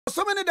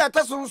So many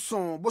data so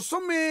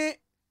Bosome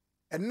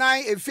and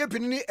 9 a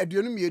Fepini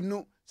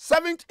Adionum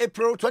 7th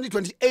April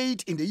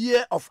 2028 in the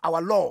year of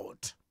our Lord.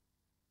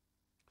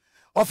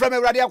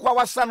 Ofreme Radio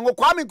Kwa San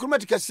Kwame Nkrumah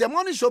Tikese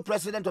morning show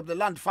president of the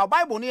land for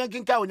Bible ni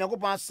nkinka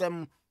Onyankopon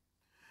asem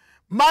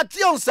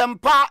Matthew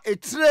sempa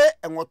etre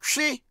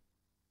enwotwe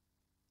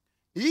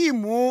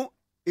yimu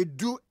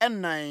edu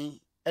enan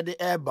ede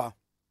eba.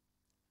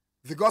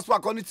 The gospel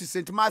according to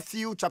St.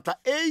 Matthew chapter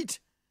 8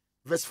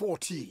 verse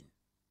 14.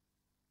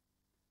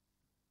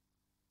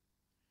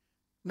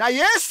 Na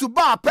Yesu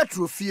ba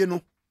Petro fie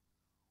no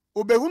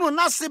obehunu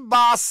nase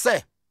ba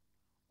se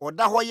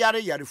oda ho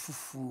yare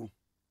fufu.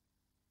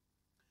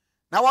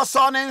 Na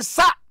waso ne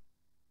nsa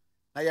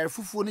na yare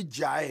fufu ni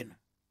jae no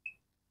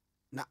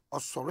na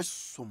osore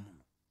som.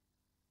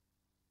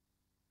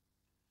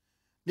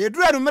 Na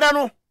eduru anumere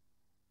no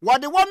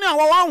wode wonu a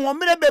wawo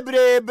homere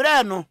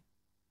bebrebre no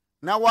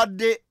na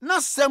wode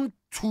nasem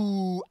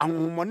tu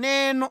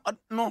ahomone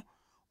no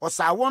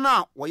osawon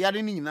a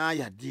woyare ni nyina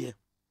yade.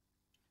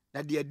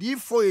 Na de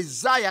adifo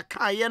Isaiah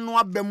kan ye no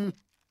abamu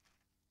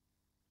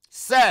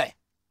se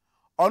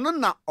ono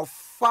na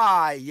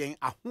ofa yen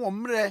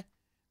ahomre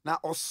na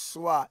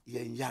oswa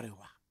yen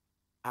yarewa.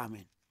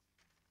 Amen.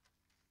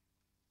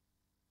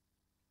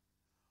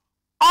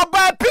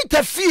 Oba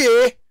Peter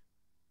fie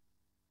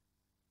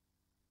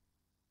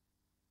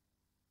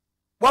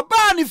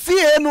waba ni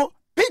fie no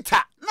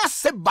Peter na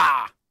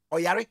seba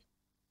oyare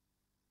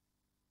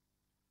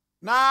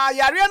na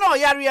yare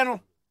no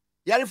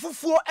yare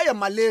fufuo eye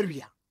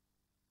malaria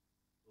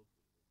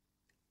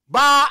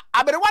ba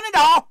aberewani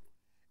da ho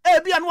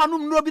ebia no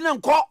anum no bi na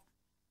nko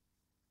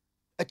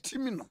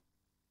atimi no.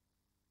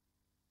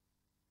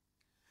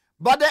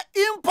 But the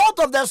import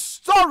of the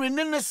story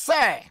nene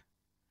say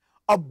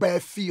oba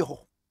fie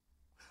ho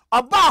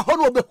oba ho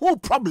no be who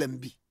problem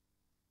bi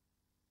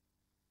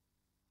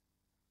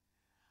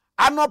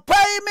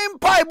anopai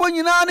mimpai bo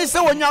nyina ne se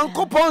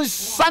Onyankopon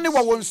sane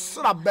wo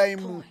wonsra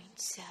ban mu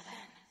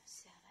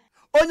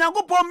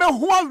Onyankopon me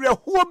ho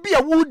awerɛhoɔ bi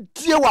a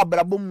wodie wɔ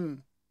abrabɔ mu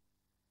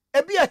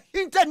ebi a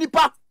hinta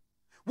nipa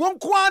won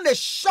kwa na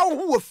hyew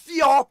ho wɔ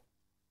fie hɔ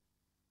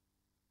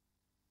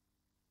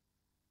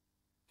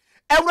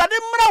Ewurade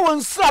mmra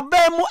won sra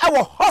ban mu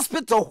ɛwɔ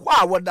hospital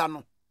hɔ a woda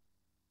no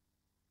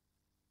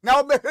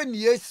na obehwe ne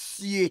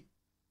esie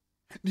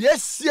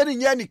ne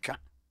nya nika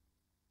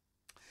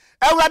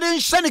Ewurade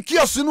nhye ne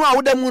kiosu no a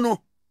woda mu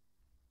no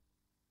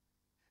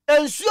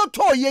ensuo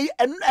to ye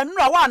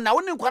enura wa na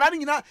woni nkwara ne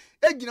nyina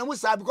egina mu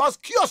sa because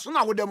kiosu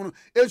na woda mu no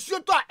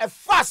ensuo to a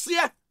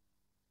efase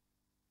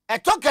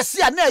etokese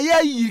a na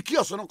ye yi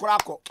kiosu no kora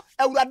akọ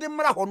Ewurade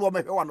mmra hɔ no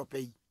omehwe wa no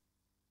pɛyi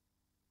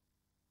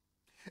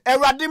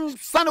Ewurade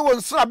sane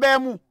won sra ba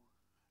mu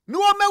no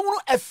omewunu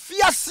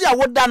afiase a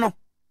woda no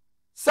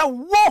se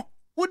wo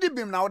wodi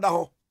bim na woda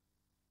hɔ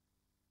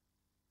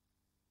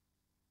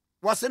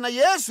wase na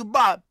Yesu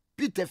ba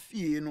Peter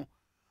fie no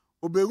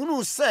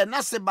obehunu se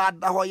na se ba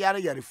da hɔ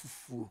yare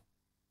fufuo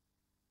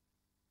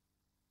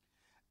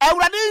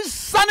Ewurade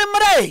sane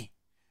mre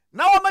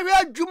na omehwe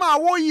adwuma a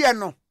wo ye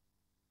no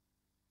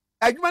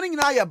adwuma ni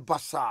nyina ye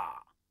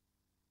basa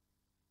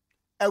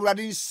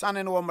Ewurade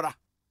sane no mra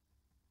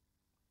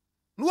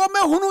no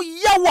omehunu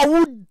yawa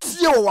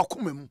wodie wo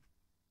wakoma mu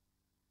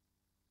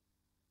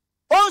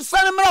on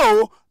sane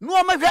mra o no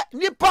omehwe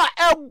nipa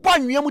ebo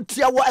anwea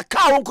tia wo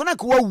eka wo nkona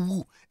ka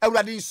wawu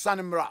Ewurade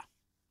sane mra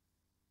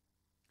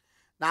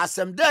na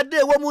asem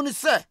dede wo mu ni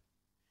se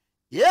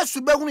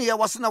Yesu behunu ye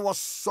wose na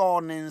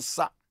woso ne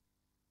nsa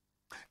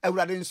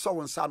Ewurade nso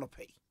wo nsa no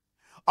pɛi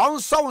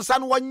onso wo nsa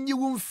no wanyi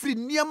wo mfiri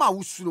niam a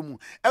wosuro mu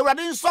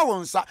Ewurade nso wo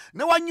nsa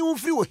na wanyi wo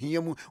mfiri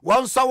ohia mu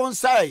wonso wo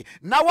nsa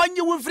na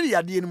wanyi wo mfiri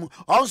yade mu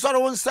onso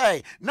wo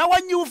nsa na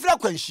wanyi wo mfiri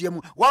akwanhia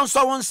mu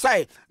wonso wo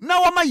nsa na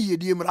wama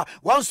yedie mra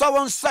wonso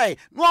wo nsa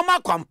na wama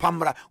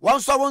kwampamra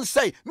wonso wo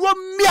nsa na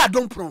wami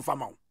adom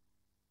promfama wo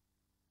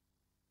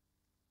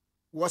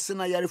wose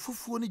na yare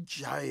fufuo ni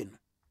jae no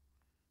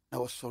na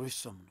wosori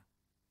som no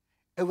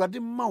Ewurade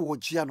ma wo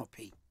gia no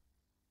pɛi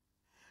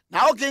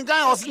na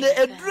okenkan wose le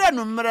edure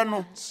no mre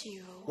no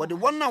wode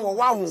wona wo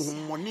wa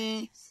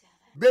honhommoni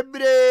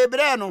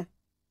bebrebre no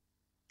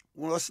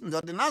wose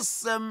ndode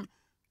nasem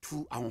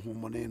tu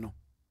ahonhommoni no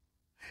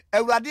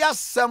Ewurade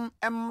asem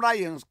emra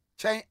yen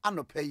chen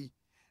anopai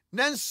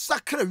na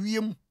nsakra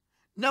wiem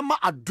na ma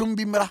adom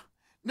bi mra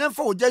na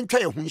mfa wo gantwa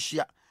ye ho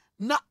nhia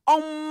na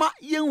omma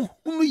yen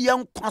hunu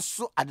yen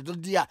kwaso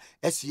adedode a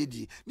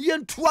esiedi ni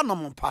yen tuwa no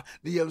mpa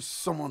ni yen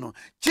somo no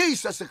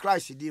Jesus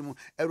Christ di mu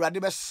Ewurade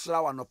be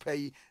sra wa no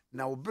pai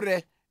na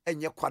obre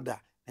enye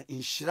kwada na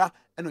inhira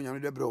eno nyame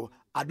de bro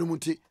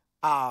adomuti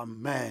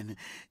amen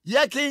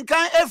ye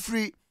kinkan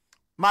efri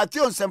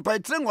Matthew sempa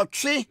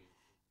trenwotwe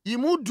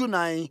imudu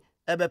nan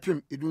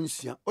ebepim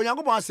edunsia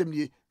Onyankopon asem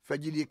nie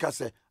fagidi ka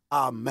se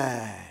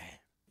amen.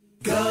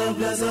 God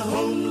bless a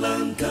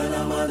homeland,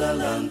 Ghana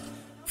motherland,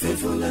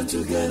 faithful and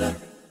together.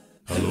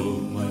 Hello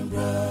my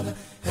brother,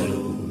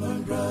 hello my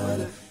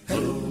brother,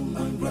 hello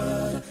my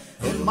brother.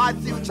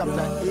 Matthew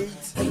chapter 8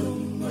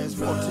 verse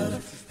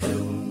 14.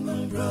 Hello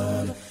my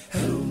brother.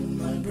 hello,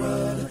 my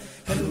brother,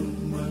 hello,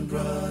 my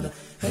brother,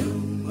 hello,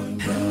 my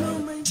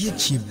brother. Dear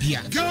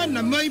Chibia,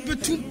 Ghana, my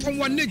betu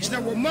powanage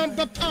na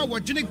wamamba power,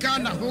 Jenny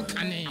Ghana,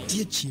 Hokane.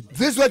 Dear Chib.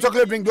 This way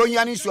chocolate drink don't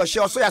yani so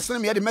share so ya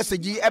send me the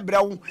message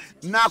ebra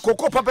na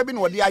koko papa bi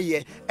no de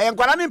aye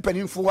enkwara ne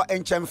mpanimfo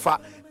enchemfa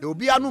de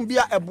obi anu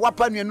bia eboa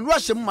pa nua nuru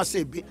ahyem ma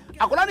se bi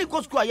akwara ne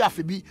ko school aye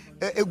afi bi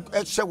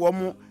ehye wo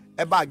mo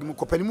bag mu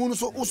kopanimu no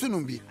so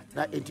usunum bi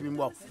na entimi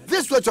mbo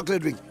this way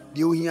chocolate drink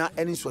de ohia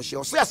eni so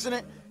share so ya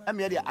sene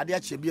eme de ade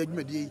ache bi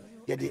adwumadi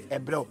ye de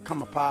ebra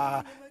kama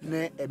pa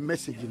ne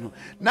message no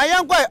na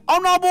yankwa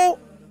honorable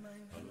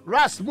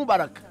Ras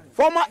Mubarak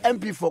former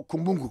MP for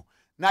Kumbungu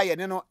na ye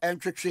ne no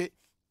entwetwe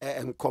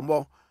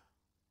enkomo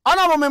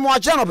honorable me mo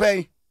ache no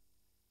pay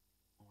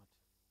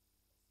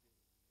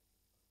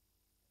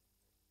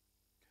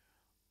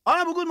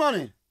honorable good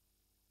morning.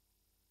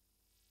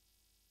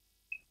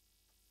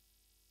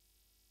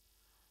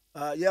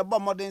 Yeah, but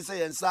modern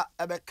say and sa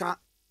ebeka.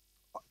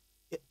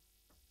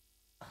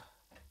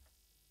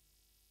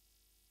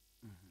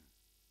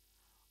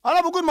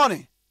 Honorable, good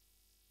morning.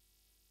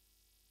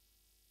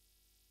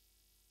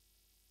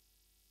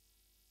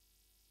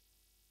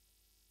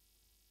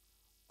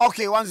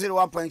 Okay,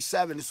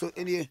 101.7. So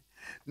any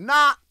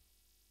now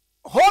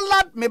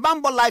Holland me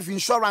bambo life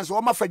insurance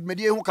wo ma fed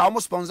medie hu ka wo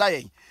sponsor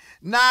yen.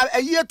 Na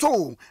a year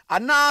to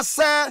ana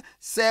se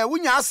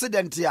wunya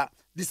accident ya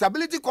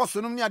disability cost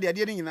no ni ade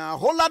ni nyina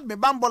Holland me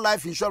bambo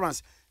life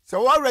insurance se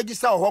wo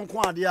register ho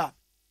nko ade a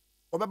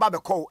obeba be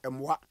call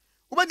emwa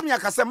obetimi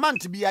akase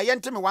month bia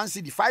yente me 1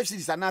 cedi 5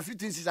 cedis ana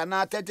 15 cedis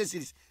ana 30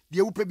 cedis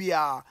de wupe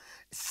bia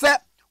se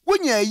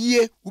wonya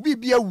yie ubi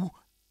bia wu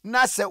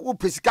na se wo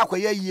pesika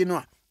kwaye yie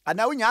no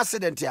ana wonya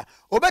accident ya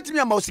obetimi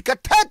ama osika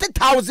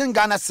 30,000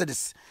 Ghana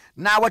cedis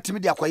na watimi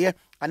de akwaye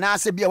ana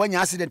se bia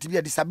wonya accident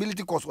bia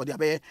disability cost ode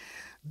abe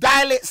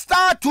dial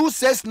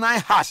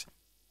 *269#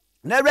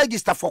 na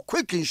register for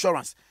quick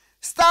insurance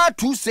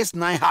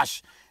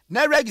 *269#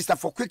 na register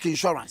for quick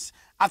insurance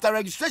after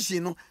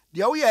registration no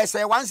the we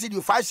say 1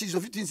 cedi 5 cedi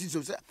 15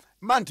 cedi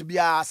month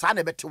bia sa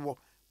na betewo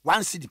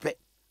 1 cedi pe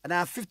and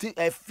 15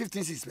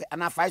 cedi pe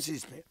and 5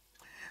 cedi pe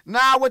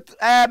now with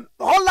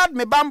Holland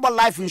me bambo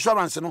life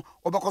insurance no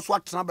obekoso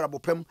atena brabo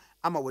pam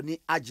ama woni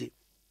age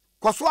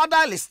koso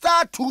dial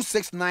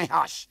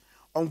 *269#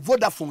 on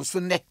Vodafone so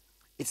ne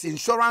it's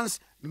insurance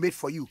made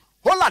for you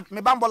Holland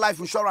me bambo life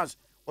insurance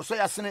oso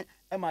ya sene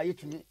ema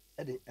yetumi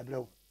de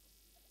ebrew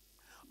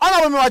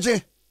ana me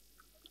waje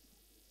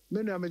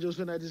me no amejo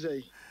so na di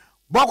say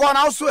boko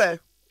na so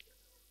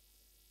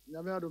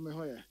na me ado me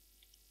hoya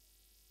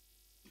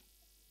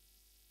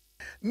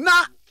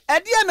na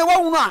edie ne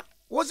wonu a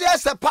wo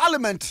say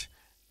parliament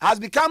has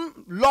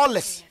become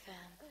lawless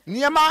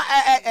niema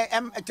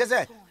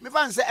tese me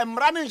fan say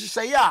emra ne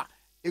nhyehyeye a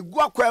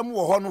egu akwa mu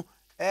wo ho no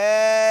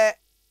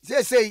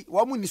say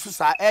wo mu ni so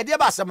sa edie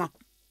ba asema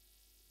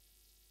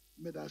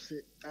me da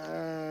say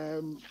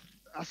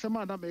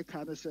asema na me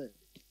ka ne say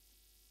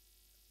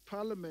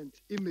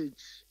parliament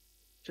image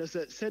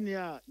chese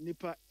senia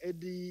nipa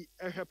edi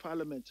ehwe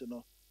parliament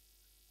no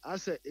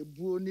ase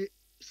ebuo ni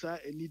sa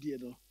enidie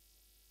no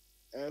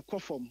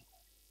kofom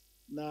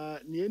na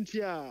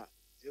nienti a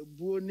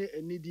ebuo ni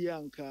enidie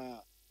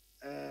anka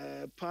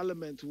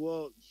parliament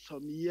was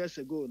some years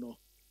ago no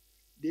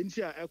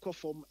nienti a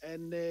ekofom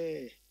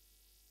ene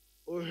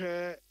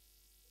ohwe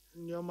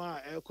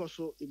nyoma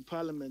ekoso in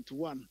parliament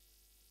one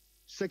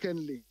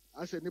secondly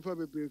as a nipa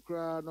bebre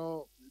kra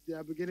no they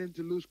are beginning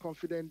to lose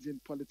confidence in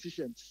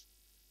politicians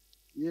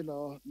you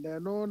know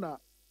na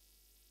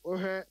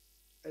ohwe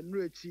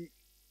enrechi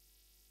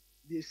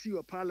they see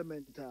a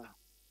parliament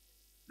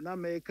na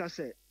make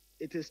say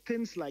it is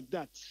things like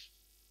that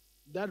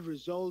that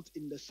result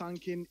in the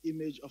sunken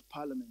image of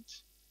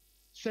parliament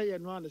say you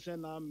know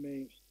understand na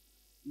me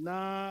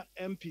na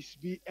MPs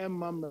be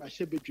emma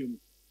shebedwem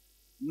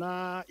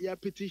na ya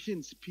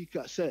petition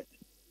speaker say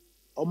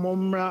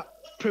omomra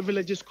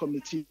privileges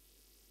committee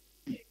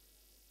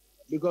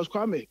because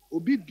Kwame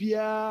obi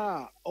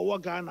bia owo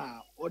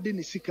Ghana odi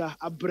ni sika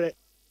abre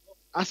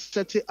a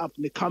set up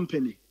the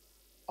company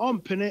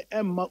ompene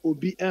emma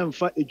obi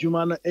emfa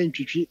edwuma na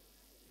entwitwi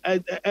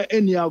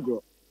eni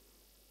agro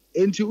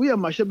enti we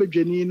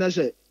mashebedwani na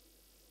say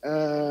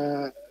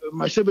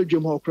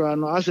mashebedwem hokra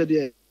no ase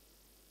de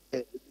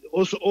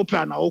also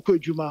open na okọ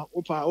edwuma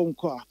opa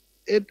onko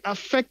it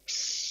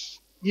affects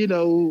you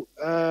know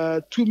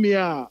to me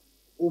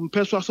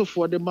person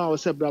for the ma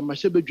say bra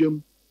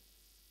mashebedwem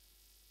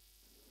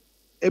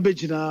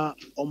ebegina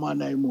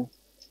omanan mu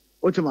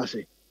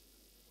otimase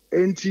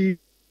enti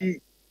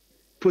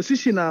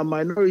position a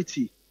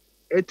minority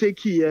take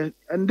here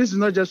and this is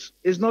not just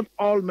it's not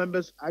all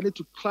members I need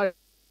to clarify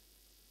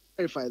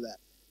that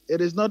it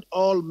is not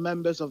all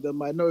members of the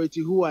minority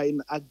who are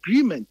in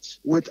agreement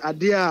with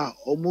Adia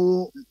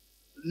Omu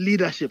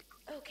leadership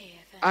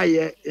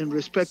in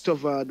respect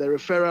of the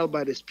referral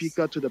by the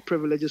speaker to the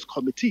privileges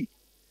committee.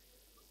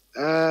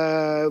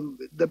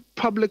 The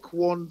public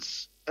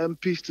wants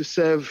MPs to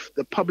serve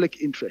the public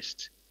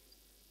interest.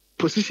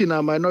 Position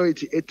a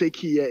minority take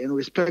here in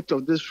respect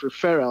of this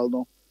referral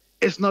no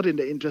it's not in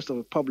the interest of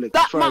the public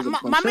as far as I'm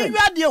concerned.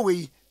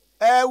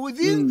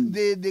 Within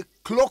the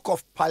cloak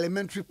of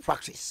parliamentary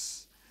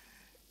practice,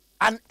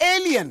 an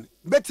alien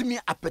bet me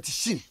a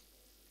petition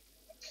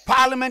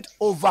parliament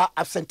over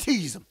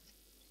absenteeism.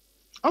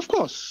 Of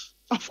course.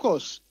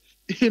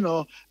 You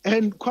know,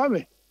 and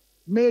Kwame,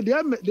 me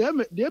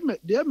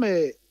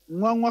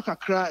nwanwa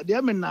kakra,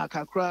 na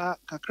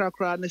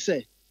kakra ne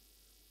say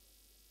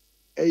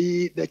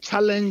the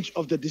challenge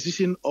of the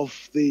decision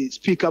of the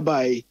speaker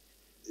by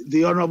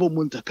the Honorable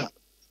Muntaka.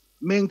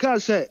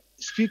 Menka say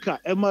Speaker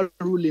Emma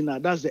ruling,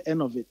 that's the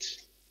end of it.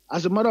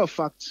 As a matter of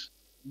fact,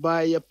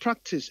 by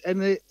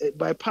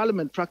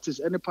parliament practice,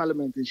 any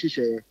parliament in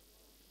Shisha,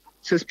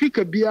 so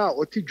Speaker Bia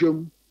or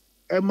Tijum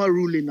Emma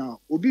ruling now,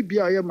 Obi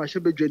Bia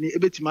Mashebe Journey,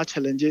 Ebetima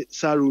challenge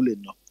Sa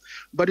ruling now.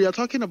 But you're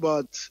talking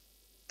about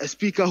a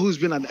speaker who's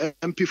been an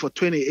MP for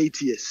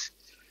 28 years.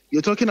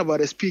 You're talking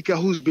about a speaker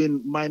who's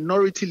been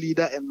minority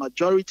leader and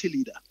majority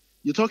leader.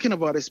 You're talking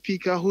about a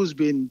speaker who's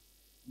been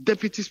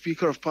deputy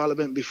speaker of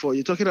parliament before.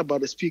 You're talking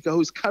about a speaker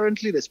who's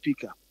currently the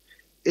speaker.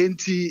 And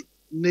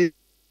you're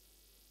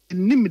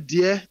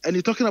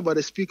talking about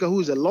a speaker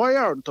who's a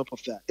lawyer on top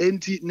of that.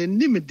 And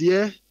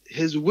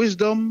his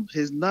wisdom,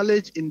 his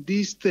knowledge in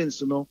these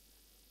things, you know,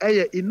 are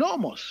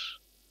enormous.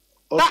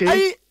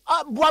 Okay.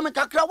 Why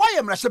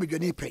am I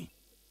saying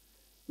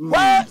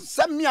why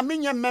some me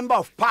member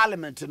of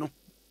parliament, you know?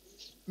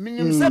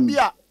 Minim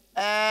Sabia,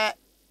 a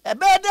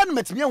burden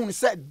met me when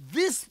said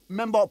this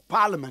member of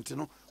parliament, you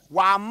know,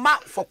 were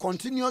marked for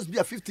continuous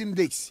beer 15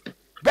 days.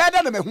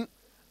 Better than me,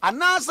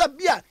 and answer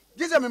beer,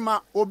 this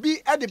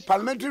obi at the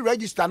parliamentary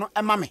register, no,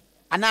 and mammy,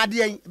 and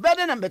idea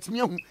better than bet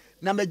me,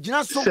 number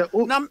Jinaso,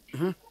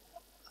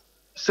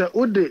 Sir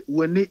Ode,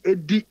 when the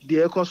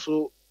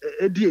EKWANSO,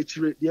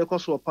 the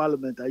EKWANSO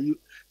parliament,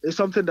 it's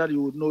something that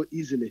you would know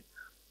easily.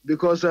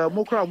 Because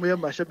Mokra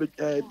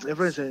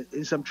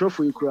in some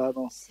trophy,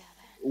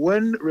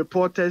 when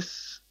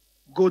reporters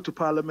go to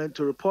parliament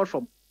to report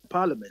from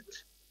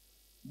parliament,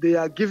 they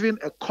are given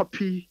a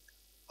copy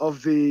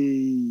of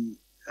the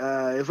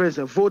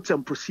votes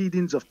and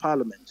proceedings of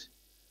parliament.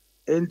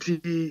 And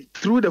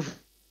through the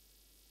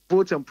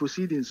votes and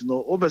proceedings,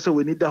 obviously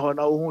we need the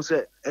honor who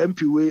say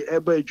MPW,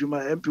 ABEIKU,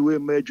 MPW,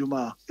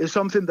 Mejuma. It's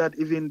something that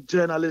even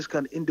journalists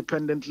can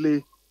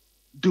independently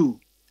do.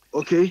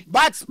 Okay,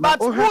 but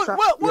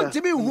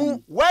to me,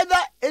 whether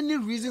any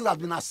reason has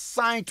been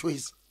assigned to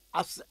his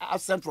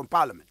absent from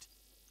parliament?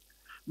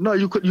 No,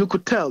 you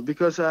could tell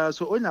because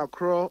so on your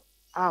crow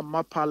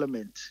my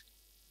parliament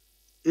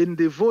in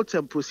the votes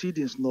and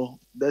proceedings. No,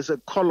 there's a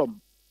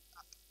column.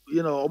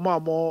 You know,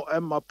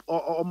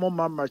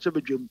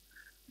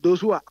 those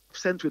who are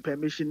absent with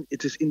permission,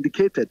 it is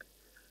indicated.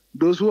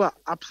 Those who are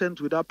absent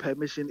without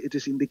permission, it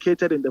is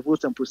indicated in the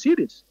votes and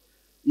proceedings.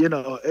 You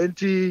know,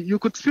 and you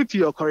could speak to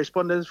your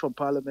correspondents from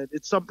Parliament.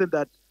 It's something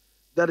that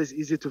is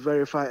easy to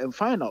verify and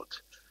find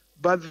out.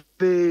 But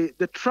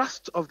the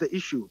trust of the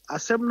issue,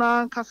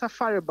 Asemna Kasa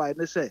Fire by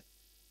they say,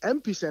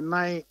 MPs and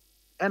nine,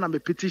 and I'm a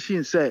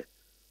petition say,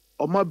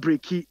 Oma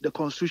breaki the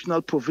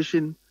constitutional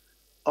provision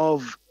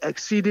of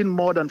exceeding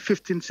more than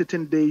 15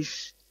 sitting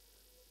days,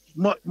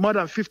 more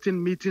than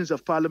 15 meetings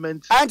of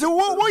Parliament. And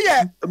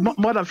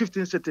more than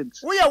 15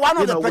 sittings. We are one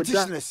of the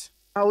petitioners.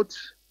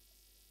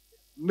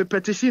 Me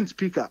petition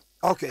speaker.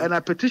 Okay. And I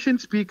petition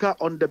speaker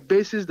on the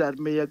basis that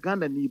me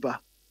Ghana niba.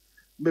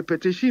 Me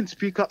petition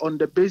speaker on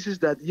the basis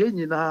that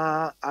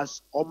yenina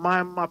as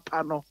omama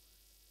pano.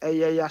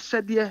 Ya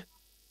said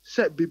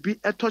se bibi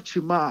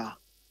etochima.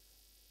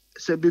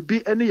 Se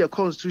bibi any your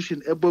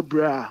constitution ebo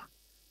bra.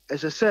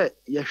 As I say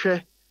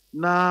yehwe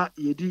na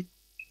yedi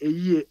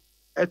eye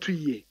etu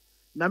ye.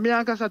 Na me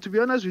ankasa, to be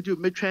honest with you,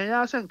 me twen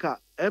ya senka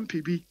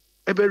MPB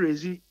ebe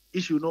raise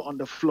issue no on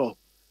the floor.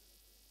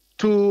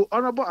 To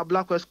Honorable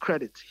Ablakwe's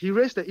credit, he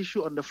raised the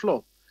issue on the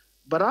floor.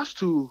 But as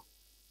to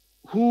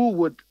who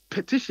would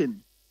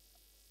petition,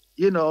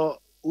 you know,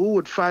 who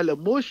would file a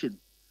motion,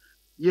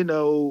 you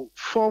know,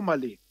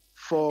 formally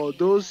for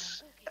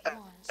those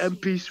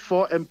MPs,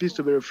 4 MPs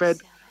to be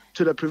referred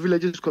to the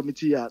Privileges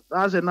Committee,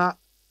 as enough,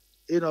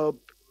 you know,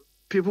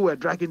 people were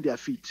dragging their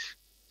feet.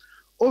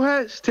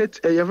 Ohe state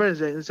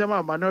in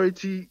some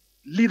minority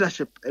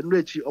leadership and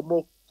Rechi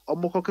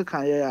Omokoke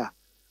Kanya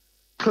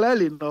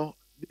clearly no.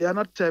 They are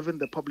not serving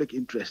the public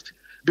interest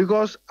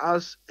because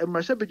as a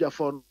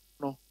Mashebijafon,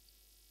 no,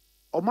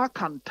 Omar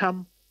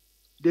Kantam,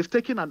 they've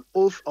taken an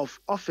oath of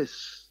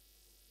office,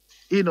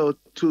 you know,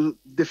 to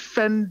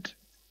defend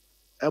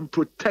and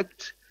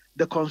protect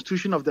the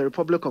Constitution of the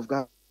Republic of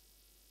Ghana.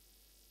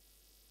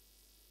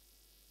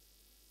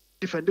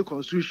 Defend the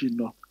Constitution,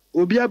 no.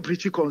 Obia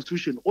British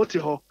Constitution,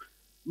 Otiho,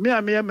 me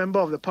a member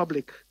of the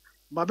public,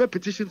 my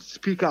petition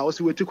speaker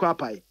also went to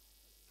Kwapai.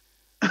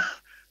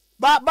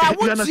 But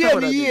what's here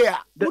in the year?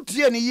 What's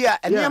here in the year?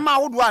 And your ma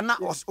would want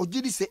or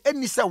did he say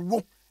any say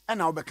whoop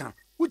and I'll become?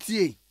 What's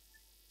ye?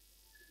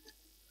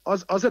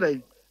 Also,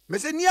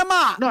 Mr.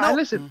 Niama. No, I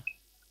listen.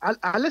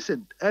 I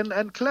listened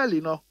and clearly,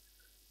 no.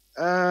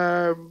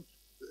 The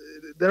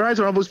right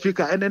honorable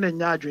speaker and then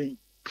Nyadrin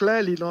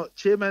clearly, no.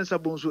 Chairman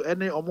Sabunsu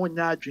and then Omo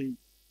Nyadrin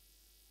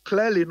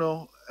clearly,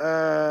 no,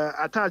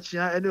 attaching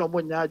any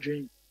omonya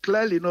dream.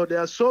 Clearly, no, there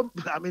are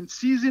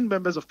seasoned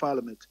members of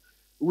parliament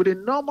with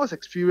enormous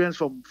experience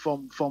from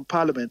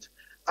parliament.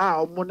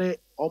 Omo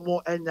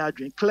enya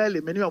dream.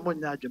 Clearly, many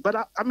omonya dream.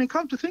 But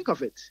come to think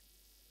of it,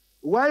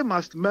 why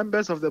must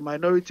members of the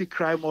minority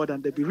cry more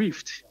than the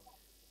bereaved?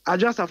 I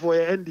just have for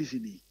your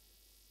NDC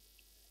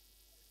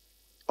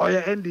or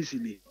your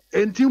NDC.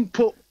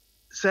 Entimpo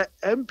say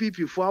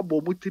MPP for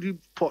abomutiri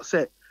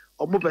say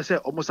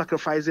omo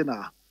sacrificing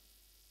na.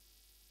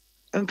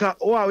 Enka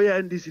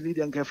your NDC need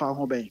and kefa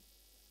ho ben.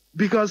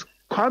 Because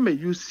Kwame,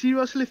 you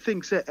seriously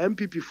think say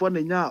MPP for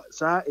nenya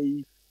sa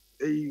a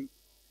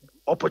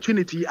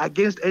opportunity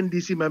against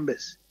NDC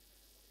members?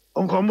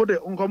 Unkomo de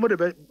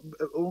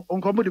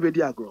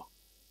diagro.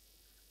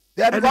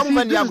 And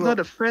this is not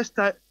the first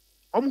time.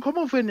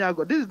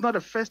 This is not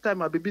the first time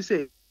Abibi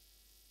say.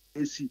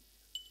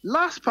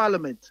 Last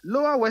Parliament,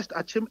 Lower West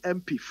Achim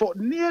MP for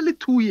nearly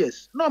 2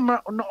 years. For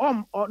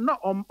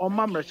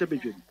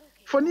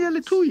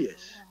nearly 2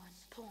 years.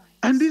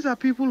 And these are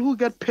people who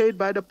get paid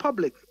by the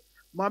public.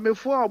 Mame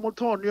for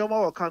moton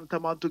yoma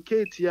wakantama to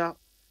Ketia,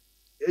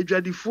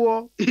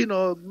 ejadifo,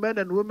 men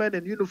and women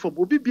in uniform,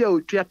 ubibia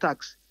utria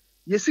tax.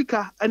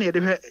 Yesika any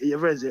other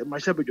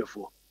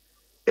Mashabijafo.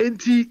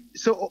 Enti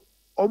so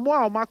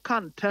Oma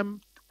can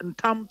tam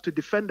to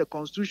defend the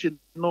constitution,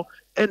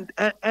 and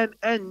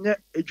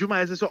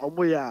Ejuma is so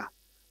Omoya.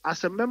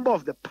 As a member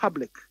of the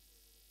public,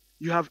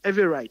 you have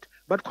every right.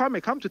 But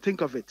Kwame, come to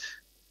think of it,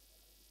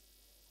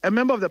 a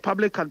member of the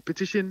public can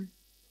petition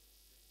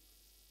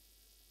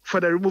for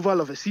the removal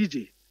of a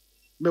CJ.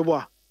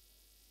 Mewa.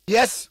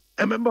 Yes.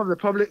 A member of the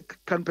public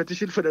can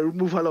petition for the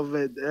removal of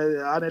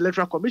an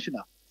electoral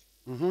commissioner.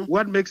 Mm-hmm.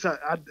 What makes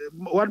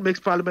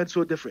Parliament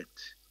so different?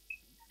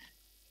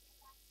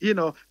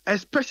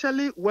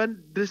 Especially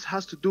when this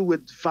has to do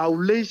with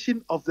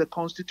violation of the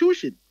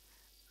Constitution.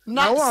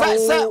 Now,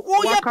 petition,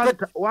 what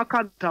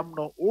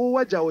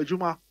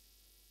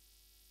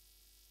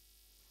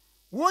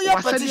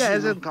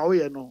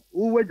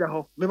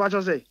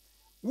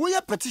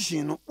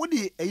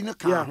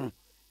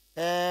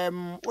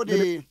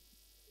the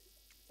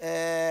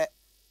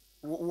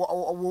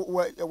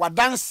what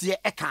dance ye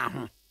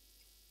eka.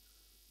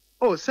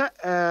 Oh, sir,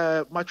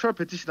 mature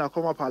petitioner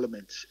come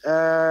Parliament.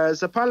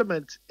 The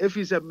Parliament, if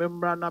he's a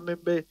member,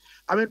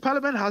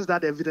 Parliament has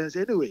that evidence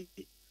anyway.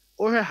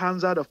 Or her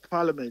hands out of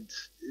Parliament,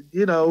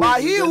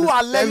 But he who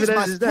alleges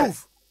must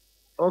prove.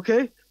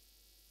 Okay,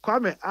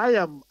 Kwame,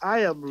 I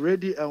am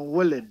ready and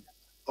willing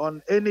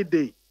on any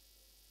day.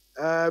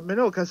 Me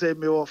no can say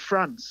me or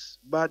France,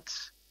 but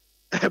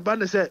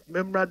Bana said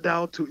member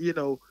down to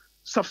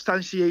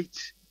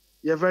substantiate.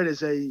 Very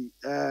say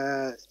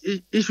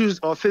issues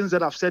or things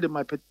that I've said in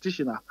my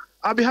petitioner.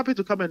 I'll be happy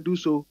to come and do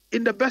so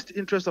in the best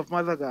interest of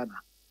Mother Ghana,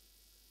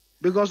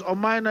 because on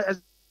mine,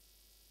 as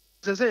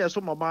I say,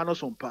 some of mine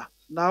sompa.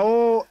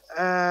 Now,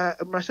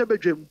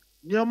 Mrashebejim,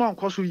 Nioma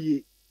Nkosu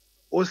ye,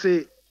 or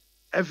say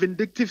a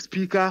vindictive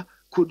speaker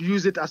could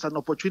use it as an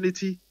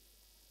opportunity,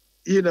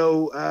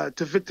 to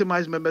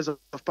victimize members of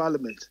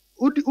Parliament.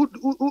 So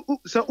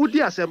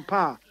Udia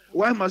Sempa,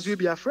 why must we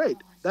be afraid?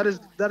 That is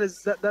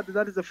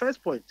the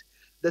first point.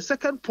 The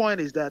second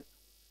point is that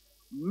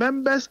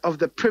members of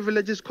the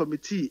Privileges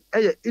Committee,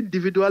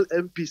 individual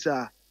MPs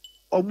are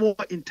or more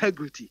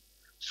integrity.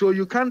 So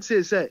you can't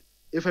say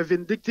if a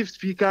vindictive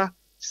speaker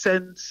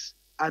sends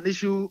an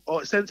issue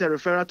or sends a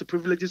referral to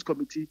Privileges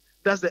Committee,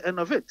 that's the end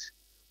of it.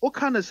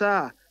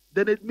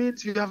 Then it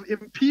means you have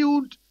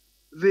impugned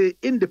the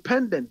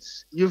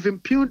independence, you've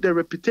impugned the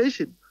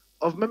reputation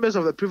of members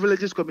of the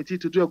Privileges Committee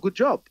to do a good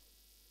job.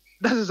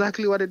 That's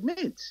exactly what it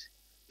means.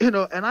 And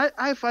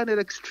I find it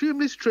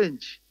extremely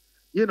strange,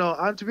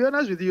 and to be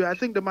honest with you, I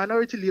think the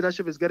minority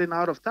leadership is getting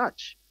out of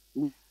touch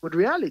with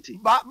reality.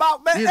 But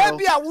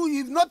Abia,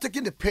 you've not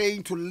taken the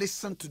pain to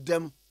listen to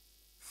them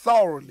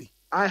thoroughly.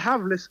 I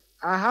have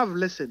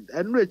listened.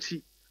 And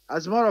Richie,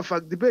 as a matter of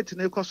fact, debate in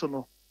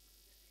Ekosono.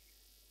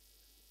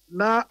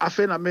 Now,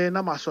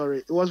 I'm sorry.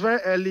 It was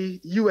very early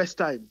US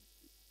time.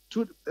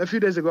 A few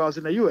days ago, I was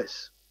in the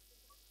US.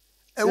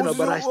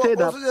 But I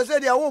stayed up.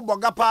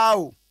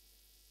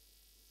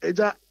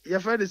 Your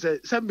friend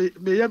said, "Send me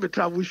a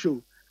travel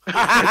show."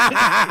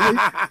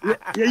 Yeah,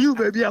 you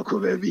baby, I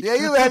come baby. Yeah,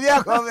 you baby,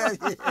 I come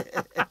baby.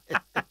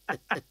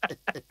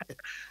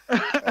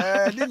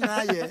 Didn't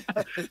I?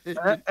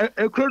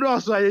 A crowd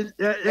also.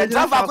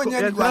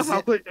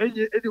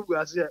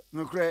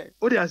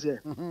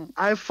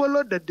 I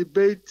followed the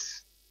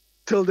debate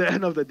till the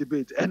end of the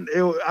debate, and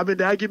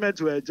the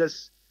arguments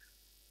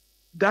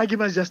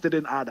just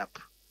didn't add up.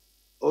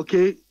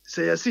 Okay,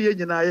 so you see,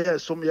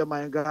 some of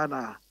my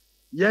Ghana.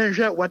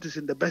 What is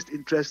in the best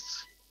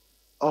interests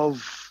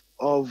of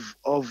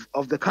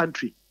the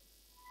country.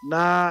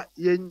 Now,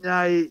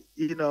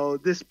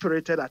 this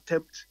spirited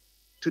attempt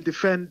to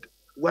defend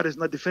what is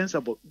not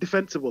defensible.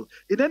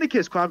 In any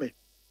case, Kwame,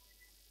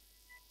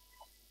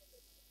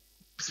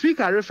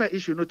 Speaker refer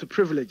issue to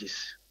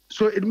privileges.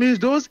 So it means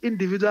those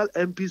individual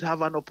MPs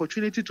have an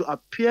opportunity to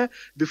appear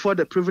before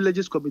the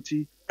Privileges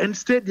Committee and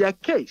state their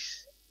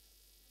case.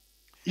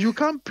 you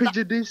can't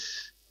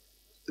prejudice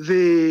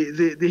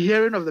the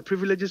hearing of the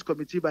privileges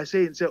committee by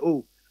saying, say,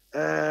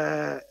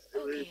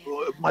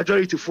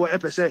 majority for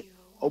EPC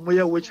or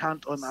more which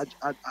hand on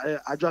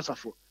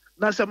Adjusafo.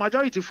 Now, say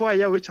majority for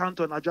a which hand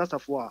on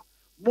Adjusafo.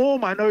 More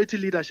minority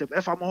leadership.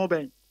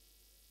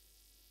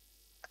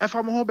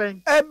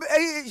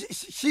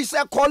 She's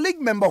a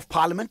colleague member of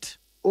parliament.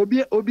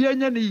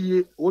 Obianya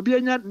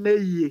ne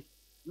ye.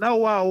 Now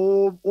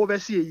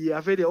oversee a year.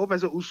 I've heard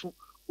oversee usu.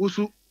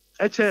 So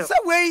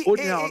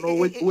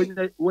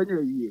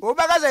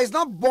Obagaza is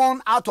not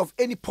born out of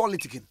any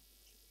politicking.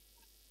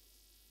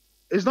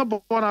 It's not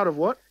born out of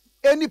what?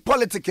 Any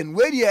politicking.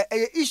 Where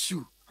the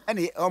issue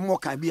any or more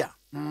can be.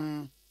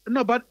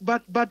 No, but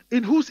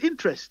in whose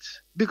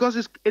interest?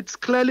 Because it's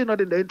clearly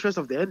not in the interest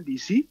of the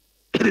NDC.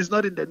 It is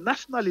not in the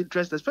national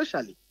interest,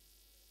 especially.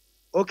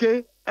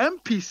 Okay,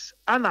 MPs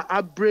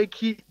are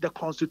breaking the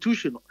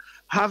constitution.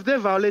 Have they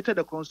violated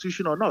the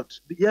constitution or not?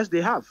 Yes,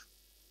 they have.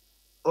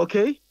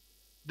 Okay,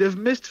 they've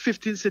missed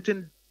 15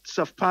 sittings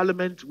of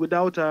parliament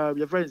without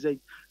your friends saying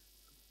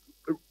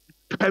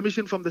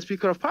permission from the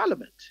Speaker of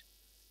Parliament.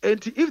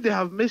 And if they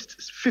have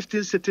missed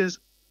 15 sittings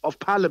of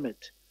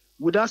parliament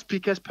without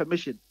Speaker's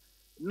permission,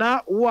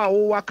 now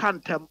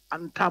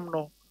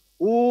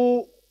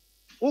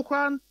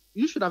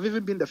you should have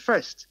even been the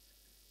first,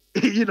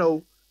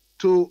 to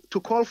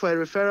call for a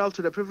referral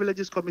to the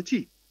privileges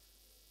committee.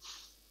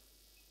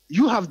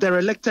 You have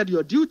derelicted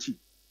your duty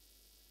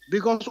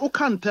because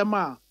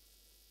Okantema,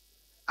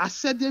 I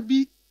said there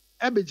be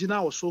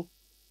Ebejina also,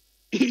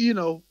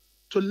 to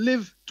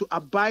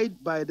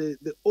abide by the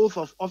oath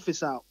of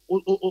officer.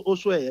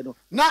 Also, you don't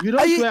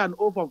swear an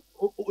oath of.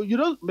 You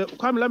don't.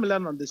 Come, let me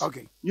learn on this.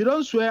 Okay. You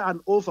don't swear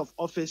an oath of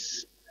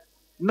office.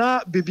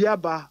 Na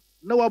bibiaba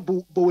na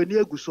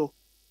wabuweni guso.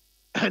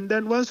 And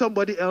then when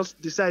somebody else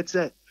decides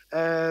that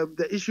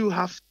the issue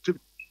has to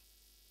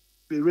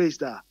be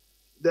raised there,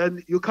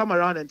 then you come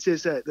around and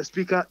say, the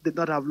speaker did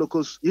not have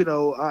locals,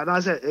 and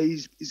I said,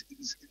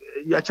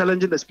 you are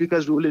challenging the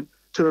speaker's ruling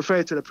to refer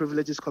it to the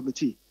privileges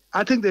committee.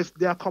 I think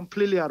they are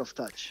completely out of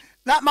touch.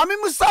 Now, Mami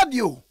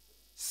Musadio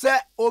say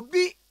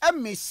Obi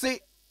MSC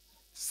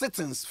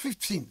sittings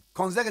 15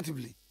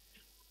 consecutively.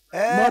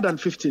 More than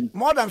 15.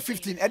 More than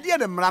 15. At the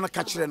end of Mrana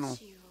Kachireno.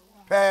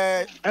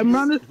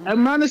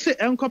 Emrana say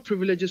Enko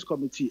Privileges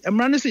Committee.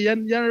 Emrana say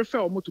yan refer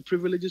omo to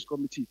Privileges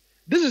Committee.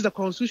 This is the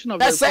constitution of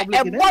the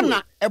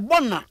Republic.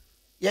 Ebona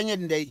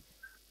yanyende.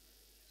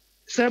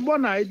 Say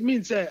Ebona, it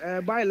means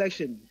by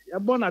election.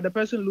 Ebona, the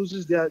person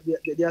loses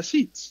their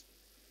seats.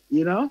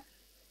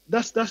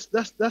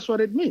 That's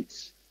what it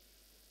means.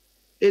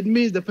 It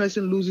means the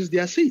person loses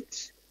their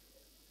seats.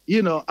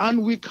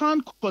 And we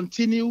can't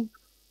continue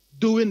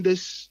doing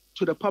this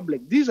to the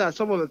public. These are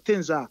some of the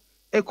things that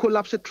a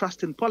collapsed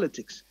trust in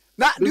politics.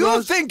 Now, do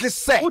you think it's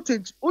safe?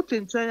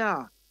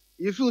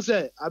 You feel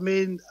say, I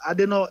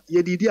don't know,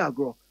 Yedidi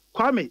Agro.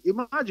 Kwame,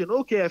 imagine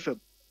OKFM.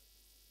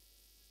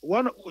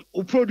 One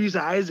producer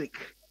Isaac,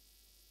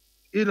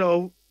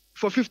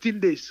 for 15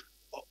 days.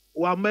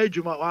 One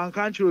Mejuma, one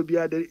country will be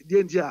at the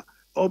India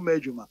or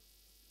Mejuma.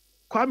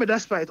 Kwame,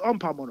 that's right, on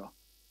Pamono.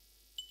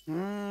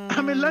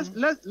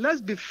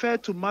 Let's be fair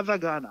to Mother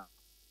Ghana.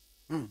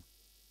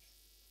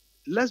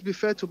 Let's be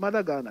fair to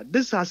Mother Ghana.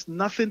 This has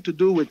nothing to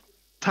do with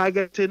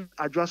targeting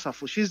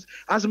Adjusafo.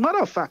 As a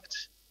matter of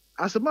fact,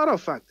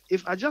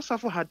 if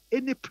Adjusafo had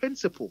any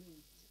principle,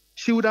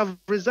 she would have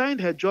resigned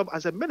her job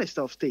as a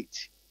minister of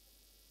state.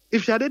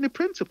 If she had any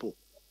principle,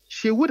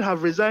 she would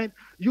have resigned.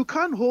 You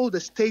can't hold the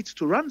state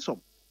to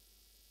ransom.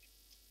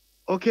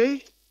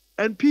 Okay?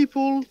 And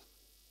people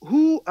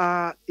who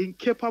are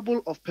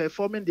incapable of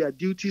performing their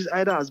duties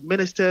either as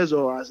ministers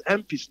or as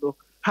MPs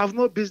have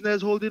no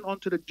business holding on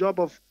to the job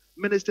of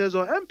ministers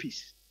or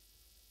MPs.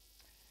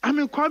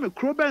 Kwame,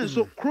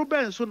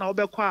 Kroben so now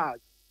the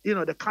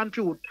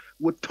country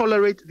would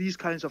tolerate these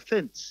kinds of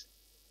things.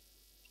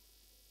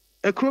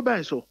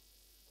 Kroben so.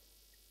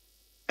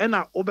 And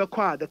now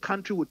the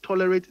country would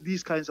tolerate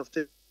these kinds of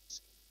things.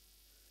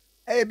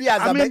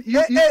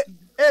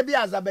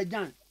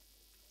 Azerbaijan.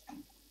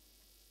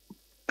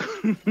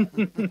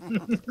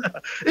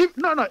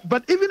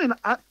 But even in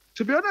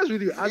to be honest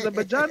with you,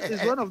 Azerbaijan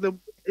is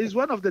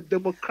one of the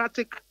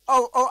democratic.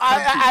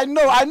 I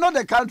know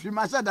the country.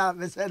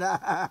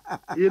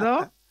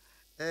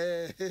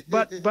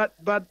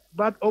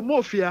 But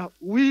Omofia,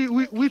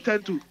 we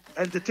tend to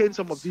entertain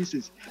some of these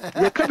things.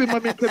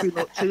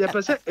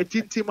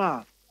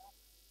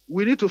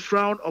 We need to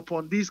frown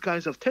upon these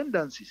kinds of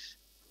tendencies.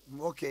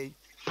 Okay.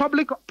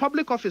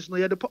 Public office,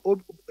 no,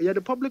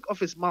 the public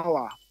office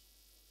mawa.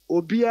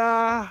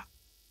 Obia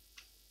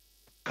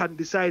can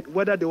decide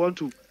whether they want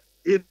to,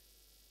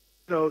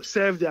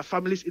 serve their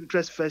family's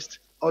interest first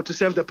or to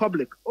serve the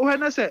public.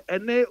 When I say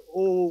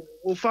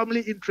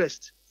family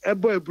interest,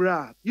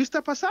 you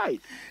step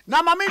aside.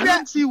 Now, I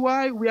don't see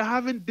why we are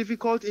having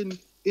difficulty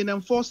in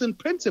enforcing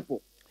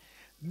principle.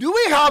 Do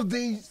we have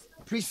these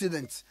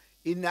precedents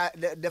in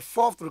the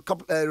fourth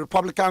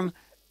Republican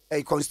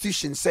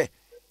Constitution? Say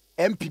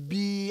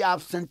MPB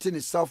absenting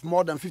itself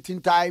more than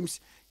 15 times.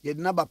 you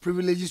number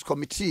privileges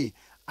committee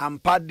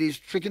and part they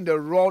stricken the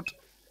rod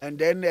and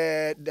then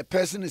the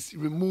person is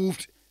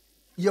removed.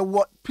 You're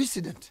what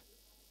precedent?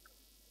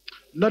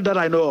 Not that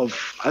I know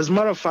of. As a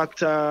matter of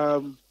fact,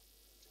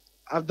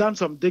 I've done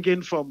some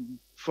digging from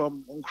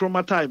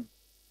Nkrumah time.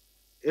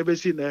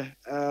 Everything there.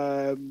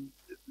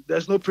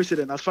 There's no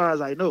precedent as far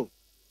as I know.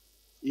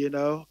 You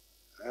know,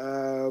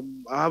 I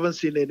haven't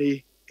seen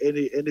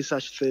any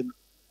such thing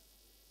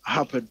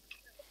happen.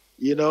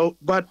 You know,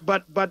 but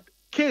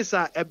case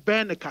a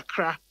ben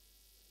kakra,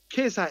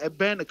 case a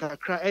ben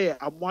kakra.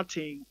 I'm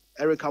watching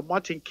Erica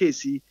Martin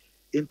Casey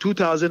in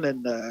 2000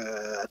 and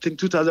I think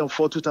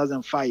 2004,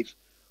 2005.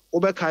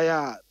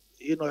 Obekaya,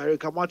 you know,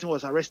 Erica Martin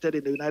was arrested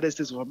in the United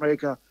States of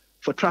America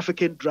for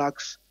trafficking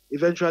drugs.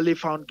 Eventually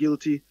found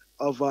guilty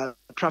of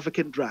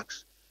trafficking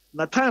drugs.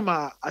 Na time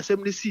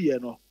assembly see, you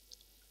know,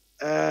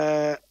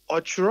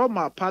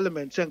 Ochiroma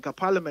Parliament, Senka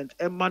Parliament,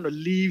 Emman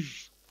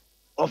leave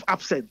of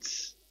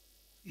absence.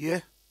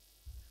 Yeah.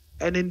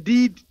 And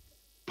indeed,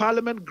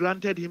 Parliament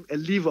granted him a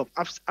leave of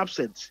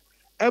absence.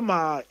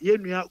 Emma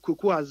Yenuya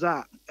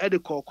Kukuaza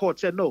Ediko Court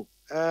said no.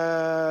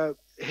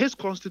 His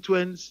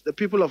constituents, the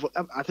people of,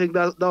 I think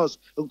that was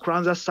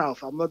Nkrumah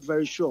South, I'm not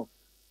very sure,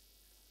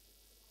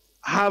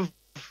 have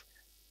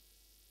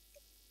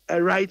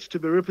a right to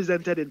be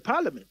represented in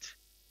Parliament.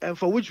 And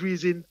for which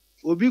reason,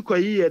 Obi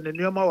Kwayi and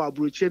Nyoma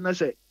Wabruchena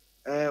say,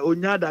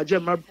 Onyada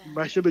Jema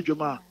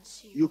Mashebejuma,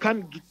 you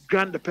can't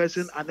grant the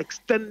person an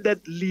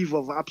extended leave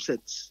of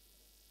absence.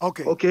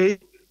 Okay. Okay.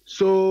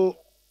 So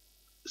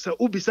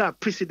Ubisa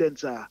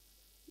precedents are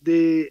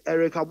the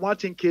Erica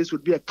Martin case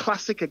would be a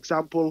classic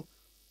example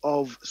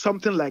of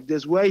something like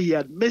this, where he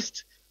had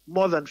missed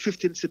more than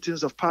 15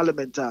 sittings of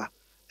Parliament.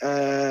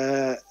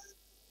 But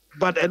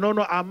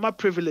no, Amma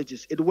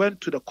privileges. It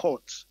went to the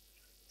courts.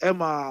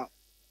 Emma,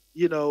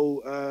 you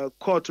know,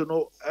 court, you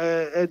know,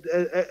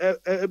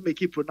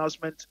 make a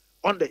pronouncement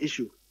on the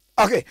issue.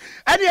 Okay.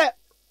 And yeah,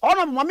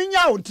 on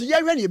Maminya,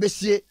 Tiyan, you be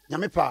see,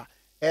 Yamepa,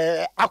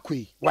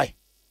 Akye, why?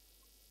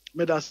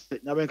 Medas,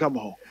 Yamen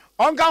home.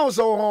 On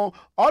council,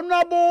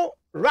 Honorable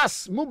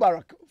Ras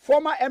Mubarak,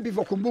 former MP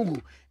for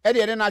Kumbungu,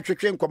 Eddie and I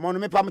train common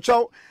me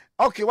Pamcho.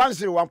 Okay,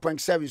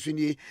 101.7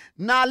 Swinny.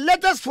 Now,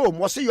 latest form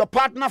was see your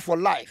partner for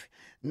life.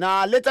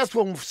 Now, latest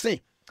form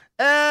say,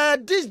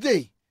 this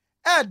day,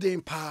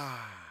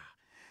 pa.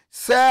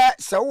 Say,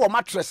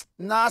 mattress,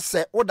 na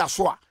say,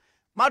 Odaswa.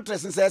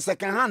 Mattress and say,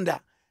 second hander.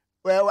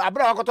 Well, I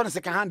brought a cotton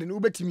second hand and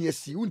Uber to me,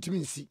 see,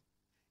 untimin see.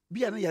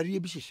 Be an area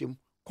bishim.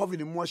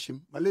 COVID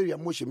motion, malaria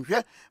motion.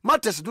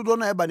 Matters do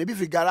not have any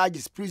beefy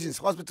garages, prisons,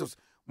 hospitals,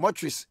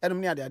 mortuaries, and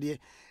near the idea.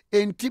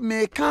 And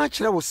me can't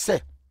was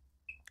say,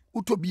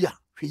 Utopia,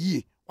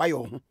 ye, why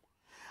you?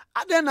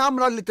 I then am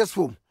not latest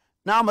home.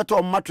 Now I'm at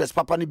all mattress,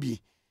 Papa Nibi.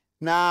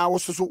 Now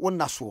also so one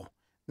naso.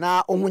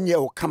 Now on ye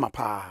will come up.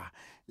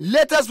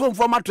 Latest home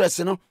for mattress,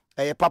 you know,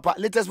 Papa,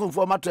 latest home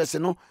for mattress,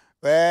 you know,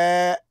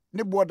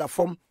 ni border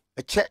form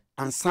a check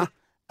and son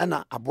and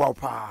a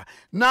boapa.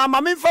 Now,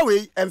 mammy for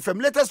way and from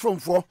latest home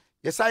for.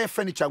 Yes, I have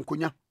furniture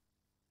nkunya.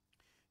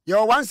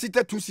 Your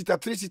 1-seater, 2-seater,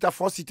 3-seater,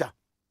 4-seater.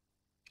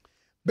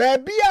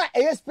 Baby,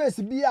 a space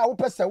be a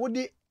opesa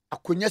would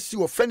akunya si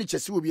or furniture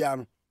si will be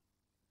ano.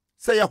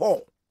 Say a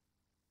hall,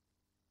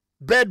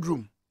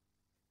 bedroom,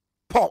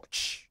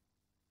 porch,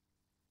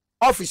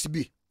 office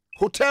be,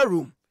 hotel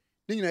room.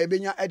 Nina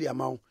ebenya edi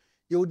amount.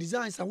 Your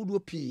designs I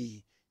would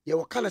pee.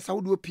 Your colors I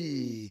would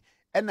pee.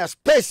 And a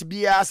space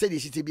be a said the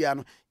city be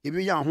ano.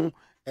 Ebenya home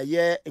a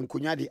year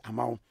nkunya di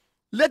amount.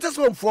 Latest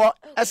one for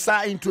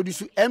SI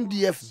introduce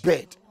MDF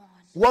bed,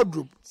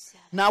 wardrobe.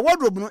 Now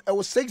wardrobe it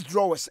was 6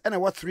 drawers and I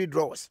was 3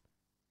 drawers.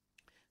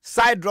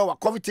 Side drawer,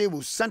 coffee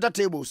tables, center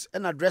tables,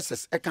 and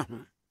addresses.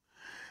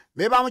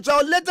 Maybe I'm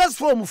your latest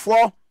form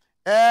for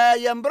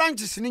young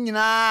branches in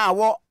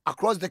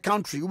across the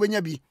country. When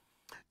you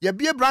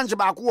be a branch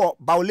back war,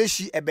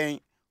 Bauleshi eben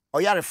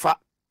or Yarefa.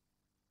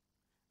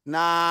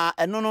 Na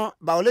no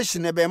Bauleshi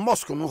nebe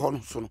Moscow no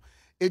honson.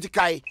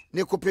 Etikai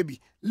Nekopebi.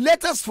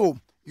 Latest form.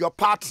 Your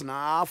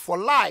partner for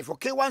life,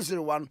 okay,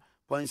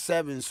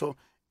 101.7. So,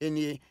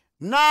 any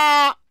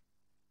na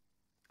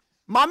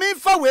Mami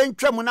fa we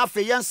ntwam na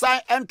fe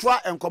yensan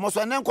entwa enkomo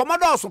so ne enkomo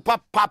do so pa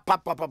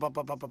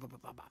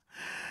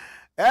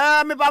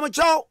me ba mo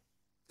chow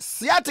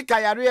sciatica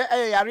yare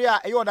yare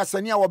a e oda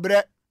sani a wo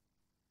bre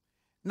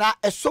na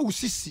eso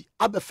usisi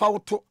abefa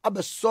woto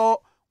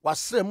abeso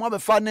wasre mu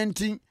abefa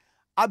nantin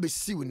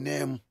abesi wo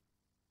nam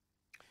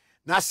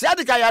na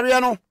sciatica yare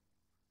no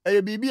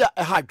e bibia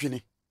e ha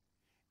dwene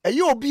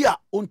eye obi a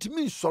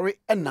ontimi nsori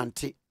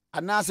enante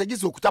anase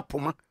gise okuta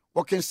poma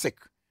walking sick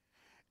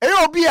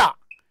eye obi a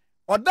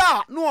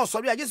oda no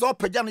osori agise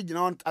opagya no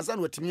gina asa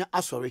na watimi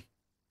asori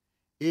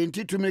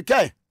enti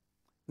tumike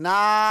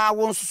na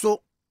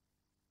wonso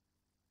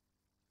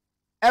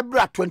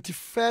ebra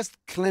 21st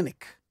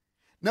clinic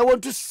na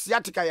wonto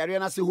sciatica yare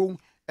na se hom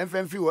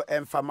emfamfi wo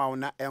emfama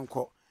na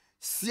enko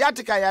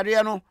sciatica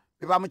yare no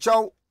beba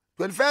mchaw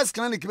 21st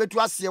clinic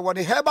betu ase wo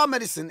the herbal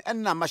medicine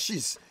and na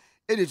machines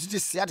edit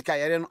sciatica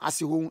yare no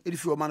ase hom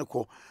edifi wo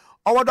manko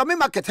owodomi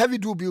market heavy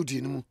do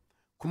building mu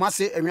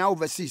Kumasi Enya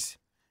overseas.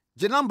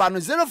 The number no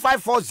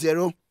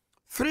 0540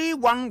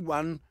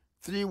 311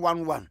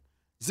 311.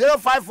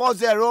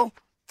 0540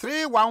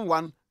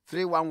 311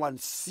 311.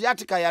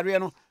 Sciatica yare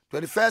no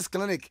 21st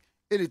clinic.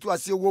 Edi to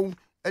ase wo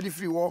edi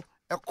free wo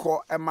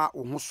ekọ ema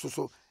wo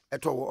so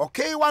eto wo.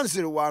 Okay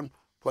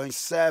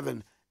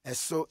 101.7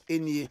 eso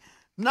eni.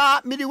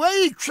 Na midi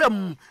we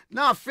twam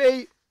na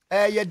afei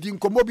ye di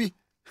nkomo bi.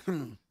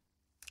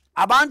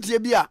 Abantie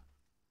bi a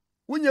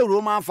wunye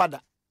Roman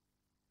father.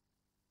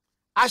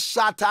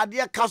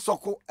 Ashatade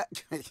kasoko.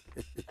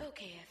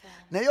 Okay,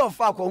 na ye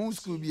ofa ko hu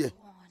school bi e.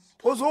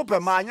 Ozo ope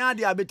ma anya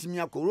de abetimi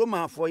akọ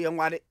Roman for ye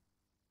nware.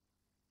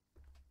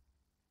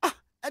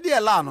 E de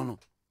la no.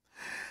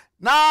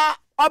 Na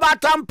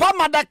obatampa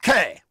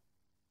madake.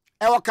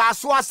 E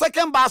wakaso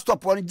second bus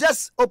stop on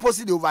just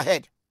opposite the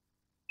overhead.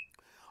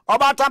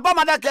 Obatampa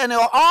madake ne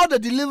all the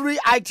delivery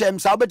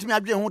items abetimi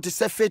adwe hu to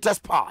say fetus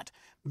pad,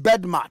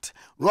 bed mat,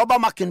 rubber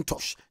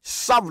Macintosh,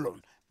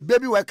 Savlon,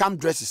 baby welcome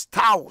dresses,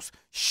 towels,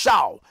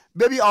 shawl,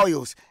 baby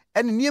oils,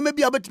 and near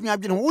maybe abetimi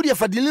adwe hu dey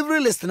for delivery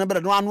list na better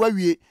no an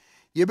we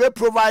ye be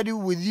provided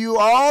with you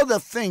all the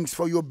things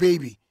for your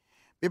baby.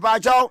 People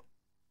chow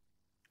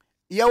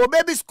your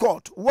baby's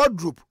coat,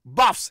 wardrobe,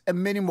 baths,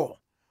 and many more.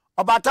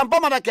 About Tampa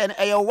Madaken,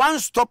 a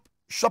one-stop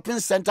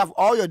shopping center for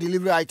all your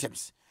delivery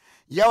items.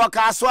 Your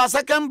castle,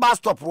 second bus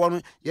stop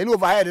one, you know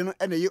overhead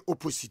and a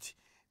opposite.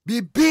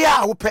 Be beer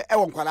who pay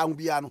Ewan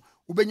Kwalambiano,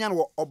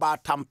 Ubenyan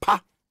about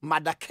Tampa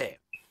Madake.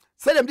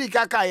 Say them di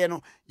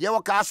kaka,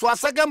 your castle,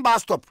 second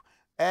bus stop,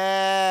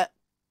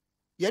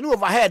 you know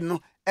overhead no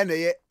and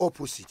a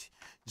opposite.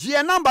 G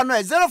number no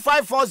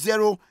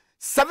 0540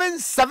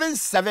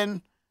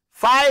 777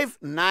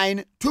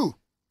 592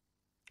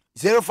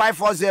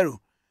 0540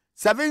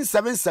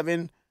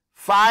 777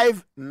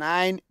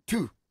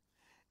 592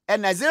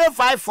 and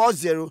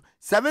 0540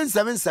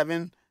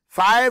 777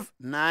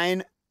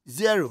 590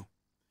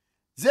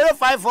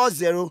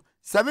 0540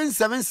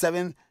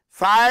 777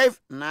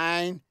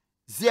 590.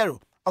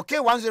 Okay,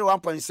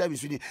 101.7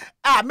 Sweden.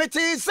 Ah, me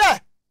tell you, sir.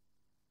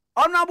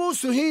 Honorable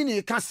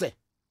Suhini Kase.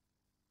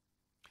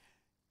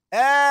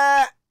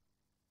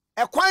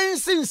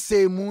 EKWANSO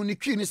semu ni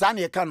twi ni sa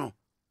na yeka no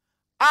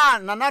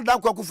na nada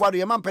kwakufa do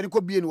ye man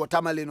paniko bie ni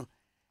watamale no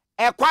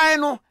ekwan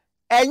no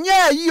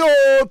enye yi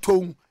o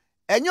ton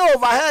enye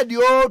overhead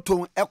o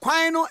ton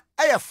ekwan no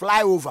eye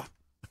flyover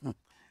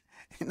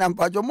na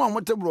mpajo mo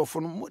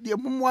amotebrofo no mo de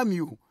mumu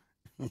ami o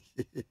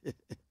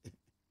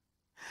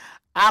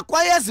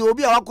akwaye se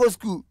obi a wako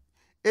school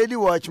edi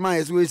watchman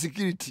yes we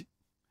security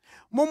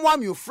mumu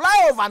ami o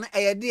flyover no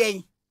eye de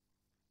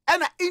en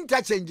na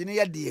interchange ni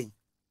ye de en.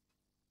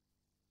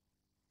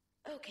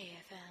 Okay,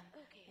 FM.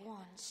 Okay. 1,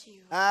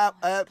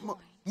 2.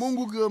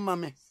 Mungu go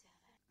mame.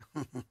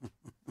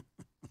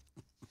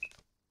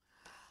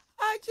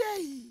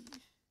 Akye.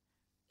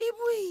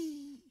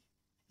 Ibui.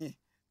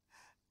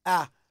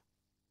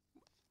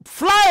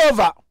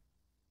 Flyover.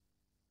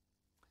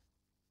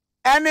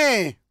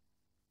 Any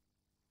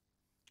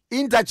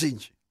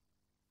interchange.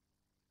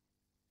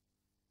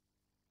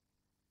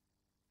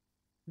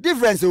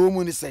 Difference a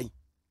woman is saying.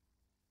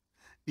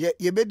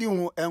 Ye bedi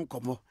hu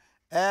enkomo.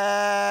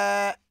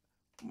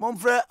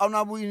 Monfre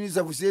honorable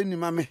Unicef say ni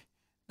mame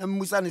na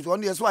musa ni so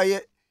on yes why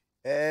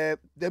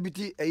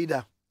deputy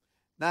Aida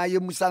na ye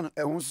musa no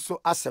ehun so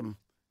asem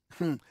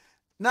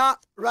na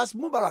Ras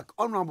Mubarak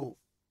honorable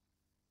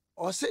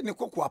o say ne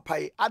kokko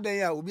apai adan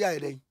ya obi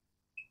ayeden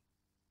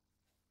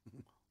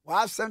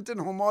wa something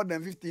more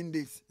than 15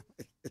 days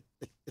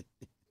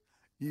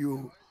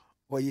you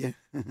oye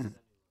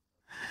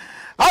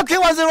okay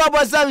was the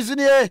robot service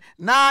ni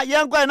na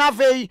yenkwa na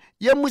fei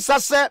ye musa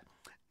se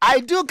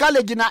Ideal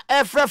College na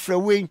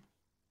efrefre way.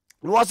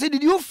 Was it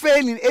did you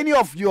fail in any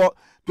of your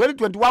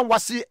 2021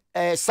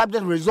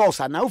 subject results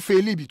and now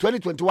fail be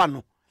 2021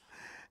 no.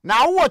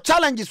 Now what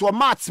challenges were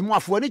maths mo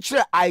afo ni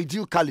kire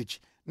Ideal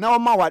College. Now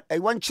ma wa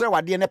wan kire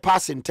wade ne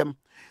pass intem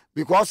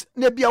because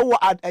ne bia wo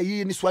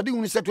ayi ni swade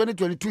hu se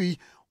 2022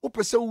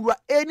 opese wura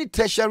any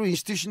tertiary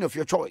institution of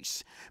your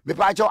choice. Me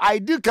pa cho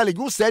Ideal College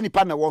wo se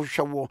nipa na wo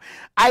hwe wo.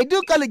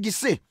 Ideal College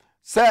say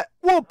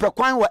wo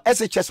pekwan wo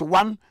SHS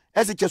 1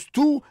 SHS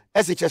 2,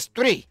 SHS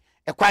 3,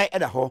 ekwan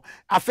edaho.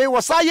 Afe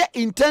wasaye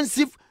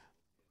intensive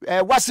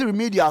wasi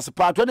remedials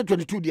part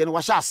 2022 de no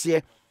washa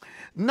ase.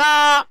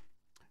 Na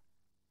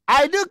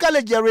Ideal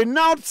College a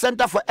renowned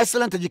center for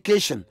excellent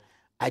education.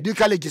 Ideal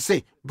College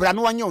say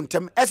brano wanyo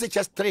ntem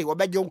SHS 3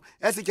 obejo,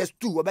 SHS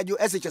 2 obejo,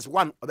 SHS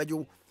 1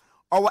 obejo.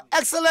 Our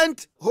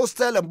excellent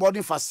hostel and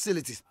boarding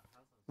facilities,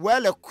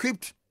 well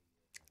equipped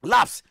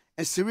labs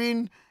and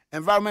serene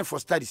environment for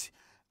studies.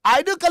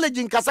 Ideal College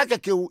in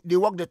Kasakeke, they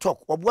walk the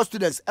talk of what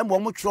students and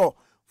one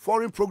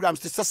foreign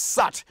programs to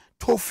SAT,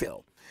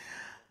 TOEFL,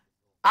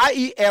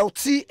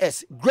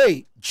 IELTS,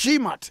 GRADE,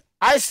 GMAT,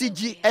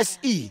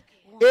 ICGSE,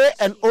 A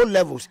and O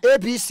levels,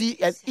 ABC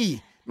and E.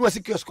 No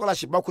secure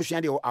scholarship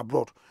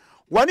abroad.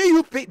 One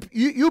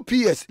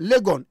UPS,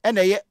 Legon, and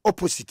a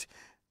opposite.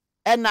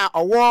 And now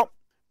our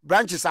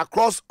branches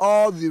across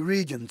all the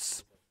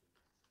regions.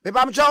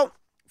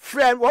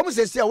 friend, what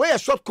was say where a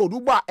short code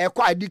uba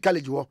equa ID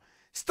college wo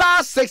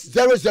star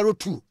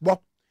 6002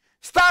 bo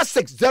star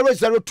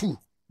 6002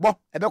 bo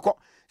ebeko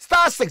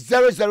star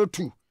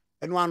 6002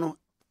 and one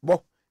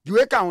bo you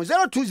account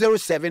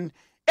 0207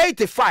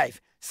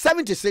 85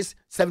 76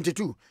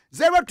 72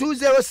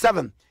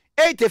 0207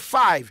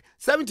 85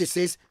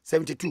 76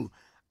 72.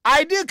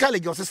 Ideal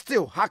college was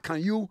still, how can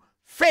you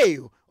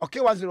fail? Okay,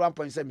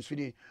 101.7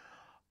 Sweden.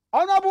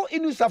 Honorable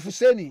Inusa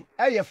Fuseni,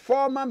 a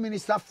former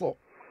minister for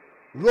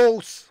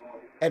roads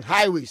and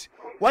highways.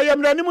 Why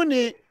am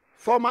the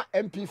former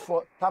MP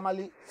for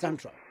Tamale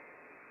Central?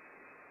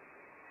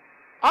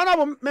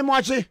 Honorable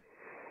Memoachi.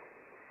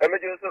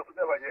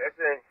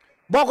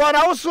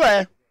 Bokora also,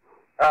 eh?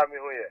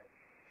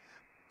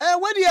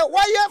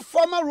 Why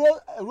former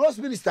roads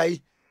minister?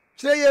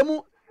 Say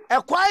yemu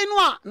e kwai no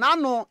a na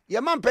no ye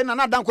mampe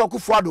na dan kwaku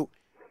fuado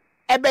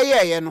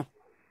ebeye ye no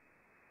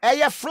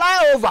ye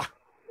flyover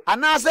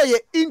and I say ye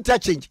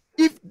interchange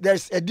if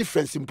there's a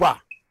difference in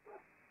power.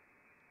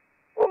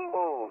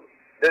 Oh,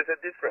 there's a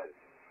difference.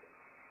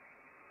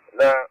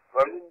 Now,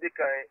 I'm in the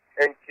kind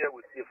and share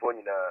with you for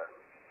now.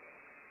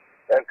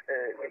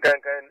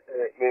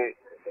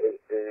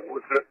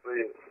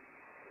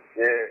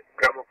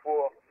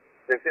 Gramophone,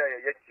 they say I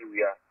yet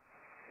you are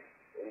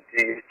in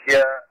the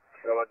chair.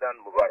 Ramadan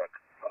Mubarak.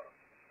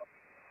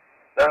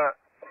 Now,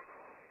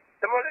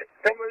 somebody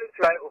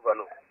fly over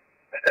no.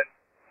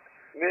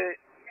 Me,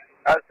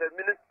 as a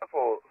minister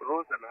for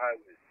roads and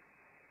highways,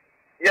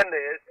 here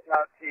there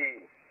start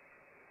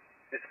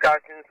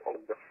discussions on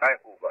the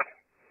flyover.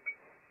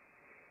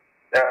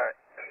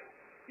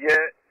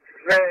 Yeah,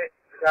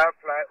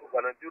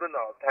 flyover during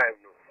our time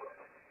no,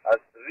 as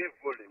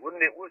Rivoli, when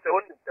they was the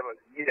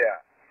year,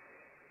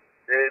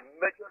 the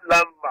major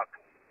landmark.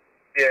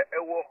 Yeah,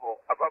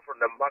 apart from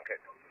the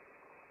market.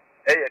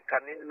 Hey,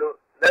 Canino,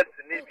 let's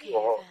need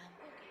your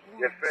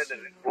friend is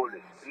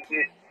bully.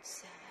 Yeah,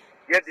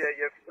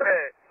 your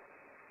friend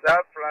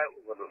that fly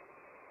over.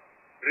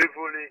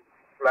 Rivoli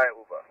fly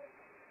over.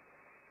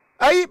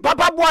 Hey,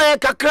 Papa boy,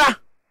 kakra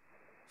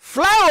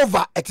fly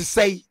over at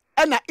say,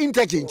 and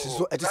interchange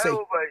so at say. Fly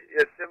over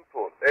is a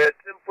simple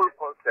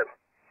concept.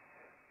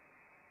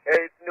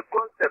 The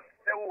concept,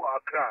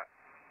 Accra.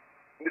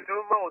 We do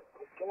about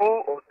 2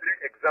 or 3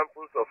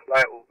 examples of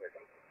flyovers.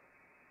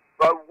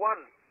 But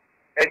one,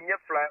 a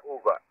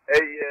flyover, a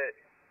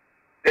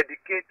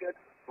dedicated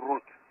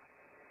route.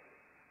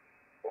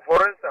 For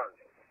instance,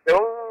 the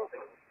whole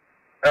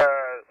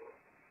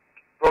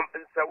from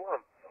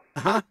Nsawam,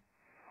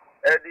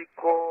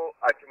 Ediko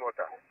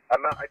Achimota,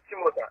 and now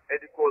Achimota,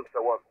 Ediko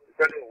Nsawam,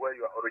 depending where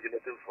you are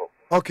originating from.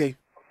 Okay.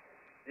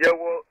 You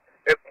will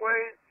a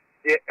point,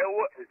 the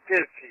ever is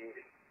selfie.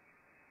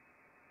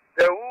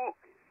 The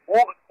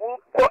who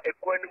got a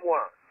coin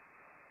one,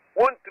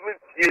 want to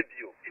make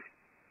you.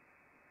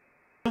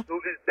 So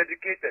it's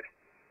dedicated.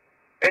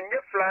 And you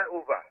fly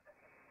over.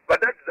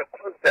 But that's the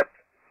concept.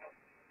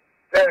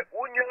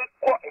 When you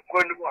got a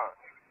coin one,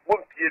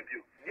 won't give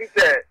you. This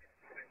is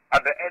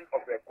at the end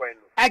of the coin.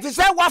 I just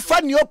say what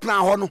fun your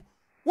plan,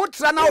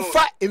 what's an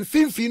alpha in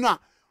Finfina?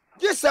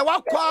 Just say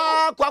what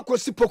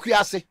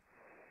quasipokiase.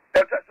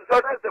 So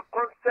that's the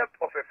concept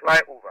of a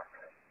flyover.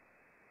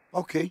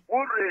 Okay. Who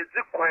raise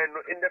the coin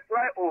in the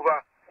flyover?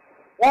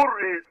 Who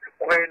raise the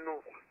coin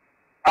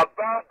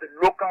above the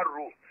local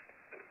roads?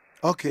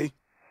 Okay.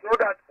 So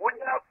that when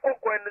you have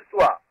coin,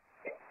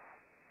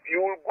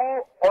 you will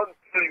go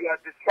until you are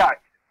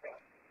discharged.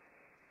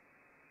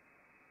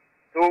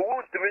 So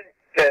won't mean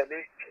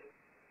journey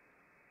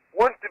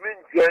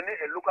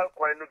a local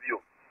coin of you.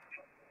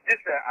 This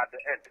is at the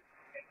end.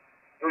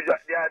 So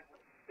they are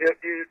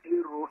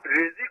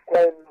raising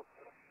coin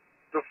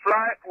to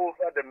fly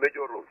over the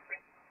major roads.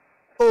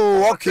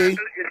 Oh, okay.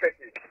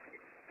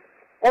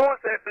 All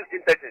circle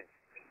interchange.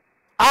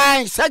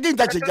 Aye, second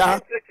interchange.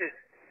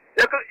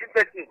 Circle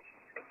interchange.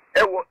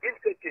 It will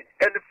interchange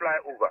and fly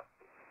over.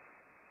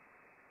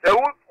 The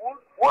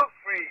wood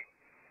free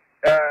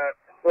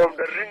from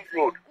the ring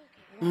road.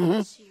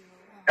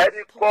 And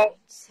it called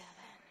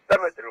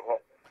cemetery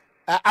hall.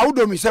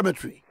 Audomi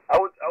cemetery.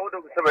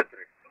 Audomi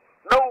cemetery.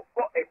 Now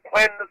got a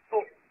coin so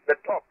the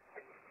top.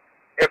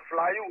 A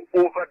fly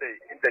over the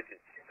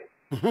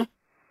interchange.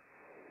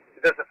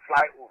 There's a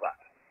flyover.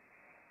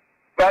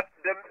 But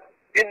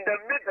in the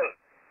middle,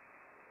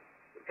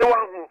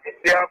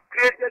 they have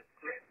created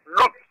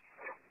loops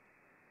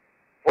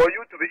for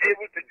you to be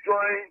able to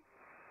join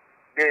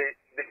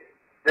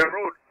the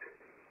road,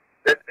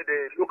 the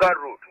local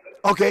road.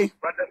 Okay.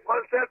 But the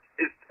concept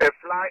is a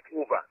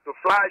flyover, to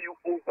fly you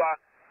over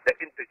the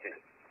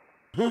interchange.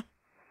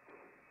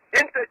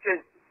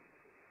 Interchange,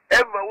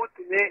 Emma would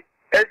to me,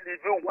 and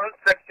leaving one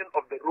section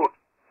of the road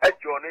and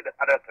joining the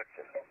other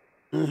section.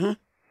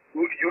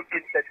 You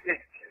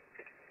interchange.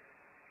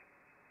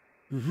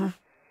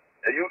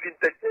 You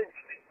interchange.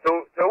 So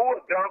the whole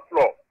ground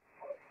floor,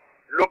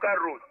 local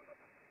roads.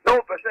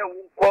 No person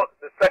will call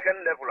the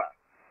second leveler.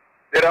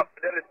 There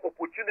is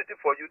opportunity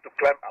for you to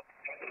climb up.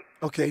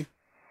 Okay.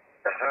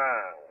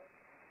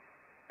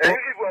 And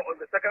if you are on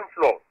the second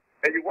floor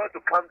and you want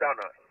to come down,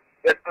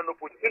 there's an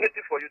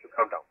opportunity for you to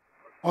come down.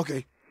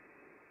 Okay.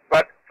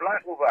 But fly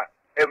over,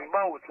 a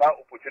man without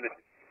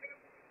opportunity.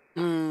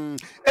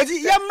 Is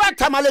it Yamma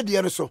Tamale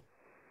Diaroso?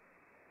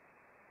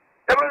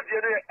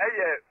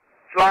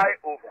 Fly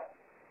over.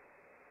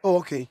 Oh,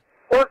 okay.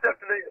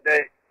 Constantly,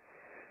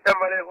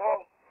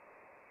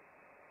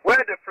 where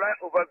the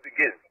flyover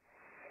begins,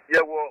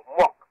 you will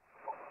mock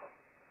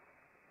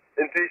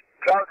into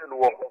crowd and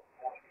walk.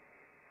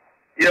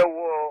 You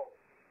will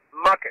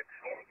market.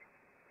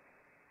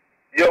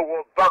 You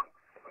will bank.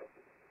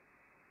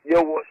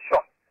 You will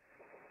shop.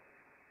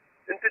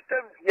 Into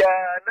terms,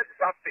 not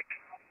traffic.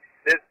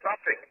 There's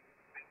traffic.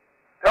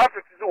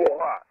 Traffic is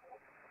over.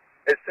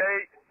 They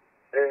say,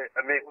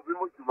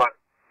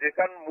 they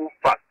can move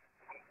fast.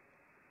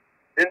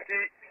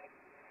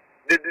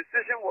 The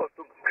decision was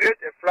to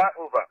create a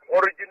flyover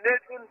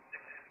originating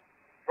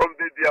from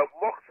the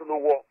mocks on the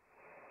wall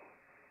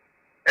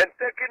and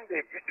taking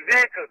the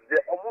vehicles, they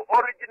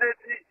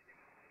originating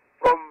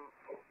from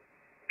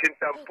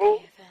Kintampo,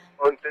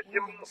 on the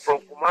from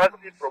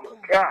Kumasi, from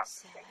Accra,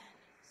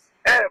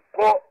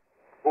 Airport,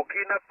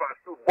 Burkina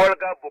Faso,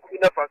 Bolga,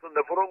 Burkina Faso,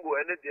 the Borongo,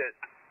 and the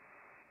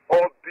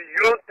or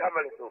beyond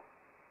Tamale.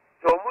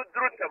 So,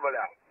 Mudru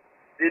Tamala,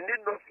 they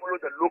need not follow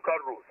the local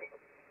rules.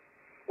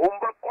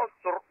 Umba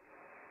Kostor,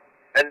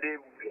 and they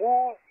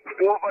move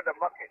over the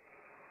market,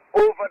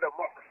 over the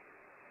mosque,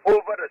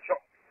 over the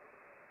shop.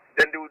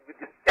 Then they would be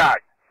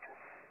discharged.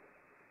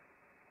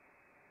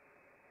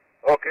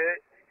 Okay?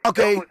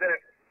 Okay. So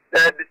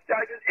the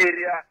discharging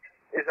area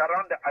is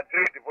around the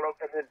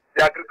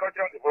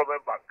agricultural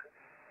development bank.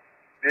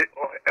 The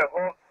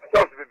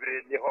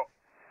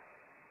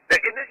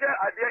initial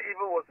idea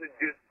even was to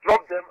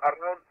disrupt them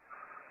around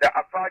the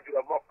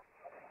Afajura mosque.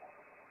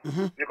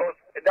 Because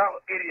that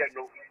area,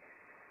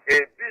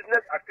 a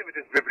business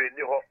activities and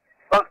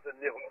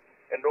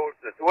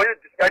also. So when you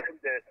discuss them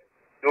there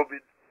will be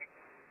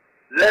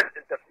less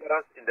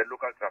interference in the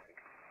local traffic.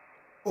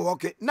 Oh,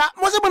 okay. Now,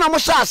 what's the one I'm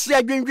Yes,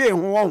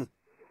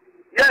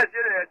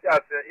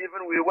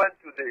 even we went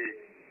to the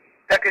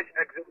Turkish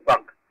Exit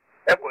Bank,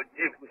 but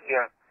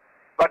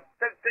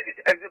Turkish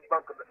Exit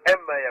Bank is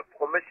a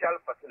commercial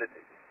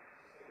facility.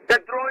 The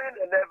drawing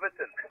and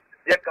everything,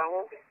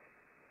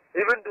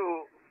 even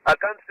though I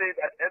can't say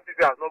that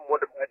MPP has not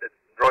modified the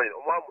drawing,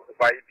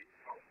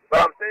 but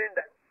I'm saying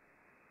that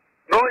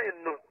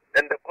drawing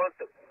and the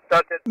concept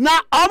started. Now,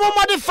 I'm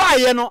modify,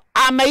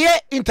 I may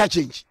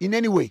interchange in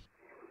any way.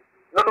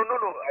 No, I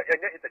get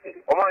interchange.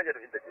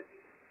 Interchange.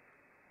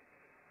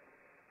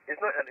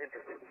 It's not an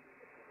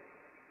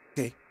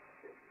interchange.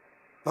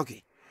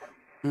 Okay.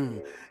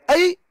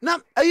 Now,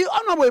 you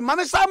honorable,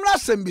 Mamma Samra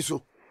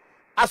Sembiso.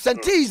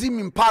 Absenteeism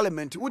in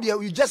Parliament.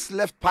 You just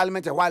left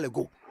Parliament a while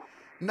ago.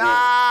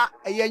 Na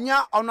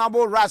yenya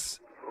honorable Ras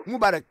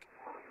Mubarak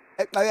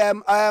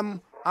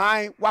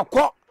I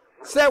wako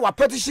say wa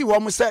petition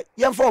wo say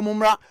yemfa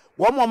omumra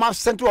wo mo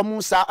sent wo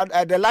musa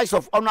the likes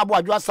of honorable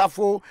Adwa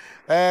Safo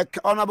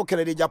honorable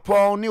Kennedy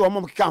Japan ni wo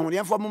mo kika ho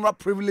yemfa omumra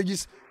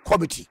privileges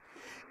committee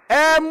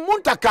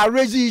muntaka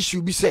raise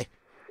issue be say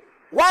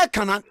why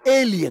can an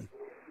alien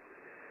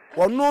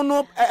or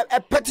no a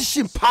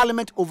petition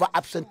Parliament over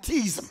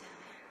absenteeism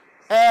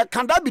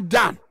can that be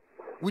done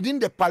within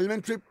the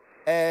parliamentary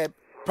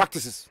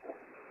practices?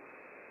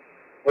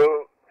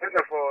 So, first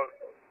of all,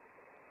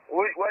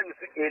 when you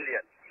say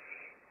alien,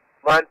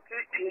 man,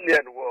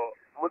 alien was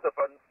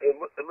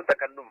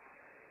mutakanum.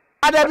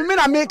 I don't mean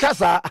America,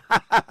 sir.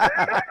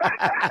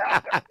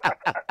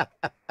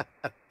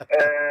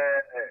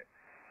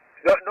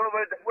 No,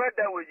 the word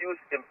that we use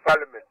in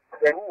parliament,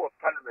 who was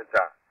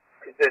parliamentary,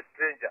 is a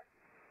stranger.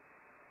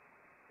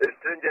 A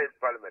stranger is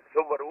parliament.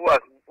 Somebody who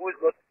is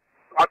not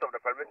part of the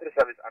parliamentary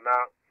service and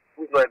now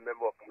who is not a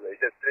member of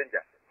parliament is a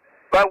stranger.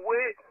 But we,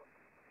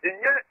 in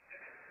a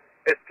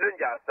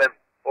stranger as them,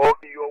 or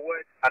in your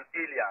word, an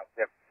alien as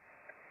them,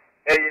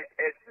 a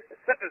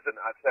citizen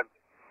as them.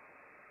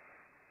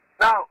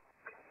 Now,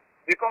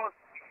 because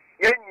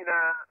in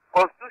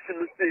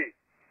constitution say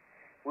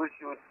we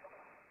should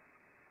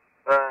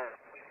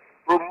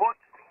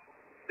promote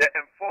the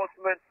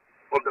enforcement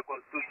of the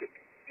constitution.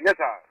 Yes,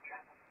 sir.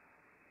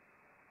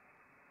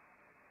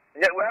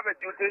 Yeah, we have a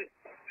duty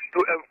to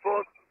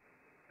enforce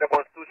the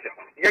constitution.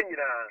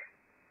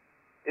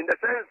 In the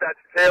sense that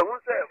they won't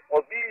say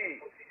or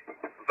be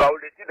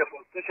violating the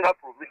constitutional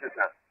provisions,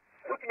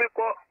 which may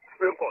call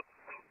Supreme Court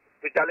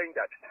to challenge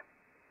that.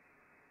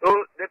 So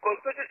the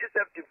constitution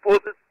itself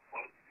imposes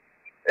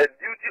a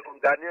duty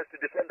on Ghanaians to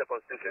defend the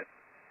constitution.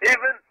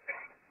 Even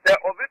the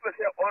people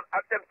say on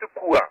attempt to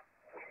coup,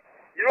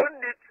 you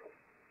don't need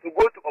to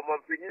go to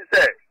Omompini and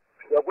say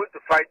you are going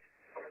to fight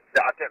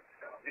the attempt.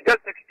 You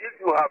just take, if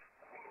you have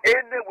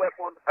any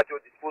weapon at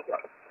your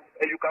disposal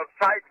and you can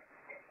fight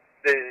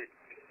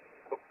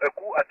a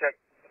coup attempt,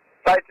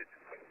 fight it.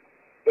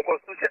 The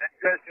constitution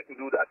encourages you to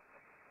do that.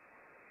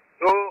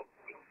 So,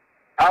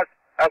 as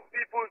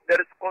people, there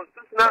is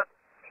constitutional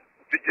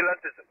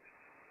vigilantism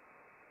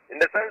in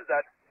the sense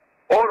that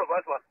all of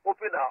us must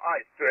open our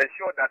eyes to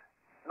ensure that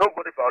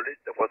nobody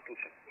violates the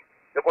constitution.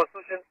 The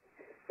constitution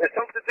the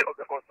sanctity of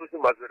the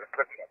Constitution must be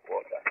respected at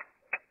all times.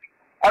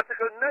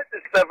 Article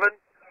 97,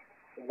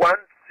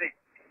 1C,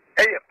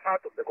 a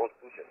part of the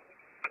Constitution.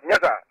 Yes,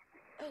 sir.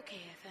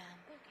 Okay, FM.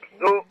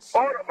 So,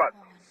 all of us,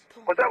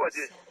 whatever it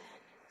is,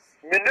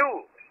 we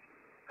know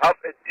have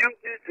a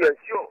duty to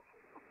ensure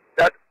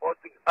that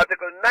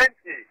Article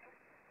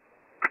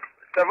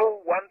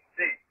 97.1c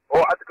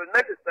or Article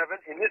 97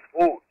 in its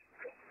whole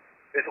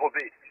is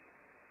obeyed.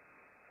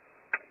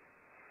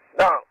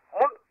 Now,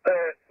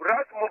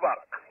 Ras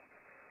Mubarak,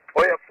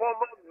 or a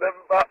former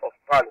member of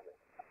parliament,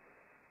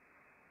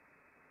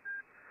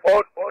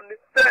 on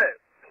its term,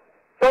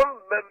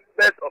 some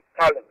members of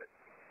parliament,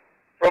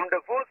 from the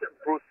votes and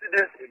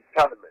proceedings in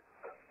parliament,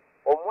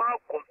 or more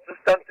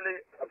consistently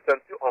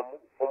absent from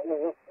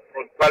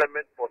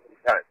parliament for some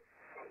time.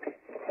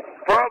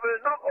 Probably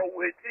not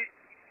always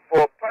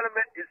for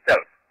parliament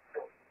itself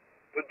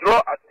to draw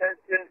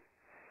attention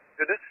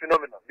to this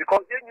phenomenon,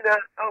 because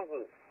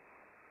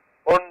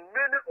on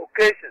many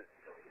occasions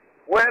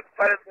where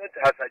parliament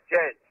has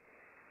adjourned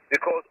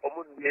because of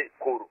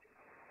quorum.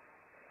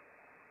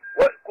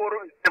 What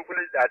quorum is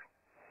simply that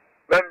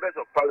members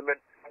of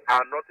parliament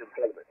are not in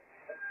parliament.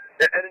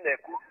 Any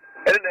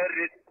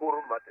raise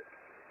quorum matters.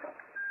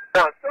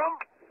 Now, some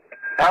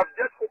have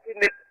just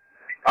taken it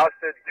as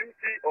a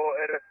duty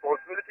or a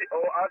responsibility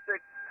or as a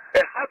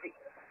habit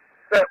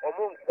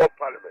among all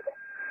parliament.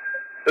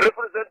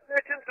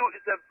 Representation too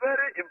is a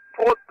very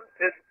important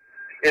thing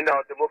in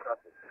our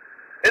democracy.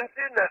 In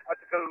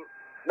Article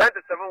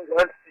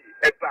 97.1c,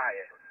 it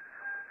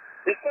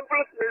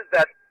simply says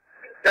that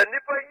the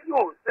Nipa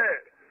you say,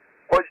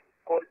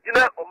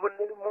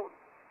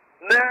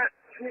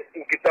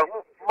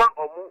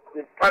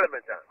 in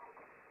parliament,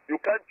 you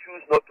can't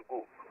choose not to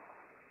go.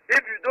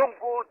 If you don't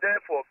go there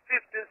for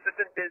 15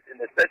 certain days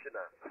in a session,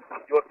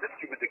 your seat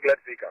should be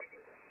declared vacant.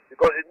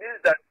 Because it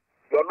means that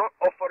you are not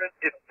offering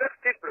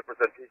effective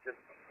representation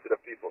to the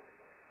people.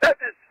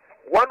 That is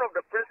one of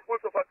the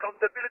principles of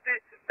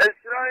accountability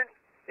enshrined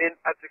in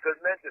Article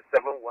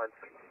 97.1.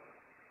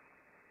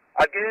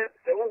 Again,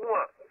 the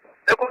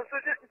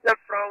Constitution itself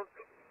frowns,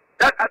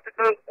 that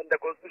article in the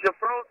Constitution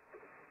frowns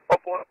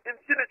upon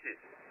impunity.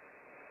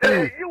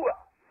 You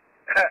are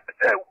a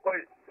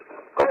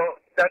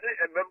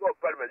member of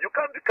parliament. You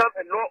can't become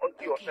a law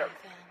unto yourself.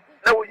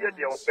 Now we hear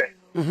the open.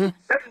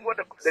 That's what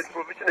the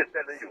provision is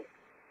telling you.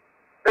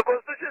 The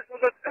Constitution is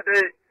also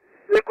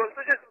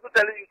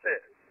telling you, say,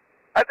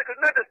 Article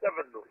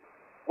 97, no,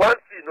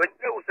 1C, no,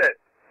 you say,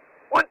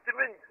 one to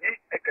mean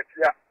a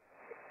katia,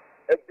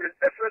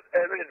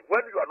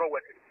 when you are not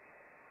working.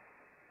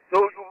 So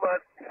you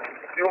must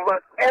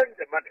earn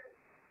the money.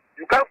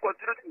 You can't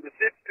continue to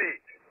receive pay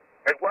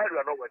and while you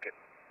are not working.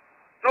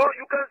 So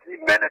you can see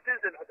many things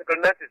in Article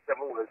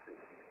 97.1c.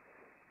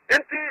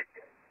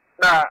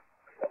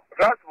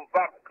 Ras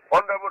Mubarak,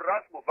 Honorable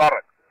Ras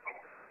Mubarak,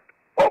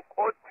 or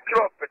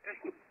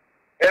petition,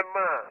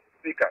 Emma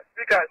Speaker.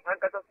 Speaker, I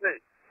can say,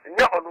 in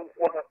your own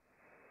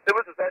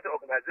civil society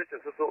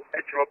organizations also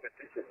a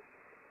petition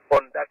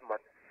on that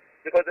matter.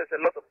 Because there's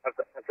a lot of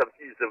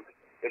absenteeism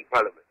in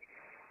Parliament.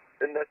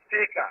 In the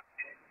Speaker,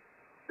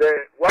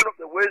 one of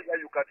the ways that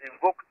you can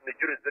invoke the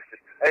jurisdiction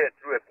is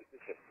through a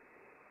petition.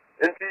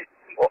 And the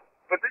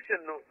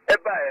petition,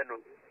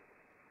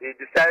 he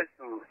decides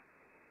to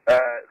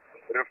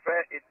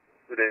refer it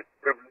to the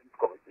Privilege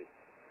Committee.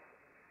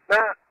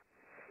 Now,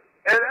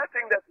 and I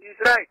think that he's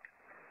right.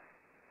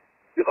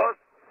 Because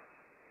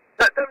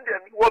sometimes the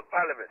new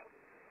Parliament,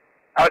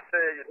 as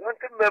a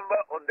ranking member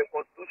on the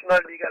Constitutional,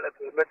 Legal and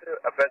Parliamentary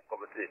Affairs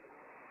Committee,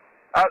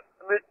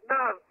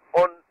 now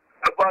on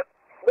about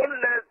no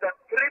less than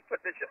 3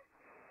 petitions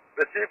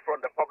received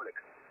from the public.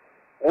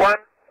 One,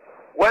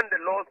 when the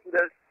law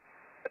students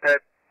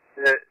said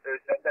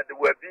that they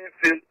were being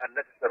filled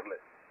unnecessarily.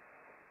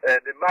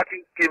 The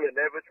marking scheme and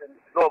everything,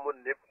 normal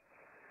nip.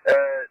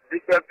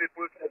 Different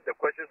people said the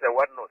questions and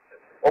whatnot.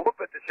 On the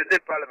petition in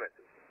Parliament,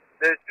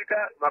 the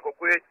Speaker,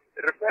 Makokwe,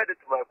 referred it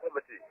to my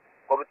Committee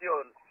on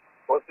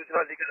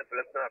Constitutional, Legal and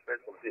Parliamentary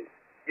Affairs Committee.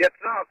 Yet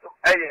now,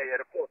 a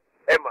report,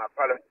 Emma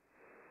Parliament.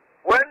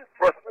 When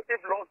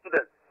prospective law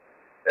students,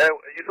 the 20%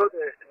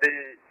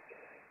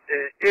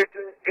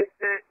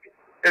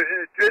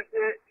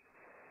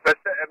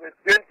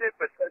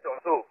 or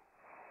so,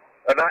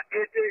 and now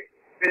 80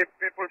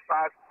 people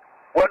pass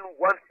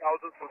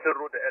 1,000 something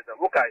road the exam.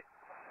 Okay.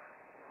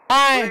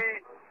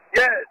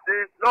 Yes,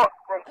 there is not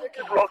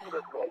prospective law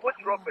students, which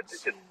law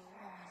petition?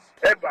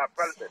 Emma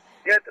Parliament.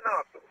 Yet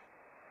now,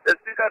 the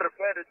Speaker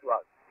referred it to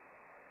us.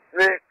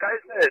 There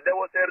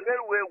was a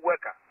railway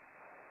worker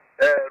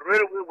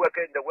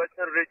in the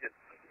Western region.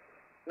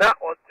 Now,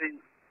 on the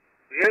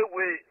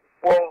railway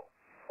for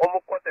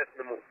Omokotes,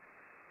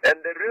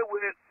 and the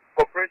railway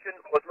corporation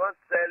was not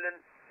selling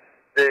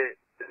the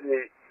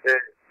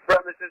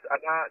premises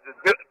and the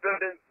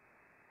buildings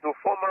to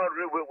former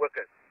railway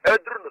workers.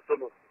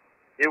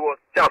 He was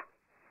jumped.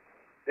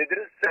 They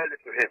didn't sell it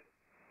to him.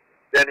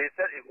 Then he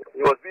said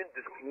he was being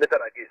discriminated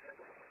against.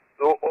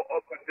 So,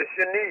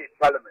 petitioning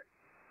Parliament.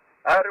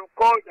 I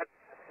recall that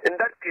in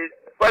that case,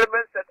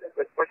 Parliament set up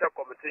a special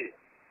committee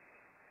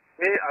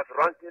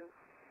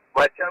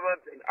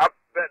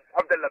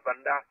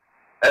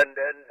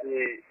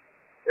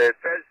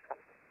first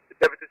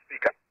deputy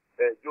speaker,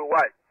 Joe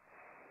White,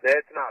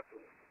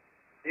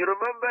 you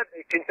remember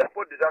the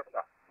Kintapo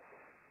disaster,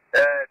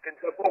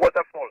 Kintapo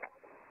waterfall,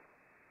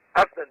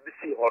 after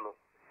BC Honor.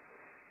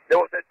 There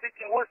was a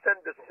teacher who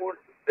sent the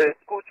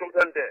school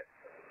children there.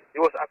 He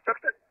was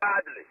affected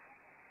badly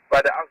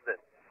by the accident.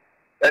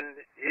 And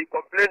he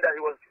complained that he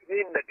was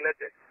being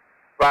neglected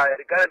by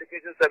the Ghana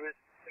Education Service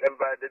and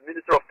by the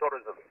Minister of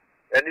Tourism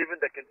and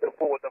even the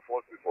Kintapo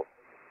waterfall people.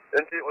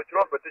 And the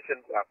Ochiro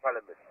petition by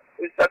Parliament.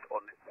 We sat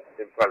on it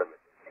in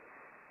Parliament.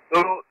 So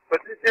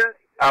petitions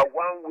are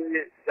one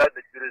way that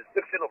the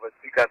jurisdiction of a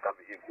speaker can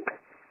be improved.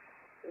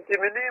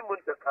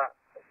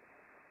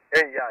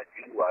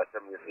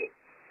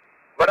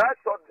 But I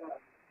thought that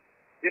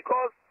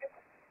because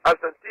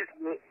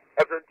absenteeism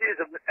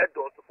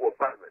endorses for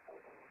Parliament,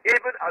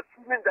 even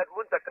assuming that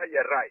Muntaka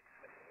is right,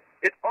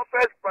 it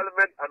offers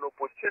Parliament an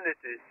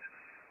opportunity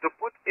to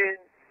put in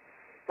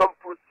some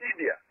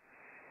procedure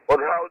on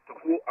how to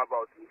go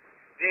about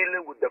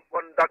dealing with the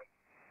conduct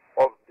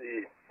of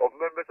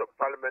members of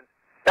Parliament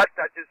that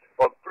touches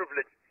on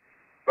privilege,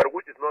 but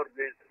which is not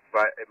raised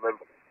by a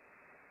member.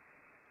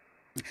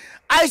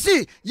 I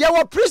see.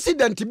 Your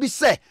president to be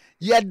say,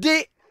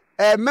 the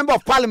member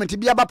of Parliament to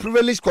be about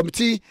privilege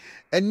committee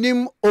and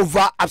name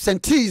over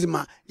absenteeism.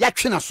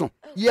 Yakshinason.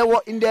 You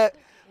were in the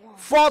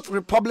Fourth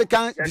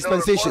Republican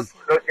dispensation. In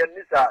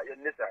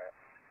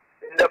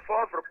the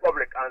Fourth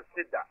Republic, and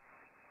sit that.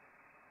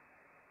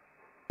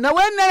 Now,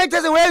 when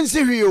electors were in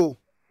Syria,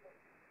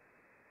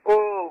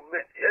 oh,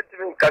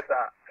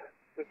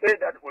 to say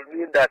that will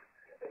mean that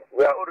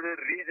we are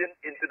already reading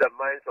into the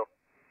minds of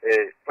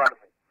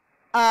Parliament.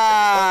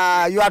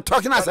 You are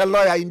talking as a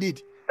lawyer, indeed.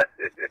 You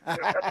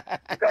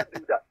can't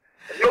do that.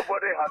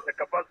 Nobody has the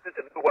capacity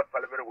to know what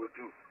Parliament will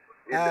do.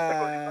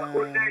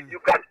 You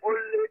can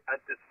only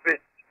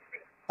anticipate.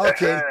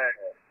 Okay.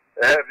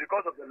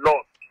 Because of the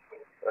laws.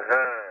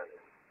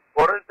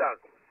 For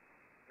instance,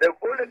 the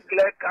only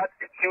clear cut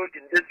issued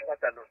in this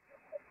pattern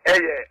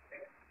is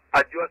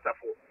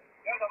Adjustafo.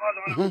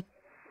 Okay.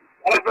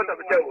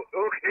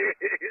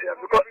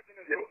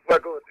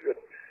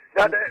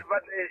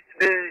 But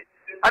the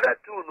other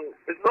two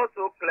is not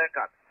so clear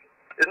cut.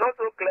 It's not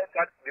so clear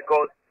cut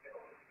because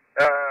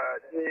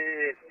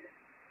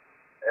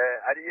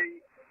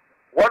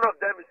one of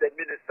them is a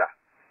minister,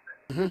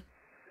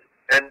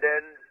 and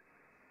then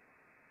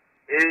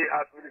he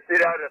has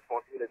ministerial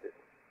responsibilities.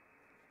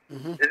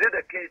 Is it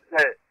the case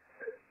that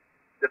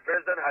the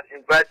president had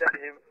invited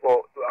him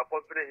to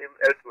accompany him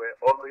elsewhere,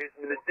 or his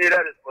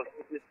ministerial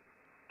responsibilities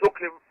took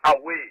him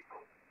away,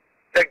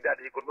 checked that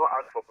he could not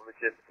ask for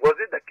permission? Was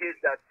it the case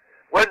that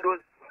when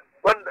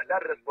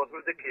that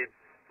responsibility came,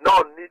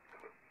 now needs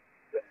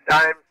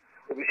time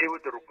to be able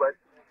to request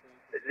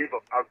a leave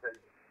of absence?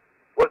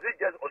 Was it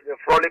just on the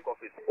frolic of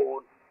his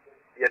own?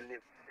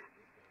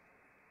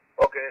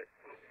 Okay.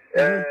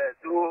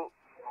 So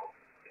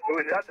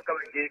he has to come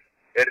and give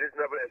a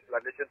reasonable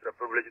explanation to the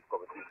privileged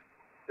committee.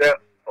 The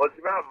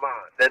ultimate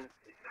man, then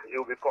he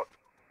will be caught.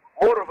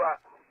 Moreover,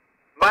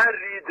 my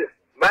read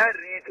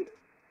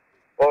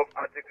of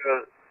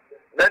Article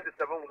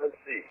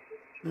 97(1)(c)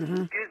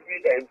 gives me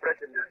the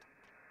impression that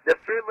the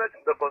framers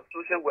of the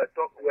Constitution were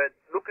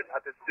looking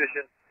at a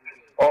situation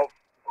of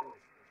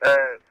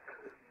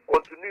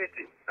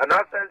continuity, an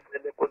absence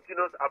and a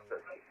continuous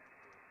absence.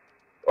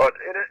 Or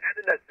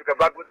anything that speak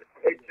about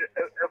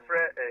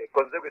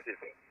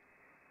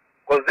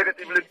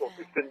consecutively for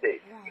 15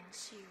 days.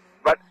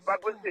 But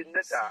backwards in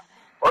letter,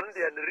 on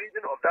the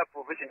reason of that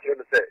provision, you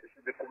say it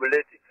should be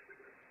cumulative.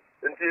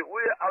 Until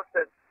we are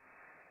absent,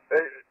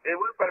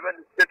 one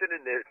Parliament is sitting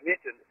in a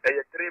meeting, 3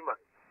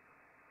 months.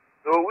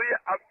 So we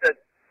are absent.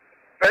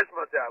 First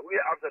month, we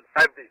are absent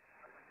 5 days.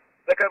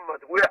 Second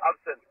month, we are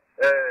absent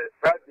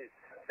 5 days.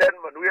 Third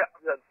month, we are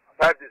absent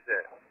 5 days.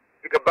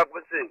 Because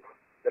backwards say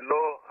the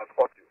law has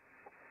caught you.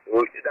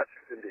 So that's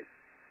 15 days.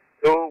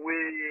 So we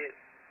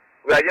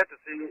are yet to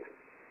see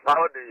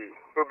how the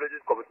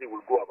privileges committee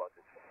will go about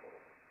it.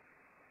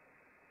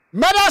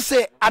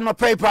 Medase and a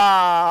paper,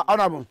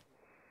 honorable.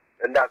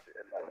 And that's it.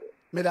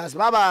 Medas,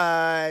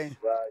 bye-bye.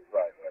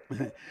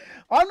 Right.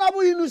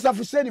 Honorable Yunus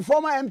Afuseni,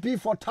 former MP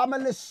for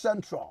Tamale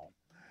Central,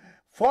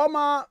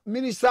 former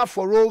Minister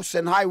for Roads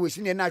and Highways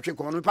in the National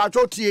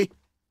Community.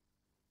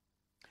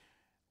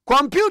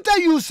 Computer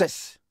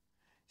users,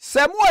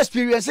 some more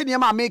experience in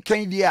your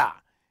making the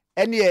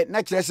and yet,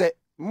 naturally, say,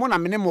 Mona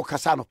Minimo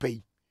Casano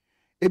pay.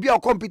 Ebi a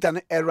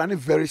computer running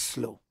very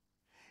slow.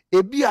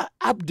 Ebi a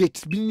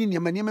updates being in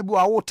your manema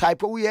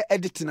type we are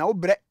editing our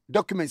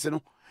documents.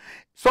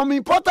 Some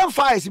important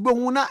files be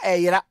una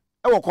era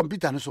our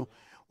computer so.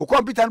 O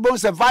computer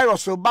bones a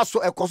virus or basso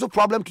a cause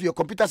problem to your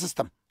computer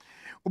system.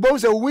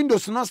 Bones a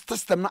Windows not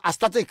system a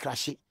started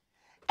crashing.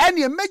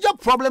 Any major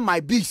problem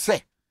might be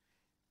say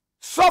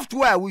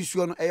software which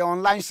you a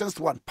unlicensed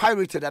one,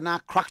 pirated and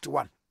a cracked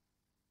one.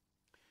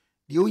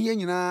 The only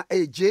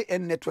a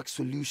JN Network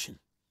Solution.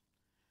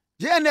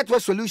 JN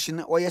Network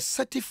Solution or a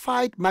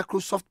certified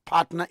Microsoft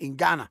partner in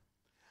Ghana.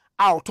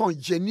 Out on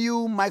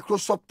genuine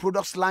Microsoft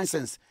products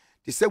license.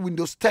 They say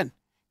Windows 10,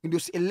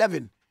 Windows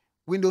 11,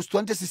 Windows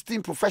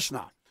 2016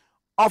 Professional,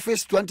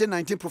 Office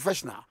 2019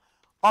 Professional,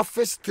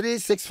 Office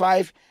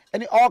 365,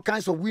 and all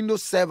kinds of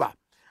Windows Server.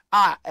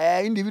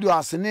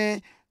 Individuals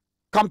and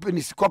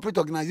companies, corporate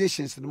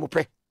organizations, and more.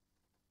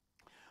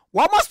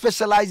 One more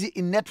specializing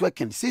in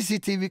networking,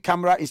 CCTV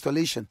camera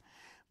installation,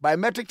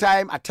 biometric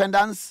time,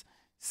 attendance,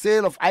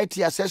 sale of IT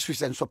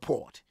accessories and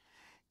support.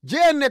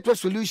 JN Network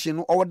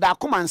Solution or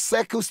Dakuma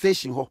Circle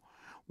Station ho.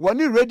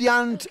 One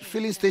Radiant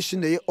filling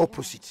station the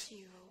opposite.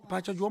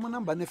 Pacha Joma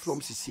number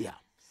from Cecilia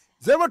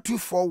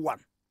 0241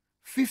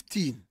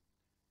 15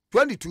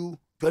 22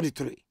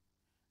 23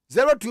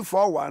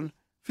 0241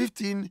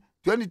 15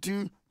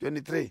 22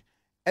 23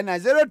 and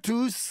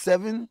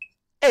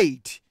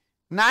 0278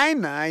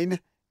 99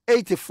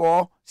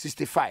 84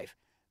 65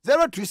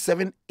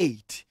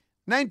 0278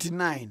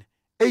 99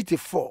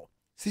 84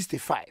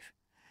 65.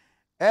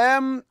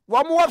 One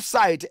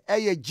website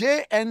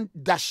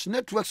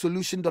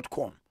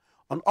jn-networksolution.com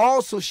on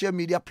all social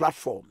media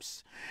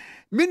platforms.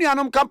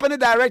 Minianum company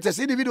directors,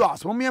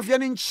 individuals,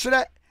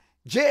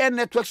 JN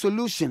Network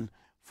Solution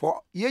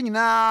for ye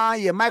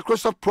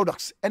Microsoft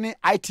products, any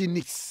IT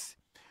needs.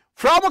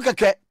 From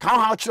Akye,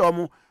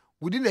 can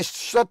within the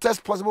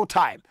shortest possible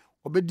time.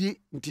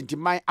 Obedi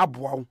ntintimai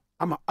abwa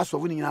ama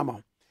asowuni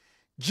nyama.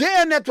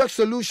 JN Network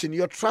Solution,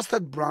 your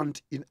trusted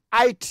brand in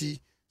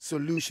IT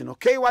solution.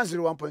 Okay,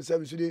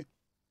 101.7 today.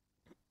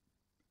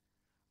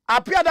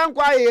 Apia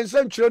dankwa ye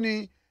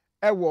nsentroni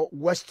ewo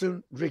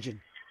Western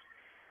region.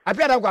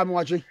 Apia dankwa me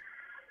wachi.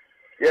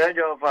 Yeah,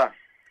 Jova.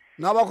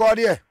 Na ba ko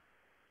de.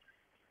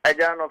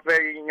 Aja no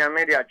pe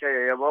nyame de ache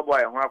ye bobo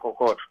ye ho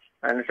akokot.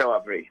 Ani se wa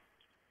pray.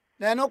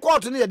 Na no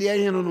court no ye de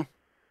hin no.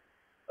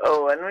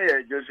 Oh, anu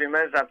ye Josie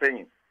Mensa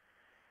penyin.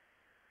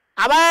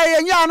 Aba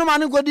ye nya anu ma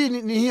ne godi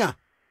ni hia.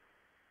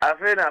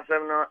 Afi na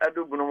asem no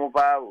adu bunu mu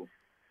pa o.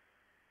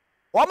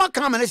 Wama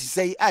kama na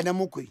sisei a na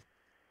mokoi.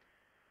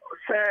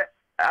 Se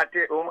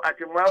ate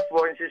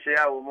mwafo nhihye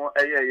a wo mo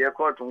eye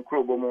court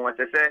nkrobo mo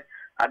wate se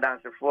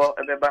adansefo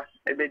ebeba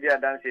ebedi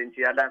adanse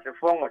nti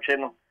adansefo nwotwe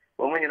no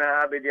wo mo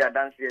nyina abedi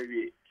adanse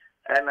awie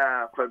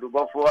na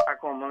kwadubofo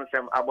akom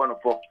nsem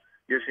abonofo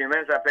Josie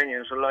Mensa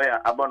penyin so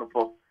lawyer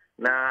abonofo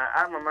na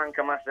amama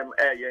nkamasem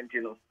eye nti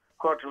no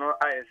court no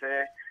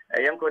ayese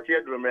yenkoti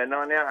adurumre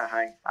na ne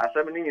ahan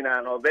asem ni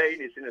nyina no obeyi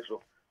ni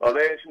siniso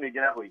obeyi sunu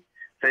gina hoyi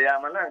se ya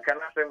mana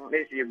kana sem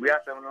nesi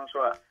ebuya sem no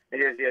so a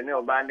nesi ne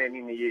oba na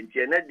ni ye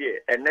ntie na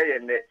de ene ye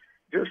ne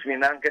Josie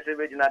na nkese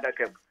be gina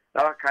dakam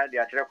na waka de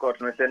akyere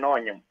court no se na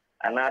onyem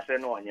ana se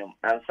na onyem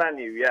ansa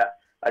ni wi a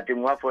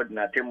atemu afod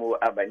na temu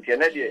aba ntie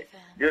na de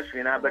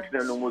Josie na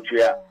betina no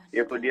mutu a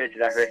yekodi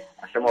akyere hwe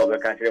asem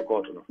obeka akyere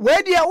court no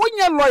we de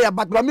wonya lawyer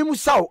but ba memu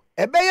saw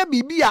ebeye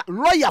bibi a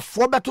lawyer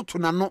fo betoto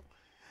na no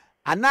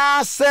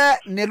ana se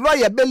ne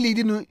lawyer be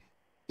lead no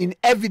in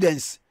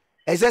evidence.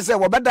 Say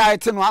we better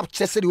it no up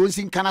chese the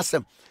onsin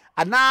kanasem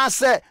ana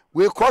say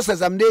we cross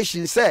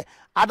examination say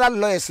other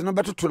lawyers no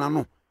better to na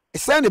no e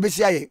say na be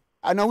sia ye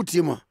ana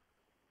wutie mu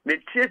me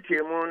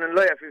tietie mu no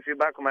lawyer fifi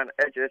backman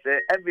say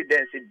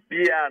evidence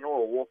bia no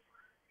wo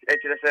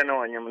say na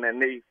onyem na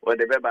nei o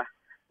de beba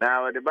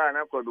na o de ba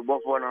na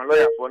kodubofo no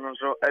lawyer fo no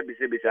so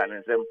abise bisa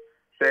nsem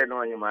say na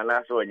onyem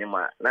ana so onyem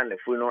na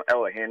lefu no e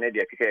wo hen na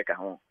de kekeka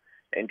ho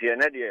enti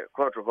na de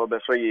court ho be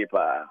so yi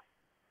pa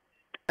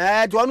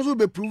to anu so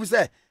be prove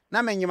say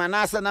na menyima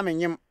na asa na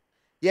menyim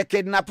ye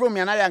kidnap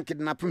me na ya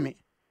kidnap me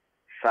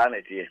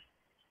sanity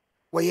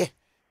woye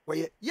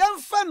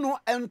yemfa no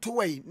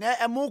entowai na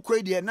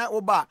emokoi de na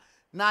oba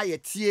na ye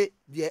tie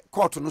de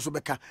court no so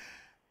beka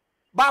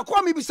ba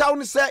kwa me bisa wo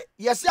ne se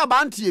yesi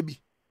abantie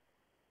bi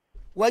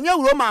wanya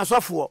wuro ma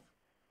asofo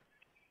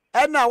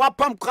ena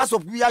wapam class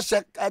of ya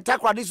she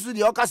takwade su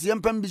de okase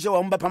yempam bi she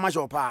wo mbapa ma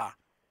she pa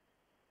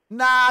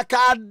na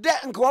ka de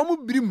nka wo mu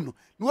birim no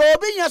na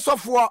obi nya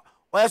sofo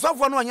o ye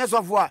sofo no nya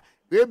sofo a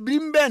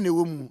ebrimbe ne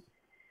wo mu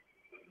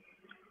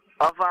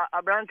afa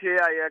abranti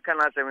ya ye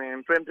kana semi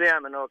mpempe ya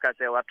me no ka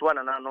se watoa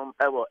na nanom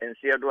ewo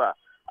ensiedo a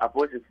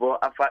aposifo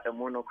afa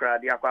emu no kra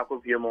de akwa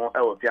akofie mu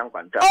ewo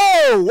piankwanta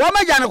oh wo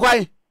maja ne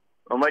kwan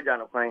o maja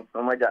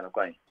ne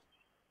kwan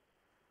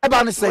e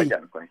ba ne sei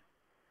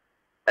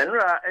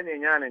enura ene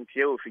nya ne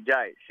ntie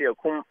ofijai se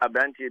ekum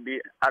abranti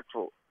bi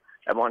ato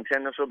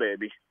ebonten no so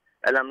baby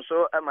elam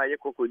so ama ye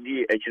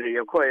kokodi akire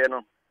ye koye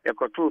no ye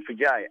koto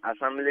ofijai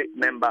assembly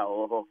member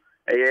oho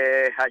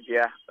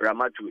Hajia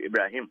Ramatu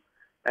Ibrahim.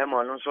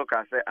 No so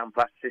ka se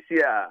ampa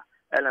sesia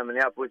ela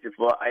mene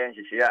aposifo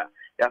ayenhihia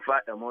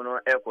yafa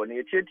emono eko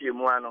ne tietie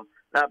mu ano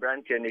na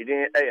branche ne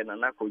din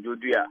na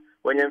kododua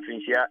wonye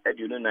mfinhia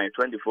aduno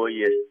 24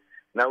 years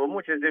na wo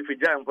mu cheze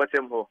fija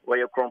nkotem ho wo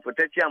ye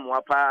kompotati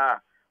amwa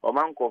pa o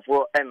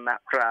mankofo enna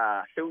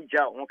kra se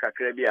uja ho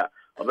kakra bi a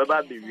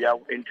obeba bibia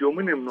enti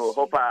omunim no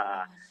ho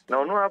pa na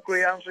ono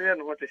akoya nso ye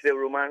no ho te se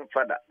Roman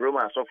father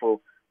Roman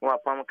sofo wa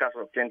pam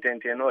kaso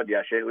tentente no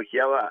dia she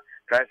ohiawa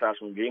Christ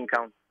as ngin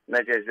kan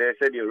na je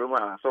se the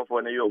Roman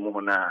sofo na yo mu ho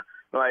na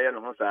no aye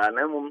no ho sa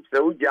na mum se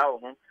uja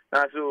ho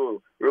na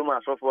so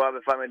Roma so for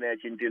have family na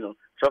chintino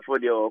so for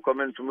the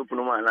comment to me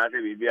puno ma na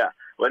se bibia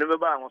woni be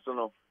ba ho so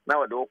no na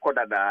we do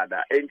koda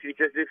da enti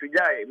Tikese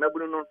fijai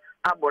mabunu no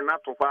abona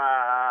to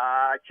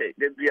fa che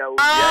de bia o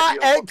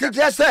bia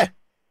Tikese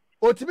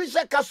otimi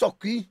se ka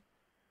sokui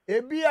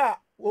ebia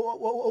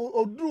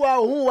odruwa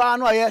ohuwa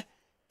no ye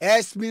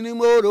es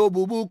minimoro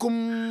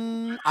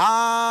bubukum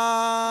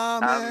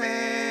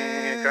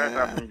amen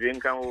kasa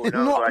funjinkan o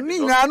no ni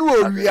nyanu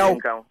owia o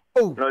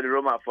no the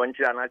Roma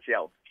fonchi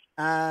anachia o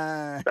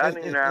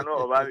tani na no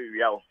oba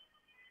bibia o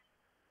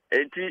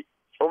enti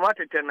o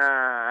matete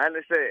na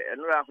ane se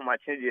enura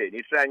ahomache die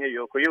ni sra anye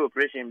yo koye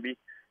operation bi e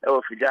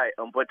o fijai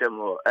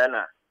ompotemo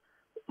na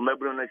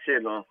mabru no che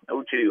no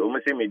uchi o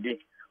mese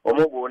medi o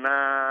mogo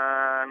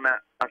na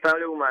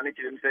asanle woman ni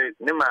chirim se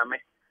ne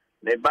maame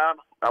ne ba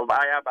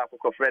aya ba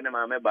ko friend ne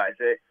maame ba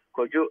se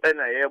kojo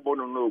na ye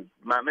bonu no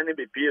maame ne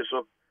be pie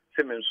so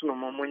se mensuno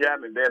mo munya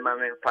me be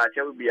maame pa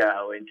che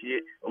bia o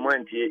entie o mo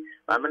entie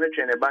maame ne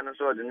twene ba no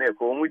so de na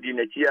ko mu di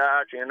na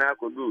tia twene na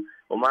kodu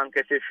o man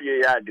kese fie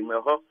ya di me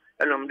ho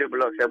enom de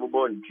block se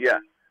bobo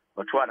ntia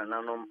o twa na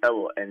nanom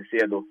ewo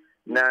ense do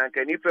na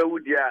kanipa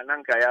wudi a na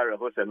nka ya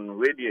reho se no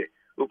wedie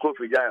uko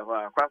fija ho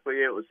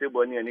akwakoye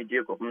osebo ni ani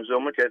je kopum so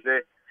mo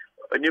chese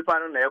nipa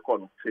no na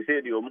ekono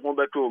se di omo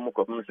beto omo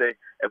kopum se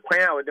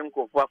ekwan a wode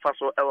mkofo afa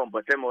so ewo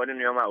mpotem wode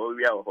nyoma a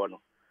wawia ho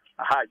no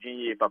aha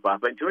jinye papa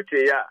nti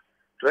uche ya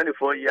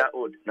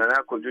 24-year-old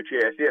na kojuchi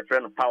e se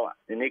friend power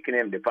the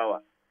nickname the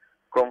power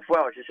komfo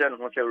a ohihye no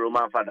ho se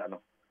Roman father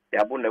no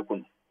ya bu na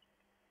kunu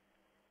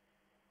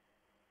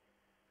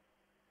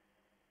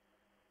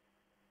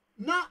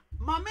na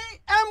mame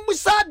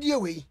embusa die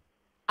we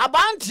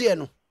abantie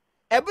no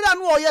ebra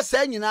no oye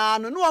sa nyina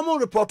no no mo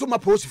report ma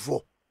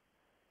posifo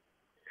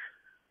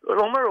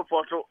o mo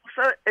report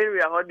sa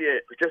area ho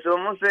de chese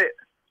mo se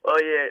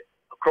oye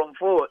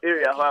Kromfo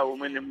area ho a wo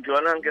menim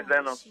jona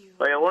nkese no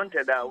oye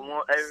wanted a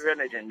wo every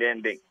na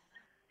jendende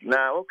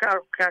na o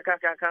ka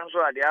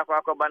so ade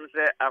akwa ban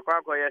se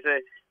akwa ye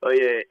se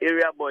oye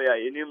area boy a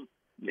enim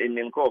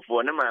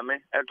nkofo ne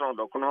maame eton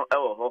dokono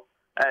ewo ho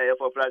e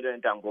for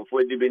president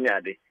ankofo di beni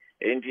ade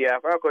enti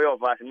akwa ye of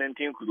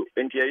 19 kuro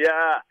enti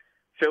ya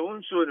se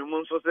unso ni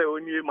munso se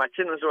onyi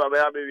machi no so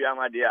abewi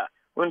amade a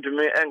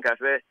untumi enka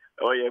se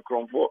oye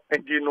Kromfo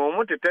enti no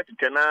mu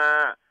tete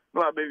na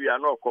no abewi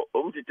anoko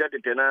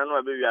tete na no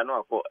abewi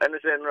anoko ene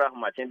se nra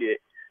machi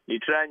de ni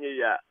tranye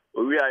ya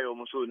owi ayo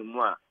muso ni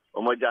mu a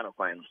omoja no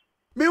kwan no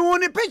me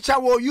woni picture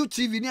wo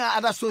YouTube ni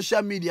other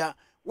social media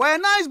where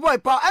nice boy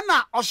pa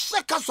na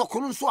oseka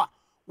sokono so a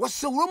wo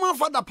se Roman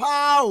father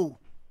pa o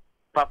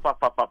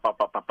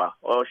papa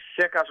o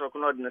sheka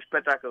sokono de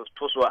spectacles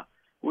to so a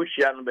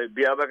wuhia no be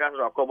bia beka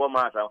so akobo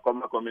mata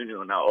akoma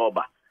communion na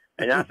oba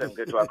enya sem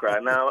keto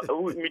akra na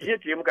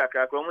midietie mu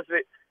kakra ko mo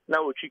se na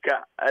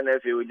ochika na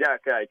efe oja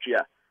aka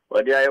atwia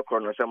ode aye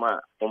krono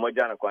sema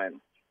omoja na kwan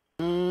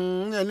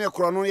no ne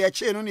krono ye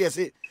che no ne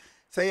se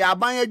ya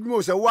ban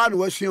adwuma se wa no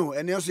wasuo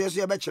ene so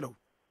ye be kire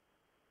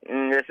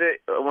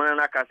yese wona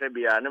na kase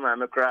bia ne ma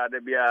me kra de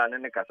bia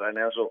ne kasa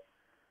ne so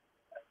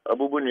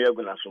abubu ne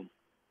aguna so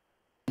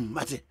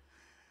mate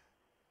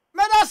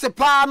meda se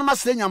pa no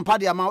masle nyampa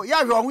de ama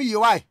ya hwe ho yi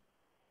wai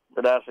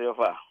meda se yo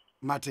fa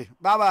mate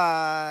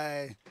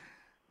bye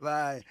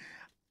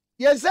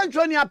yes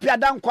central apia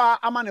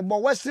dankwa amane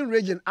bo western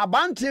region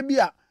abante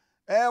bia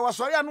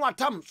wasori anu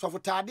atam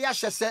sofotade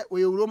ahyese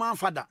we Roman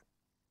father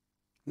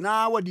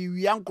na wadi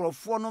wia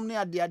nkrofo nom ne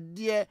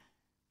ade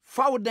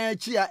fawdan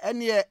achi a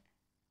ene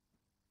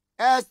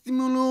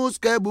estimulus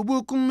ke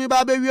bubukum mi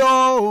babewio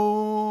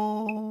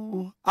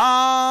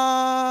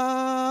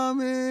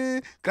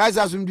amen Christ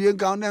asumdie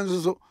nkan ne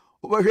nso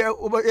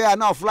obehwe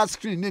na flat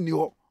screen ne ni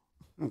ho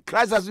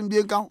Christ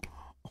asumdie nkan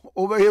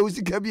obehwe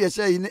usika bi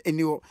ehye ne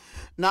eni ho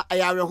na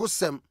ayare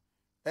hosem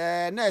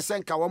na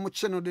esenka wo mo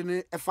che no de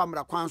ne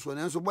efamra kwanso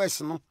ne nso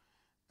boys no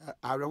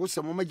awre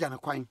hosem mo magya na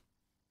kwan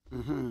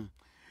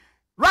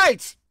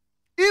right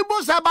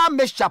Igbo Saba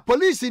Mixture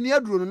police in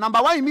Yadru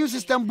number 1 immune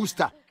system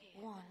booster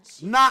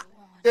na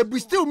a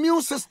booster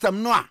immune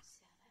system no a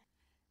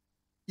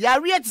ya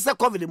reate se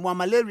covid mo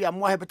malaria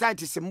mo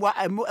hepatitis mo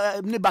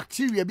ne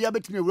bacteria bia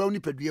betimi awura ni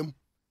paduam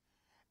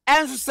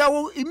enso se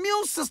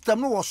immune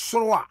system no wo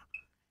soro a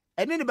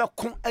ene ne be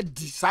kon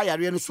adi sa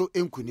yare no so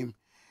enkunim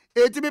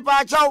etimi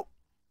pa chaw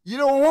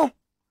yire wo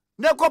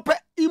ne kope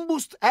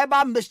imboost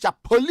Saba Mixture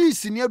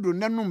police in Yadru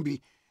nanum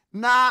bi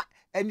na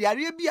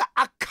endiare bia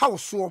akaw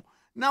so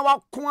na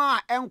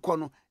wakwa enko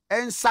no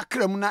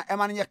ensakram na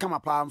emane ye kama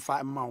pa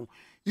mfa mawo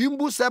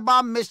imbu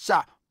Saba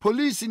Mixture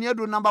police ni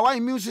edo number 1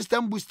 immune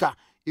system booster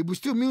e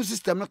boost immune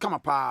system no kama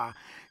pa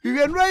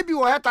iwenro bi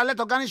wo heta let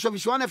organic shop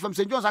One FM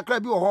St John's Akra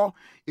bi wo ho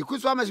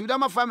ikusu pharmacy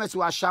Udama pharmacy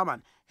wa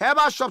Shaman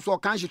herbal shops or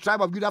Kanshi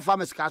tribe of Judah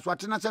pharmacy ka so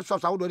alternative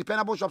shops awodo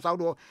dependable shops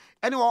awodo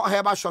any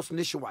herbal shops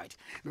nationwide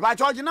by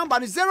charge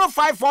number is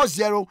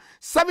 0540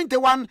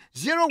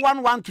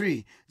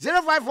 710113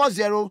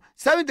 0540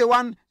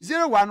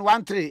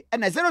 710113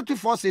 and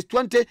 0246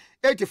 20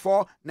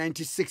 84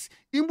 96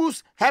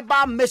 Imbus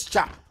Herbal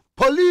Mixture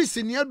police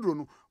in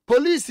Yadrunu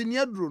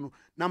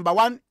number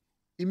 1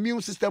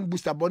 immune system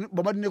booster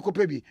bobody ne ko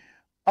pebi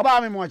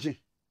aba me moache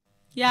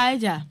ya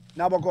eja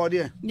na boko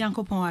de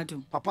Nyankopon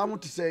adum papa mo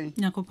te say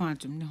Nyankopon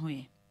adum ne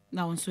hoye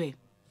na wonso e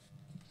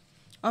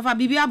ofa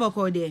bibi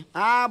aboko de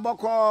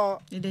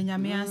boko de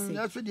nyame ase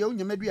na so de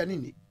onyama duane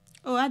ni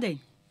oh aden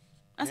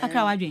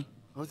asakra wadwen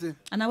o se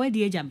ana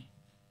wadi eja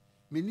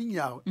me ni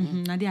nya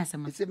na de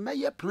asema se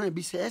meye plan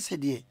bi se ese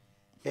de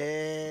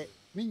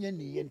me nya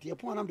ni ye ntie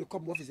pon am de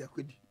come office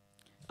akodi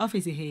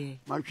office he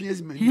ma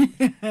twies me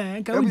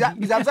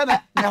bi za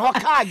na ho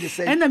card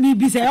say na mi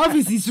bi say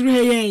office is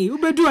re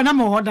ubedu na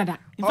mo ho dada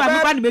in fact me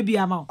kwa na bebi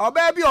ama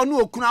oba bi onu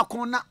okuna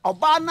kon na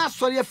oba na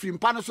sori afiri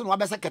mpa no so na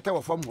wabesa kete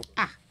wo fam ho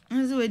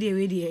nzo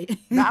we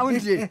na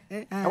wontie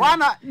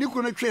wana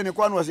nikunu twe ne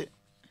kwa no se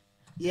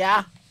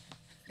ya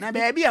na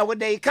baby a wo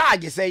dey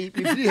card say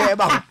bi free he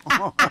ba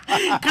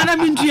kana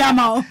mi ntu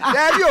ama o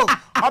baby o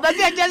oba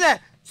je je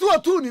so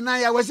tu ni na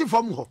ya wasi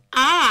fam ho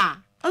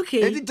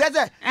okay edi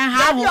tete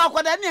baby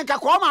akoda ni nka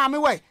ko ma me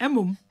we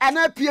emom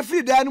ana pie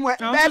free da no we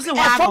baby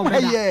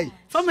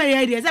fam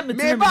he dey say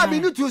me ba mi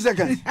no 2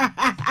 seconds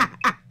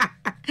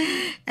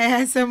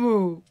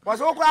semo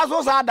waso kwa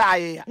so sa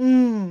daaye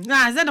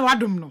na ze na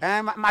wadom no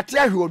mate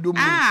ahwe odom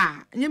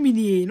nyemi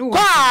ni no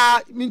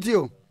kwa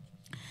mintio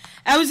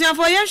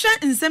Ewusiafo yehwe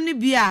nsem ne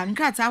bia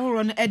nkrata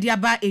ahoro no edi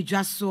aba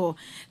edwa so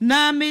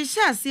na me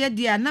hye ase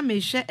dia na me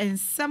hwe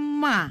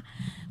nsem a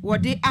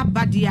wode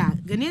abadia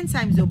Ghanaian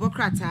Times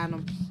obokrata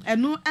no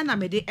eno na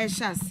me de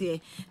hye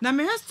ase na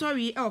me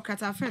story e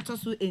okata fe to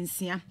so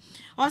ensia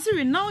o se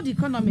renowned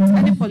economist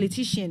and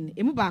politician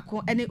emu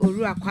baako ene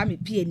Owura Kwame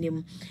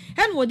PNM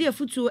en wode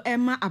afutuo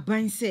ema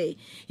aban se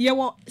ye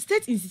wo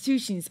state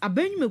institutions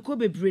abanwumeko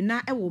bebre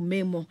na e wo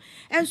memo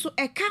enso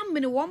e kam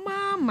me wo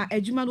ma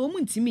adwuma no wo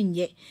ntimi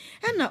nye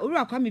na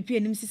Owura Kwame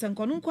PNM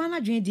sisanko no nko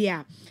anadwen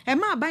dia e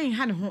ma aban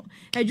ha ne ho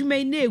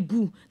adwuma na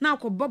egu na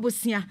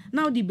akobobosia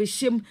na odi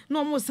behyem na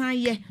omo san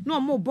ye na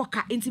omo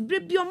boka enti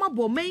brebi omo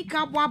bo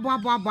meika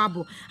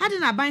abo ade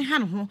na aban ha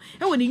ne ho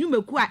e wo ne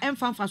nwumeku a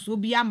emfamfa so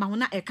bi ama ho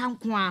na e ka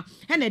nko a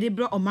e na de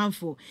bre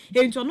omanfo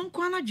enti ono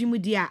nko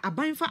anadwen dia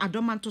aban fa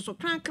adomanto so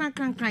kran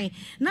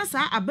na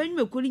sa aban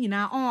nwumeku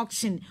nyina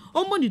auction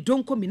omo ni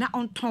donko mi na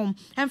ontom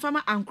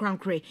emfama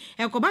ankrankre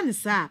enkoba ne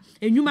sa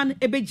enwuma no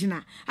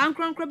ebegina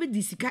ankrankre be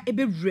disika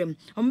ebewrem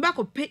omba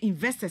ko pay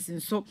investors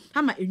nso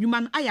ama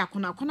enwuma no aya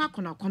kona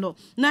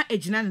na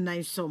egina ne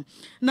nan so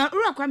na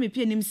Owura Kwame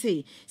PNM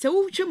say se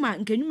wo twema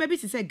nkenwuma bi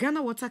se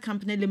Ghana Water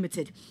Company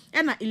Limited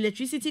na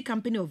Electricity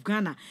Company of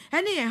Ghana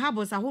ene ye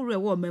habos ahoro e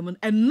wo mem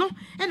eno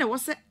ene wo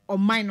se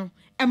oman no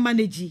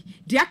manage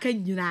de aka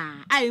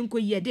nyina ayenko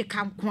ye de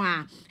kanko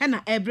a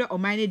na ebre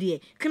oman ne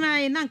de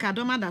kran na nka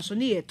doma da so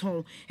ne ye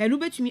ton enu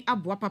betumi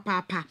aboa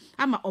papa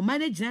ama oman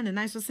ne gina ne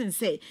nan so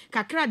sense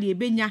kakra de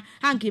ebenya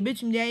anka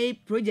betumi de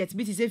project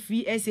bi se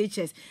free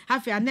SHS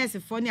hafi nurse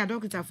for ne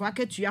doctor for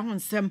akatua ho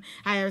nsem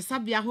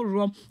ayesabia ho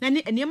rom na ne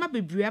enema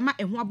bebre ama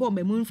eho abo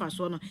mamu mfa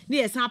so no ne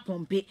ye san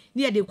pompe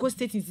ne ye de co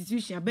state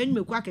institution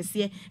abanwumeku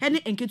akese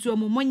ene enketu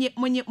omo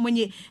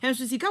monye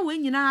enso sika we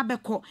nyina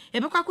abekọ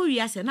ebekọ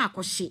akọ ase na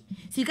akọhye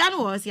sika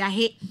no wo se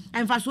ahe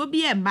emfaso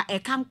bi emba e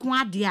kan ko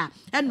ade a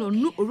eno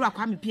nu Owura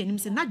Kwame PNM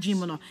se na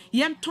dwim no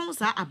ye nton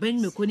sa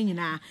abanwumeku ni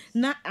nyina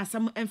na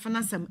asam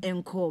emfana sam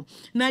enko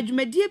na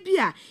adwumadie bi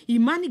a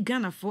imani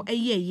Ghana for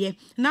eyeye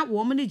na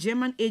wo mo ne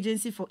German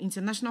Agency for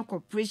International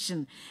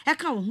Cooperation e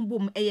ka wo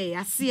hobom eyeye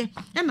ase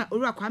na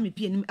Owura Kwame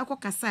PNM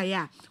ekokasa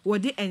ya wo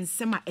de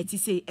ensema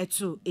etise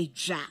eto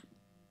edwa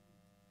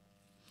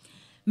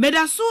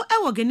Medaso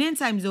ewo Ghanaian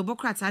Times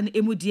obokrata na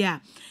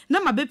emudia na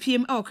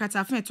mabepiem ewo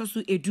krata fa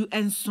etoso edu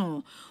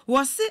enson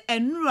wo se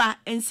enura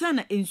ensa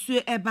na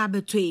ensuo eba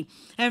betoi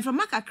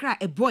enframa kakra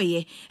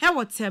eboye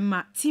ewo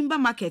tema timber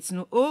market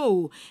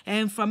no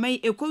enframa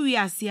ekowi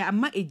asia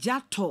ama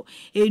ejato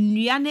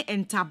enua ne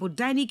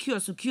entabodan ni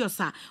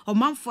kiosa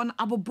omanfo no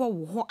abobo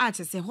wo ho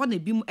atese ho na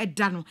bim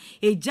eda no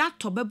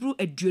ejato bebru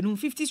aduonum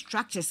 50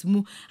 structures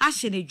mu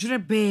ahye ne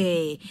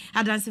dwerebe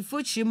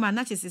adansefo chima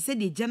na chese se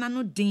de jana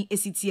no den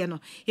esitie no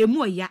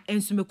emu oya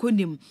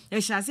ensumekonim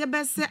ehyiase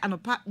bese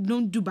anopa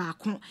non du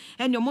baako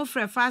ene omo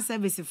frɛ fire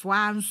service fo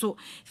anso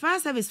fire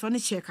service fo ne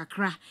che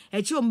kakra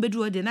echi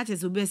ombedu de na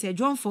chese obi se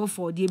John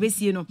 44 de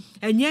ebesie no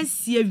enya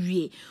sie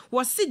wie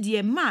wo se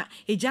de ma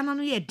ejana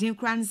no ye den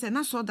kra nse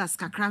na sodas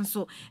kakra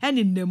nso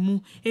ene namu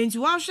enti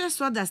wo hwɛ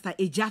sodas ta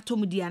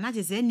ejatom dia na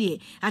chese ene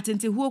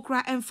atente huo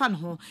kra emfa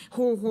no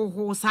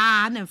ho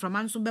saa na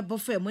mframa nso bebo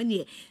fam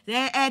ene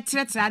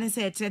tretra ne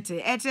se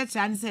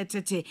tretra ne se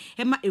tete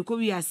ema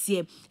ekowi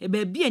asie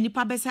bia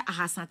nipa bese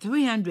ahasa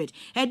 300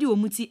 edi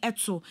omuti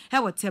eto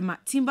ewotema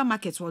timber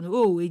market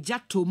wono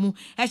ejato mu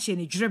ehye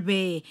ne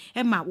dwerebe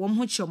ema wom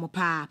ho kye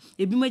omopa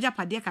ebi moja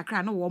pade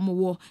kakra na wom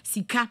wo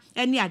sika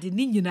ene ade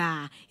ni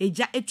nyina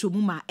eja eto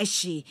mu ma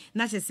ehye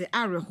na chese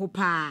areho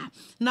pa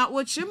na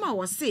wo chirema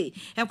wo se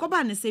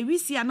ekoba ne se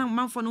wisi ana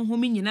manfo no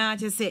homi nyina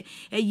chese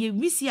eye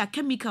wisi a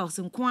chemicals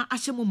nko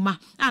ahye mu ma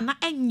ana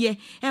enye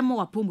ema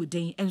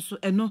wapomuden enso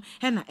eno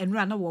na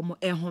enura na wom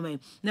ehome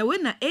na we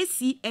na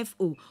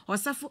ACFO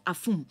osafo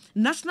Afum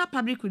National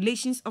Public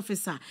Relations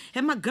Officer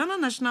Emma Ghana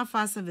National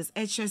Fire Service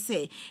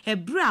HSA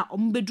Ebra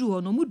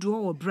ombedu no mudu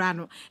o bra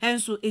no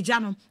enso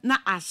ejano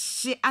na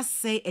ahye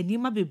asay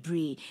enima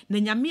bebre na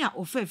nyame a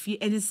ofafie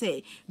ene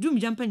say dum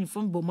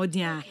jampanyfo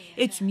bomodin a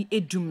etumi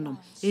edum no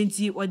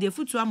enti wode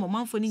futu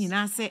amomanfo ni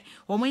nyina se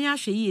omanya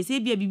ahwe yi se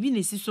bia bibi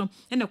na siso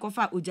ene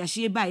kofa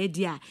ojahye ba ye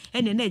dia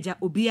ene na eja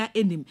obia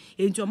enim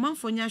enti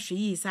omanfo nya ahwe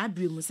yi sa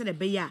abremu se de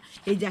be ya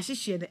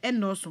ejahye no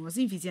eno so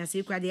sin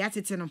fitiase kwa de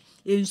atete no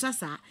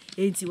ensasa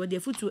enti wode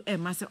futu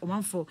ma se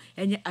omanfo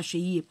enye ahwe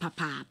yi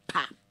papa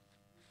pa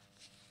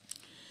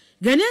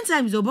Ghanaian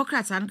Times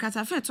Obokrata and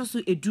Katafe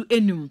tosu edu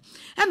enum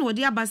and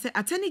wodi abase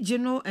Attorney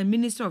General and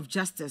Minister of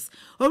Justice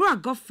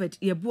Orua Godfred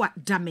Yeboah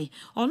Dame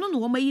ono no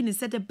woma yi ne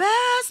said the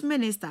best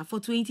minister for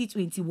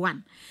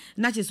 2021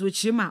 na chese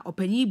ochirima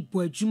opanyi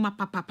boadwuma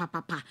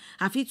papa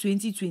afi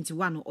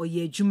 2021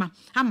 oye adwuma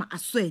ama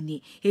aso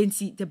ani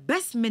enti the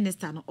best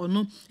minister no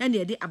ono and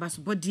ye de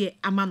abasobode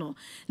ama no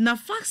na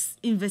Facts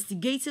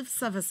Investigative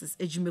Services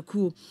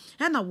ejumekuo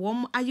na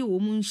wom aye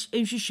wom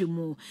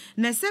nhwehwemu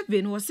na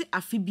sebe no wose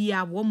afi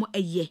bia wom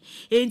eye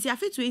enti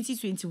afi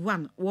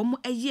 2021 wom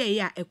eye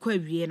ya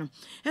ekwawie no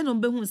eno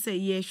behu se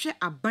ye hwe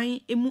aban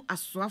emu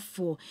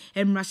asoafo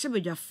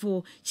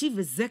emrahebedwafo chief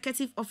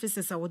executive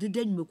officers awode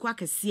danwumeku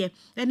akese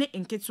ene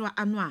nketwa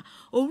ano a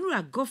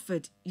Orua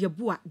Godfred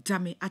Yeboah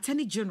Dame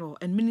Attorney General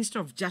and Minister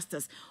of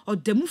Justice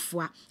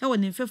odamufo a ewo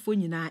ne mfefo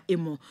nyina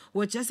emu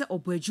wo chese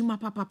oboadwuma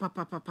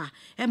papa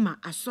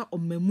ema aso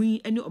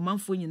omamui ene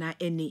omanfo nyina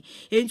ene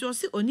enti o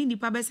se oni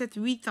nipa bese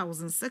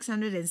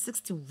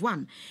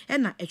 3661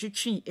 ena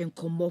etwetwe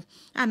enkomo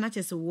ana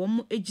chese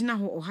wom ejina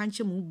ho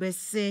ohanche mu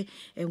bese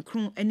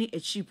enkron ene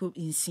echipo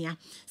insia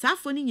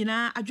saafo ni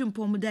nyina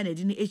adwempom da na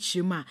di ne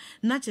echirema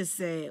na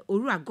chese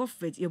Orua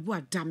Godfred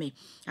Yeboah Dame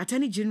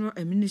Attorney General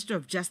and Minister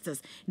of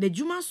Justice the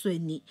juma so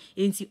ani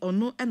enti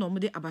ono ena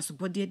omde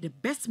abasobode the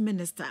best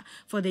minister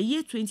for the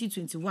year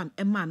 2021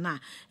 ema na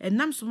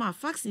enam so ma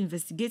Facts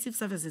Investigative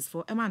Services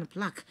for eman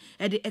plaque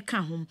ede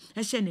eka hom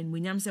ehye ne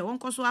munyam se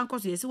wonkoso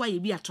ankoso yesi wa ye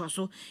bi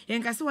atoso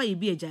yenkase wa ye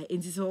bi eja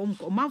enti se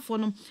omanfo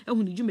no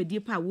ehunu dwumedie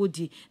pa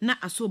wodi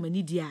na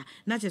asomani dia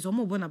na chese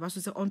omo bo na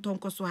baso se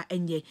ontonkoso a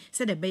enye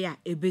se de be ya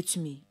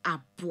ebetumi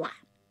aboa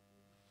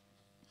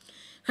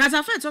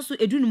Katafe tosu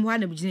edunum ha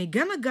na bigine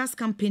Ghana Gas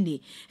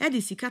Company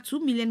edisika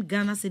 2 million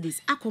Ghana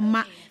cedis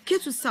akoma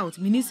Ketu South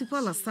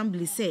Municipal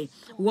Assembly say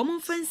wo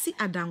fancy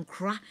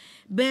adankra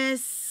be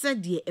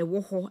sedie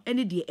ewo ho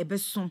ene die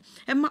ebesom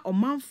ema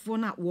omanfo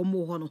na wo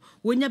mo ho no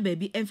wonya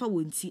baabi emfa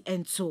wonti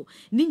ento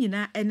ni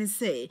nyina ene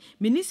say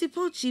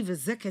Municipal Chief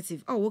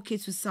Executive o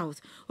Ketu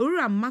South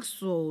Orura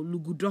Maxwell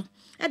Lugudo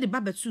ede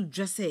babetu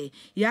dwa say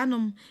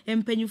yanom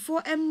empanyufo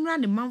emra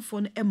ne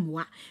manfo no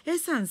emwa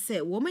esan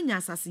say wo manya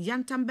asase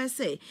yantam be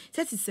say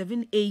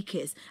 37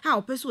 acres ha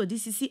opeso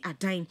DCC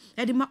adan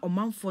edima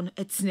omanfo no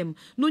etinem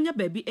no nya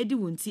baabi edi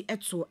wonti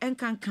eto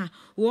enkanka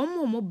wo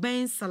mo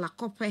ben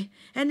salakope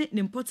ene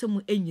ne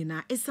mpotemu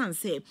enyina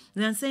esanse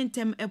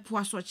nansentem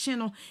epoaso che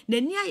no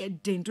nani aye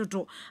den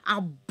dodo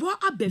abo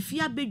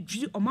abafia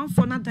bedwiri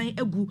omanfo na dan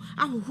agu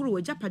ahohoro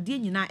wajapade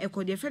enyina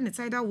ekode fe ne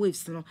tidal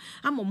waves no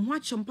amom ho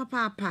achom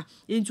papa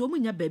enti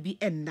omunya baabi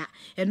enna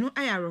eno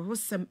ayare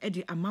hosem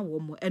edi ama wo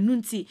mo enu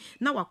nti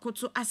na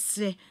wakoto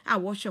asre a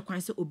wo hwe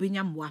kwan se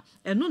obenya mwa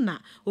eno na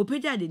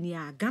opeja de ni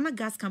a Ghana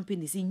Gas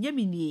Company si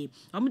nyamini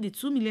omde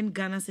 2 million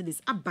Ghana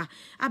cedis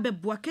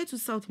abeboa Ketu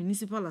South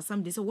Municipal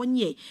Assembly se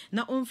wonye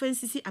na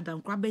onfansisi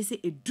adankwa be se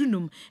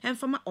edunum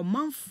emfama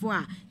omanfo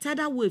a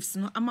tidal waves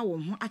no ama wo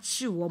ho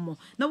achi wo mo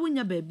na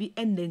wonya baabi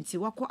endenti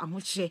wako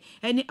ahohye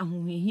ene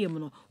ahohwehiem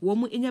no wo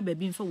mu enya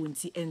baabi mfa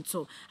wonti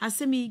ento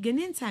asemi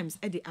Ghanaian Times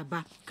ede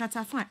aba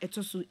katafa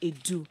etoso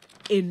edu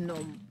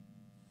enom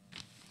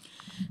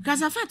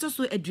Kasafa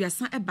toso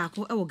eduasan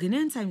ebako ewo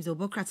Ghanaian Times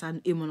Obokrata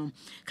and Emono.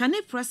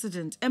 Kane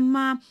President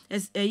Emma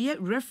as a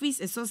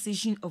Referees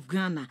Association of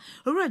Ghana.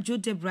 Ora Joe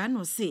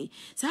Debrano say,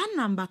 sa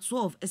number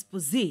 12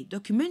 expose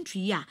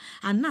documentary ya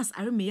anas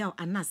aremeya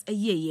anas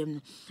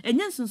eyem.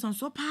 Enyansun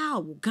so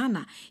pa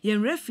Ghana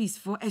yen referees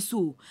for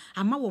SO.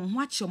 Ama won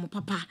ho ache mo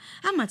papa.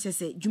 Ama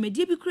chese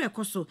dwumedie bi kura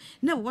ekoso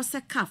na wo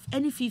se CAF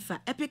any FIFA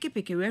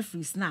epeke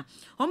referees na.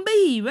 Ombe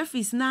yi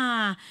referees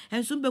na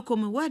ensun be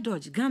komi wa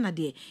dodge Ghana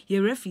de ye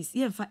referees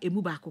fa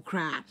emu ba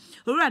kokra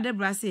Orura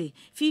Debra say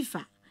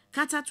FIFA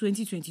Qatar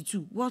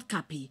 2022 World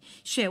Cup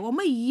share wo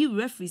mayi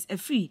referees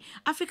free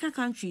African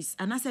countries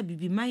anasa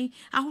bibiman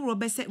ahoro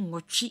bese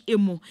nwotwe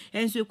emu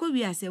enso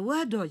ekwi ase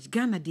World Dodge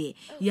Ghana de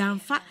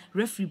yamfa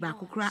referee ba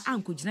kokra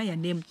ankogina ya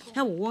nem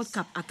he World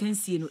Cup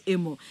akansie no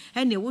emu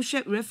ene wo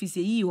hwe referees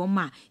yi wo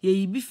ma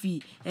ye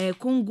bifi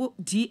Congo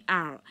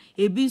DR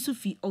ebi nso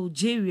fi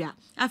Algeria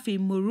afi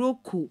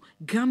Morocco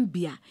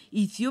Gambia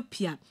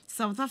Ethiopia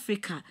South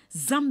Africa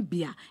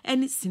Zambia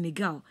and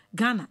Senegal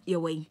Ghana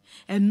yewen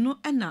eno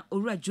na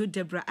Orura Joe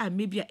Debra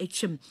maybe a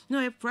HM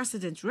no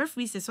President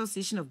Referees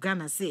Association of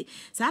Ghana say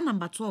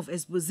number 12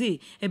 expose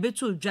e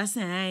beto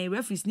dwasan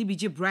referees ni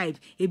biji bribe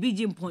e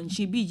biji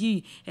mponchi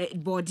biji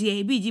body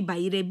e biji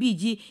bayire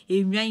biji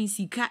enwan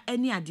sika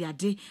eni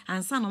ade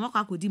ansa no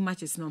makwa akodi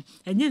matches no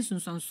enye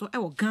nsunsunso e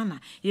wo Ghana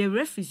ye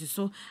referees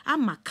so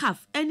ama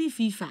CAF eni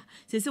FIFA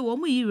say wo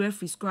mu yi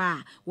referees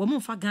kra wo mu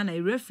fa Ghana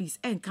referees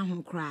enka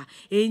ho kra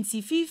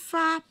enti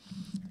FIFA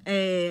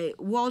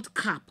World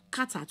Cup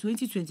Qatar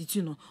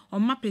 2022 no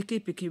on ma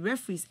peke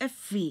referees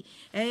free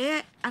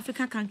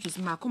African countries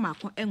mako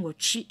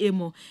enwotwe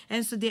emo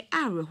enso de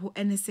areho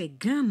ene se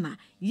Ghana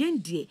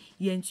yendie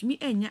yentumi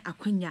enya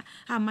akwanya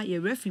ama ye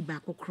referee ba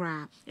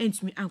kokra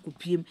entumi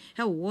ankopiem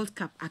he World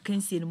Cup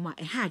akansie no ma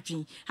ha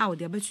adwen ha wo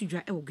de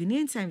abatudwa e wo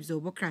Ghanaian Times de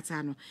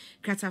obokrata no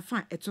krata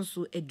fan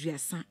etoso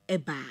aduasa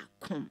eba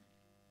kom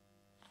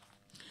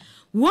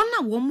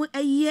Wona womo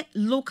eye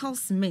local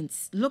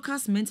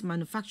cement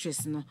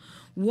manufacturers no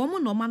womo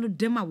no mano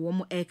dema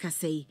womo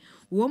ekasei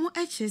womo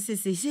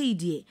HSSC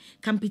die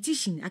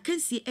competition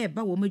akansi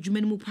eba womo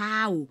adwuma mu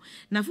paa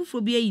na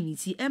foforo bi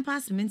ayiniti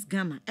Empire Cement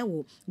Ghana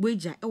ewo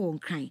weja ewo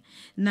nkran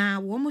na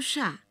womo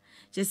hwa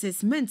just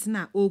cement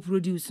na o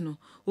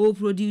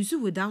produce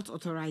without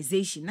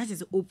authorization that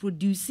is o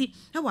produce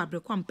e wa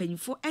brekwa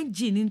mpanyfo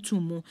engine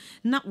ntumo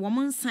na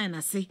woman sign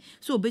ase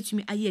so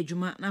obetumi aye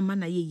adwuma na ma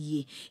na ye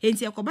yie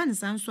enti ekoba ne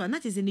sanso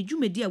that is ne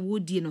dwumadi a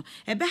wodi no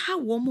ebe ha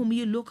womom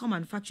ye local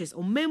manufacturers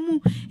o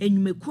memu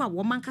enwumeku a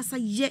woman kasa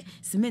ye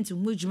cement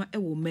mu adwuma e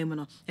wo mem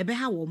no ebe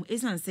ha wom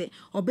esanse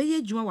obeye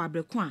adwuma wa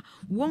brekwa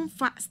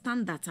wonfa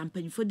standard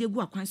mpanyfo de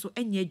gu akwan so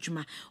enye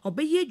adwuma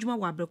obeye adwuma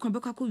wa brekwa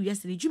bekwa ko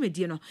wiase ne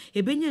dwumadi no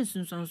ebenye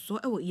so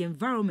ewo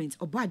environment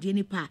obade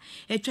ni pa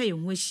etwa ye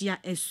ho ahia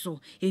eso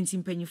enti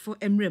mpanyifo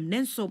emrem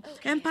nenso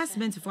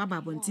empasment fo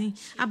ababontin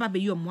ababe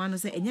yi omo ano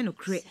se enye no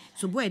kre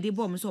so boy de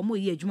bom so omo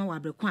yi adwuma wa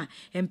abrekwa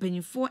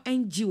mpanyifo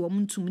engi wo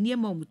mtum ne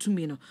ma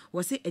omtumi no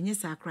wo se enye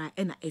sakra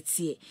na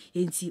etie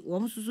enti wo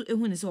msusu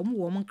ehu ne se omo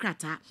wo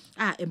nkrata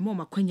a emo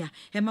makwanya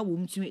ema wo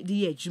mtumi de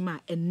yi adwuma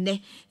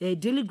enne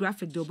daily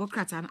graphic de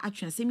obokrata na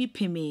atwa se mi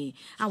peme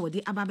a wo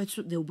de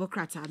ababeto de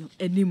obokrata no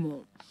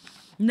animo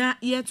na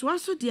yet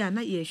waso dia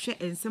na ye hwe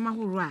ensema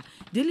horo a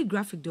daily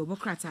graphic de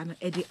obokrata no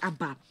ede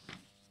aba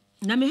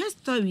na me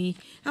history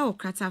o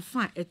krata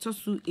fan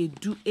etoso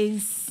edu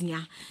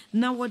ensia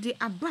na wode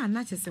aba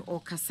na chese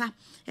okasa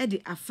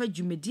ede afa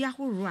dwumedi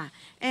ahoro a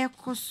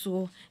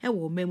ekoso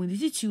wo memu ni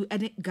tichiu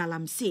ene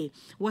galamsey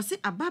wo se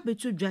aba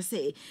beto dwa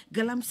se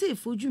galamsey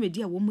fo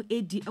dwumedi a wo mu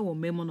edi wo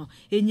memu no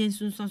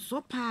enyensunson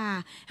so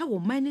pa wo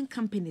mining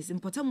companies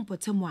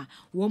importamu a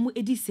wo mu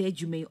edi se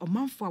adwumei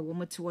omanfo a wo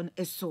mu te won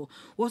eso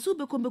wo so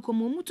bekombekom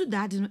mu tu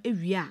daade no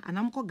ewia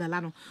anamko gala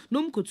no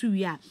no mkotu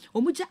wia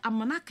omugya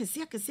amana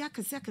kese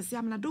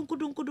amana donko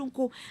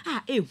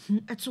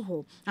etu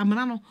ho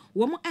amana no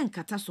wo mo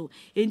enkata so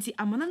enti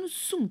amana no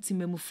sum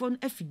timemufo no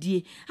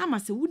afidie ama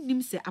se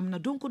wunim se amana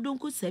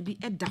donko sabi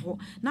eda ho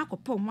na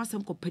akopɔ mo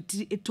asem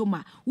kopatiri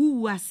etoma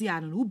wuwu ase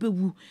an wo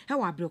bewu he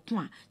wa breko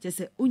a je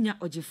se onya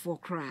ogefo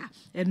kra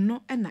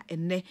eno na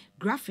enne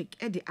graphic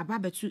e de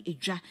ababetu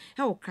edwa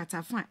he wo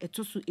kratafan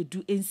etoso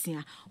edu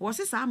ensia wo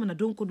se sa amana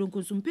donko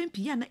so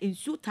mpempi ya na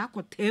ensuo ta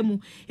akotamu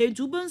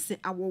enti ubanse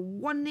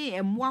awowo ne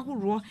emo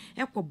ahoro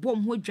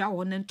ekobom ho dwa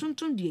ho ne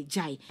tonton de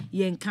jai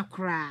yenka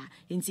kra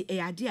enti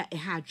eyade a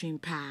eha adwen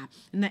pa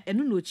na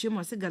eno no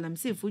chiem se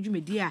galamsey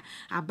fodwumedi a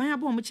aban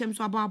abom chem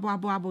so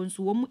abo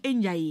nso wo mu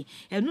enyaye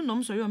eno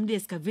nom so yom de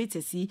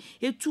excavator si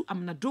etu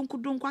amna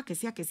donko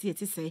akese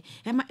etise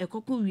ema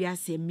ekoko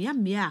wiase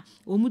mia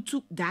wo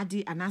mutu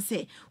dade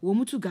anase wo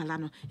mutu gala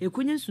no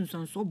ekonye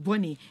nsunsonso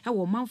bone e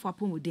wo manfo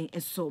apomuden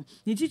eso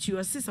ni tichi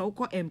yo sisa wo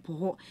ko empo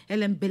ho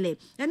elembele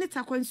ene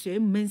takwanso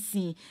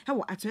emmansi e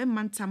wo ato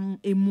mantam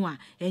emu a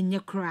enye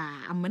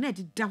kra amana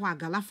de da ho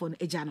agalafo no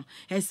eja no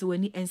ese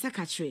wani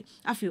ensakatre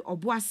afi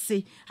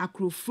oboase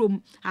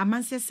akrofrom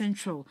amanse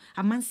central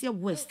amanse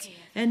west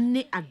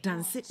ene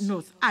adanse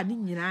north ani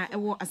nyina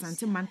ewo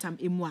asante mantam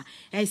emu a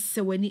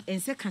ese wani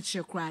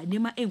ensakatre kra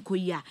nema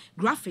enkoyi a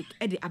graphic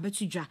e de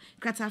abetudwa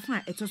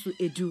kratafan etoso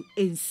edu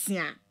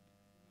ensia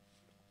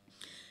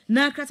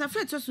na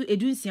kratafa etoso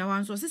edu ensia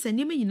wanso se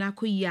nema nyina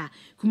koyi a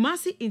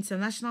Kumasi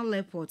International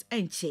Airport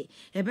enche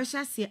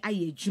ebehya se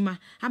aye adwuma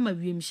ama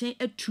wiemhyen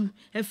atu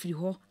afiri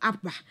ho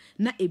aba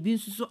na ebi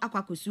nsuso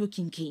akwakosi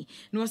okinkin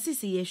na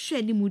osise ye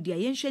hwe ni mu dia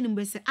ye hwe ni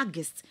mu se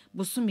August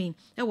bosome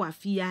e wa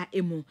afia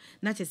emu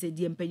na chese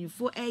die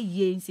mpanyifo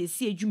eye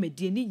nsesi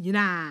adwumadie ni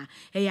nyina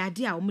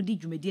eyade a omudi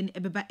dwumadie ni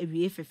ebeba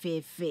ewie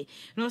fefefe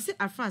na osi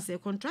afrase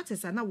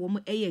contractors na wo mu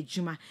eye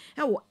adwuma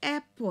e wo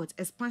airport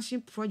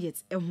expansion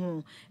project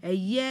ho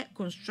eye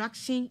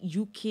Construction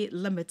UK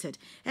Limited.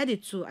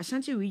 Edit to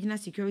Ashanti Regional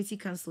Security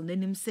Council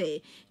nanim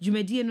say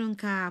Jumedie no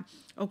nka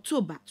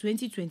October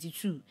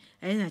 2022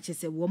 and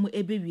achese wo mo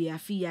ebewi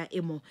afia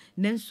emo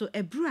nanso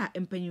ebra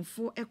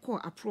empanyimfo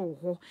ekọ apro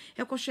ho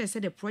ekọ hwe se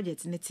the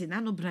project nete na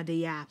no brade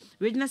ya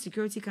Regional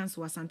Security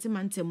Council Asante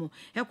Mantemo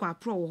ekọ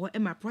apro ho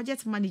ema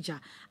project manager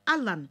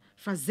Alan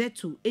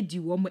Fazeto edi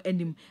wo mo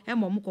anim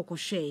ema mo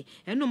kokọhwe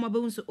eno mo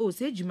bewu so o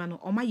se adwuma no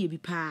o maye bi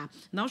pa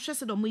na wo hwe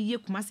se do mo ye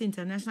Kumasi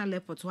International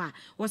Airport ho a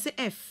wo se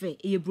efe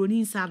e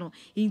broni nsa no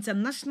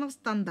international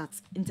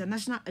standards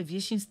international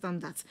aviation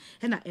standards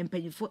ena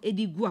empanyimfo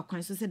edi gu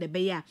akwan so se de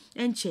be ya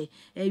enche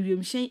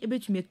wiemhyen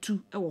ebetumi tu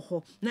ewo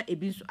ho na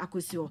ebi nso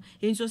akosi ho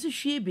enso se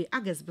hwiebe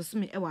August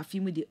besome ewo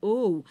afimu de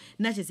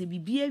na chese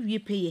bibia wie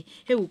peye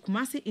hewo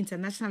Kumasi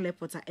International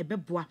Airport a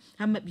ebeboa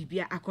ama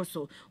bibia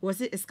akoso wo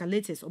se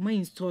escalators o ma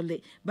install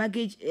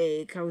baggage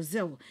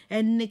carousel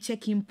and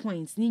check-in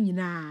points ni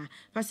nyina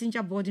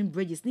passenger boarding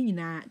bridges ni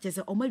nyina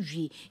chese o ma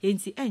wie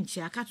enti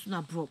enche akatu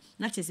na bro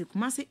na chese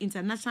Kumasi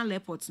International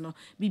Airport no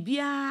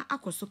bibia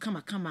akoso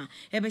kama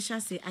ebe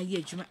hya se aye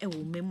adwuma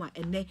ewo memu a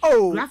ene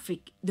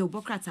graphic the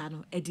Obokrata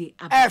no edi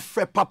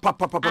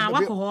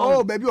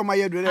papa baby o ma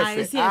ye do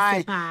efe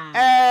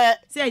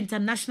say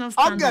international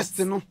standards August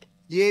no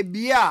ye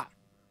bia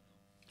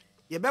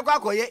ye be kwa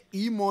koye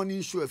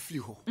e-morning show afiri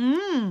ho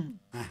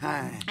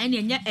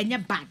enye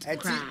bad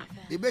eti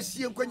e be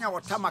sie nkwanya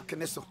watermark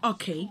ne so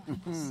okay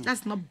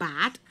that's not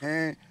bad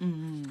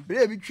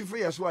bere bi twi for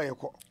yeso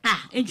ayeko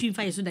entwi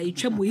fa yeso da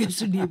yetwamo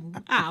yeso dem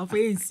for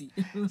ensi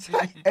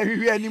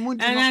ehwe animu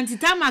ndi and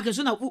anti-tarmac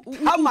so na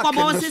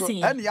ukwa sesi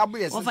ene yabo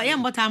yeso ofa ye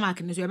mbota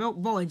tarmac ne so ye be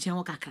bo nchen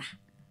wo kakra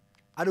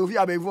ade ofi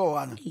abevo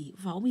wa no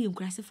fa obi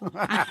enkrasefo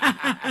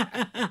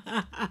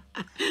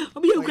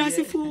obi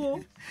enkrasefo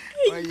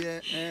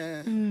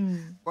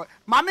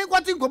mami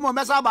kwati nkomo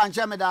mesa ba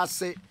nche me da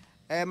se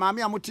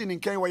mami amuti ni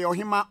nken wo ye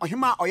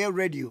ohima oye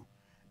radio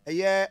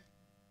eye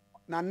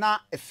nana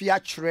efia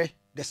kire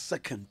the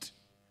second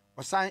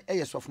osan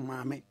eye sofu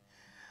mami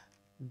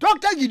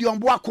Dr. Gideon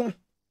Boakon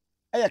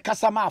eye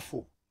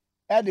kasamafo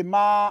de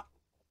ma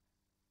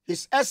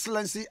His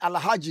Excellency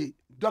Alhaji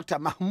Dr.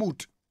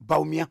 Mahmoud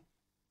Baumia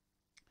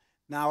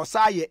na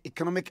osaye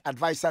economic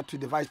advisor to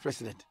the vice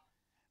president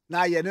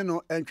na ye ne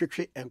no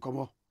entwetwe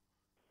enkomo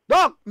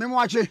Doc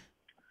memwache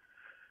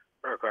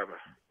Kwame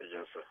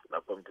ejenso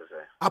na pom te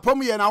say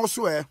apom ye na wo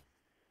so ya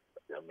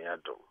me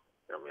adom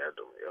ye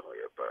ho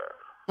ye pa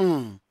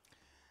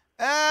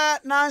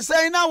na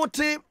say na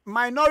wote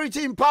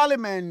minority in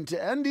parliament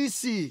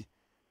NDC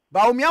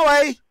Baumia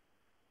wai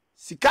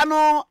sika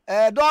no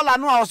dollar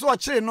no a so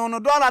kire no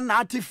dollar na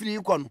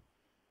atifiri ko no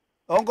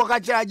onko ka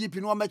kira GP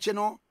no meche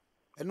no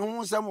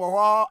eno nsem wo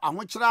ho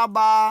ahokyira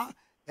ba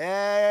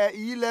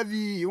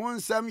e-levy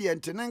wonsem ye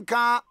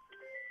ntenenka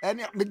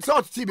ene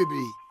midso ti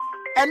bebri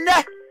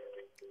enne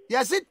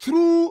yes it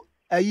through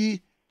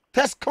ayi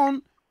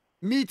Tescon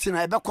meeting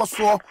e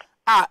bekoso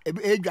a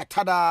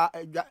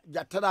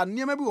edwatada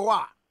niema bi wo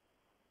a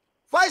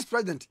vice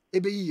president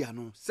ebeyi ya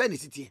no send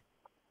city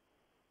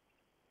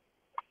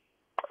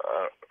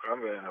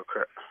Kwame no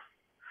kra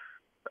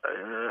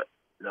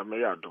na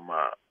me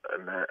aduma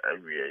na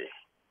awie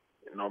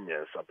no me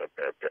nsa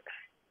pepepe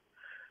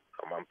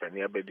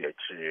amampani abedi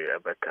achi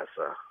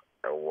ebekasa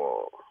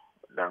ewo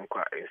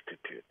Dankwa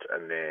Institute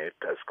and the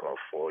Tescon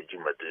for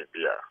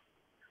Jimadebia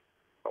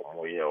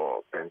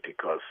Omoyo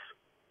Pentecost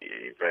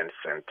Event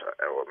Center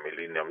or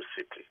Millennium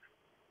City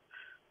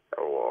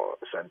or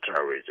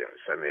Central Region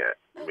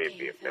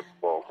maybe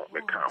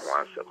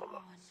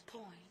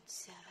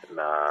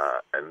na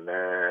and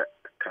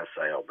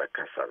Kasaya or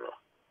Bekasano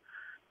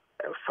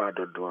and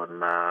Father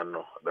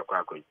Donano the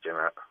Quaco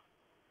Jena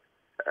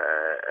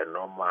and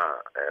Noma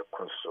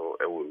Conso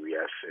we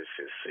are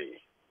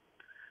CCC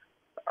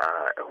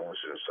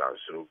ehunsun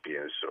sansu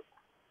bienso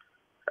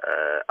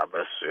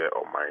abasue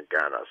o my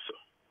Ghana so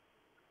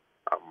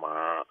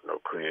ama no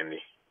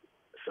kreni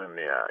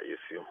sania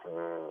yesi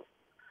hu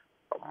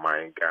o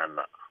my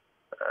Ghana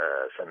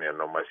sania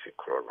no masi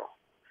krono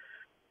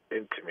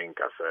intimin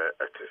kasa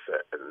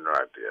atise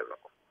enrade no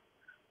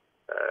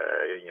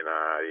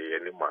yina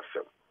yeni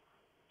masem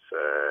se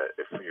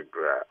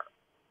efibra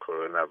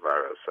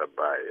coronavirus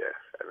abaye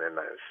and then I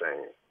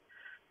saying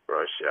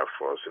Russia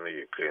force in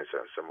Ukraine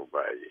and some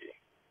by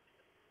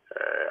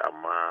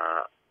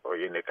ama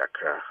oyine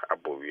kakra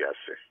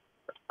abowiase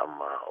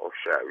ama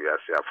ohwa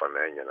wiase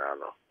afana nyina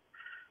no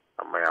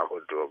ama ya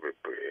hodo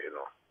bebre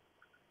no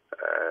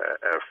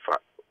efa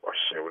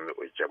ohyew ne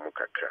ojamu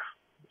kakra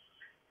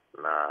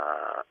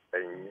na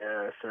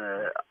enye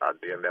se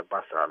ade ne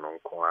basa no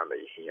nko ana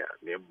ihia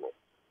nemo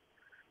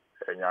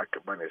enya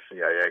akebane se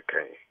ya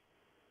kan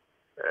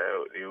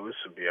the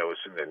usubia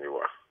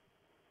usunaniwa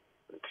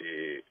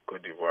nti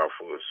Cote d'Ivoire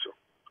fosu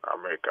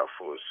America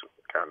fosu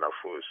Ghana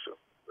fosu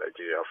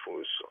Nigeria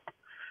fosu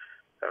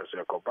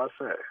so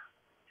kopase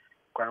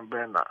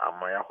kwambe na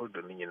amaya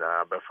hodo ni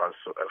nyina befa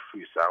so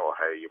afisa o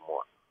hayi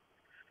mo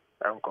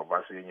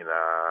kopase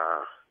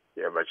nyina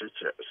ye ba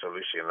cheche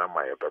solution na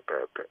maye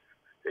pepepe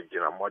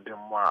ejina modern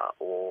mo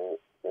o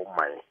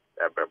my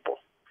ebebo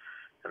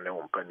and then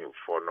company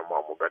for no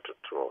more better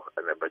to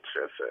and a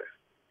better say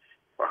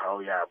for how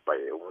ya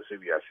buy almost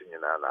if you are seeing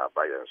an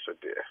buy and so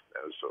there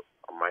and so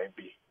might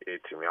be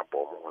 18 up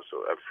almost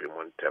so every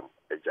month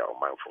a job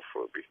mine for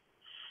Froby.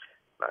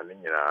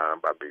 Nanya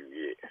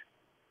baby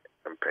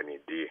and penny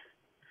D.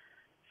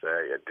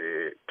 Say a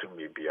day to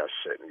me be a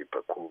shed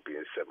nipper cool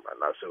being some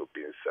and also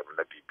being some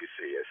na BBC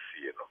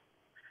you know.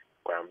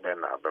 Kwame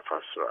na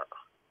Abefasra.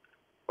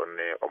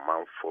 Only a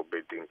month for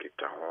bidding it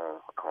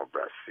home, our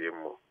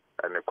Brasimu,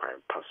 and a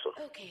crime puzzle.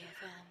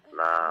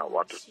 Na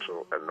what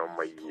to a no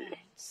my ye.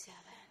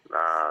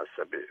 Na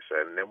Sabi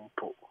say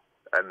Nempo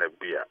and a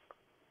beer.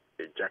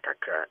 A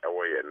jackaka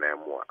away a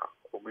name.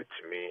 Obit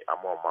me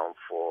a more month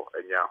for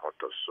a ya hot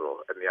or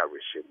so, and ya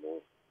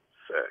wishimu,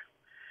 sir.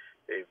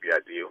 A beer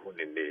dear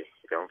hunini,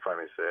 young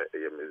fanny say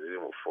a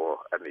museum for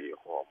and a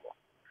home.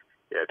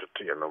 Yet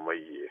to your no my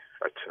ye,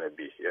 a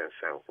chinabi, and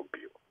San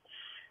Fubio.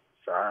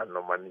 Sa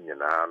no money in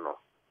ano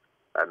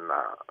and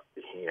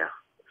here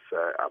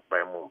sir a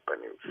buy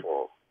money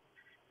for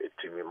a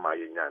timmy my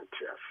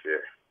yantia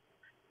fair.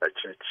 A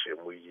church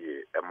mu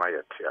ye a my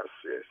tia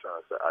says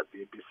a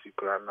DBC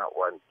grana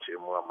one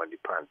chimu money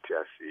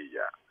pantia see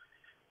ya.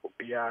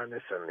 Ubia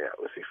nesania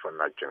usifa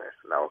najene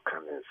now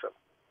coming some.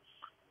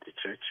 The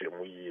church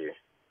mu ye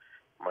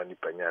money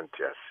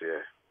panyantia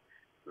say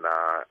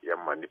na ya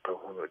money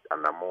pahunu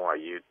and a more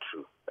ye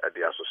too at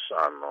the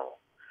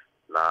asosano.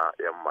 Na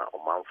yama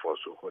omanfo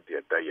so ho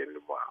de da ye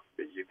nimu a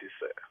be yidi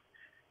se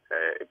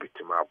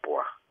ebitima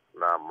aboa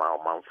na ma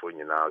omanfo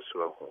nyina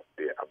so ho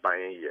de aban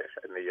ye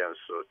ene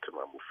yenso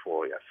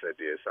temamufo ya said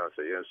ye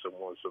sanse yenso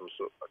mo nso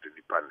so de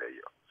nipa na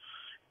yo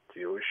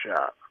ti o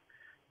sha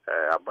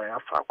aban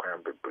afa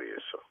kwan bebre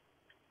so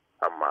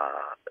ama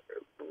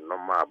no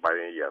ma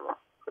aban ye no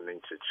ne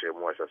ncheche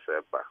mo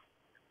asase ba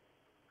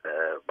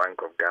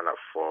Bank of Ghana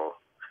for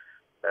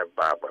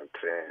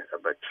Babante, a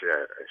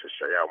bachelor,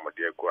 Shaya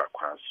Modiago,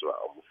 EKWANSO,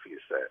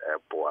 Mufis,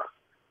 Airboa,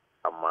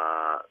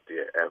 Ama,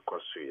 the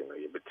EKWANSO,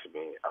 you bet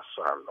me, a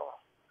son,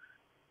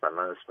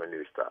 Finance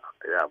Minister,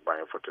 yeah,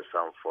 buying for the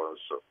San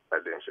Fonso, I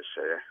didn't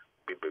share,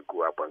 Bibi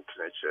go up on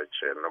Church,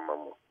 no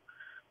mamu,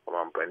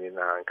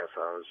 Mampanina and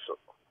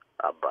Casanso,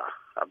 Abba,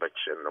 a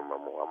bachelor, no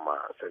mamu, Ama,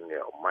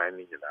 senior,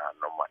 mining,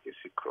 no ma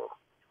isikro.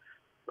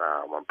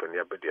 Now,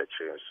 Mampania Bedia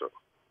Chainso,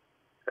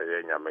 a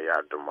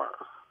Yamaya Doma,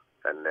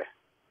 and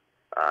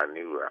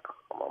Niwa,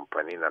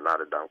 Mampanina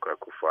Nada Danko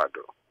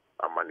Kufado,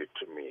 Amani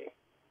to me,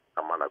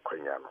 Amana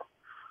Quanyano,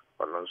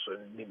 and also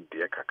Nim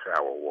Dia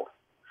Cacao war,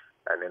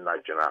 and in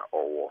Najana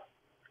or war.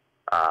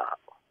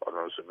 On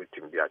also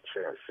between the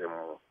chain,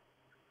 Simu,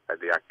 at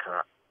the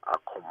Aka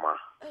Akoma,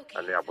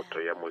 and the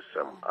Abotoya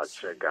Musam,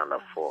 Akye Ghana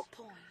for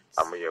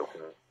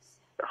Amayahu,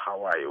 the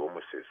Hawaii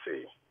almost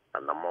say,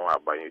 and the more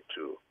by you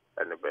too,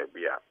 and the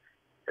baby,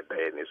 a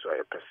day in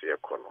Israel Persia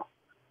Kono,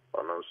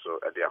 and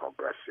also at the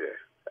Ahobrasia.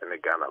 And the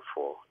Ghana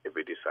for a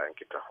bit design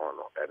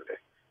Kitahono and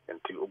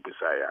until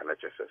Ubusaya and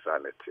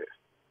HSS.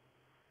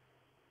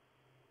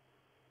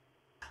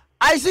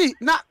 I see.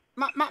 Now,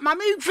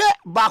 mammy,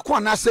 back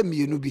one as a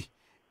munubi.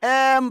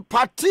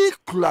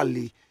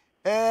 Particularly,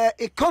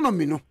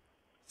 economy no.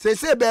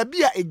 Say,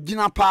 baby, a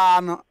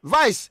ginapan,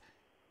 vice,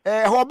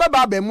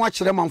 Hobaba be much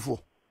remonfo.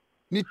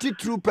 Ni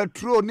titru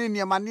petrol,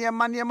 ni mania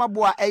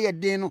mabua,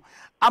 deno,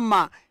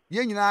 ama,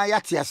 yenina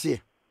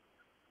yatiase.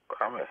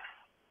 Kwame,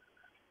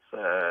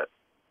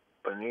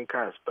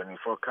 Panikas,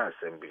 Panifokas,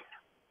 and be.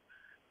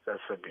 That's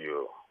a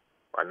bio,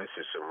 and this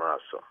is a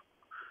maso.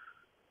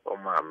 Oh,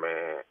 my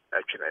man,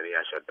 actually,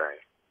 I shall die.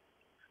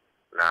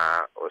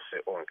 Now, also,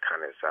 on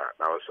Canessa,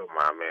 now also,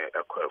 my man,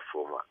 a queer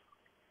former.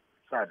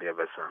 Sad,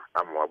 Everson,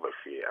 I'm over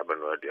fear, I've been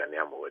ready and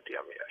I'm with the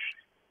Amiash.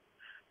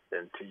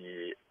 Then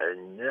tea,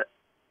 and yet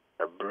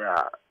a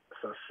bra,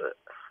 sunset,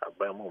 a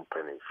bamboo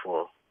penny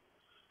for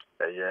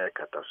a year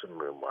catasum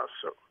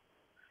so.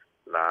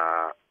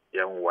 Now,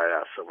 young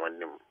wire, someone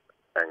named.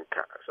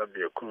 Enka sabi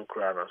ekuru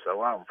no sa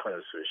wa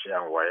amfa so hia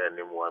anwaye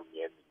ne mu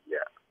amia ni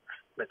ya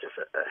na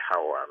chese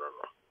hawa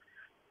no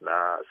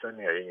na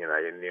sani ayi nyina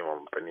ye ni mo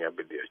mpani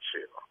abedi achi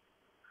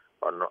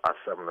no ono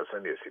asam no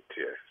sani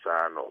esitie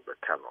sa no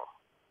beka no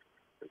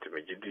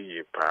ntimegidi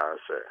yi pa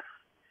se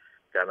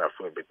Ghana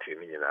fo beti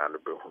ni nyina no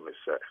be hu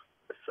se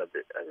sabi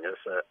anya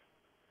se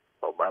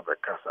oba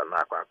beka sa na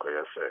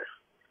akwakoye se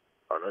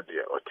ono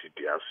de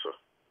otidi aso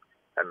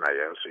na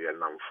ye nso ye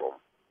nam fom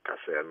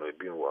kase no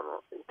bi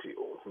wono nti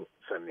ohu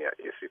sania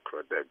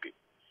esikro dabi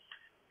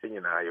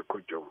enyina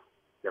ayekojom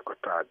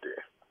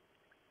yakotade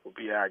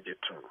obi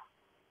agetum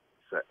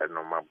se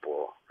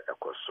enomabo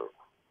ekoso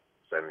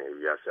sania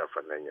wiase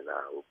afana nyina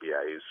obi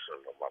ayesu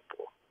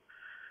nomabo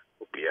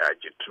obi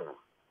agetum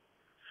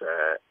se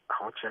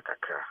ahonche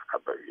kaka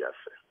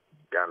abawiase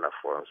Ghana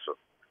for nso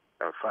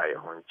emfa ye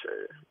honche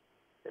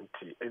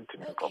nti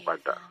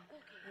mkobada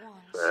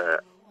se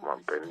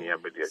mampani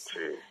abedi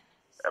achi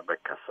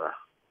ebekasa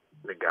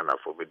the Ghana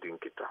for bidding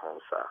kita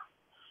honsa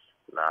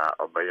na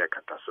obaya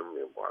katasum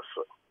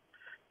mwaso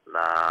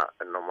na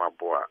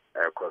nomabua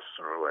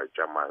ekosuru wa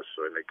German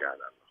so ne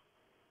Ghana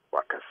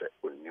wakase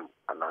unim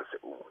anase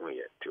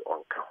unhuye ti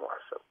onka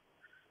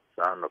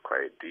no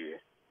kwaidi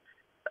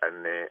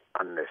ene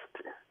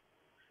honesty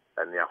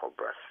ene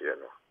ahobrasie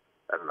no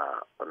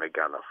na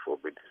onegana for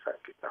be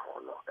disakita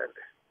hono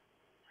ene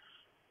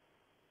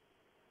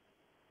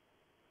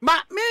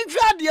ma me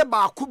dwade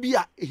ba ko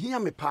bia ehia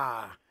me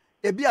pa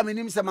e bia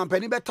menim se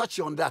mampani be touch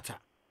on that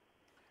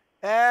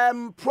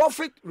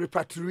profit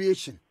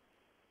repatriation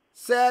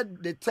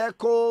said the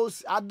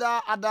telcos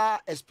other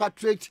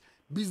expatriate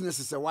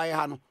businesses why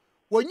ha no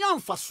wonya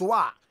mfaso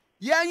a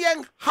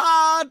yen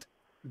hard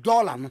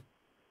dollar no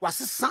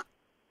wasesa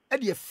e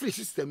de free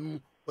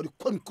system or the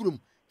konkurum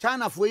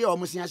China for ye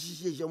omo sia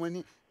hihie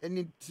wani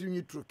eni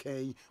trinyi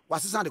trukai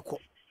wasesa de ko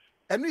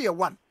eno ye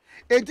one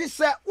it is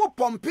wo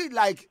pompi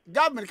like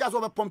government case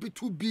over pompi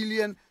 $2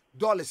 billion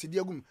de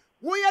agum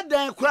wo ye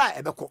dan kura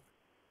e beko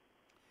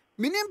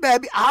minim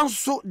baby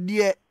anso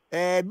de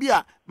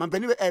bia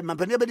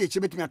mampani be de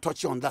chebetimi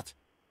touch on that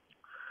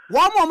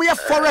one more ye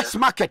forex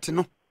market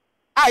no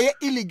aye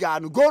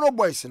illegal no goro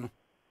boys no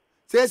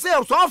say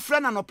so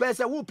friend and no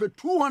person wo pay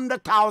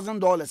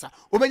 $200,000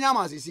 obenya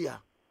ma sisi ya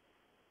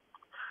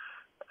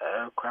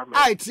Kwame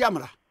ai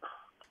tiamra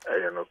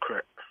no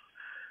correct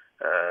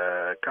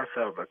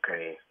kasa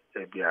bakai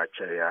ebi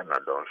ache ya na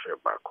don hwe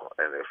bako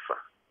enefa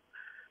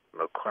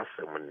no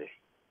kwasem ni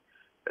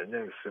enye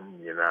nsem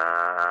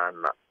nyina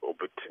na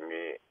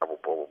obetimi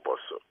abobo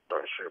so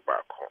don hwe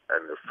bako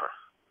enefa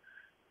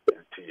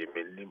nti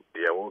menim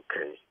de wo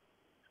kan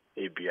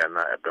ebi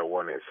ana ebe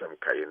won nsem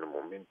kai no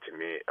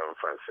momentimi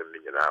emfansem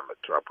nyina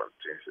meto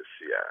aponten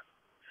sesia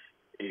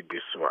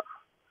ebi so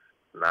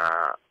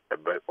na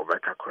ebe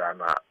obeka kura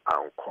na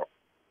anko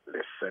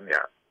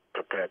lesenia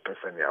pepe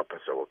senia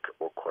pese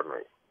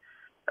wokono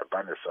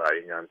ebane so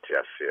ayanti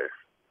ase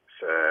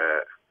se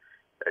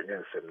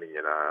enyense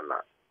nyina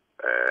na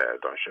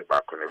don hwe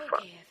bako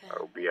nefa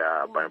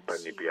obia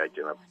banpani bia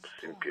gina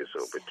simpie so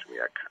betumi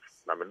aka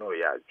na me no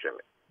ya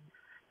adwene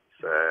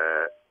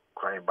se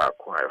kwan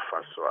bako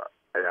afa so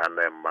aya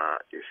na ma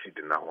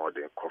esidi na ho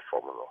de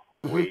kofom no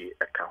we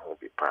eka ho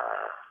bi pa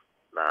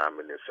na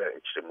me ne se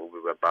nchiremu bi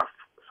beba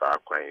sa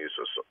kwan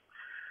yiso so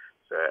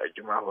se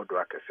adwuma hodo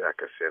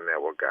akese na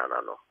ewo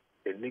Ghana no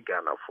eni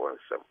Ghana for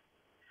nsem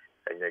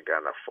enye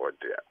Ghana for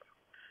dia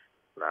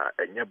na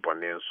enye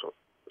bone nso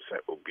se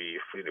obi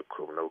free the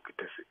crew na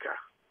okitesika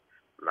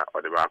na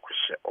ode ba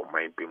akwhye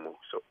oman bi mu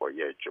so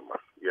oye adwuma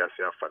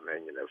wiase afa na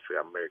nyina free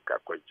America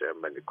ko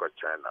Germany ko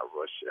China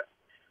Russia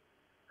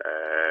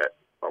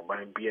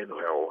oman bi eno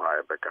he o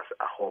ha bekas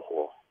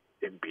ahoho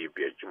mbb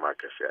adwuma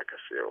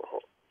akese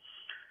ho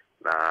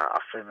na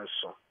afene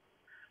so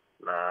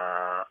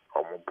na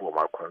omubu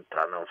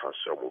makonta na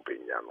mfaso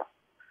omubenya no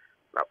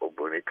na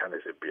oboni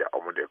kanese bia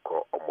omude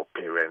ko omu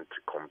parent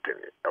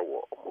company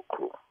ewo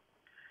omukru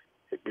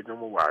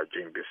ebinom wa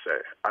adwin bi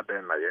se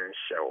adan na yen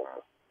hye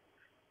omu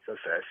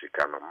sesa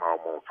sika no ma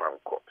omu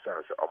mfanko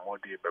sense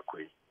omodi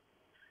bekoi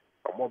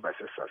omu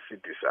basesa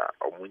sidisa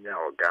omunya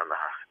organa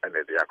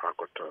ene de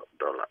akwakoto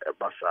dollar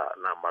ebasa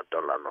na ma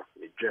dollar no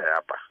ni dwa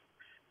aba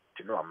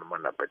tino amema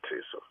na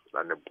betri so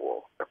na ne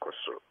bo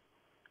ekoso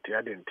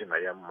tiade ntina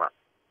yemma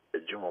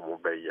ejuma mu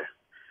beye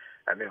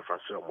ane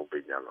mfaso mu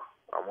benya no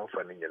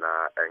amofa ni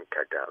nyina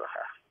enka gara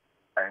ha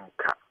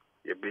enka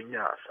ye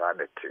benya asa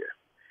nete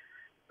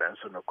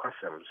nanso no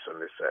kwasem so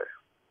ne se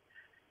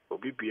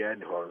obi bia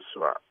ni ho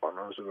nso a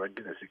ono nso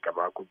wadi na sika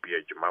ba ko bia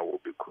ejuma wo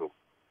bi kuro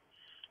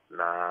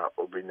na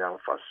obenya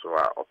mfaso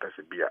a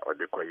opese bia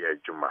ode koye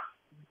ejuma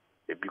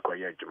ebi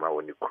koye ejuma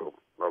wo ni kuro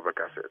na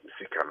obeka se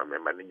sika no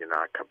mema ni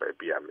nyina aka ba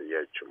bia me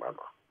ye ejuma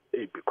no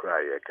ebi kura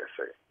ye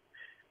kese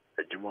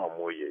ejuma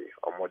omoye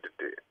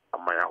omodede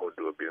amaya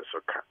hodo obi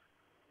nso ka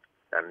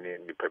ani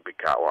nipa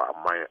bika wa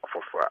amaya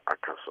ofofo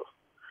akaso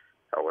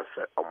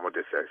awose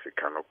omode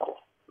sika no ko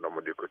no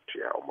mode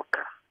kotua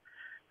omoka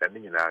ani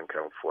nyina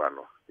ankamfo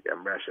ano ya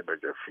mra hye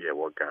bedwafie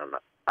wo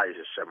Ghana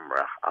ayehye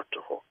mra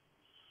atoho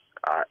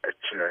a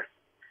ekire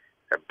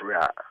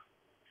ebra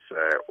se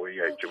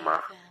oye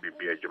ejuma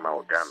bibi ejuma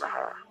wo Ghana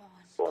ha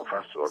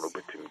bonfaso no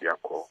betim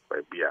diakọ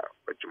bia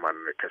ejuma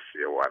no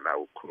kase wa na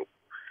okuru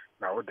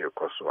na wo de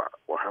koso a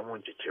wo ha mo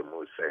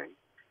nchichemu sen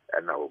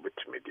na wo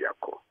betimi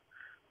diakọ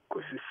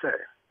kosi se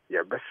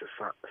ye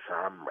besesa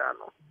sa mra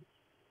no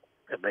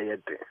ebeye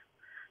de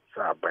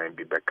sa ban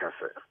bi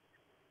bekase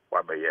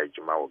wa be ye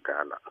ejuma wo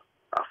Ghana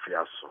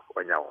afiaso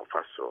onya wo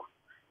faso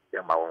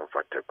ya ma wo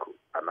fataku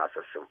ana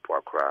asesimpo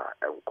akra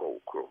enko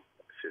ukro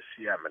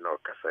sisi a me no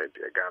kasa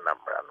de Ghana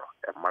mra no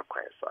e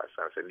makwan sa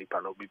sanse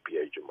nipa no bibi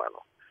ejuma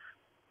no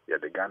ye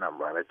de Ghana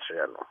mra na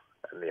kire no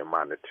ne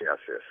ma ne te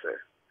asese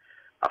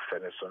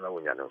afene so na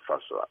wonya ne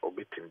mfaso a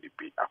obetim de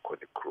bi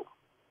akode kro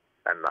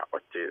ana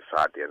oche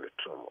sa de ne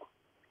tumo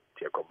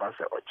tie ko ba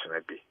se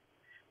ochena bi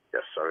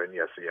ya sore ni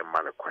ase ye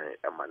ma ne kwan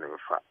e ma ne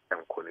mfa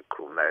enko ne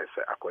kro na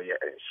ese akoye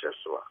enhye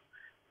so a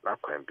na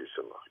kwan bi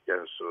so no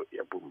yenso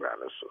ye bumra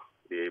no so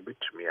de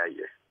bitumi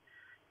aye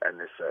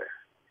ene se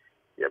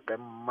ye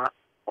bemma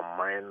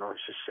oman no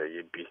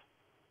hyehyeye bi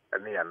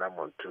ene ya na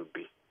montu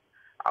bi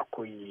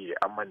akoyi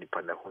ama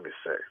nipa na hu ne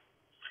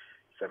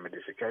se me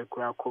de sika ku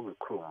akọ bi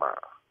kroma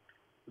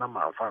na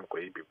ma fan ko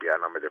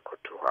bibia na me de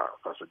koto ha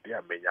fa so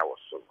dia menya wo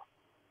so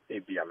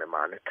ebia me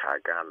ma ne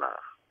ka Ghana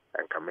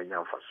enka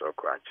menya fa so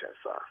ko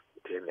achensa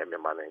tie ne me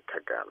ma ne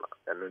ka Ghana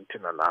eno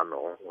ntina na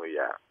no ho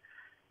ya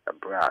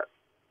abra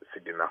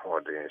sidina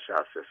hode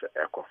insha se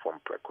eco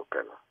from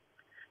prekopeno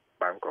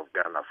Bank of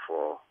Ghana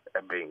for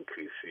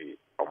increase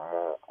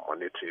more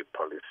monetary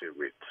policy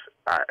rate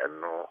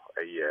no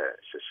a year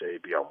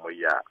sheshe bi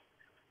omoya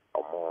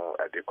omo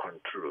at the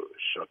control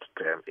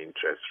short-term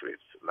interest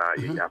rates na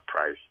ya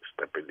price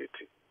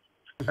stability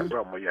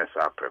abra omoya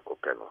sa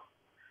prekopeno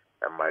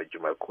and my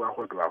jumaku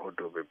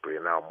ahodo bebre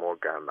na omo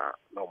Ghana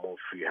na omo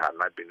free ha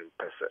na binu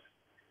pese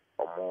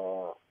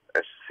omo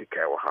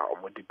sika wa ha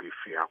omo di be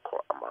free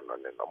akọ amano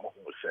ne no mo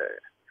hu se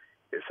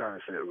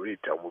esan se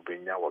rate omo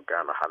benya wa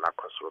Ghana ha na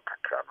koso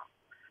kakra no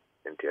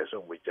nti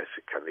eso mo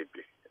jasika ne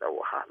bi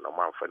wa ha na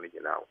mo amfa ne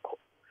nyina anko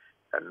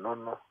eno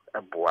no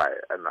eboa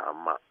na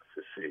ama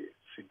sisi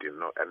sidi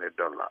no ene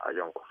dollar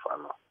ayonko fa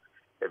no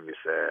emi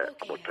se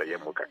abotoye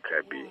mo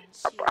kakra bi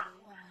aba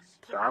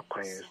sa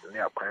kwan ne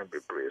akwan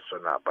bebre so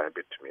na aba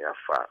betumi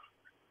afa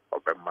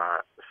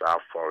obema sa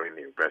foreign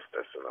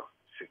investors no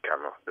sika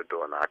no the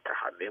do na aka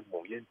ha na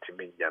mo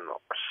yentimi nya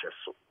no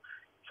ahyeso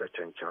se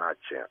chenchen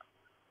ache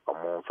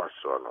omo fa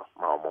so no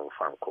ma omo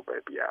fa nko ba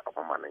bia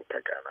omo ne nka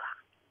Ghana.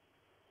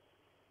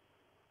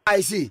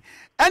 I see.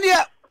 And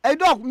yeah, a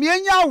dog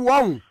mienya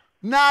won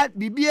na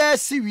bibia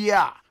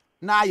siwia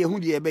na ye hu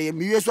de be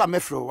me yeso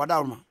amefro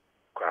wadawma.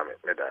 Kwame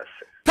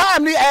medase.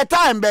 Time ni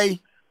time bay.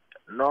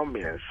 No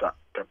miensa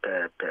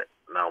pepepe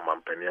na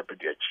omampani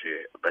abedi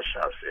achi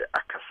beshase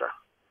akasa.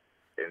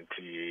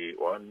 Enti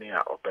one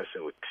a opese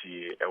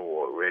oti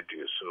ewo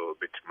radio so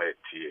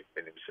bitmeti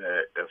menim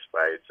say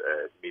despite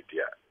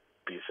media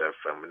piece of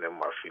feminine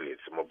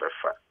affiliates mo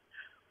befa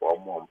or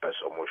more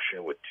person mo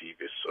share with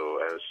TV so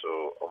and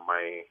so on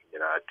my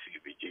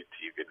TV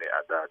GTV and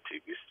other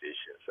TV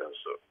stations and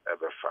so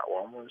ebefa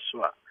one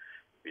so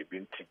we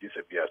been this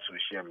a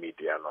social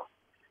media no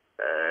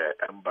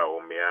Amba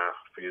Omia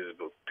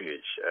Facebook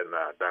page and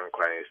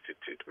Dankwa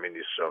Institute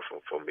Ministry of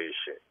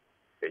Information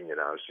in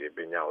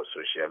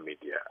social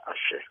media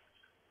ashe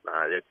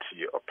na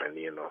yeti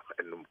openino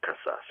enum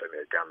kasa se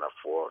Ghana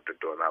for the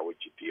donor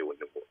which deal with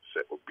the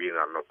se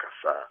obina no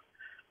kasa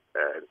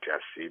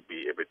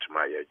ntiasibi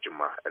ebetuma ya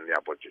juma ene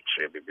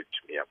abodwetwe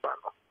bebetumi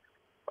abano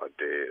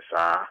ode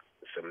sa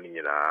semni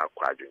nyina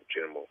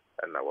kwadwentwe mu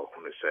na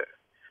wahunu se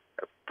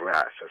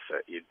bra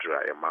sese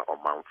idra ema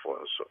omanfo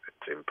nso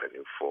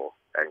tempanifo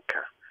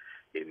enka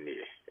eni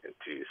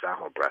nti sa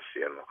ho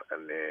brasie no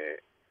ene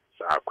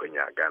sa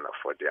akwanya Ghana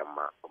for the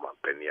ama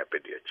omampani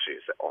abedi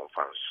achi se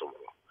onfa nso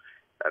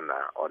na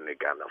oni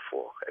Ghana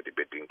for the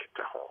bedin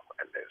kita ho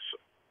ene so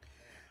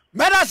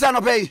Medasa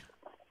no pay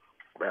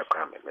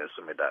Kwame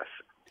menso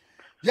medasa.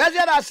 Yes,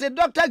 I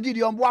Dr.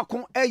 Gideon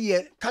Boakun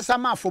Eye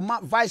Kasama former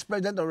Vice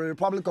President of the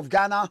Republic of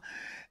Ghana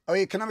or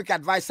economic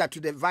advisor to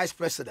the Vice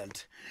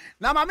President.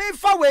 Now, my main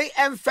faraway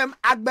FM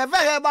Agbeve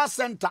Herbal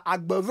Center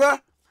Agbeve.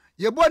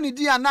 Ye boni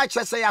di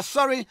anache say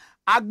sorry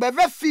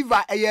Agbeve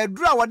fever e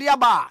dra wode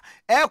aba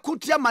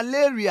kutia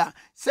malaria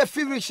say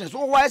feverishness.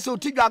 Oh, why so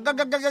tiga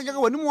gaga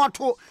woni mu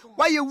ato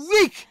why you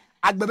weak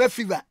Agbeve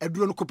fever e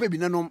dro no kope bi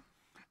nanom.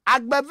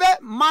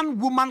 Agbeve man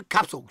woman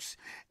capsules.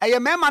 Eye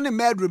mema ne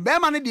medroom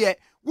mema ne de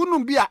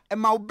wunum bia e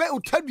ma obe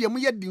utadua mu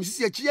ye din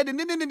sisi achi ye de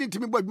ne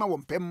timi bodwuma wo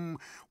mpem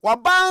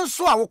oba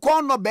nso a wo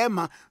kon no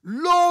bema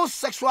low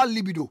sexual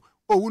libido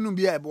o wunum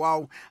bia e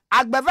boawo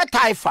Agbeve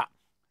taifa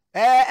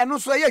eno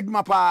so ye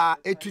adwuma pa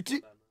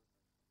etuti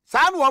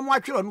saa no wo mo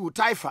atwero no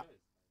taifa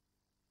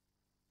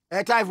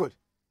typhoid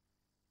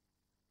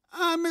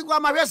mi kwa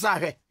ma hwesa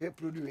hwe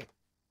produce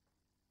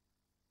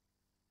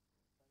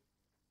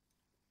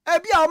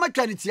bia o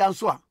matwa ne tia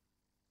nso a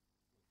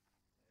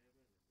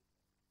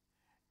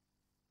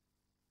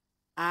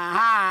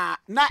aha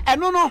na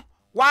eno no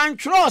wan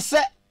twro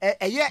se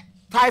eye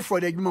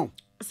typhoid adwuma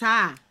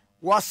sa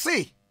wo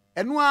se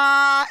eno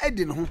a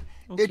edi ne ho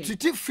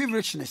etuti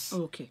feverishness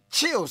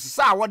chills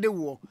sa wode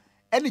wo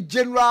any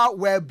general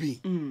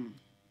well-being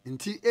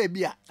nti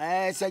bia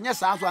senya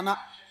sa so na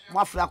mo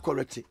afra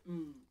quality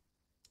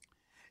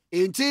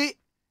nti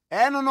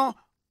eno no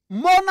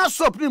mona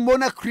soap ni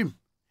mona cream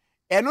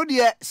eno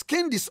de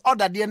skin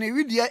disorder de na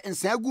wi de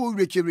nsagu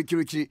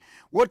rekirikirikiri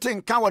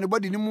woten kan woni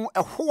body ni mu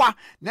ehoa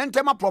na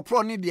ntema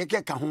propro ni de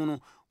keka ho no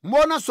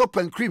mona soap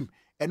and cream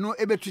eno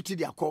ebetuti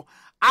de akọ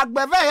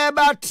Agbeve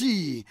herbal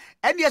tea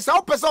ene se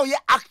wo pese wo ye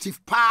active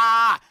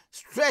pa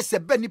stress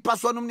ebe ni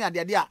paso no ni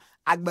ade a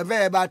Agbeve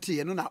herbal tea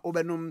eno na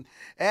obenum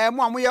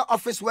mo amoye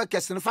office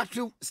workers no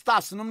factory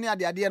staffs no ni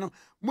ade no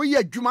mo ye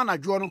adwuma na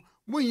dwo no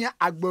mo ye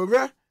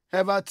Agbeve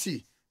herbal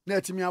tea na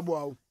etimi abo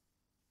awo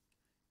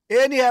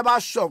any herbal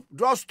shop,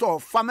 drugstore,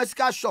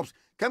 pharmaceutical shops,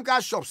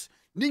 chemical shops,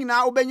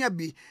 nina obenya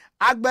bi.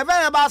 Agbeve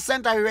Herbal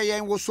Center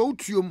here was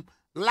Soutium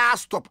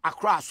last stop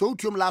Accra.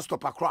 Soutium last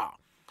stop Accra.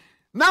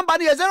 Number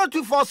is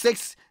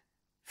 0246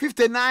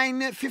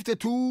 59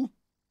 52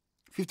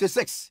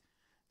 56.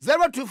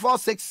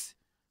 0246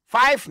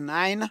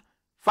 59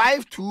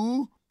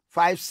 52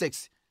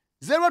 56.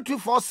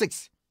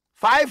 0246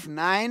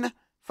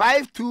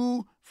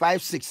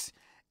 595256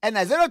 and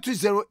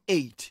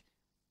 0208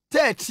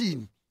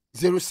 13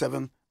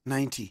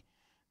 0790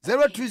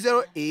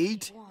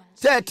 0208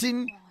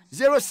 13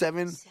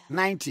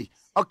 0790.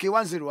 Okay,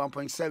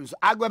 101.7. So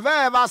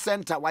Agweva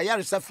Center,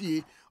 Wayari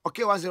Safi.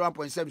 Okay,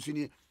 101.7. So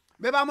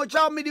Beba mo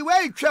chow me the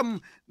way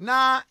twem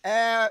na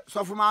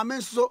so for my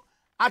men so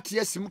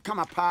atiasim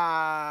kama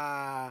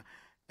pa.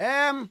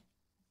 Home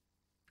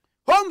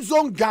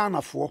zone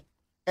Ghana for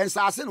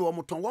assassin wo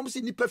moton wo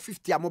si nipa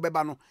 50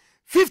 amobeba no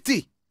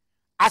 50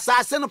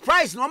 assassin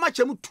price no ma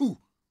chemu 2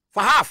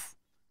 for half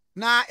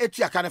na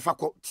etu aka ne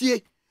fako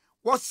tie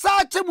wo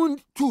sa chemu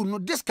 2 no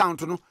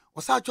discount no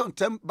wo sa chon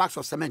 10 bags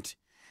of cement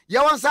ye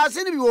won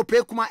assassin bi wo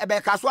pay kuma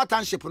ebe ka so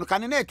township no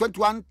kan na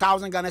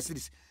 21,000 Ghana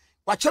cedis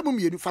wa chemu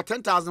mienu for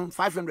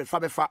 10,500 fa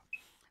befa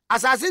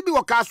assassin bi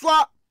wo ka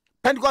so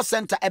Pentecost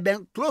Center ebe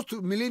close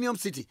to Millennium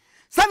City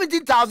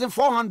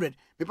 17,400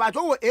 people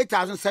to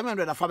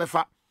 8,700 fa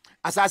befa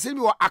assassin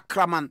bi wo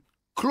Akraman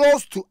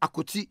close to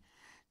Akoti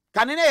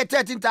kanene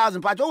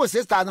 13,000 part over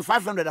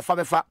 6,500 fa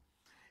befa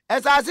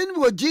assassin bi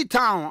wo G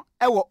Town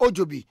e wo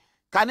Ojobi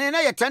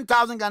kanene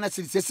 10,000 Ghana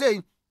cedis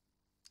say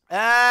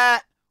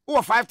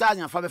over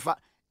 5,000 fa befa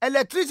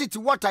electricity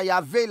water ya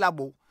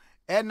available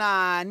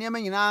na niam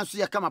nyina so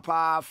ya kama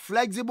pa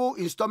flexible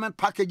installment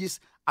packages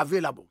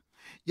available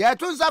ya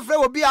tun safre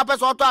obi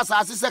apeso auto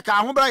assassin se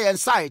ka ho bra yen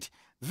site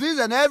this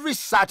and every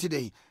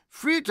Saturday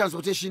free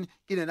transportation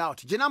in and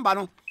out the number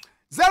no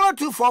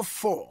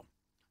 0244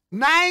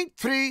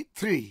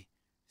 933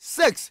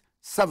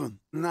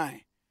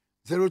 679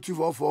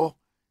 0244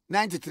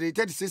 93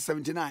 36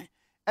 79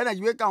 and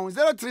you can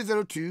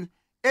 0302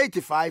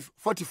 85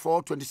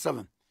 44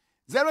 27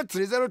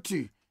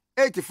 0302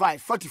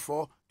 85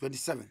 44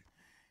 27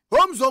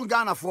 Home Zone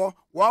Ghana for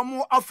one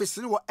more office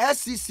in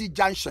SCC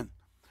Junction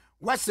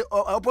what's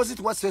opposite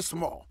what's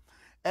small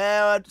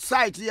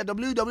site here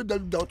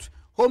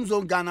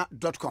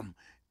www.homezoneghana.com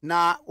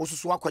na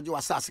osusu akwaje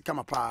wasase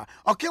kama pa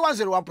okay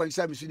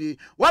 101.7 sidi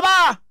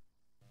waba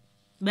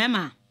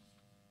bema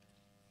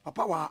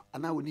papa wa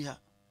ana onia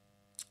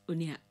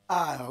din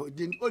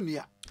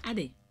onia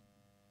ade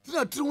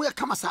tina tru ya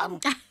kama sa no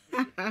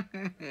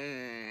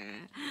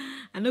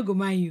anogo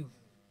manyu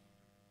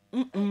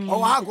o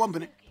wa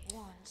gombene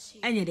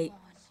anya de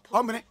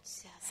gombene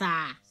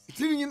sa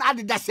tini na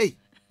ade da sei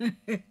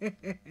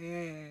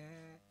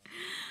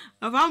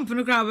Avam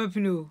punu kra ba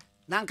punu.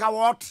 Nanka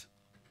what?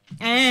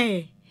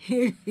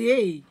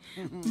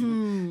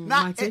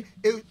 Na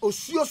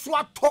osuo so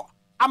ato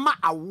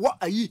ama awo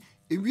ayi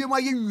ewiem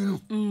aye nwunu.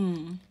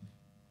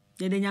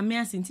 De nyame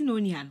asenti no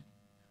ni ano.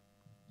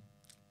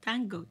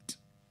 Thank God.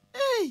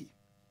 Hey.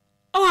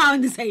 Oh, how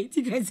to say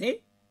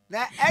Tikese?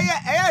 Na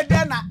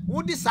de na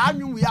wo di sa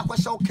anwu ya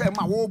kwhye wo kra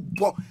ma wo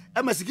bo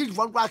e ma security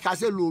for kwa ka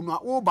se loan a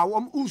wo ba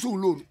wo usu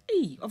loan.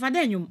 Eh, of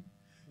adenwum.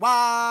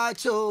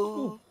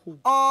 Wacho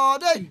all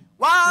day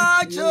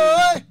wacho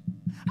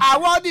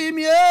awodi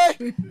mi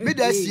me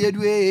da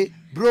siedwe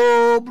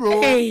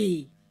bro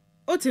hey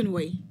otin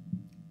way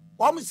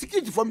wam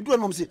security from do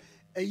no say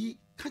ayi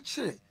ka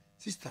kire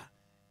sister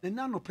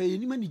na no pay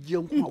ni mani gie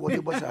nko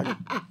awodi bo sare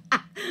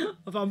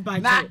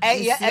na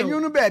enyu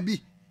no ba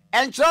bi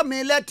encho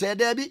me letter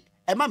da bi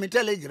e ma me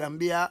telegram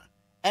bia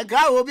e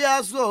ka obi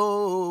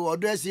aso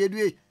odo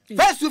asiedwe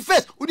face to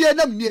face udi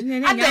enam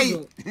nie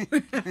adai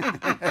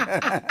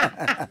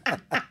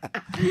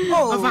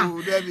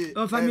oh Debbie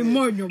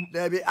monyo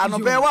Debbie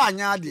anope wa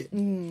anya ade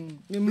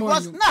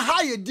because na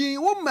ha ye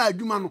din wo ma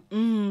aduma no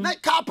na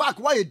car park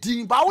wa ye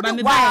din ba wo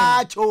de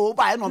wa cho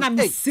ba no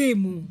na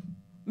same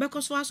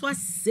meko so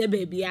se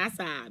baby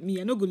asa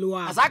me no go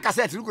lowa asa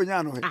cassette ko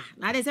nya no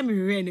na de se me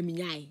hwe na me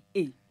nyai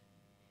e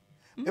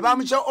ba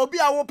mi che obi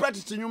a wo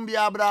pretty nyum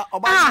bia bra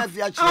oba na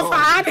fi a che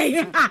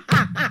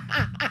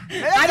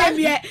ade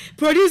be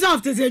producer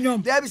of the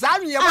nyum Debbie sa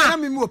me ye na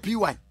me mo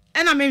P1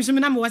 e na me so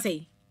me na mo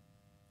say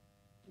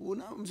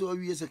una mzo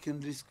wi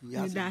secondary school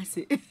ya that's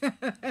it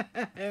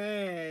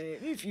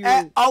if you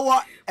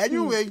our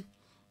anyway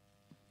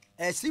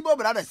Sibo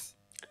brothers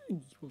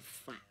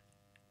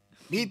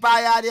bi pa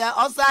ya dia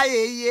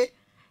osaye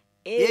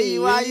ye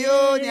wa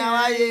yo nya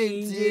wa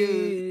ye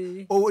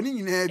ti o ni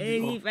nyina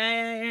bi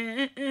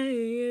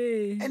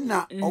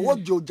enna owo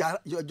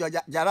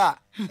jara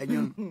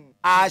enyun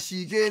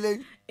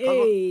ashikele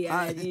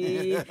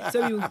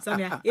so you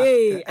samia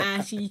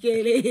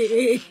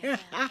ashikele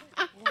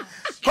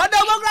Koda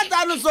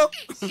mograta no so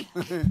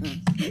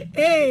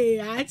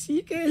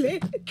ashikele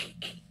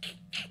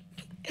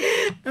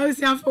o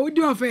si afo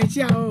odi ofa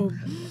echi a o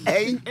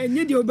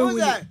enye di obewu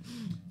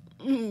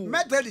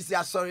Methodist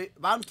ya sorry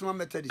bantuma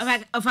Methodist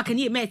of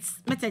akani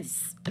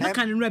Methodist na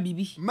kan nura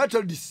bibi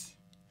Methodist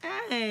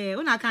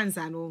una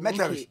kansa no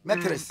Methodist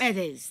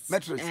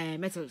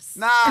Methodist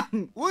na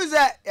who's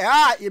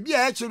you be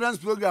a children's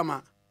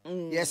program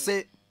yes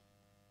say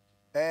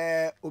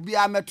obi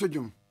a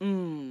metodum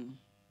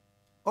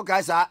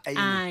okay sir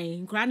ai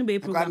nkra no be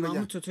program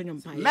am totonyo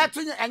mpa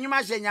metonyo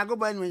anyuma hye nyago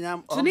ba nu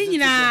nyam so ni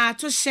nyina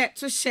to hye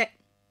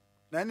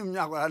na ni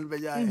nya kwara no be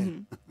ja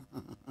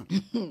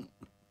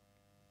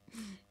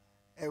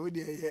would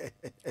ye.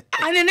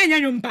 I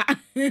didn't know.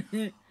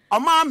 A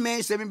man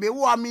may say me be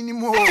one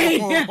minimum.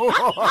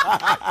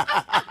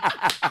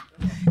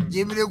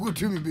 Jimmy, good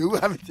to me, be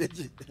one.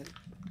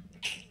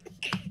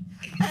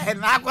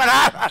 And I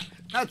got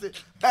nothing.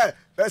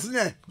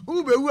 Person,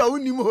 who be who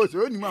only more,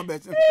 so only my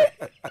better.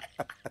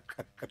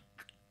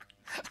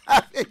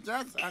 I think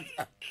just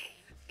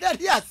that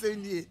he has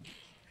seen ye.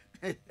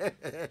 And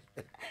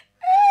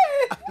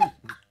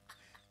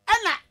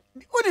I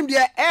wouldn't be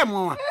a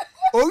more.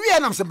 Oh, we are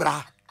not so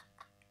bra.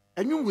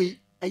 And you we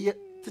a yet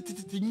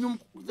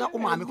that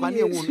woman can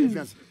hear one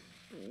difference.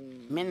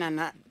 Men and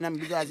not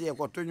because he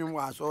got to you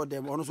was all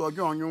them, also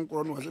John Young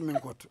Crown was a min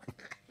cut.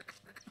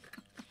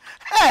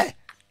 Hey!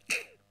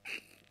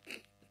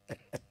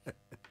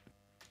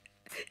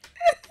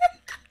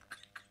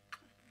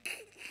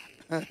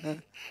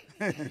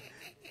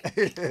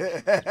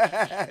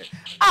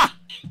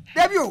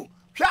 Debut,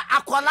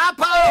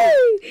 Aqualapa.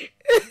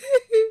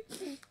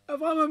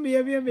 Mama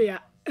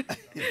mia.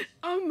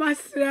 Oh,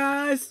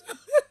 masters.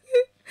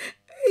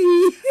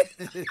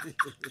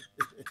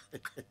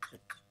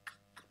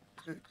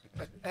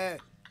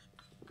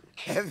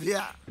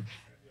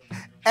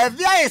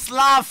 Evia is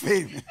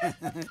laughing.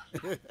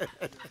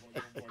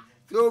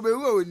 So be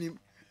him.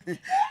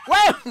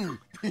 Well,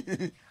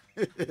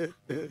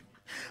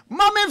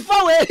 Mommy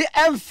forward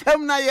and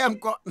femna yam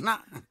got na.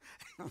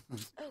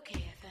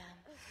 Okay,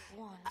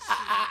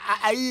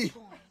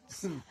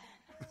 FM.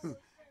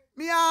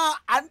 Mia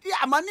anti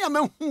amani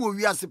amenhu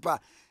wi asepa.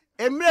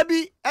 Emre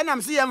bi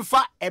enam se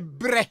yemfa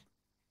ebre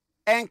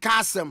enka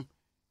asem.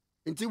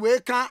 Nti we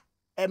ka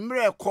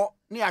emre ko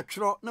ne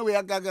atwero na we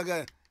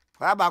agagaga.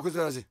 Fa ba ko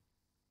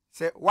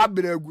se wa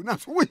bregu na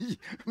so we.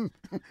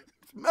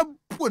 Me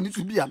po ni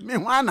to bia me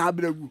ho na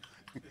bregu.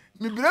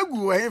 Me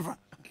bregu we fa.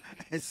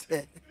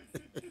 Se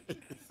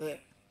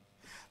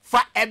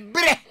fa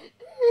ebre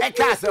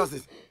enka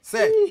asem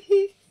se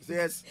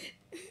yes.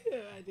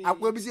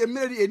 Akwa bi se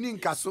emre eni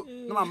nka so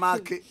na mama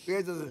ake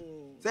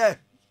se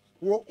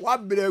wa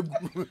bregu.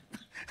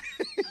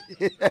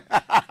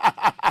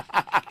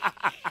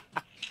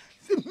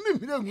 Me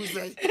bregu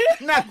say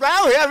na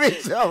kwa we have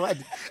it so what.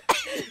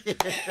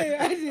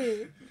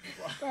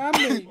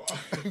 Kwame.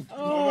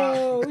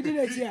 Oh, we did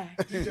it here.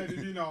 Teacher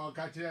did know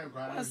catch here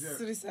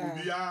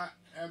Kwame. We are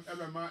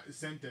emema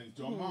sentence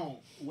to amount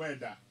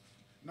weather.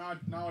 Now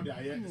they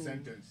are here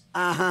sentence.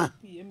 Catch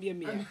here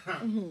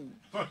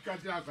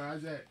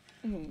Kwame.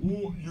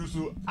 Who used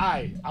to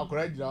I'll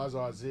correct you as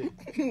I say.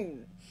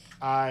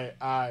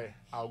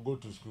 I'll go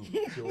to school.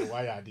 So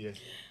why are they?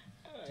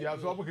 You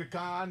have to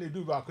can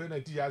do back when I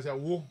teach I say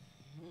wo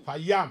I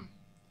am.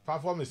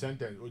 Perform a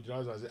sentence.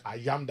 I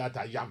am that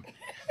I am.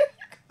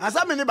 As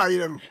how many by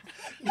them?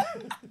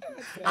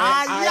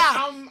 I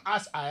am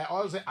as I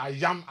also I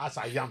am as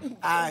I am.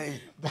 I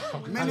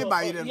many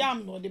by them.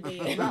 Yam no the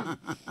baby.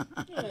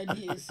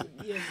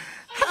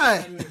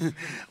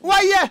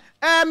 Why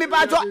me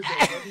bato.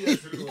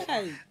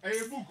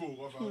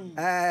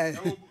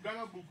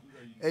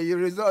 You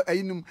result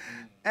inum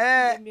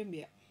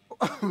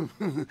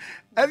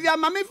if your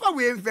mammy for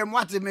we from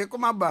what me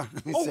come ba.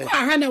 Oh,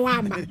 I na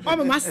wa ma.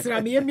 O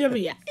master me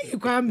ya.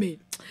 Kwame.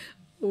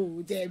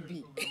 Oh,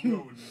 Debbie.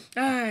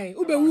 Aye,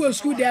 ube wo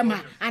school dem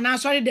and I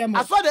sorry dem.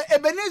 I saw the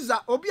Ebenezer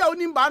obi a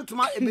onim ba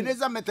ntoma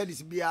Ebenezer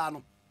Methodist bia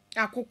no.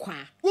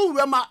 Akokwa. Wo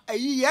wema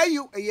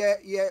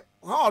ye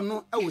ho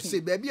no e wo say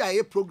baby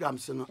a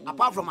programs no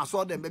apart from I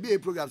saw them baby a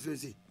programs so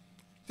say.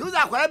 So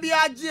that kwa bia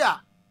agi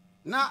a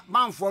na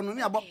manfo no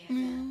ne abo.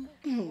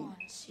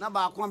 Na ba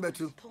akwa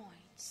betu.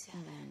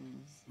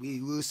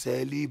 We will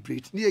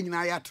celebrate. Ni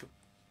nyina yato.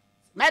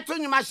 Meto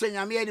nyima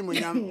shenyame ani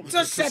munyam.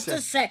 To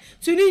say.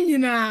 Tuni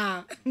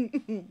nyina.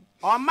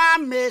 O ma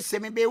me se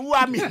me be wu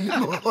ami.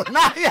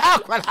 Na ya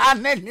kwala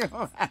nani.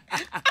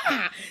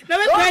 Na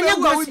we kwanya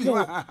gospel.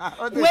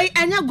 We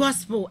anya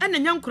gospel. Ena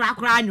nya nkura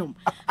anyom.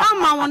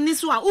 Ama woni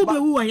so a ube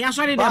wu ya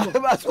sori dem.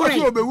 Kure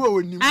ube wu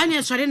onim.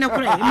 Anya sori na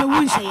kure me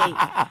wu nhye.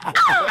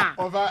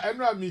 Over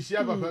enra mi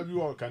shia papa bi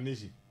wo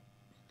kaneshi.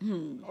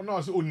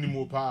 Ono so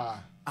onimo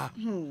pa.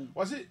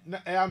 Was it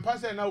am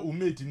passing now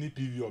umate ni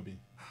PV obi.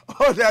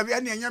 Oh, there be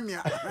any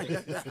nyamia.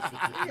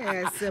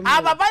 Yes.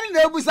 Baba ni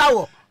na ebusa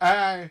wo.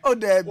 Oh,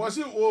 there. Was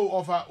it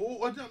offer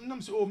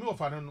nam say me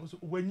offer no so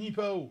wanyi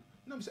pa o.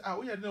 Nam say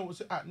we ya na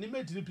say ni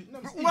mate ni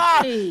nam say.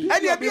 Wa, e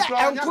bi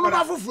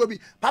Nkrumah fufuo bi.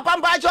 Papa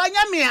mpa cho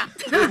nyamia.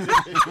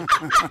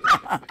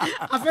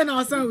 Afa na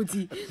osan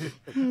oti.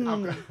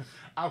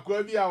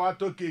 Akwa bi a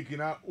wato cake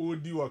na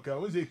odi woka.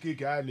 We say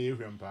cake a na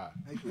ehwem pa.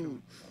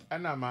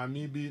 Ana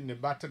maami bi ne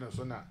batte no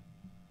so na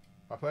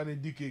papa ne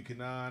di cake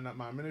na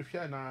maami ne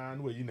hwia na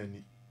wayi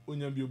nani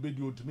onya bi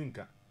obedi otumi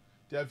nka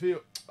ti afi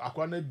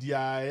akwa na dia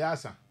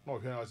yasa na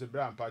ohwe na o se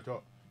bra mpa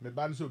cho me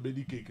ba no so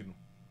obedi cake no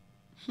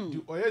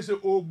ti oye se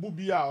ogbu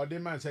bi a ode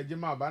man se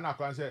gema ba na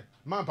akwa se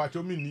man mpa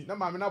cho minni na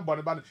maami na bo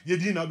ne ba no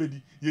yedi na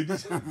obedi yedi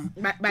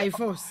by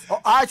force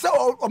I say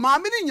o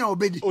maami ni nya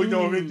obedi onya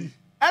obedi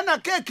ana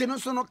cake no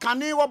so no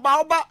kane wo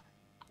ba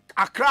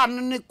akra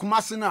ne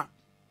Kumasi na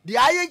the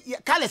aye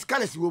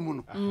careless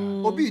woman.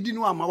 Obi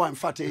didn't want my wife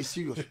fat is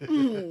serious.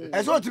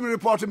 As all to me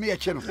report to me a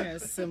channel.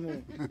 Yes,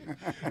 no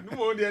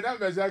more the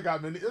numbers I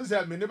got me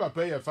never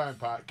pay a fine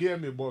part, care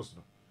me boss.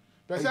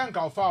 Person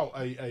can file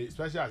a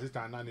special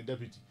assistant and a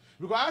deputy.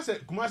 Because I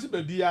said, Kumasi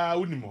Bedia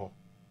Unimo.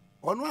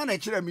 On one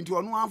actually mean to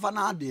one for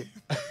now, dear.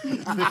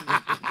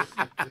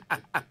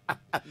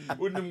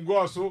 Wouldn't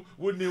go so,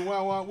 wouldn't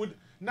one would.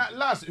 Not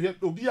last,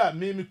 Obia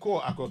made me call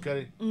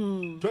Akokere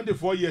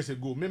 24 years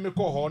ago. Made me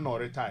call her or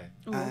retire.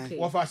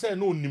 What I said,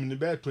 no, Nim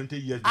 20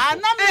 years. I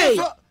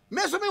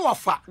know me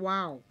wafa.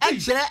 Wow.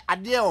 Actually, a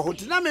dear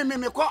hotina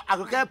me call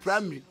Akokere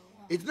primary.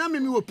 It's not me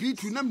will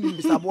P2 nam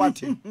Mr.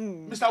 Boatin.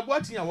 Mr.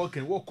 Boatin are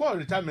working. We'll call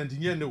retirement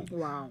in year.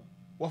 Wow.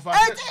 What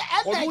I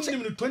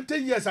said, 20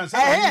 years and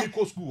say,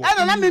 school. I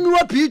don't know me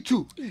will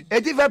P2.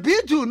 It is a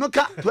P2 no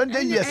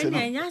 20 years.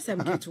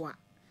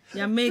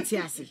 Ya mate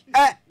yasi.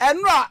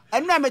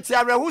 Enra meti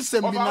awre hu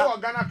sem bi na.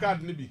 Ghana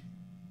card ni bi.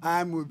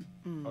 I'm will be.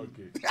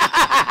 Okay.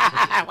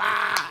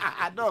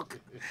 Doc.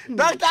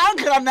 Doctor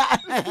Uncle na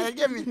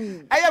give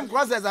me. I am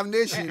cross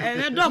examination.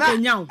 Doc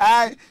enyaw.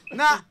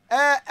 Na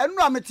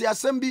enra meti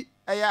asem bi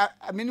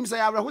minim say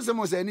awre hu sem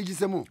o say ni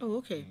gisem o. Oh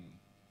okay.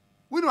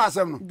 We know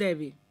asem no.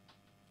 Debbie.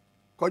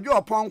 Kojo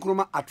opon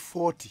Nkrumah at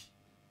 40.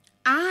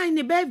 In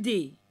the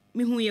birthday.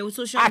 Me who ye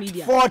social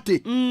media. At 40.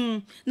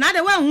 Now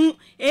the one who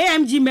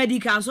AMG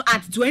medical so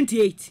at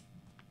 28.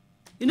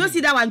 You know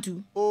see that one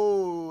too?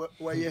 Oh,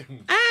 why yeah.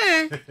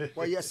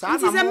 Why yeah, it is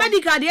a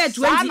medical there at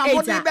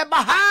 28.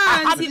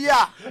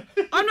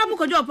 Ono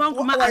ko job on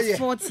kuma at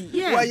 40.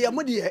 Yeah. Why yeah,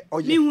 mo de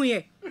oye. Me who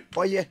ye.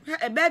 Oye.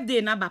 A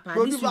birthday na papa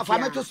this week.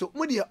 Produce so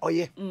mo de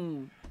oye.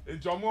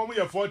 Ntomo mo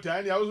ye 40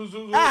 and ya so.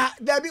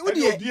 Dabi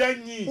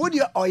wo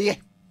de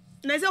oye.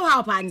 Na say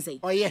how pan say.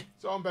 Oye.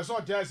 So on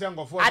person tell say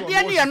ngo 40.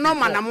 Ade ne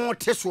normal na mo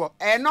te so.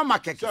 Normal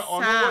keke. So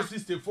on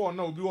 64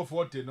 na obi wo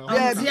 40 no.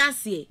 Yeah,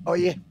 see.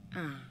 Oye.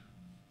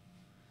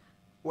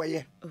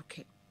 Oye.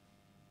 Okay.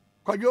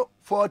 Kojo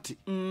 40.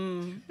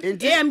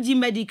 AMG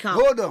medical.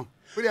 Hold on.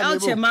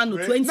 Elchemano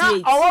 28.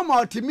 Na our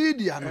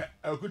multimedia no.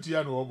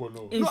 Akutia no obo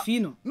no.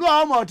 Infino. No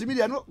our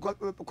multimedia no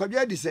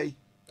Kojo dey say.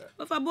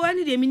 Ofa bo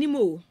ani dey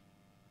minimo.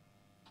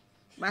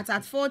 But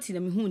at 40 na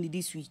me hu ni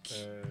this week.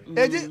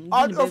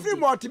 Ofi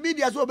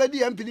multimedia so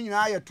obedi MP ni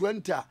nyina ya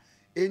 20.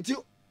 Enti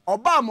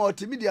oba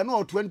multimedia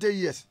no 20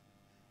 years.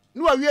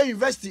 No we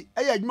university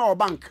e ya adwuma o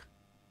bank.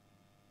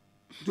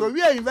 To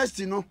we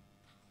university no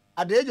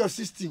at the age of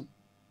 16.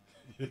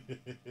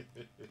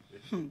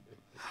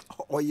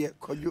 Oh yeah,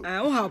 Kojo.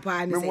 Oh how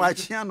pa ni say. Me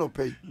watch no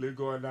pay.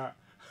 Legona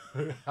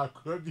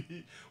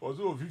Akwabi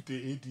also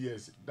 58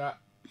 years. That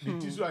the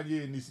tisu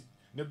anye ni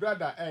the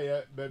brother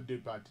birthday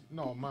party.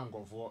 No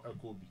mango for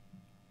Akobi.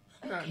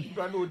 Na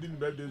brother no din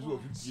birthday so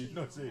 58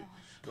 no say.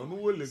 Don't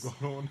know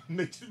Legon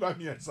next ba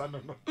mi son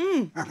no.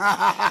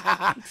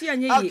 Ti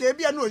anye yi. Okay,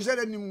 bia no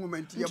share any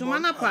moment here.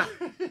 Tumana pa.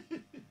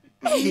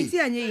 Ti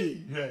anye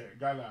yi. Yeah,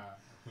 gala.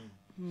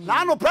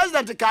 Na no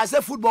president ka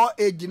say football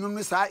age no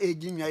no sa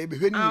age nya e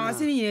behwe ni.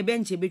 Wase ni ye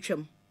bench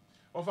betwam.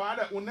 Of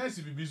other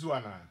unesi bibizu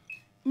ana.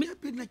 Me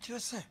be na kire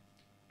say.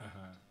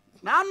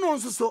 Na no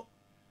nso so.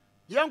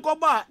 Yenko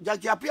ba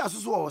Jackie Apia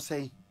so wo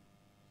say.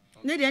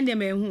 Ne de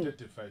ndem ehu.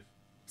 35.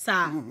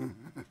 Sa.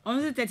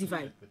 On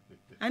 35.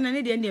 Ana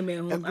ne de ndem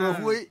ehu.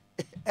 Enkrofo e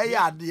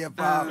ya ade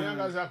pa. Me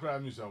anga za kra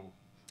mi so.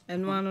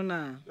 Eno anu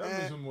na. Ya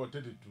mi so mo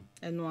 32.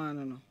 Eno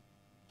anu no.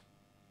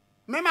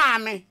 Me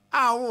maame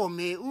wo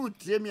me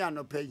utie mi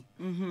anopai.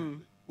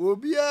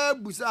 Obi a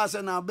busa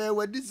ase na ba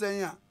wadi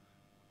sen a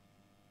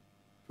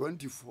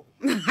 24.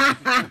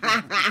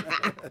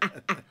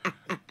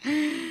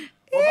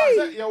 Oba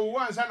say you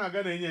want sana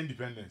ga na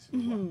independence.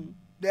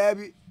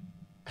 Dabi.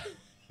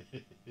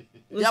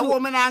 Ya wo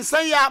me na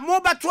nsan ya mo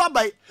beto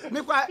abai.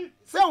 Me kwa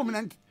say wo me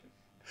na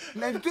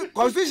 92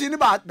 constitution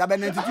ba da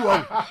 92 wo.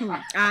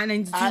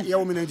 92. Ya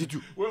wo me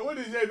 92. What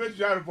is say bet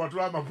you report to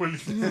my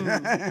police.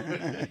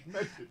 Ena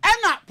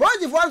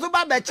police for so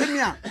ba be chimi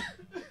a.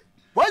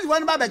 Police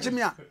for ba be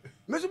chimi a.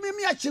 Me so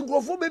me a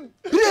chingrofo be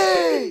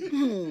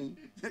pre.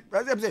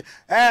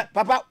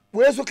 Papa,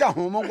 where's the car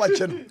home? What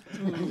channel?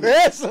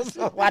 Yes,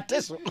 what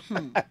is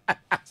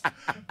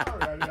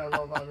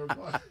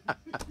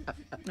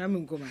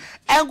I'm going.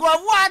 And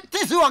what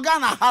is your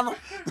gun?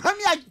 Let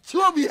me a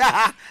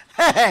chubia.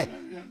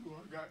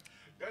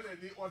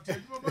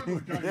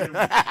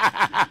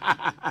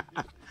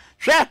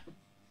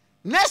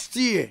 Next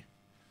year,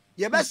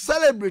 your best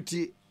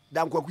celebrity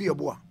than Kwakuya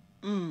Boa.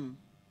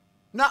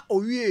 Now,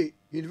 Oye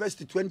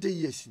University 20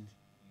 years.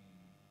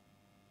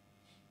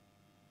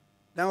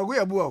 Now we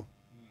are boy.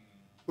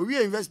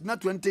 We invest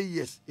not 20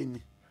 years in.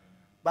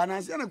 But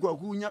I say na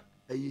kwaku nya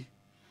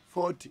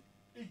 40.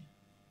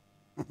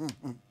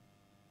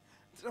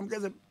 Some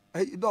guys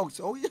dogs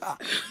oh yeah.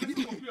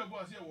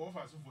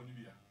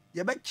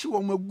 Ya ba chi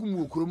wo magum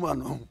wo kuruma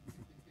no.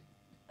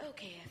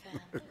 Okay,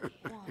 FM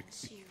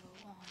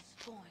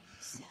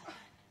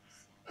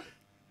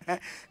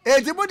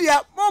 101.7.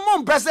 Tibudia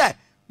mom pese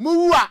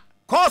mu a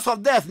cause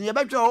of death ya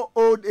ba twa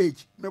old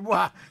age. Me bo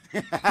ha.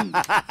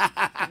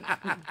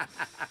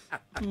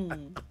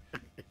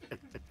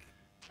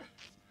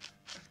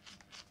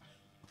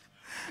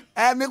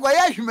 Me go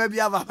ya hwema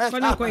bia ba.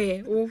 Kono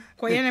koye, o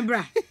koye ne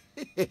bra.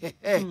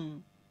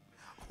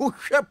 Who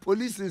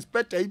police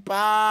inspector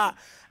ipa.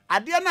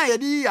 Ade na ye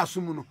di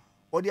asum no.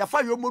 O de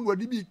afa yomo no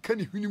ade bi ka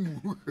ni hwini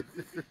mu.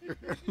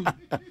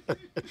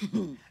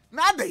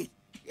 Na dey.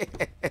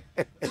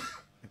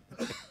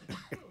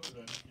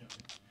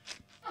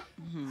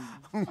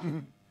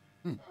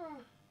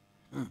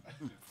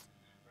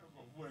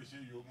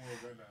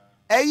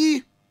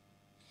 Eyi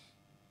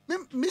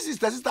mi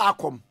sister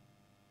akom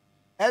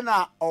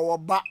ena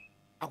owoba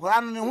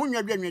akwara no ne ho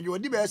nwadwanwadwe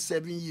odi be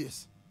 7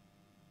 years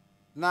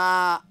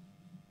na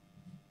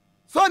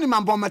so ni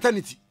man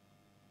maternity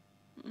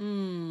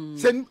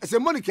se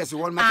Monica se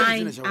won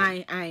maternity ne she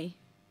ai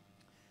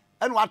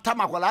ena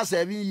watam akwara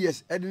 7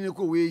 years edine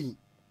ko weyi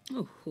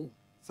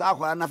sa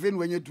akwara na fe no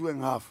wanye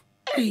 2.5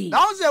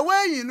 now say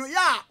weyi no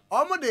ya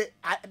omo de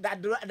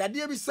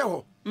dade bi se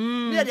ho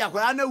ne de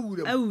akwara na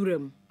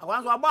awuram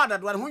akwara so aba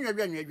dadwa ho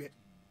nwadwanwadwe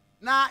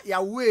na ya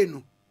we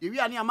no ye wi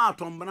ani ama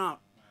atombana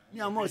ni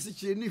ama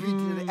osichire ni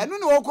fitire eno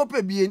ne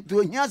wokopa bie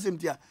to hia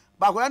semtia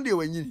ba kwara de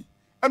wanyini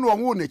eno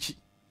wo na chi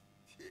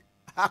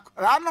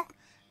akwara no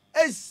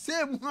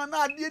esem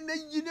na ade na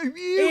yi na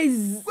wi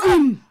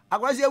ezim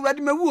akwara se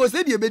awadi mawu o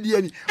se de bedi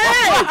ani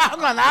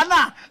akwara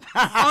na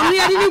onu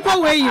ya ni kwa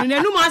we yi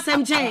na nu ma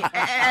asem che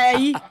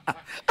yi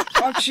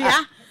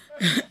ochia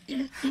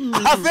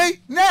afei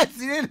net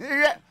ni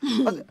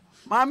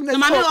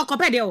mami o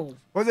kopede o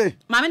ose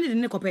mami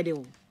ni kopede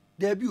o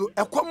debi o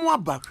ekomo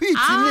aba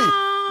wheat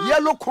ni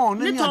yellow corn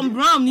ni Tom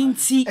Brown ni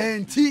nti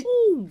enti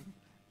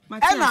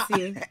ena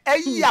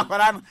eyi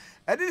akwara no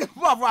edi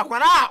fofo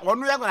akwara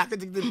onu ya kwara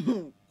ketekete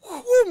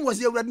who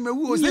was you ready me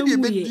wo se de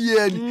bedi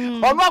ani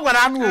onu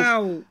akwara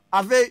no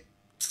ave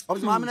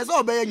obs mama na so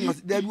obey nyo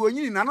debi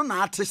onyini na no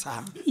na ate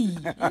sa ni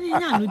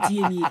nya no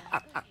tie ni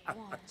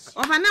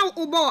ofa na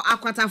ubo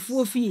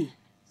akwatafuo fie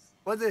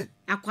What's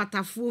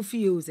akwatafuo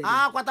fie o se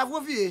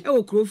akwatafuo fie e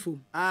wo krofo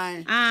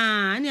ai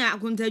ni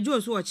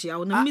akuntajo so ochia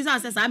o na mi sa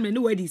se sa amre ni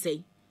wadi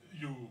sei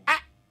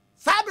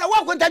sabra wa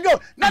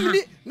akuntajo na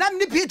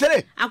mi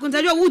Peter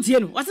akuntajo wo tie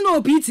no o se na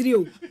o Peter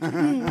o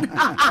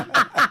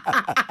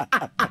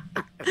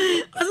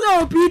o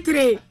se o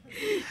Peter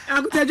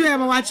akuntajo ya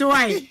mawache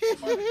wai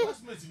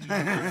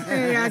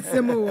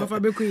asemo wa fa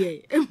beku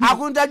ye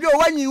akuntajo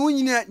wanyi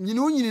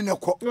unyini ne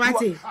ko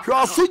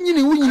hwo so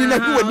nyini unyini na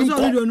ko wadi ko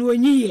so no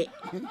onyiye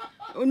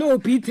no o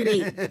Peter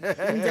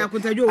nti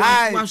akuntajo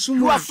wa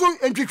sumu wa so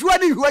entwetwa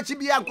ni hwo chi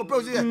bia ko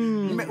pe so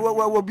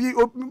obi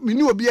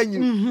mini obi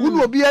anyini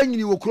unu obi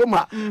anyini wo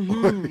kroma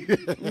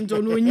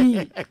nto no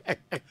onyi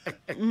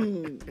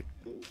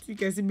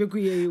Tikese beku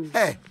ye yo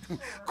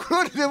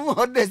ko de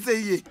mo de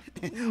seye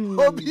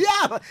obi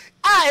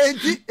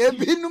enti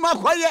ebinu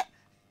makoye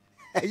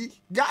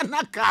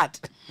Ghana card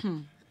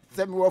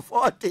semi wo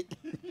 40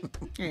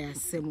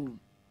 asemu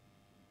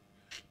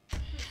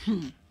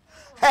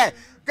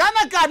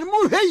Ghana card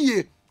mu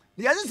heye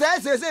ye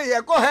say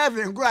ye go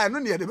heaven go no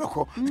ne de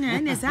beko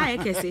ne say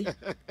kese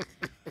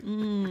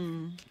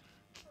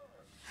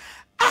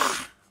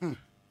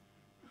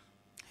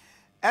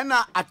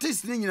ena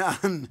artist ni nyina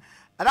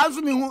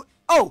adanso mi hu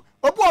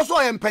obi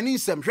also ye mpani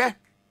nsem hwe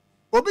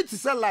obi ti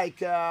say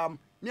like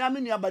me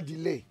amini aba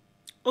delay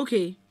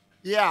okay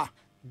yeah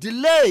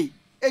delay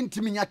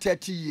entimi nya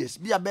 30 years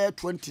be about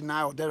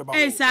 29 or there about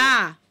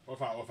sir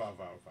ofa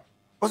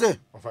what's it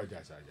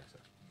jasa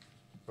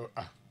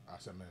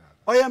asemena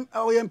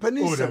oyem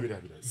penny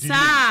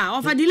sir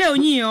ofa delay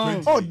onyi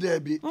o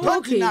debi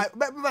 29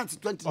 be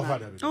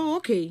 29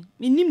 okay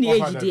minim ne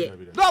age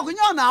de dog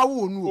nya na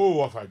awo nu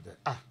ofa de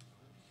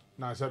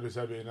na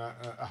sabe na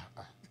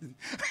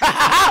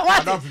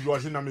what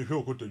don't you na me hwe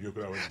okotojo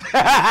kura we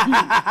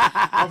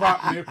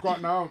ofa me ko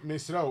na me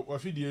sra o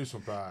fidie so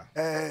pa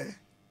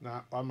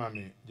na mama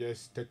me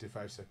just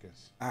 35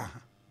 seconds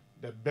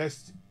the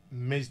best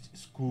mixed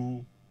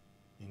school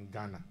in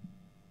Ghana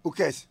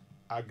okay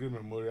Agri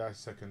Memorial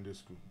Secondary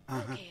School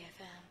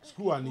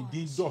school and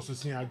din do so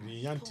sin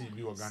agri yan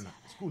TV o Ghana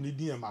school ni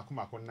din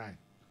makoma 9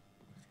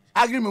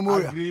 Agri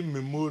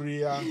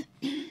Memorial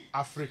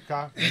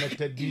Africa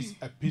Methodist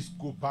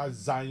Episcopal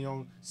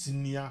Zion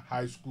Senior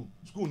High School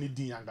ni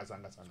din yanga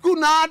school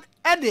na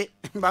ede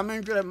ba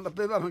me ntwere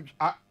paper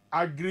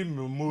Agri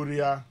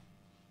Memorial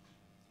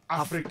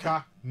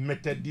Africa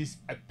Methodist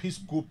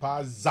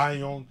Episcopal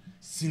Zion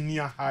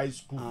Senior High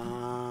School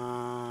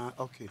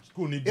okay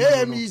school ni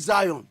AME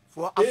Zion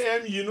for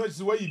AME you know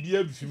it's where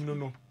you be film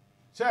no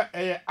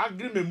say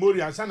Agri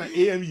Memorial sana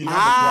AME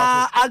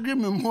na Agri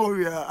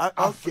Memorial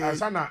okay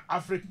sana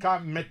Africa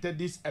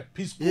Methodist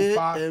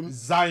Episcopal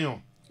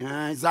Zion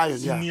Zion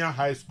Senior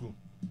High School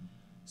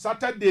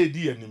Saturday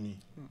di enemy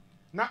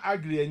na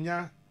Agri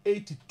enya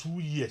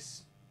 82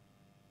 years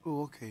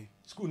okay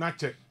school na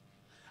check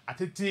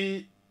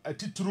atete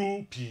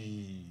atitru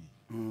pi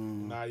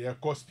na ye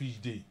course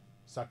speech day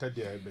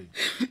Saturday ebe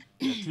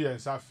tu ye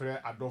safre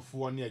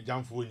adofo ne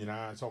ajanfo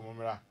nyina so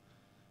momra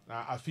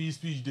na afi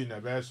speech day na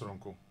be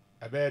soronko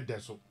ebe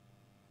deso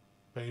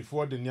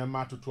penfo de ne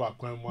ma toto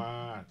akwan mu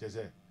a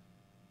tese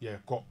ye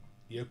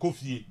ko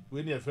fie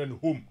we ne friend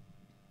home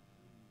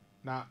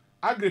na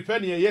agri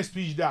pen ye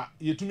speech da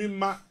yetumi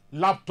ma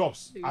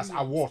laptops as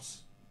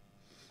awards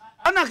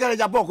ana kare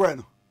jabo ko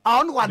no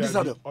onu kwa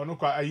disado onu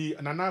kwa ayi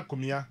nana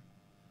komia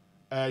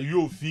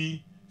yo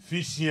fi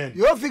fisien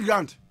yo fi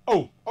grant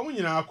oh omu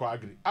nyina akwa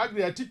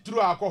agri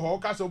atitru akọ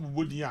ka so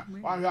bubodin a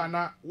wa hwe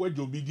ana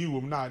wajo bi din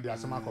wom na de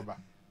asema akoba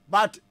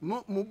but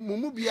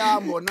mu bia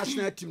mo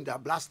national team da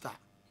blaster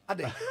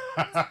ade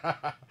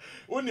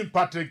oni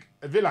Patrick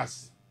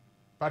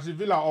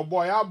Villa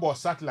obo ya bo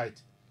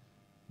satellite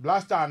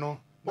blaster no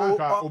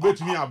naka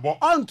obetumi abo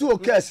onto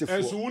okesefo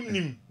enso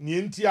unim ni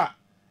enti a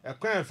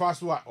ekwan fa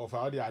so a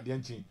ofa ode ade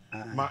nchi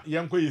ma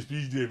yenko ye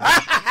speech day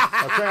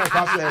ekwan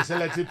fa so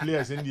selected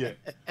players in there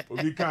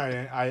obi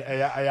kan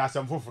ay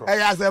asem foforo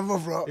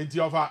enti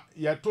ofa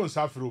ye to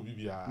nsafro obi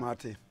bia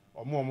mate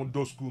omo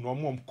do school no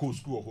omo co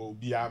school ho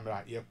obi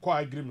amra ye call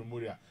agri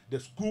memorial the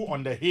school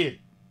on the hill.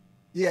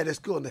 Yeah, the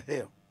school on the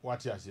hill.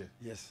 What you say?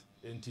 Yes.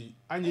 Enti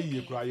anye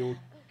ye kura yo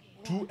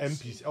 2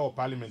 MPs or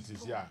parliament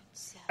is here.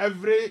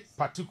 Every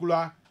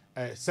particular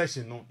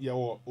session no ye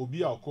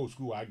obi a call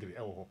school agri e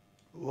ho.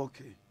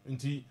 Okay.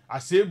 Enti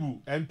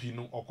asebu MP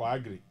no okọ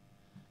agri.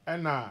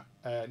 Na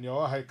ne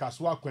o ha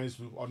kaswa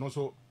kwansu ono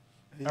so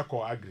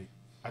ekọ agri.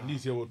 At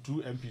least ye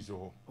 2 MPs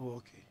ho.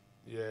 Okay.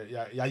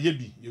 Ya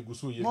yebi ye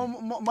guso yebi.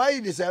 My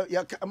is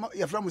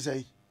ya from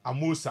say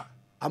Amosa.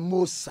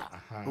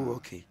 Oh,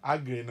 okay.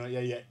 Agri no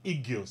ye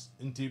eagles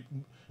nti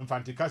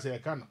Tikese ye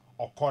kan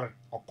okor.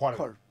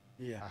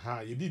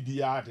 Yeah. Ye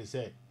bibia te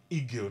say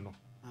eagle no.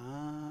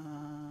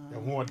 Ye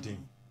ho odin.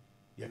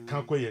 Ye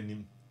kan kwa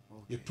yanim.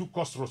 Ye tu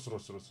kosro.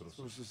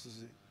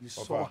 You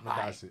saw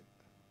high.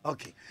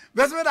 Okay.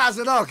 Best me that's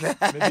it okay.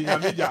 Maybe na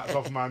media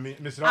of mami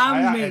Mr.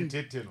 Aya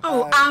entertain.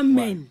 Oh,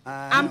 amen.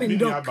 Amen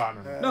doc.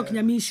 Doc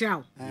nyami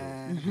shao.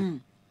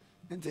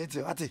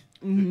 Ente ati.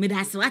 Me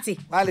that's wati.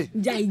 Vale.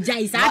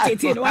 Jai sa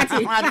ati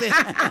wati.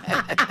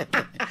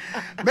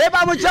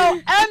 Beba mo chow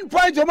end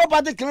point o mo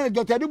party clinic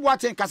Dr.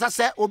 DWOODWOO kasa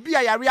se obi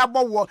a yare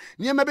abowo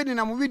niema be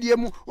na mo video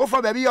mu wo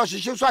fa ba bi yo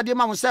hihye so ade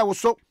ma mo se wo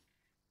so.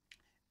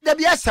 Da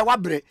bi ese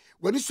wabre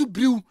wani su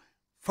briw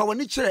fa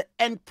wani kire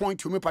end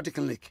point o mo party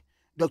clinic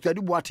Dr.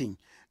 DWOODWOO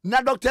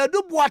na Dr.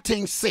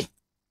 DWOODWOO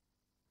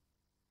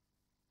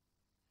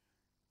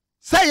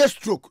say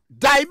stroke,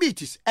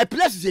 diabetes,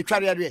 epilepsy is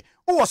a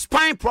or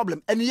spine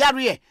problem, and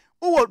yare,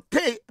 or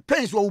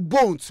pains or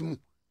bones.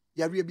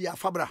 Yare be a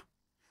fabra.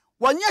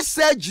 1 year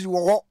surgery,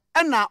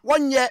 and now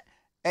 1 year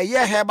a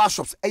year herbal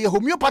shops, a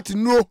homeopathy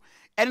no,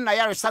 and I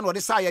are son or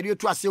desire you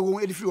to us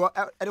if you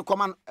are at a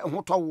command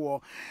hotel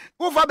war.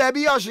 Over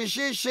baby,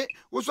 she,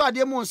 who saw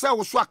the moon cell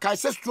was swag, I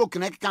said stroke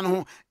and I can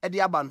home at the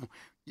abano.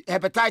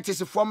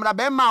 Hepatitis formula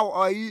bema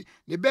or the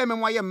bemen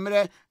wire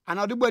mere, and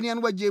I'll do bunny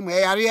and what Jim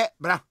area,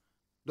 bra.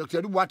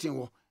 Dr. DWOODWOO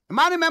wo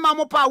mani mema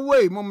mo pa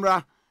we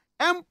mumra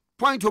em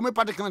point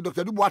homeopathic na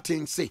Dr.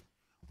 DWOODWOO say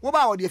wo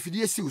ba wo de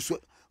afidie si so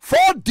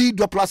 4D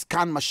Doppler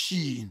scan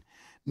machine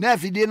na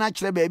afidie na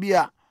kire ba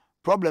bia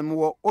problem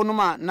wo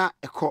onuma na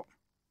ekọ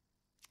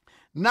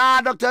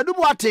na Dr.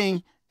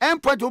 DWOODWOO em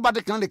point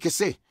homeopathic na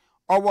Tikese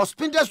or was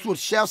Spindleswood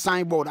Shell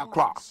signboard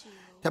akra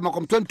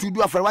Temakom 22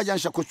 do after wajan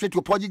shako straight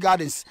to Poji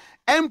Gardens.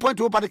 Point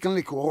to Party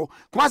Clinic.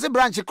 Kwase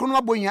branch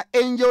Nkrumah Bonya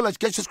Angel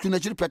Education School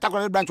Nachiri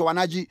Petakwale branch of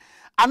Anaji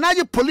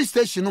Police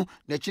Station no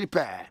Nachiri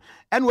Pe.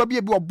 And we be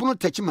a Buno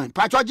Techman.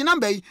 Patroji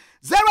number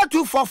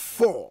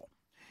 0244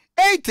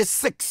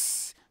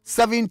 86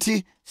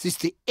 70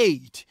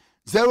 68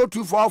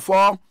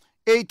 0244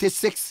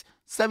 86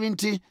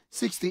 70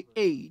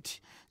 68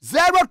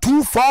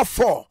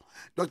 0244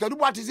 Dr.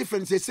 DWOODWOO is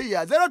different say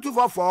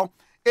 0244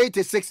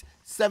 86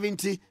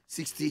 70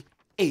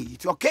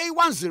 68. Okay,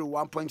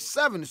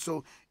 101.7.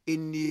 So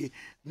in the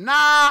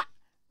na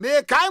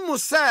me kai mu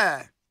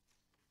say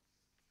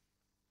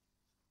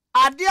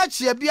adia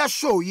che bia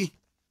show yi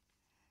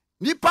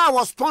nipa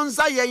was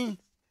sponsor yen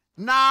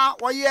na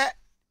woye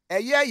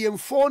eye yen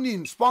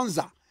phone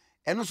sponsor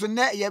eno so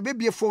na ye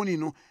bebie phone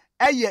no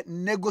eye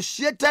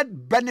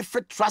negotiated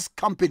benefit trust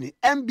company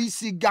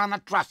MBC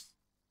Ghana Trust.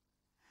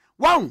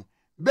 Wow,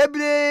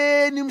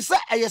 bebre nim say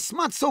eye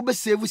smart so be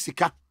save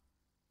sika.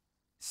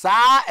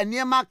 Sa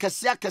eniema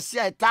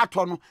kesia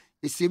etato no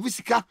esevi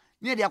sika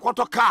ne de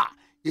akoto car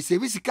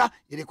esevi sika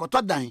e de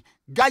koto dan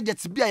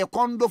gadgets bia ye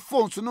kondo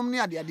phones no ne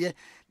ade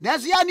na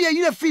so ya ne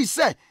yire fee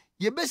say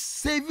ye be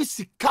save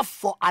sika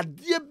for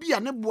ade bia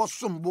ne bo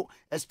sombo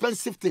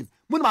expensive thing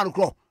mun man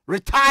kro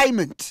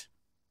retirement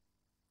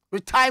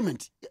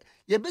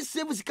ye be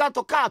save sika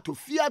to car to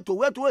fear to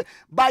wait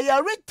by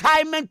your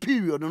retirement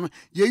period no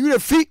ye yire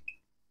fee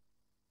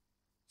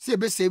se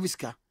be save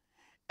sika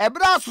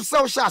ebra so se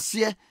o sha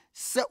ase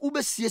se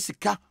ubesie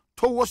sika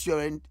towards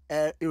your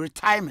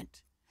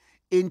retirement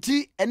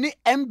enti any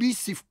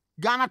MBC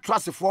Ghana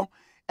Trust for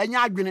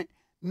enya adwene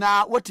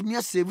na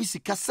watimi save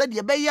sika said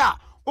ye be ya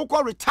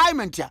ukọ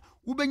retirement ya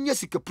ubenya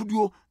sika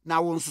puduo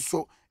na won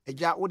so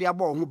eja wo de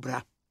aba ho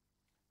bra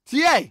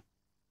tie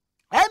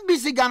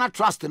MBC Ghana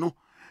Trust no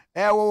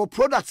wo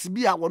products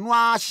bi a wono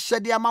a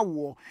hyehyede ama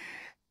wo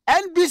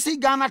NBC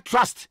Ghana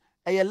Trust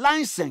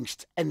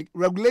licensed and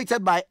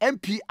regulated by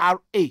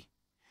MPRA.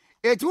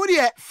 It would be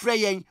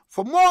fraying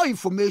for more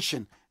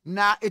information.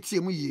 Na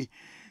etiemu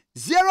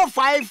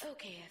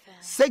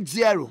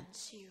 0560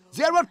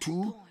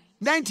 02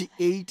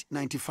 98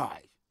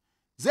 95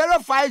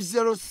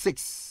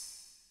 0506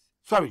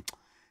 sorry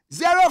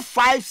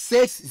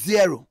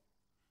 0560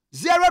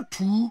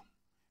 02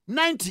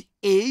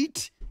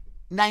 98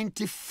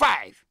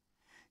 95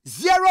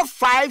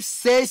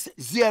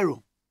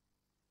 0560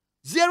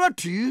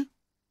 02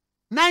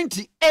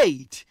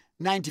 98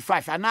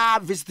 95 and now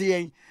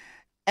visiting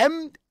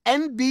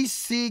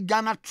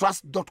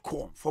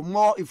NBCGhanaTrust.com for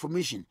more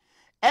information.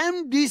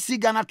 NBC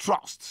Ghana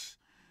Trust,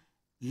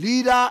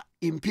 leader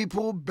in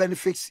people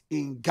benefits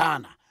in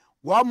Ghana.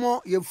 One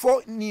more, you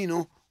for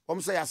Nino,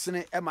 say I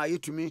send MIA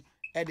to me,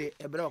 Eddie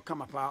Ebro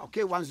come up.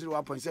 Okay,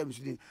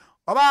 101.7.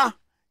 Oba,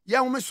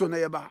 young Miss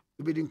Soneba,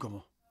 you didn't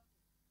come.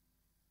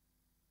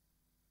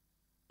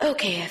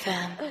 Okay,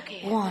 FM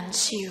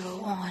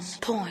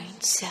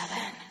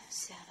 101.7.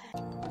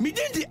 Me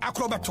did the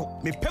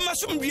acrobato, me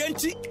pemasum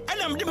dienti,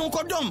 and I'm the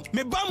monkodom,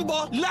 me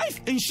bambo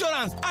life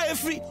insurance, I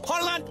free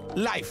Holland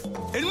life.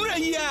 And we are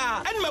here,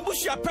 and my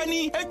bushia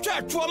penny, a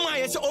chat to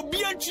my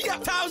obiantia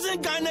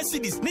 1,000 Ghana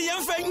cedis, me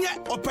young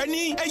fanya or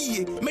penny a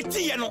year,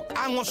 metiano,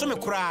 and was me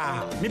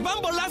cry. Me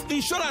bambo life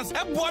insurance,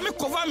 a boy me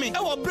cover me,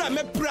 I will bring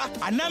me pra,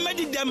 and I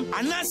made them,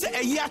 and answer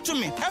a year to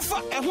me. Efa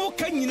a whole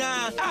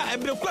canina, a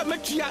bequa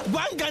metia,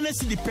 1 Ghana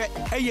cedi pet,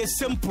 a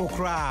simple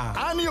cry.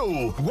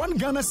 Anio, 1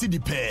 Ghana cedi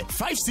pet,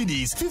 5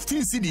 CDs,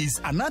 15 CDs,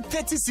 and not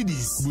 30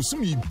 CDs.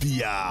 Busumi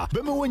Bia.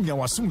 Bema when you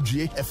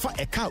wasumje, efa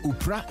eka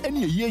upra,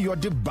 any year you're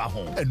the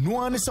bahon. And no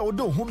one is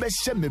odo who be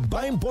me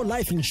buying Ball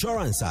Life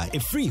Insurance, a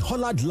free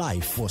Holland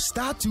Life for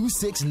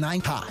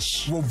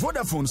 *269#. Wo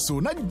Vodafone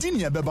so na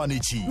dinia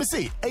bebanichi. Me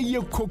say, eye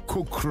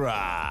koko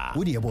kra.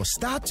 Wo di abo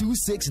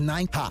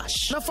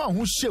 *269#. Na fa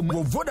hu shem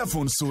wo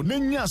Vodafone so na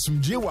nya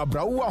asumje wa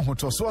brawo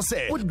ahotoso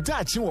se. Wo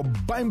dachi wo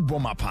buying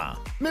bomapa.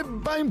 Me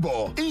buying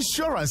ball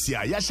insurance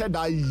ya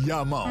yashada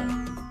yama.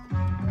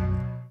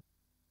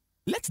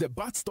 Let the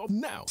bat stop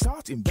now.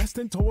 Start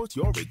investing towards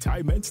your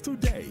retirement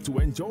today to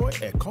enjoy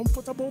a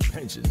comfortable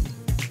pension.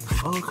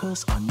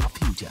 Focus on your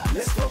future.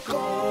 Let's focus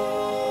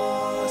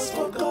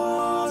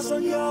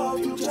on your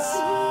future.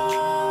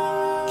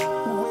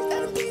 With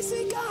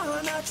NBC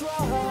Ghana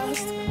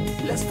Trust.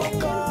 Let's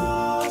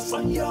focus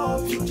on your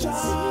future.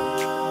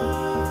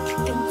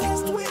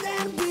 Invest with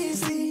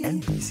NBC.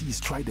 NBC is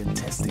tried and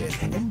tested.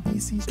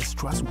 NBC is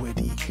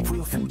trustworthy. For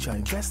your future,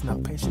 invest in a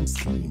pension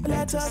scheme.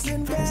 Let us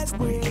invest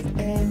with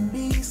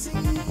NBC.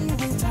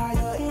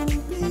 Retire in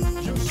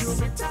peace. You should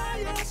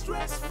retire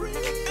stress-free.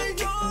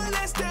 Enjoy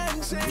less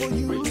tension.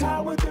 You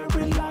retire with a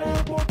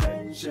reliable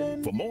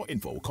pension. For more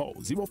info, call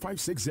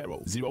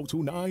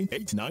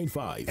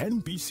 0560-029-895.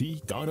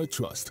 NBC Ghana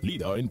Trust.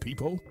 Leader in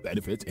people,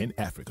 benefit in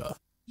Africa.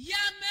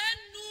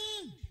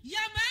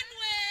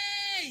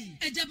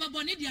 Ejaba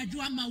boni di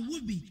adwa ma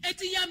wubi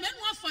eti ya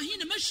menu afa hin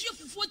na mahwie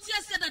fufuo ti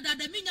ase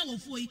dada minya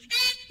wofoi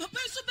papa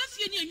so ba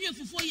fie ni anwie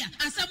fufuo ya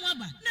asam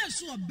aba na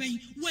so oben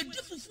wadi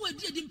fufuo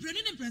edi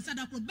mpreni ne mpresa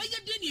da kro ba ye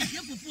de ni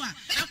ehwe fufuo a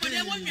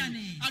akwade wo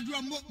nwane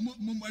adwa mo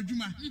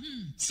adwuma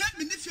se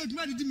me ne fie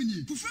adwuma di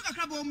mini fufuo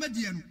kakra ba wo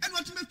medie no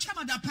eno to me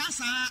twama da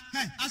pasa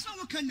aso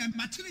wo kanya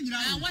matiri nyira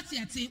what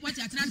ate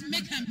na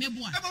make am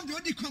mebo a ebo de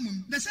odi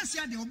komum na sese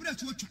ade obra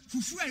to otwa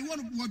fufuo ai wo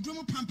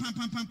wodwo pam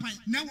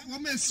na wo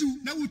ma siu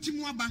na wo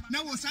timu aba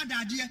na wo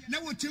sadade na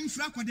wo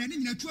temfra kwada ne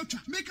nyina tuatwa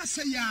make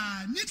say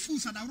ya need food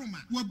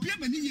sadaroma wo bia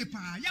mani ye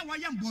pa ya wa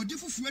yam body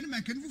fufuo ne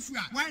make ne fufuo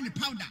a wa ne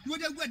powder wo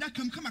de gu da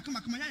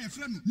kama ya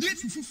yefra no need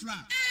fufuo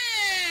a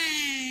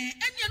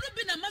enya no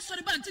bi na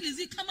masori ba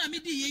ntilizi kama me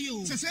di ye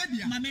yo sese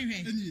bia ma me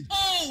hwe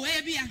oh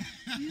e bia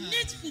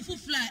need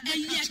fufuo a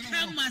ye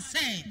kama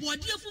say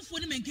body fufuo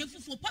ne make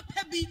fufuo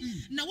papa bi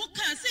na wo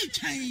ka say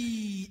twan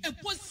e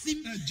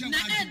posim na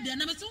ede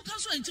na me so kan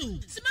so ancho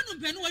simanu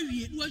mpe no wa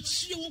wie no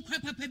ahie wo kwa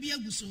papa bi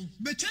aguso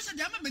but chese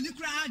de ama mani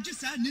kura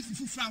just need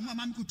fufuo ho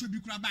ama me ko tobi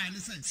kura ba ne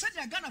say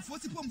de Ghana for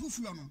sipom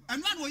fufuo no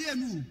eno an wo ye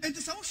nu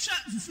enti se wo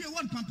hwa fufuo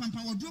won pam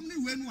wodom ne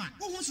we nu a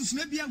wo ho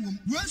susuna bia wom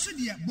wo so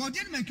de body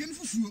ne make ne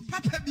fufuo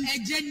papa bi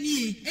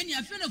ejanie eni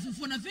afi na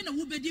fufuo na afi na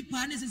wo bedi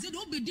pa ne se de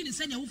wo bedi ne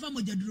sanya wo fa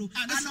mojaduro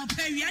ano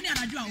pawia ne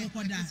anadwo a wo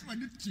koda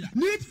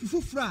need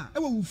fufuo e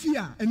wo wo fi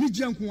a eni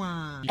gyenko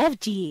a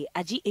FGA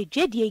agi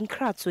ejwedie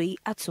nkratoi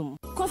atom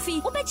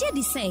Kofi obeje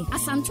di say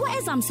asanto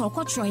exam so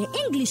kotroye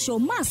English o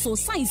maths o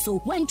science o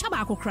when taba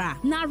akokra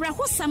na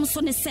rehosam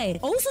so ne say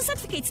o so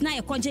certificate na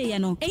yekoje ye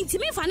no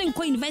entimi fa ne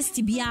nko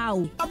university bia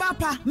o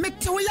obapa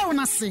mektewo ye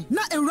wona se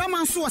na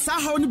ewrama so sa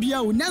hawo ne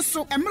bia o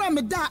nanso emra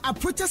me da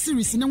approach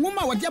series ne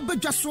nwoma wode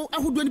abadwa so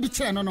ahodo ne bi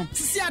kire no no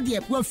ade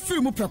we free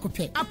mu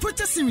prekope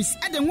approach series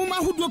e de nwoma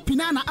hodo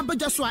pinana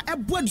abadwa so a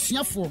ebo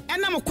adusuafo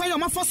enam kwan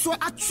omafo so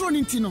atro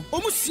nintino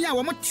omusua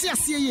wo mote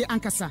ase ye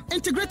ankasa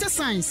integrated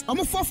science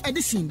omo 4th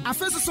edition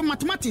afeso so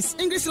mathematics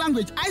English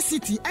language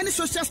ICT and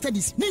social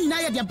studies ni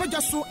nyina ye de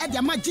abadwa so e de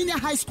ama junior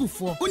high school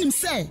for onim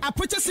say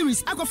approach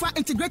series agofa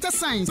integrated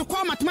science so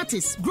call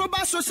mathematics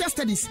global social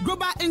studies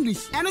global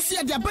English and so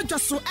ye de abadwa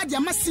so e de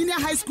ama senior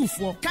high school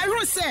for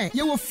kairo say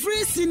ye wo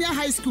free senior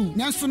high school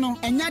nanso no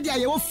enya de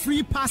ye wo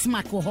free pass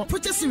mark ho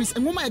approach series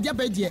nwoma ye de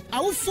abadie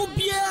awofo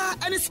bia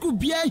any school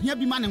bia hia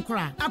bi man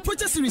nkora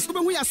approach series ko be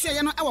hu ya so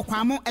ye no e wo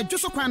kwamo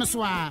adwoso kwan no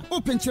so a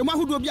open chemu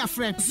ahodo bi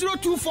afre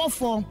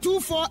 0244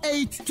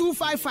 248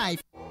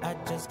 255.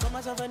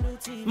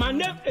 My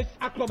name is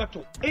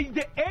Akrobato. It's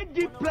the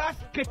AD Plus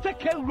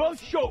Tikese Road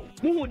Show.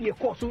 Who the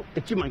course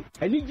the Chiman?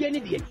 And you get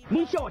it.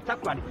 Munsha or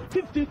Takradi,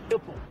 15th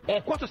April.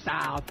 A quarter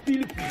south,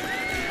 Philippines.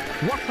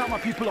 What's up, my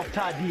people of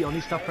Tadi? On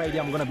Easter Friday,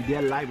 I'm going to be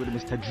there live with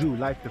Mr. Drew,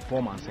 live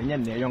performance. And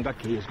then the younger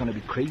K is going to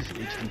be crazy,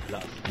 18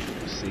 plus.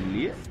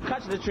 See ya.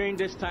 Catch the train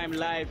this time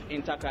live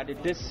in Takradi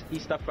this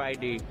Easter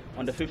Friday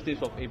on the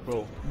 15th of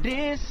April.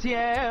 This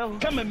year,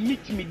 come and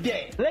meet me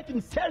there. Let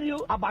me tell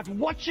you about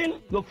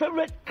watching your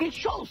favorite kid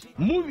shows,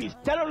 movies,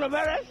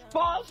 telenovelas,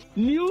 sports,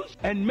 news,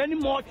 and many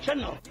more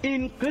channels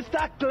in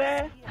crystal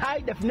clear, high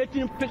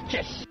definition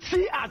pictures.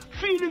 See us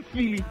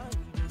feely.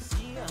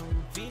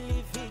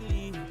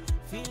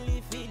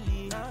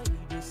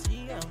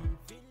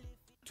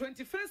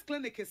 21st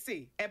clinic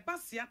say eba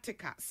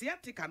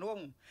sciatica no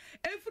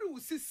every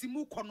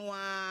usisimu kono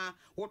a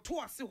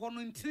woto ase ho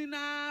no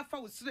ntina fa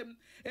usrem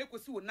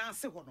ekosi wo na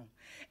ase ho no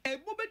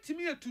ebo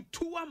betimi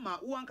atutu ama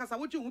wo ankasa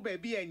wo hu ba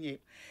bi enye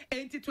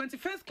enti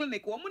 21st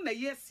clinic wo mo na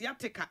ye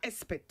sciatica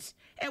expert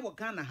e wo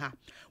Ghana ha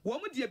wo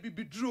mo de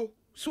bibiduro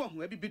so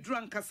ho bibiduro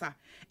ankasa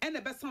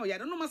ene be san o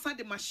yade no masa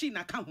de machine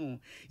aka ho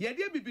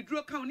yade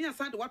bibiduro ka ho ne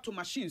asan de wato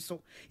machine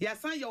so ya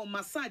san ya o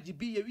massage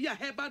bi ye wi a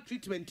herbal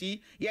treatment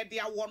yade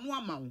awo no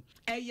ama wo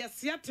e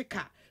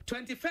sciatica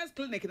 21st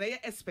clinic na ye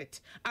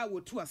expert a wo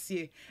tu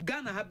ase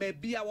Ghana ha ba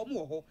bia wo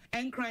mo ho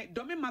enkran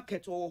domi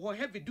market wo ho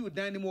heavy do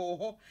dan ni mo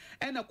ho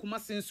ena kuma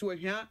senso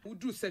ahia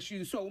uduru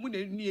session so wo mo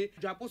na nie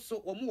dwabo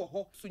so wo mo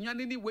ho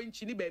sunyane ni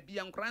wenchi ni ba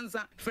bia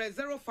nkranza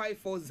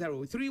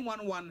 0540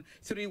 311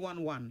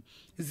 311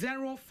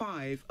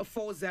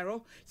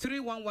 0540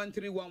 311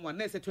 311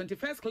 na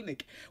 21st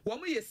clinic wo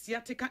mo ye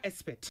sciatica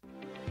expert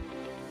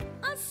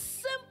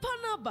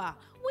Asempanaba,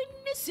 we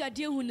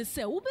nisiade hunu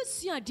se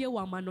ubesiade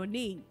wa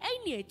manone.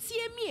 Eni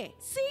TME,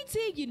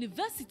 CT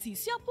University,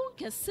 siapon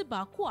kese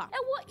bakwa.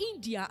 Ewa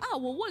India,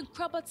 wo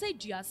Nkrabate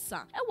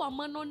diasa. Ewa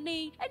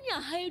manone, eni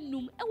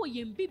ahainum, ewa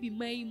yembibi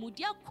mai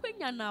mudia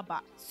kwenya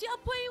naba.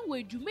 Siapoin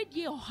we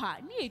dumedie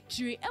oha, ni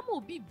etire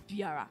emo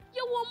bibiara.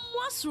 Yewa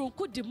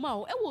mwasronko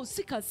demao, ewa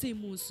sika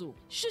semuso.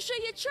 Shishe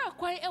ye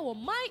kwai ewa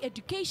My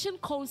Education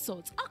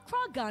Consult,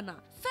 Accra,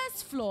 Ghana.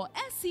 First floor,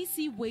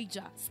 SCC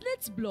wager,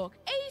 Slits block,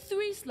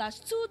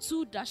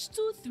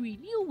 A3/22-23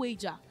 new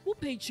wager. Who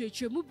pay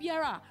Cheche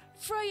Mubiara?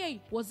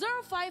 Friday was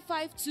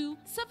 0552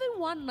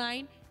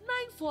 719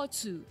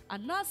 942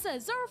 and NASA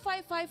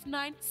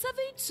 0559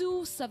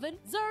 727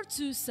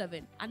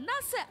 027 and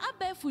NASA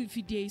Abefu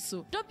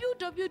Infideso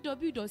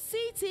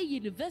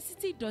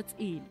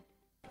www.ctuniversity.in.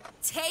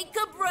 Take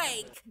a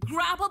break.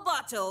 Grab a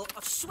bottle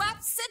of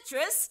Schweppes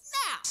Citrus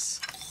now.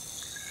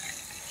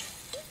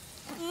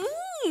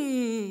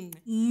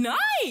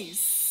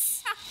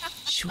 Nice.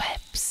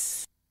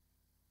 Schweppes.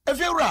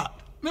 Efiera,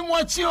 me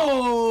mwachi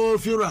o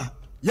Efiera.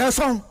 Yes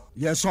on.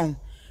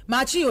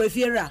 Machi o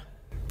Efiera.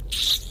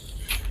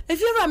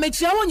 Efiera me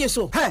chia wonye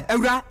so. Hey,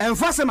 Ewra,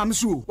 enfase ma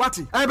msu.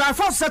 Wati? E ba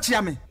force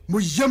setia me. Mo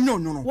yem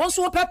no. Won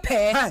so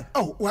pepe. Hey,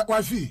 oh,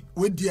 wa fi,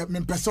 we dia me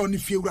pese oni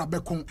Efiera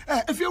bekon.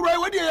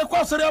 Efiera we dia ye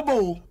kwa sore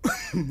abo.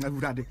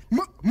 Ewrade.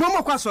 Mo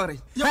kwa sore.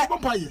 Ye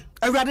pompaye.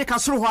 Ewrade ka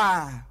soro ho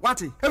a.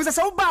 Wati? E be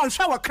se wo ba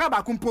hwa wa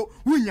kraba kumpo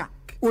wunya.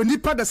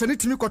 Onipa da sane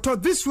timi koto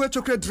this way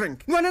chocolate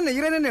drink. No ne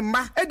yire ne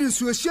mma edi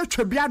nsuohie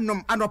twabia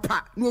nom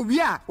anopa. No wi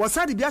a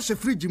wasade bia hye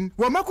fridge mu.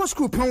 Wo mako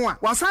school pon a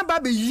wasan ba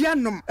be yia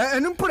nom.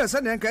 Enu mpore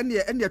se ne nka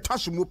ne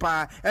twaso mu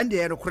pa ende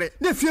ye rekore.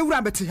 Na fie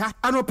wura beti ha.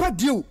 Anopa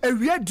dio,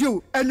 ewia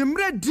dio,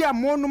 enumre dia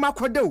mo no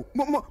makodew.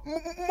 Mo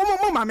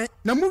mame.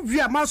 Na mu wi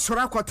a ma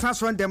sora akotra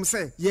so ndem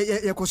se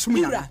ye kosum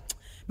ya.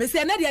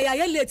 Bese na dia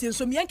ya late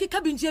nso me yanke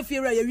kabinje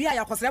Efiera ya wi a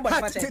yakosere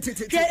body pate.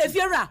 Ke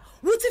Efiera,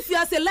 wuti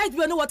fia se light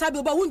bill no water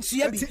bill ba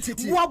wuntua bi.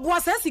 Wo bo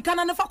asa sika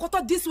na fa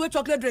koto this way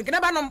chocolate drink. Na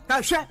ba nom.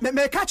 Ka hwe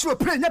me catch no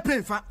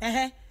play fa.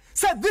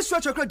 Say this way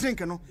chocolate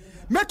drink no.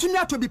 Metumi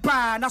ato bi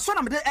pa na so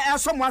na me de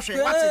so mo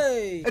ahwe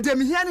wate. E de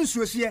me hia ne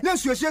nsuohie. Na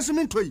nsuohie so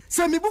me ntoi.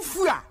 Se me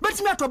bufu a,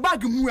 betumi ato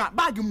bag mu a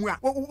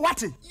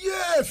wate.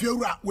 Yeah,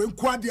 Efiera, we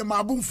nkwa de ma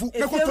abunfu.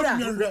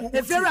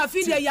 Efiera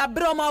fi de ya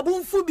bre ma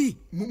abunfu bi.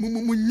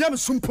 Munyam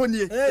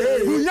sumponie.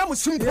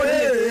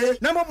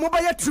 Na mo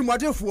ba ye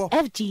trimodefo.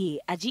 FGA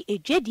agi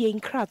ejwedie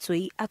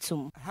nkratoi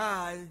atom.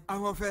 Hi,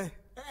 ahofe.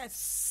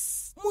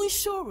 Yes. Mun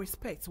show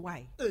respect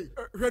why?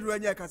 Red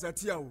when ya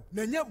kasatiao.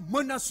 Nanya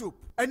mona soup.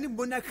 Any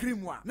mona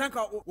cream wa. Nanka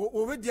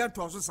already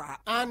antoso sa.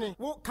 Ani,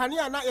 wo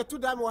kania na yetu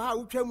dam wa ha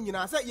utwam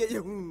nyina say ye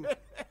hu.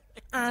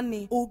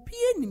 Ani,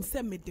 obie nim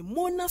se me de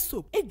mona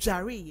soap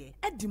edware ye,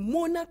 de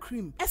mona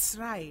cream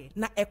esrae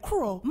na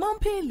ekro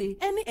mampele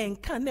ene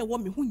enka na wo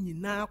me hu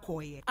nyina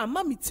akoye.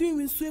 Ama me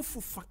tinwi nso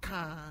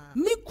efufaka.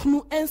 Me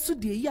kunu enso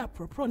de yi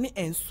apropro ne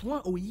enso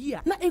a oyi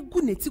a na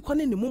egu neti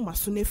kwane ne moma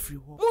so na firi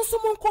ho. Monso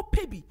monko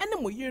pebi ene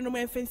mo yire no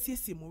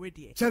manfensiesie mo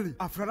rede. Charlie,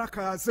 afrara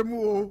ka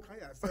asemu o.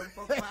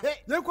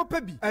 Yenko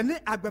pebi ene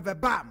agbebe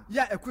bam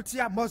ya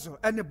ekutia muscle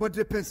ene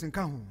body pains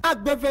nka ho.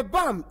 Agbebe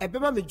bam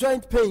ebema me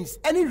joint pains,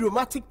 any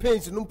rheumatic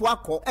pains numpo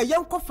akọ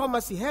eyenko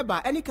pharmacy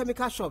herbal any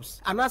chemical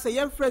shops and as a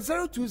yen fresh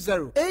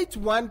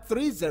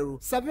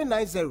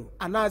 020-8130-790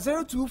 and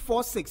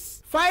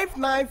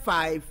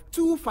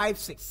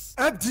 0246-595-256.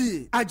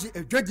 FD aji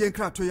edwede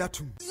nkrato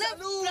yatum.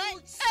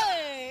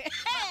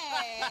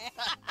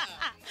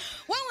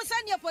 When we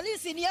send your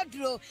police in your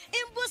draw,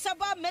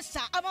 Imbusaba Mesa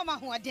Amama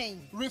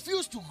Huaden.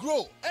 Refuse to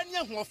grow, any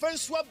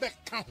offense swabek.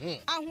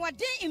 And what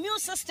day immune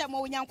system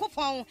or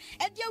Yankopon,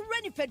 and your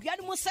ready pedian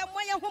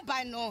Musamaya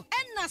Hubano,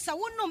 and Nasa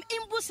Wunum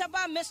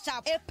Imbusaba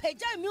Mesa, a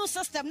peja immune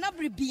system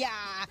Nabribia,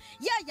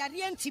 Ya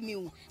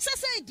Yarientimu.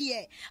 Sasa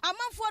dear, a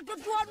month for the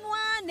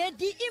one,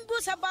 the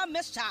Imbusaba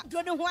Mesa,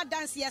 Dronua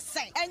dance yes,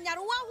 and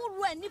Yarwa who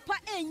ran Nipa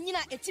and Nina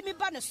Etimi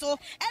Banaso,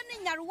 and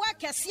in Yarwa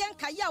Cassian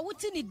Kaya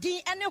Wutini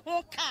D and a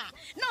honka.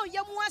 No,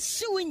 Yamwa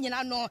suing in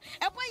no,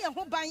 a boy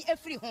who buy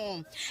every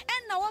home.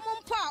 And now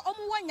woman pa,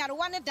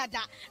 one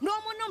dada, no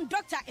monum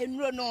doctor and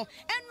Rono,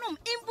 and num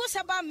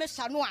Imbusaba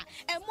Mesanoa,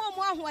 and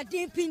Momo who are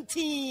deep in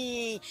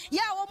tea.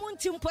 Ya woman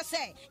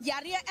timpose,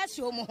 Yaria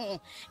Esomo.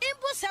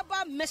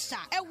 Imbusaba Mesa,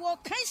 a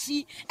walk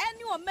Kaisi, and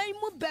you may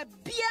move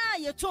Bia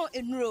Yato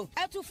in row,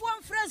 at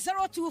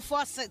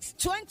 0246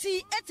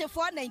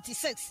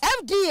 208496.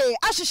 FDA,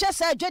 Ashisha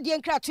said, Jedi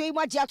and Kratui,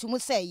 what Jatu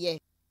say, ye.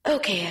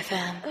 Okay,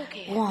 FM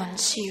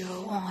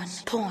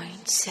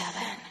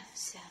 101.7.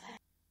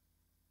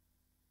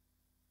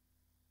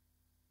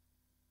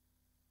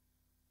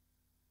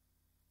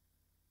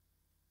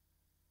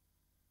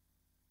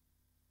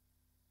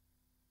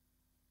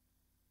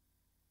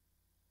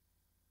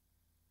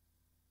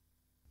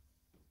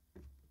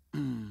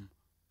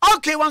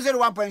 Okay,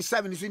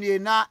 101.7 is in here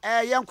now.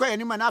 Young Quay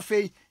and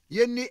Manafe,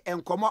 Yenny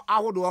and Como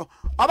Ahodo.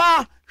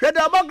 Aba, Head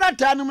of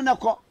Bogata,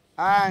 Numinako.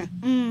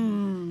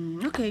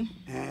 Okay.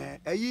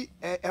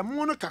 A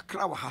monoca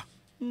crower.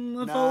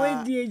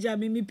 For dear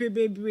Jammy, me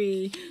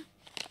baby.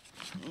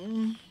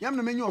 Yam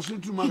the menu of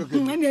Sutu Mother.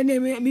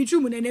 Me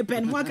too, and a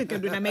pen, what I can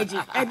do the magic.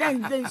 I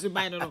don't think so,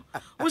 by no.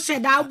 What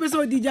said I was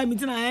so did Jammy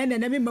tonight and I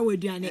remember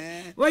with Johnny.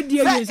 What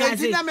dear you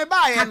say? I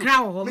buy a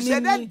crow. We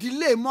said that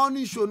delay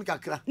morning show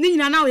Kakra.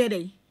 Nina now, ye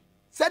day.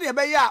 Said ya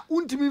beya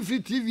untimi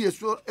free TV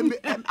so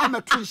am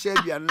a twin share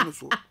bia no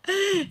so.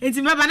 It's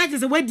my banana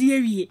is a wet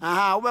dear. We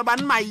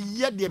ban my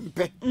ye de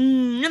mpe.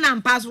 And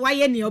I'm past why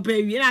any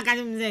obey we I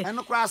can say. And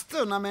no cross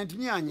still na meant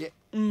me anye.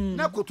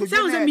 Na koto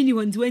sounds a mini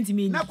 120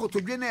 minutes. Na koto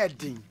dwe na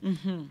edin.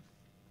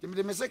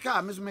 The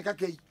meseka miss meka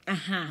kai.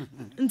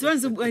 Into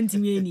 120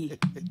 minutes.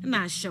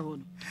 Na show.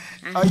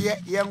 Oh yeah,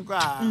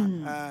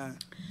 yemka.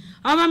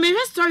 Our main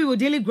story with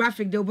Daily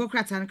Graphic, the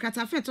Obokrata and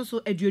Kratafet also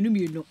eduanum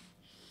you know.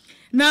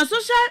 Now,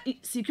 Social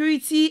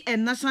Security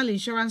and National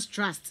Insurance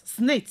Trust,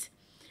 SNIT,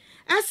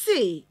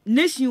 say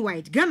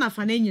nationwide, Ghana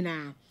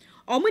Fanenina,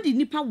 already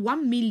nipa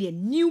 1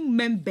 million new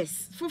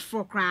members for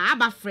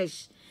Aba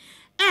fresh.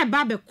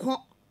 Babe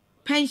co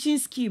pension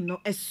scheme no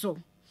eso.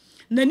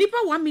 Na nipa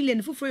 1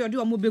 million for your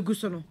do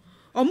amobegusono.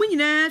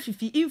 Omunina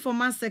fifi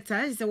informal sector,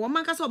 is a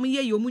woman cast on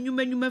me,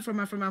 you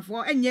from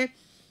for, and yet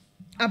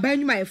a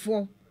banyu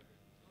for.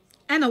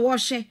 And a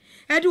washer,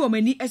 Edu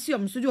many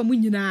assume so do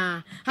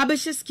munina,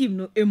 Habesha scheme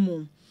no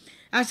emo.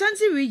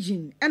 Ashanti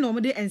region, and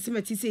Omade and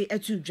Simeti say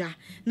etuja.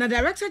 Na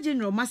Director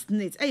General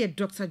Mastnet,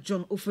 Dr.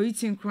 John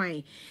Oferitin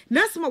crying.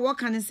 Nasma what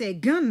can I say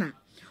Ghana,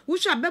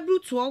 which are bebu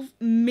 12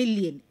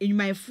 million in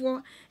my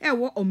 4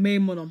 or May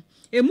mono.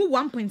 Emu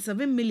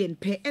 1.7 million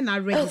per and I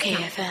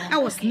register. I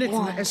was net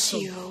no eso.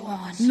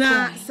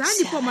 Na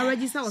Sandy for my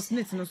register was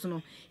net no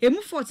sono. Emu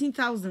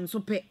 14,000 so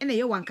per and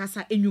a one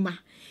casa enuma.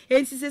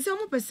 And she says,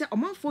 "Omo pese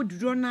oman for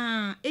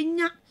drona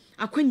enya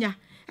akwenya."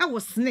 I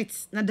was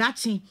net na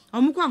dachi.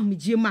 Omo kwa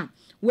humijema.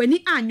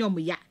 Weni anyom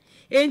ya.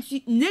 And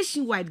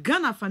nationwide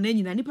Ghana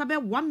faneni na nipa be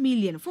 1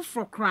 million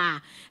for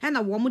kra. And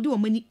a woman do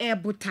many air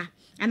butter.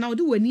 And I'll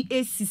do weni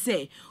AC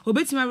say.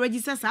 Obetima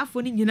register sa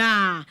phone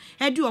nyina.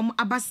 Edu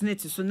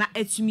abasnet so na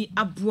etumi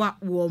abua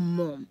wo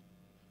mom.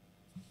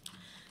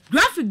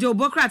 Graphic de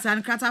Obokrata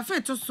and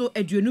Kratafet so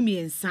eduanumi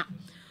ensa.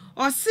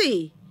 Or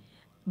say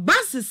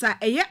buses are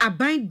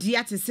aban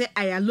dia te say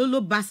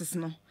ayalolo buses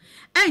no.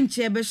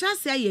 Enche be sha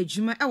say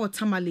ayadwuma e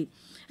wotamale.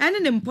 Ene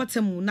ne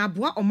mpotemu na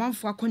boa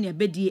omanfo akonya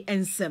bedie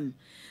ensem.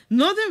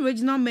 Northern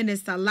Regional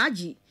Minister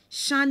Laji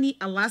Shani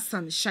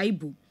Alasan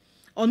Shaibu.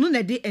 Ono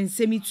na de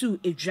ensemi tu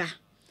edwa.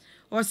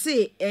 Or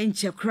say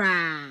enche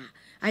kra.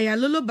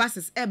 Ayalolo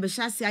buses e be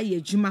sha say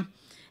ayadwuma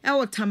e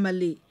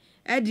wotamale.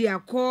 Edia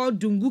called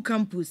Dungu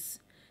Campus,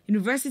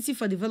 University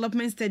for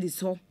Development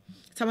Studies,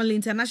 Tamale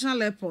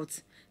International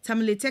Airport,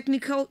 Tamale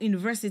Technical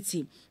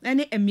University,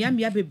 and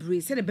Emiamia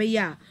Bebre, said a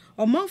beya,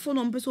 or Monfon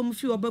on Pesom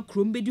few over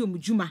Crumbedi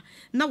Mujuma,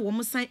 now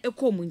woman sign a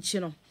common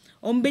channel.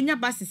 On Benya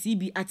Basses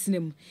be at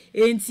them,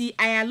 ain't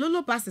I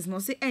lolo passes no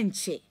say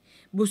enche,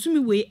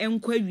 Bosumi way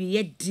enquiry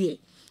yet dear.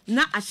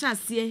 Na I shall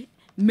see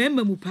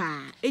Member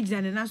Mupa,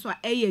 Ejan and Aswa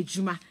Aya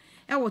Juma,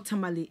 Ewa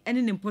Tamale, and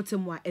an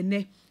important one, and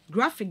ne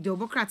graphic the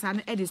Obokrata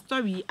and edit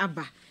story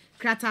Abba,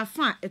 Krata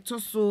fan a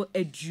tosso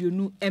a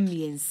Junu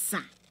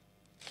Emiensa.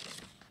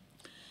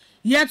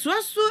 Yet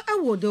was so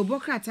a word the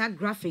Obokrata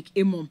graphic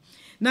emom.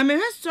 Na me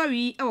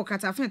story e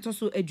wakata fan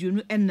toso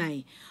aduonu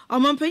enai.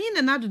 Omampanyin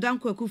na nadu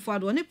danko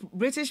akufado one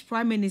British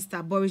Prime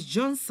Minister Boris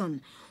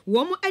Johnson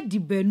womo adi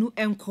banu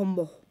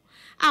enkombo.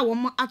 A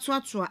womo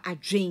atoato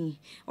adwen.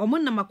 Omo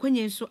na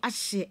makwanye nso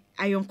ahye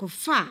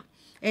ayonkofa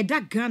eda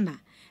Ghana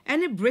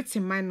ene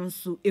Britain man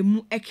nso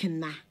emu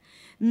ekena.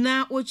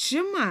 Na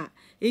ochima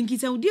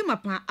enkitawudi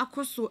mapa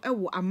akoso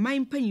ewo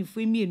aman panyimfo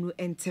emienu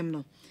entem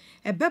no.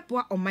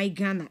 Ebepoa omai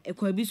Ghana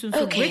ekwa bi so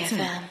Britain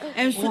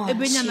enso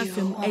ebenya na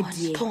fam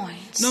adie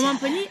no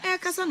mampani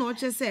ekasa na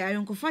oche se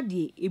ayonkofa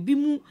die ebi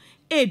mu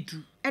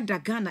edu eda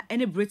Ghana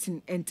ene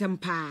Britain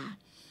entempa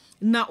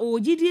na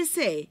ogidie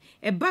se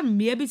eba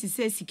mmea bi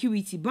se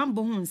security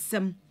bambo ho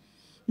nsem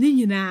ni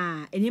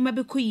nyina enima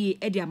bekoyi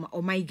ede ama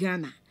omai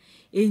Ghana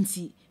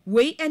enti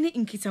wei ene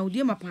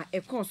nkitawudie mapa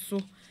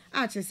ekoso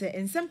a chese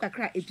ensem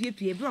kakra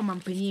epiepie bro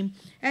mampanyim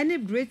ene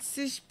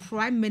British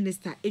Prime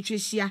Minister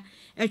etwehia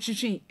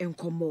etwetwen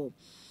enkomo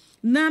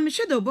na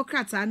mehwe de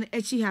obokrata na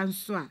echi ha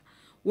nso a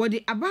wo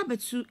de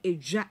ababetu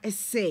edwa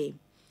ese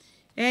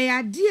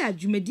ya di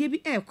adwumadie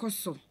bi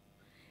ekoso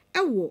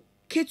ewo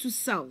Ketu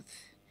South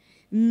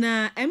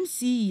na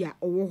MC ya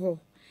owo ho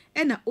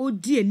ena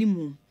odi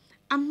animu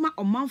ama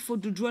omanfo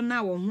dodo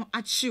na wo ho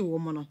achi wo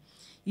mo no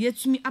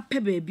yetumi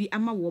apeba bi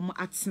ama wo mo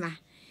atena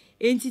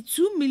enti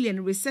 2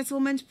 million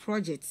resettlement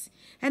projects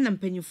and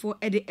mpanyifo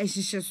ede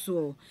ehihye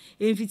so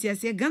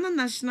enfitiase Ghana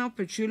National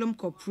Petroleum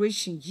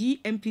Corporation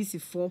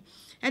GNPC4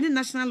 and the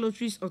National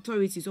Lotteries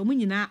Authorities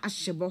omunyina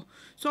ahyebo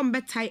so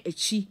mbetai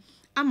achi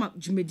ama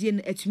dwumadie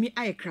no atumi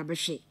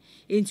ayekrabehwe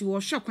enti wo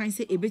hwe kwan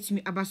se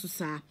ebetumi abaso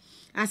saa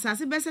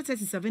asase bese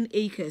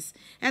 37 acres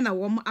and a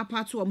wom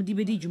apato om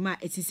dibedi dwuma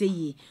etise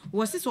yi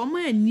wo se so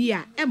ani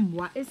a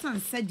emwa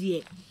esanse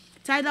de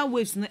tidal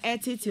waves no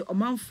etete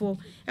omanfo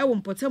ewo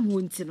mpotam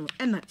ho ntino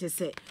ena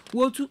tese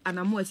wotu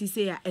anamo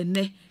asise ya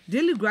ene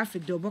daily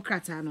graphic de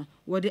obokrata no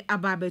wode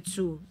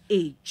ababetu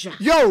eja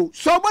yo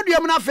so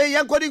boduam na fe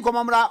yenkodi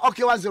nkomomra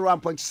okay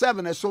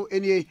 101.7 so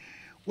eni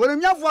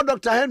wonumyafo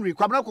Dr. Henry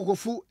Kwame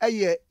Kokofu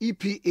eye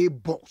EPA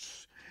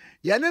boss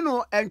yene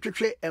no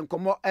entwetwe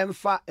enkomo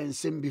emfa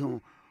ensem bi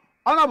ho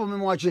honorable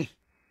memoache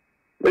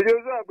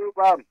mejoza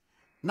abubam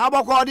na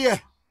bokọ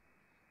de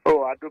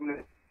oh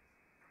adumne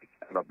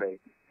no be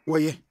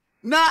woye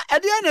na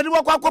ede na de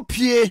wakọ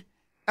pie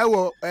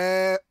ewo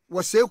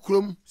wo se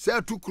krom se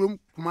atu krom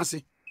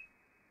kumase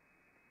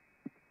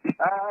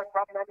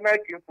kwamna na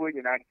kipo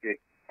nyina ke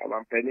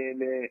amampene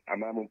ne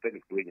amamumpene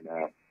ko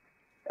nyina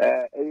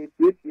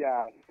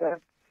Ethiopia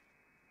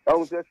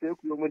au se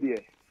krom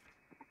de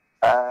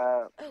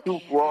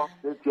tupo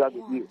se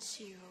adu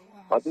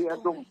but they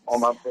don't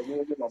amampene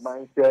ne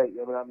mamanse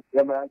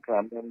yemran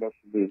kram member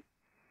be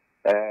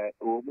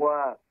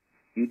omo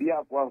Idi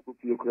akwa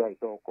nkupi okura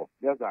isoko.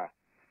 Yes sir.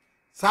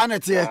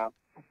 Sanete.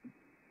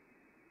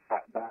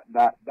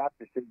 That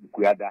is the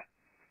kuyada.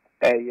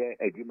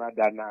 Edwuma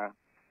da na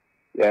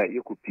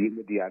yekupi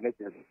mu dia na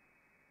just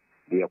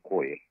de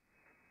koye.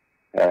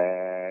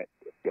 The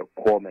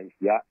comments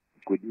ya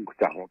kodi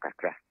kuta ho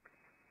kakra.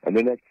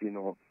 Ene na ti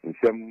no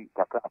nsem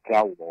kakra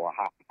akra wo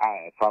ha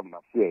fam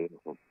na fe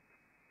no.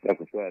 Na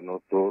so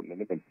no to me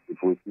me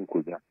fo sin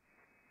kuja.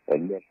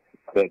 Ene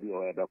ready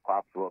o da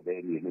kwa pro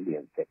be ni ni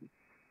nsem.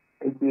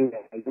 Wait.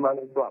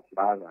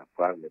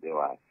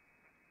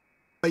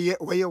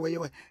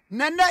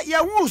 Nana,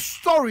 ya who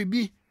story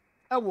be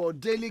our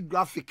daily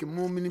graphic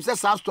moment.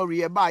 Says our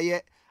story about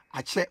ye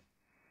a check.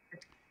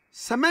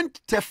 Cement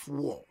theft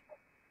war.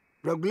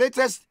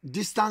 Regulators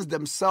distance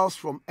themselves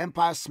from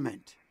Empire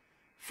Cement.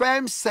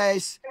 Firm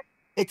says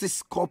it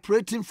is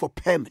cooperating for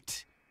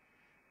permit.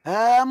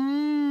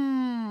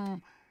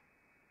 And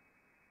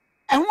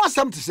what's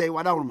something to say?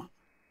 What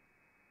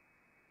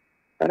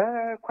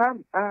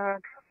Kwame,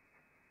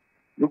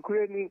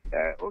 Ukraine,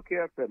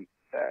 okay,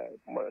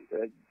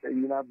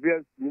 you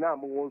know,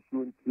 more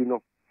soon, you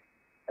know,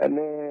 and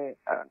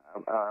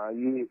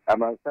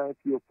I'm a thank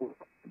you for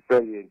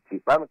praying.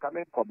 I'm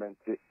coming comment.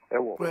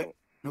 No,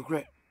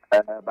 great.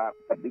 But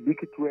the big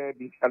to a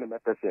big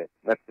element, that's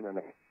in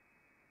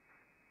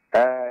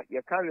a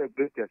you can't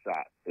regret us,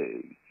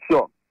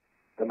 sure.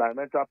 The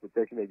Environmental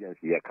Protection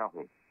Agency, you can't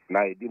hold.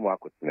 Now, you didn't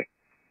work with me.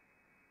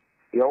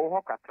 You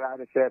walk a crowd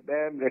and say,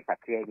 "Bam, let a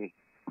cleaning."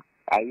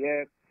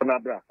 Aye,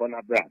 konabra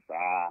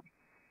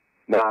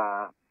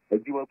na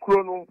ejiwa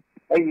krono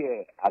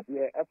eye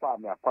ade efa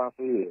me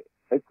akwanso ye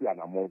eti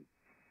anamo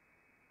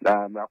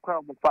na me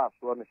akwan mo fa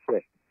so ne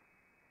se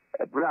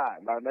bra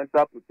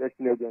environmental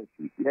protection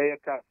agency yeah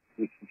ka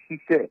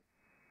she say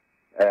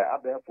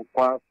ABEIKU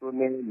KWANSO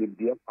ne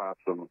libia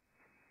KWANSO no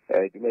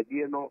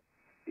dwumadie no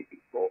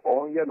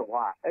onye no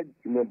wa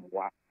adwuma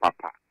mwa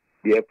papa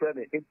the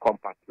friend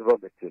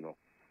incompatibility no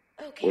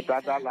with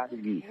other land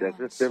use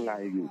existing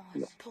land use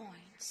no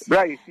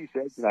bra you see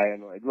say na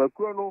no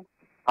adwumakuo no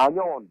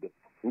anya on de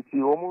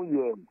nti omo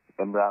ye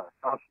mbra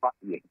transfer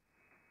ye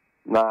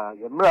na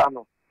yemra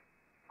no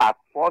at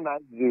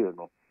 490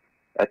 no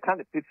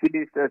kind of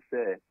pity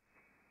says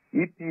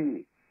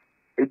EPA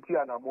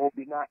etia na mo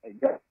bi na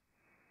enye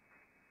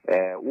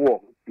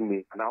wo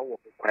me na wo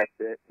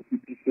quite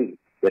EPC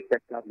the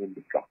sector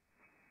minister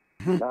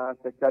na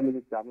sector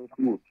minister no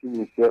ku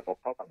timi se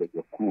opapa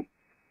ABEIKU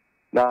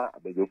na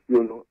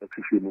ABEIKU no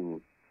ehwehwe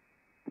mu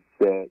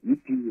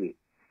EPA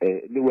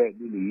anywhere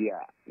ni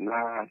ya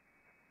na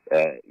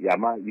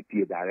yama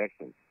EPA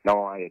direction na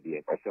wa ye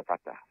de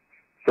esepata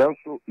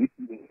so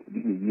EPA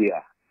ni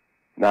ya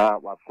na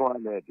wa so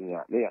na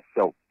dia na ya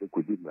self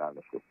ko di na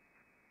so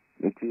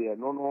nti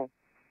no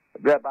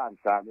breba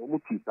anta no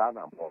muti sa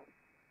na mo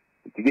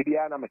nti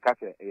dia na me ka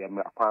se e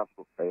me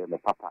akwanso e me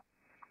papa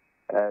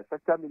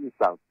sector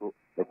minister so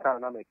the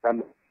kind na me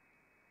kan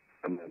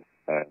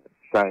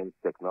science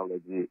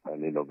technology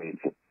and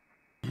innovation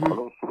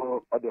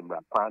also other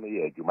plan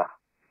ye adwuma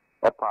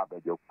e pa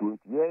ABEIKU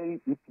ye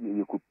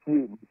EPA ku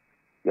pie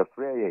ye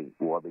frey ye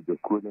wo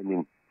ABEIKU na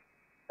nim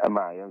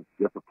ama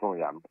ye to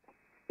yam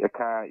ye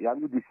ka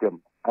yam disem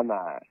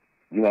ana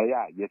gina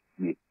ya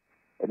yesie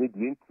ene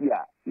di nti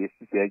a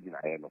yesi se gina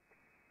ye no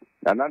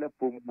na na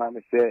pom ma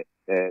me se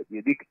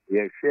ye dik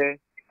ye hwe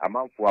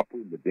amanfo apo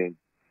meden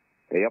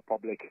ye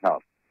public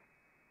health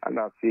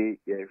ana se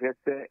ye hwe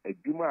se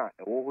adwuma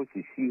e wo ho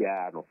sisi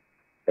ya no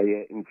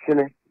ye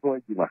nchene ho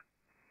adwuma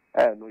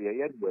no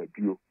ye do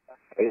aduo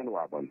no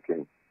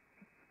abonten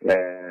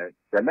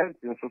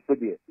cement nso so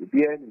de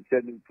bi en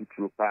nchene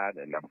tuturo pa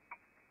na nam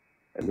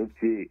eno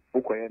ti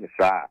ukoye ne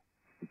sa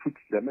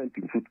cement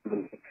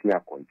tuturo ya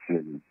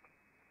continue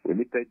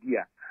we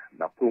pedia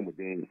na promo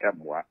den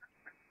emwa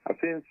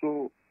afen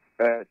so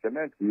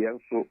cement yen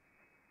so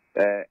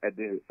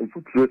de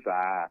tuturo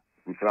sa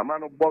mframa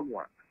no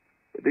bonwa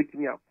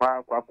betimi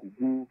akwa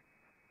kugu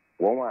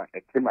won a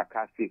ekema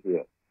ka se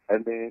here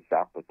ene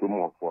sa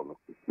potomo for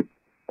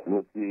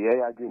no ti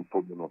ya gi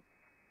mpomo no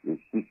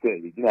si se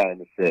ye gina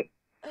ne se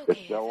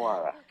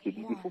Wara, the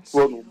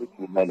before no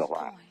between men of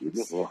our, you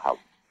know how.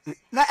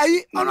 Na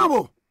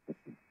honorable,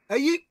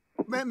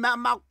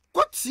 ma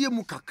kotie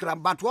mu kakra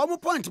but one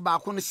point ba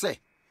ko ne se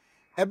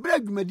ebra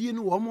dwumadie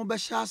no wo mo be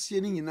hya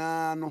ase ni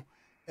nyina no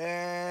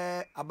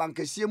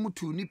abankasie mu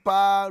tu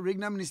nipa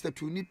regional minister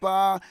tu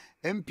nipa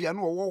MP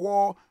no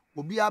wo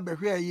obi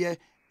abehwe ye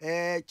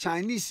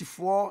Chinese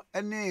fo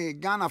ene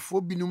Ghana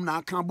fo binum na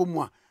aka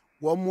bomu a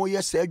wo mo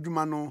ye sa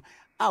adwuma no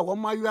wo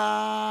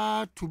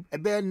mawa to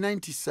ebe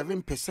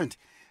 97%.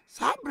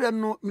 Sabre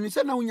no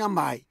minise na unya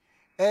mai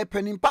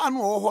penimpa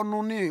no ho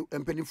no ne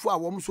penimfo a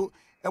wo so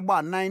ebo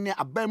anan ne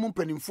aban mu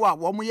penimfo a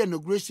wo ye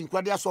inauguration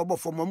kwade aso obo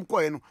fo mom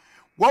koye no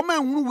wo ma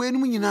hunu we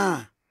num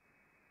nyina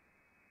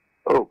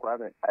oh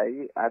Kwame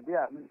ai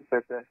Abia mi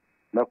pese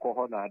na ko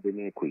ho na ade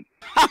ni koi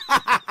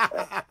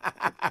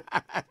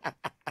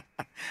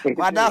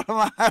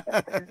Madama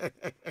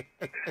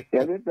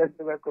ya mi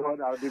pese na ko ho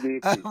na ade ni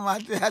koi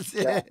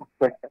Matiase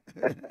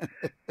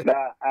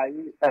na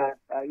ai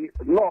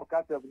law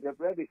cut of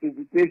the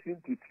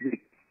invitation to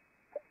trade.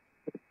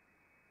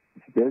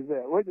 There's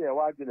a when you're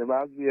watching the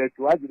man here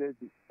to watch it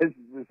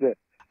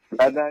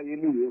and I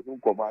anyway who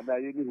come and I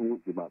anyway who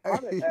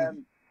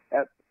come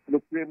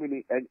look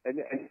me and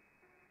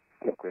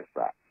request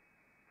that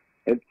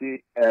and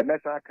see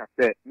Mesa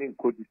Cafe name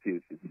code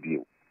details is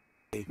view.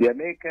 The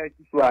American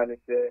one is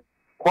a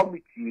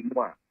committee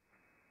one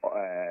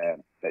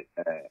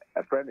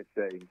a friend is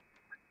saying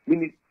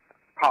minute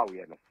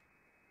power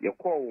you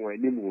call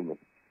when you move.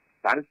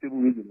 That's the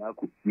reason I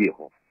could hear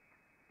her.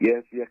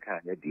 Yes, you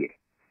can't dear.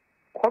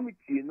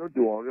 Committee no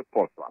do on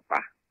report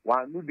papa.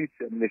 One no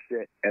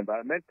disseminate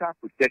environmental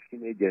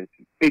protection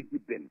agency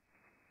AGBN.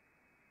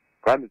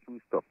 Kwame full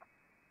stop.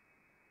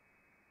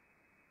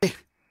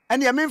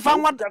 And you mean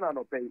found what you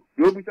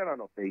be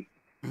no pay.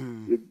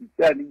 You be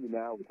telling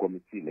now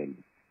committee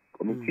name.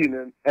 Committee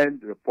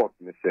and report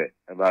me say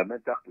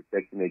environmental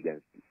protection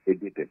agency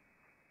AGBN.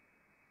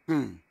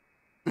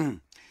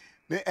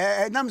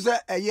 Nam say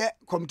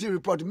committee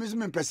report me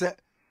pese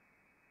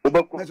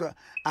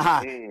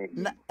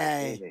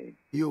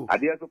you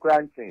adia so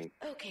cranching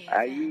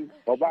ayi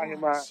oba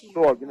hema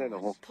so ogene no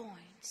ho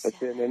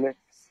etenene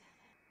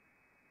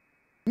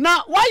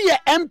na why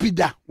MP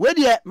da we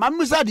de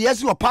mamusa de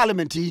yesi o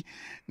parliament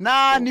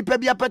na nipa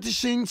bi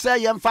petition say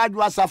yem fa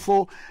adwo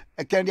asafo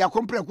can dia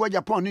compare ko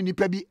Japan ni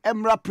nipa bi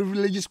emra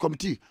privileges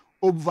committee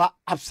over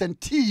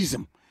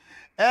absenteeism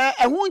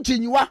ehun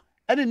ntinyiwa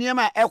ene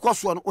niema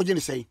ekoso no ogene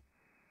sei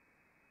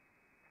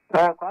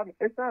Kwame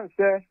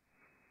esanse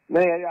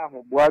na ya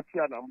ahobua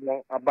tia na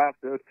mo aba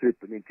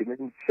trip ni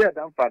ntimi share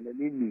dan fa na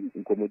ni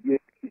nkomodie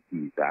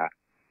ta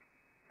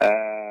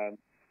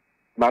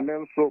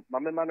Mamma so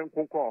Mamma Man and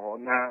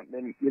Concord now,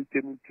 then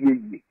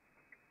intimate.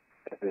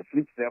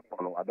 Flip step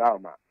on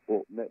Adama,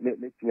 or make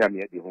me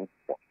at the home.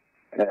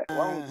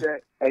 One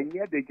said, and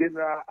yet the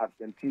general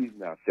absentees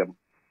now, some.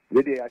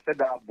 I said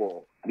that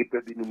ball,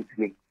 because the new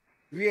thing.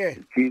 Yeah,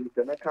 she's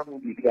the next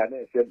time we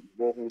can say,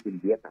 go home in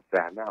the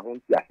Akata, now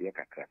home to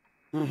Akaka.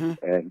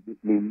 And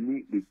we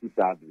meet the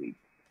 2,000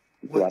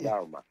 to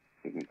Adama.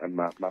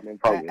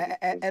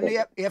 And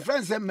your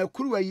friends said,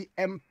 Mekuru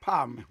and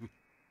Palm.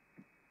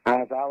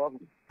 As our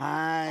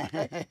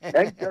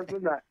and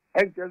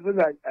just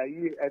a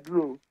year a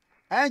drew.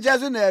 And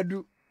just an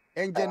edu,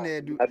 and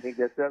Janedu. I think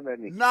there's so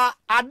many. Now,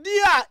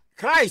 Adia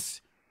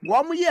Christ,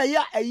 1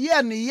 year, a year,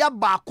 and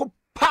Yabako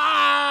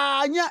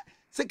Panya,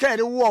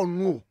 second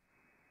one.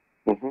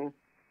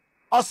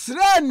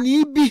 Osra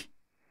ni bi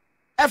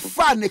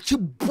efa na chi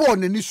born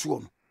ni so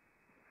no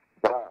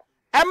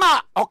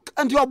ema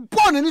and you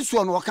born ni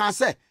so no kan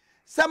say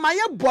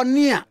maye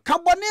bone a ka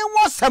bone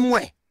wo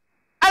semwe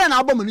ala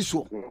na abom ni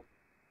so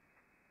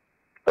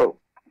oh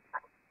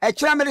e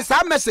kira me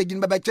sa message ni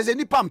baba chese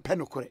ni pam pe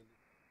no kore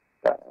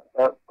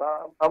I'm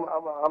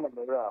a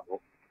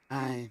bravo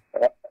ai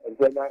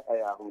then I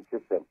am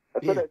system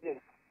so that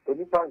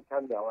any pan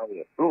can be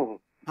away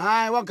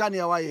ai what can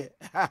you away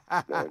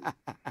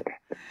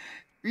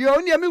you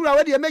only me wura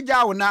we de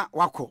meja wo na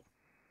wako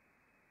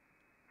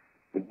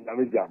na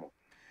meja mo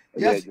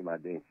yes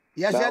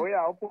yes na we a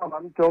opo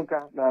am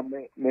tonka na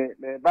me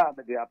ba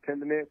me de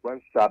apemne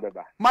kwan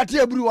sabeba mate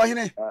eburu wo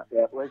hene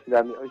we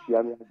shira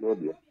me do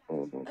de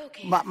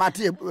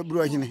mate eburu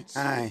wo hene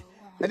ai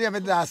e de me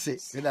da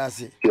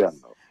ase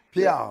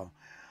pia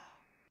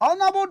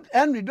honorable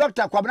Henry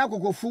Dr. Kwame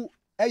Kokofu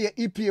eye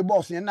EPA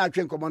boss na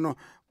atwe nkomo no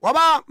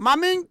waba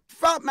mami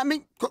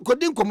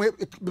kodin komo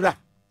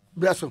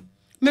bra so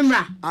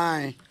Memra.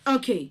 Aye.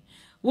 Okay.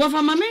 Well,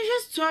 for my major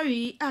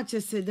story, I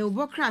just said the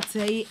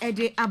Bokrate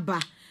Ede Abba,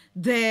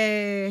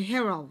 the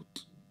Herald,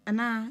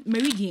 and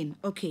Meridian.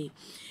 Okay.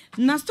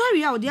 Na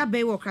story out there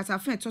by Wokrata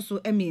friend also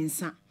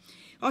eminsa.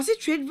 Also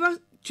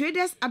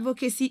Traders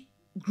Advocacy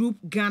Group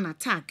Ghana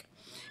tag.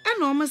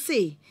 And almost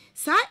say,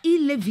 Sa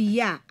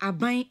Levia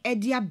Abain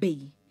Edia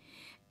Bay.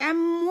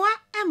 Emwa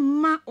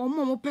Emma or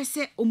Momo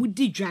Pese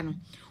Omudijano.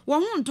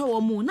 Won to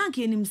wo mu na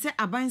nke nim se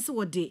aban se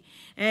wode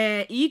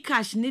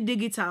e-cash ne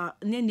digital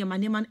ne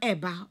neman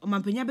eba o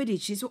mampanya be de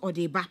chi so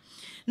ode ba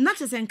na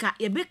tsesenka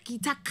ye be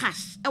kita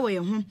cash e wo ye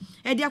ho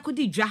e de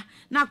akodi dwa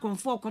na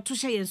akonfo okoto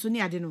hye ye so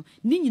ne ade no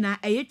ni nyina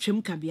eye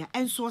twem ka bia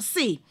enso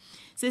se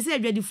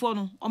adwadifo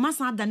no o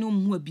masan adane o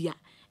mu abia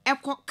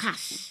ekọ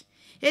cash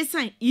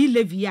esan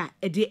e-levy a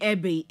e de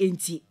ebe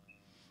enti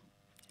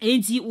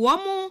wo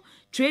mu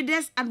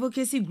Traders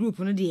Advocacy Group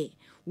no de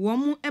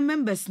womu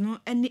members no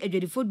eni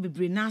adwadifo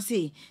bebre na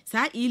say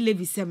sa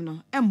e-levy sem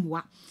no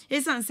emwa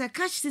esan se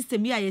cash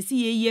system ya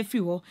yesi ye free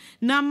ho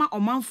na ma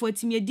omanfo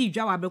atimi adi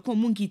dwa wa abeko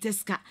munki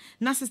teska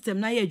na system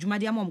na ya adwuma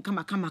de amom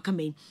kama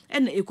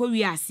ena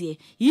ekowi ase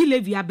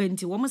e-levy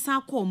abenti womu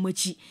san ko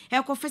machi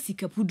ekofa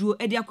sikapuduo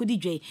edi akodi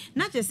dwai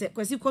na chese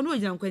kwasi kono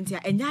ogiran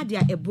kwantia enya de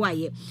a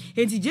eboaye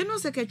enti general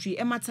secretary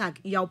ematag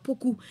ya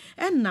opoku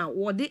ena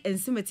wode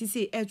ensemeti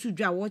say etu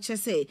dwa wo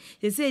chese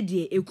se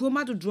die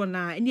ekoma dodro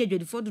na eni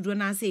adwadifo dodro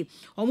na say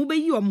omo be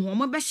yi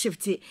omo be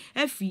shift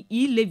afi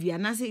e-levy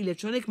na say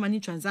electronic money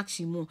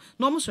transaction mo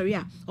no omo sori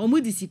a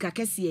omo di sika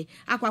kese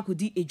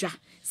akwakodi edwa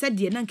said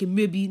de na nke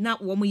mebi na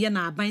omo ye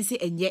na aban say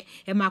enye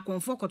e ma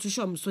konfo koto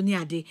om so ni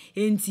ade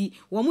enti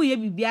omo ye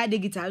bibia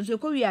digital so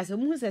ko wi ase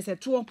mu sese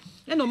to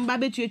e no mba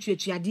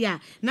betuatuatu ade a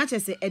na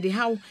chese e de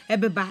haw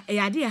ebeba e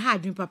ade ha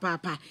adwin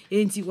papa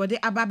enti wode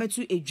aba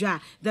betu edwa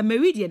the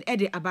Meridian e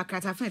de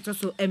abakata fa to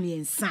so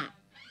emiensa.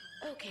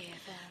 Okay.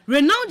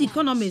 Renowned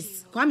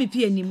economist Kwame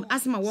Pianim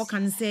asema work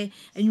and say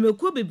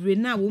enwekuo bebre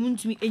na wo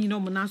muntumi enyina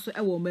omo na so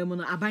e wo mamu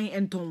no aban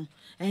enton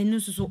enu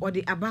so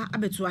ode aba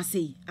abetu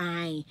asei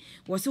ai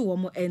wo se wo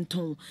mo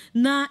enton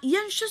na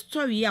yenhwe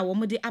story a wo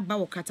mo de aba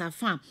wo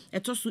katafa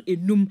eto so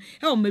enum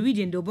e wo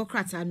Meridian de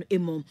obokrata no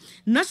emo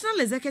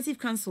National Executive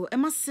Council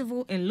Emma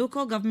Civil and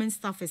Local Government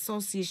Staff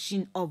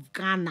Association of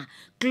Ghana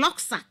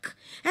Clocksack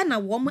e na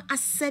wo mo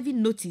a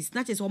notice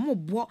na chese wo mo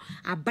bo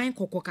aban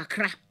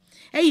kokokakra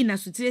eyi na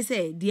sutire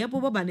se de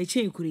eboba na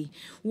chenkuri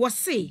wo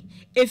se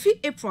efi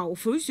April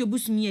oforisi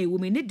obusumi e wo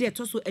me ne de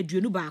to so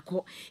aduonu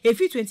baako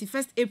efi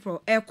 21st April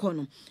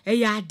ekono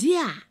eya ade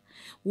a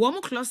wo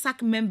mo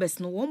Clocksack members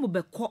no wo mo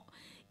beko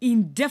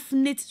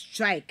indefinite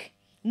strike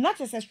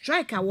not as a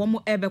strike a wo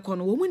mo ebeko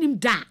no wo mo nim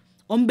da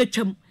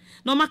ombetwam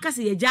no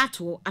makase ye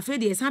jato afi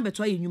de san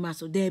beto ayenwuma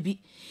so da bi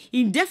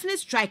indefinite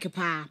strike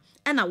pa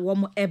ena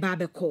wo eba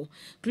beko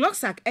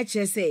Clocksack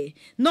HSA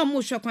no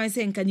mo hwekwan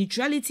se nka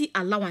neutrality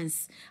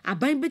allowance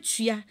aban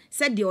betua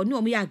said the oni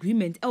omo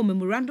agreement e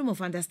memorandum of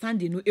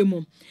understanding no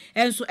emo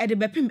enso e de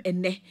bepem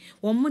enne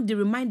wo mo the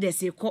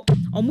reminders e ko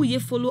omo ye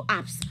follow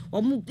ups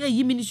omo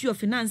yi Ministry of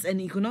Finance and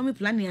Economic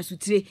Planning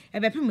asutire e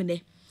bepem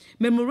ne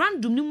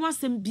memorandum ni mu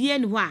asem bie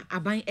ne ho a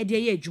aban ede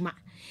ye adwuma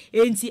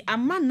enti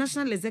ama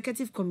National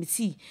Executive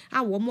Committee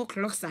a wo mo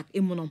clocksack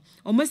emu no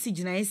o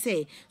message na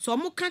say so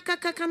mo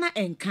kaka na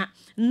enka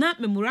na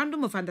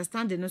memorandum of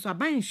understanding no so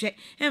aban hwe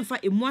emfa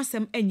emu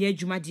asem enye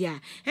adwuma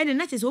dia ene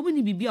na chese obi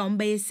ni bibia on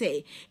be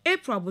say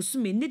April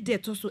bosume ne de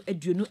to so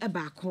aduonu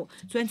ebaako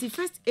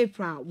 21st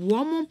April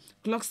wo mo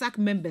clocksack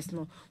members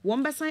no wo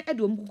mbesan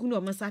ede om kuku no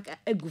o mesak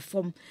egu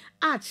form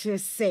a chere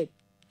say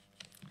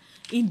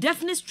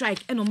indefinite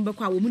strike eno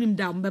mbekwa wo munim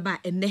da mbeba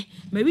enne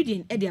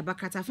meridian e de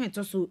abakata fa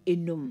to so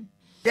enum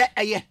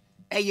eye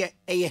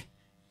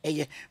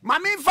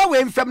mami fa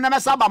we mfem na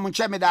mesa ba mo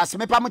nche me da se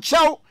me pa mo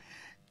chew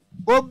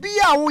obi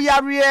a wo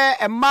yare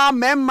emma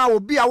memma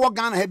obi a wo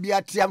Ghana ha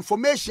bia tia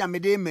information me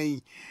de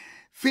mai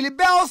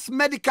Philibel's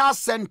Medical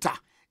Center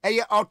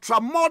eye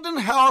ultra modern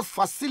health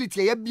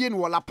facility ye bie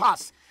no La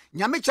Paz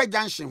Nyamecha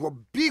Junction ho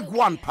big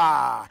one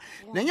pa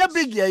na nya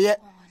big ye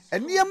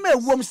enia ma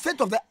ewom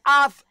state of the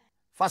art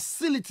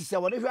facilities e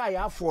wole hwa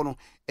ya afo no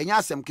enya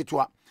asem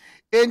ketwa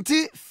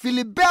enti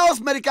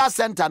Philibel's Medical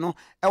Center no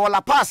e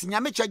wala pass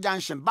Nyamecha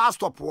Junction bus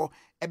stop wo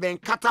e ben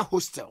Kata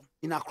Hostel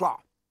in Accra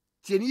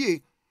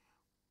tieniye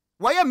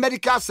waye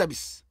medical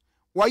service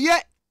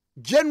waye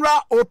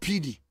general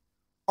OPD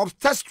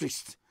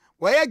obstetrics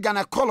waye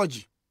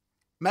gynecology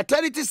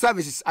maternity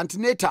services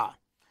antenatal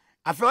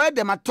after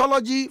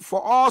dermatology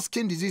for all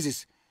skin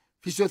diseases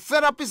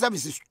physiotherapy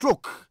services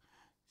stroke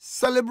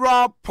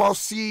cerebral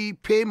palsy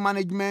pain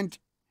management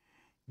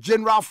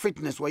general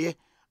fitness where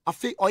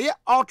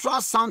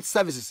ultrasound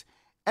services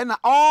and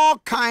all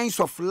kinds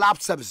of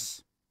lab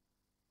services.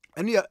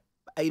 And you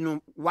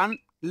know one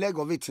leg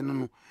of it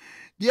no.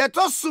 The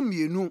etosum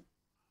you know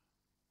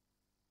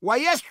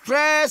where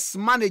stress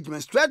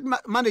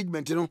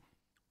management you know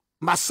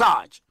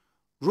massage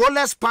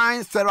roller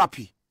spine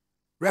therapy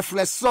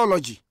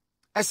reflexology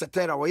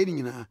etc. where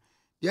you know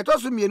the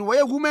etosum you know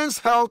where women's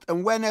health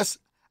and wellness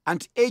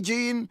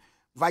anti-aging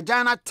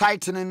vagina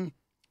tightening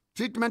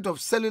treatment of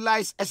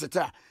cellulite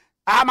etc.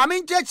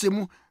 Amamin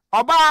chechemu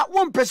oba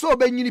won pese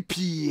obanyini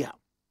pia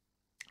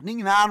ni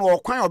nyina na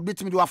okwan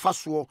obetimi de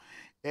wafaso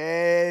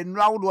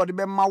nra wo de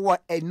be ma wo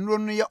enro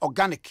no ye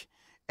organic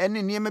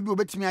ene niema bi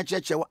obetimi a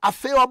cheche wo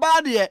afi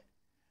oba de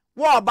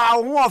wo oba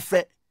ho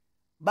ofe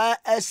ba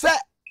ese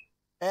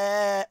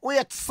wo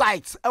ye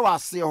site e wa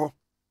ase ho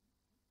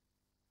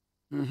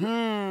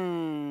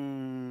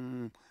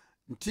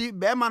nti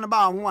be ma no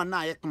ba ho na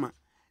ayekma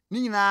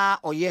ni nyina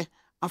oye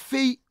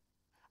afi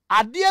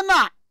ade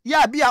na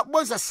ya bia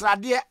bonsa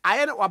srade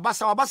aye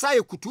wabasa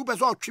ye kutu be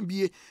so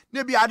otwebie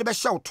na bia ade be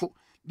hyewto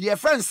de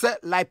friend say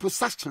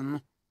liposuction no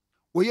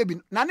wo ye bi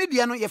na ne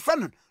de no ye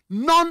friend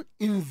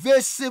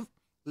non-invasive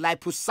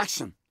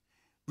liposuction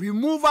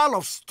removal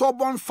of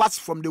stubborn fats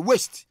from the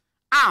waist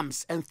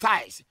arms and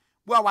thighs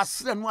bo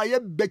wasre no aye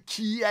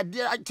baki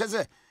ade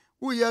achese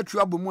wo ye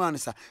atu abomu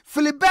ansa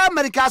Philibel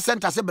Medical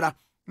Center sebra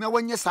na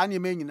wonye sa na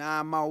me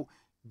nyina mawo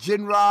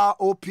general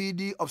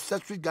OPD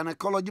obstetric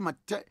gynecology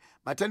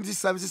maternity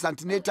services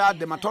antenatal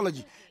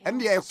dermatology and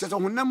the excess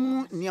of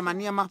honam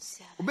niema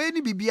obey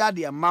ni bibia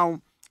de mawo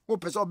wo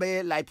pese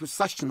obey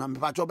liposuction am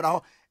pa chobra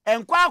ho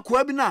enkwa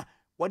akwa bi na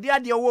wode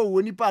ade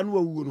wo nipa no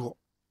wawu no ho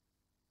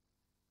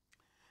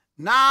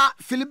na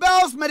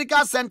Philibel's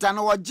Medical Center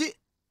no wogi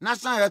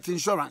national health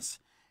insurance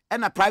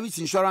and a private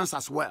insurance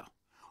as well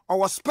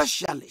our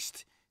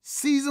specialist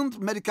seasoned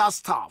medical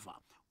staff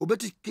will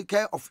take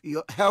care of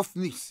your health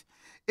needs.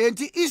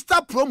 Enti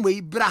Easter promo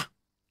ibra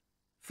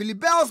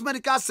Philibel's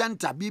Medical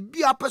Center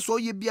bibia peso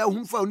ye bia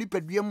humfa oni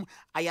peduam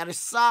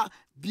ayaresa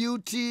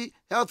beauty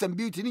health and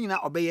beauty ni na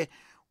obeye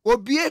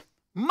obie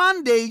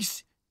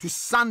Mondays to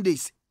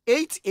Sundays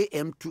 8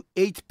 a.m. to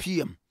 8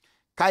 p.m.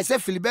 Kaise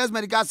Philibel's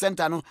Medical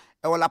Center no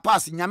e wala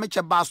pass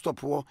Nyamecha bus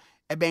stop wo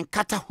e ben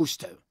Kata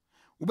Hostel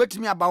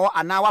ubetimi abawo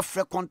anawa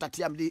free contact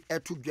am de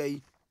etu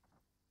dwai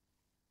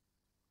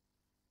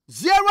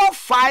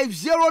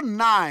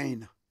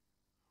 0509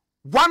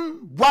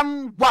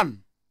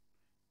 111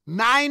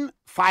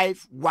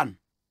 951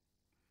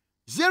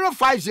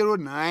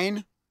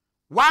 0509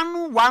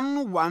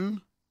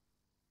 111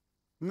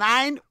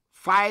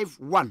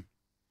 951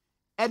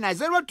 and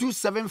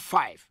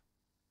 0275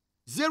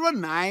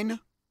 09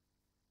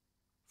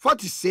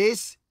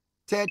 46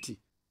 30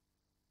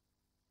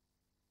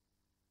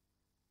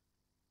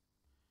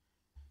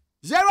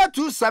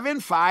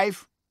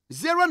 0275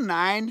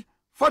 09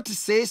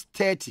 46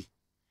 30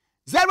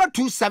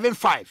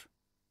 0275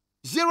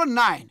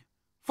 09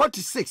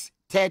 46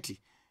 30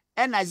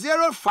 and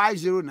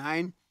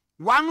 0509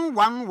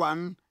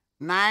 111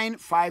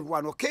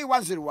 951 okay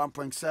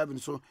 101.7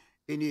 so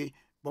any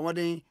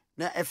bomodin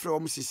na efre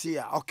omsisi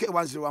okay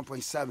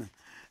 101.7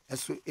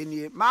 so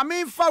any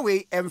mama fa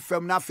we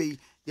emfam na fe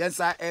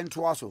yensa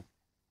ento also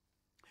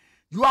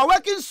you are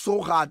working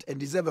so hard and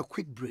deserve a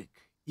quick break.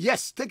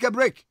 Yes, take a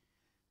break.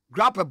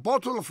 Grab a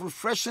bottle of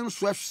refreshing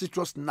Swift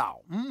citrus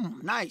now.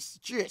 Nice.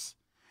 Cheers.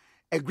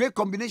 A great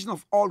combination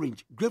of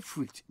orange,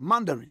 grapefruit,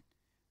 mandarin,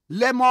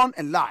 lemon,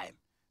 and lime.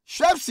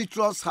 Swift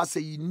citrus has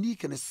a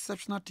unique and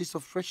exceptional taste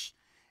of fresh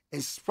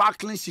and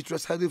sparkling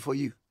citrus healthy for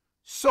you.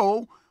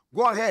 So,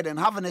 go ahead and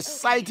have an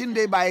exciting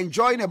day by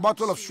enjoying a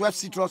bottle of Schweppes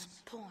Citrus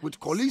with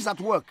colleagues at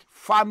work,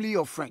 family,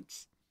 or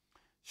friends.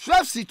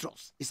 Schweppes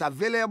Citrus is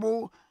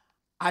available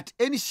at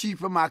any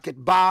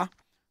supermarket, bar,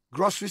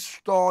 grocery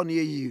store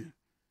near you.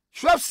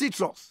 Schweppes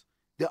Citrus,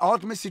 the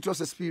ultimate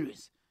citrus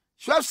experience.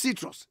 Schweppes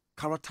Citrus,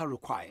 character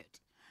required.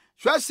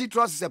 Schweppes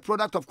Citrus is a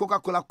product of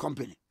Coca-Cola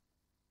Company.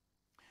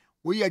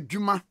 We are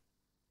Juma,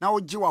 now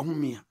Jiwa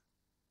Humia.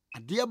 A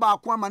dear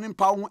Bakwaman and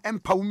Pau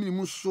and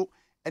Paumuso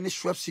and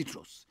Schweppes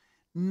Citrus.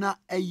 Na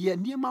a year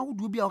near my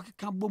would be a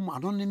cabo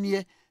madon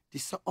near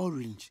this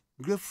orange,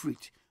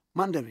 grapefruit,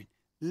 mandarin,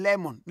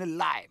 lemon, ne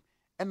lime,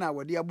 and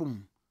our dear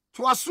boom.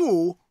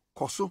 Twaso,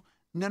 Coso,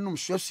 Nanum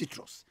Schweppes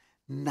Citrus.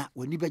 Na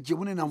when you be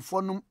Jewin and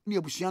Fonum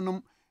near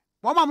Bushanum,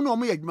 Mamma no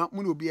me,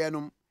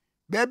 Munubianum.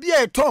 Baby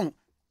a tongue,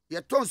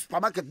 your tongue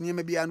supermarket near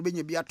me be and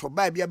be a to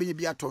buy be a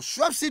to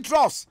Schweppes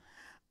Citrus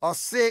or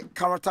say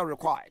character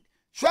required.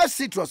 Schweppes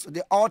Citrus,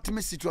 the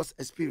ultimate citrus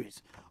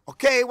experience.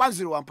 Okay,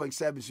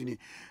 101.7.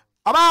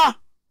 Aba!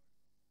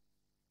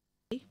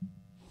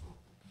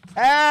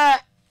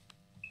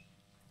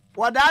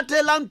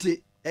 Wadate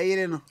lanti,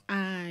 no.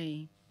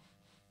 Aye.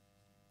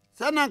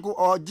 Sananku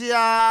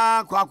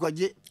ojia kwa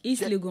je.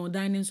 East Legon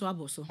dining so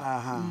aboso.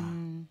 Aha.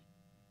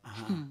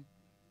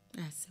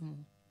 Asemo.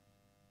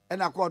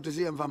 And I call to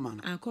see him for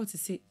man. I call to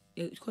see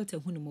call to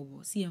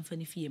hunumobo, see him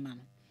funny fee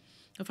man.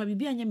 If I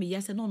be anya me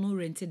yes no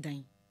rented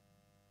dine.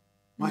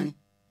 Why?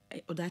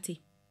 Odate.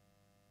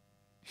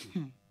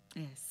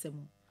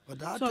 Asemo.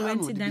 So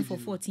rented dine for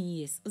 14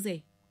 years.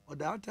 Say.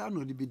 Odate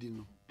no di bidi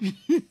no.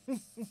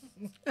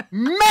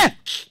 Me.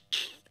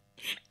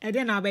 And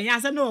then I be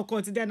yes no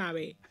court then I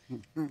be.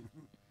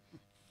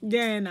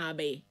 Then I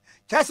be.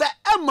 Just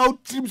a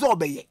mouth trips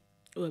obey.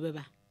 Oh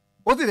beba.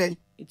 What did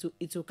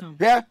it will come.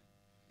 Yeah.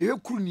 You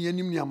couldn't hear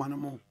him near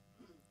Manamo.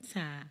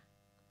 Sir.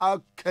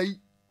 Okay.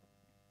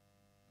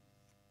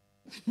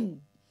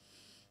 And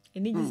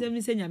you say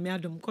me say you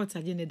madam court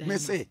again.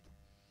 Messy.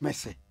 Me.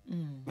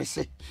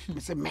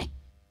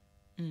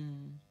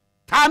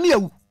 Time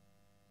you.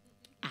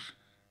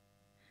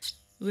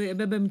 We a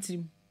bebem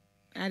team.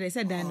 I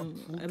said dano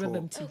a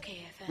bebem team.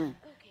 Okay,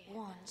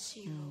 1,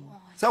 2,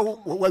 1. So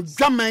what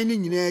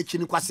jamming in a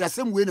chin was the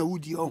same way na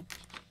would you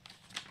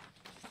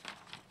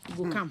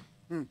go come.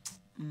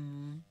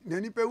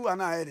 Nani peru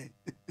ana ere.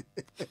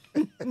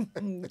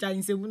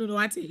 Chinese no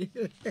what.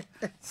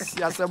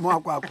 Siasa mo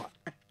akwa.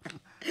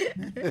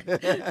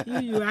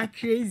 You are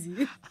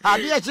crazy.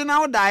 Abia china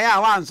wo die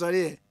a wan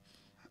sorry.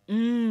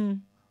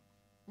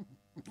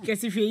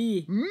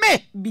 Kesi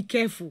me be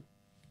careful.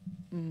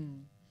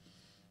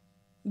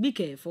 Be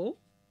careful.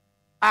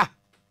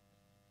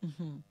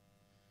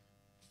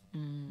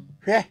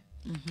 Hwe.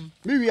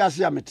 Me wi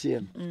ase ametie.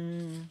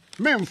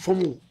 Me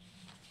mfom.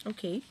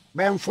 Okay.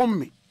 Me mfom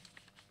me.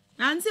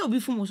 Anse obi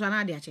fom so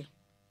na de ache.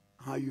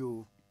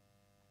 Ayo.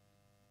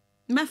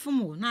 Me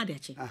fom na de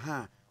ache.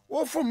 Aha.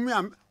 O fom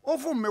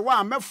me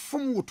wa me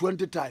fom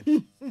 20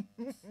 times.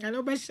 I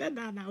know be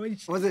sheda na we.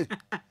 Was it?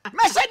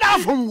 Me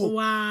sheda fom wo.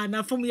 Wa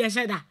na fom ye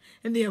sheda.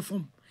 And dey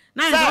fom.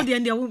 Na e dey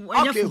dey.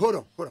 Okay, hold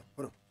on.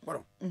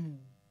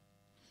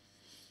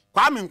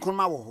 Kwame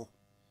Nkrumah wo ho.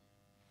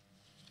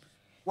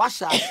 Wa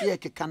sha ase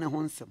keka ne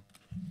ho nsem.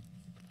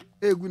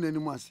 Egu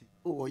nanim ase.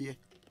 O ye.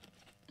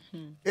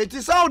 It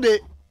is how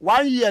the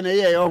 1 year na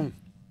ye yo.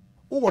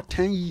 Over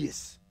 10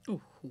 years. Oh.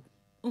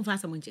 Unfa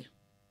samonche.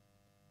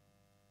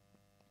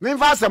 Me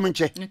fa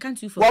samonche. I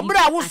can't you for. Wo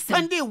bra wo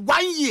spend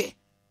 1 year,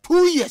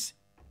 2 years.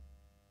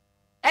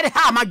 E de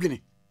ha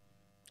madwene.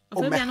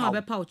 O fe na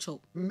obepa ocho.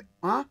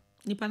 Huh?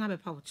 Nipa na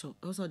bepa ocho.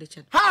 Also the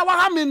chen. Ha wa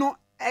ha me no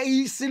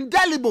is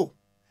indelible.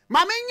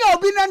 Ma me nya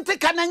obi na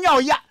nteka na nya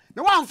oya.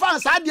 Na wan fa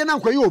sa de na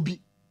nkwaye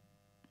obi.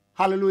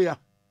 Hallelujah.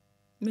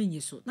 Me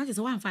nyi so. Na je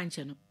se wan fa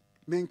nche no.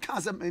 Me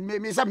nka se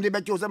me sam de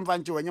be che o sam fa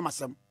nche wanya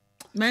masam.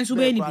 Man so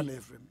be ni bi.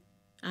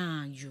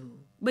 You.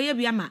 Be ye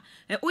bia ma.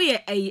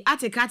 Oye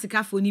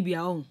atika fo ni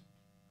bia o.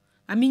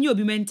 Ami nya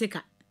obi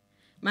menteka.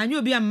 Ma nya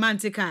obi am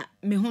manteka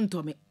me ho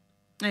ntome.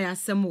 Aya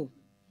asemo.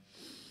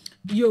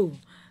 Yo.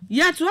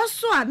 Ya to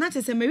so na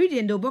te se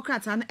meridian de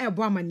obokrata na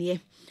ebo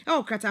amane.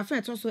 Krata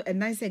fa to so and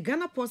nice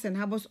Ghana Ports and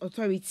Harbours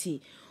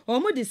Authority.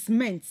 Omo the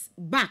cement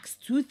bags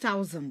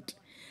 2,000.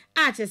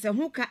 Ache se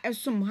ho ka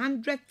esom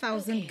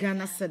 100,000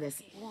 Ghana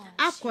cedis.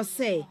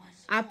 Akose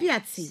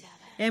apiati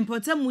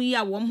empotamu yi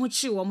a wom ho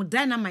chi wom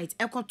dynamite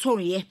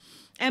ekotoye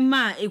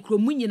ema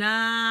ekromu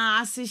nyina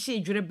asehye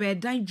dwere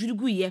bedan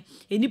dwurugu ye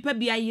enipa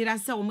bia yira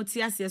se wom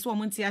ti ase se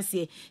wom ti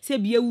ase se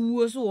bia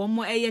wuo so wom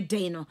eye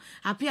den no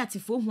apiati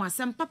fo hu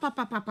asem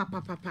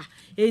papa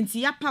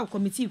enti ya pa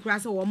committee kura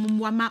se wom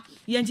mwama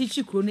ye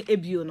nchichi kro no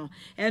ebio no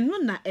eno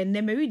na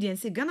ene meridian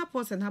se Ghana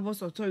Ports and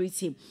Harbours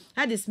Authority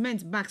had the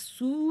cement bags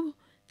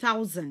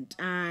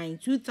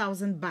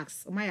 2,000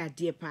 bags. Oh my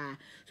dear pa.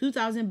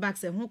 2,000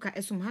 bags and hoka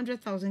esum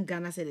 100,000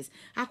 Ghana cedis.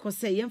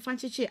 Akose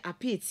yemfancheche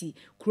apeti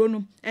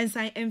krono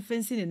ensign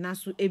enfensi ne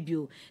nasu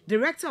ebio.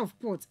 Director of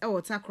Ports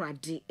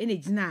Takrade ene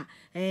gina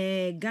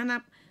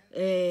Ghana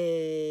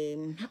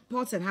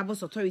Ports and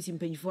Harbours Authority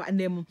mpanyifo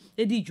anemu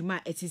edi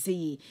dwuma etise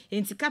yi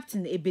enti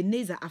Captain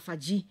Ebenezer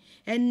Afaji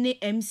ene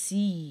MC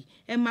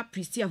Emma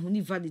Pristia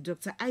Huni Valley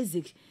Dr.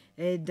 Isaac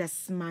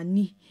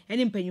Dasmani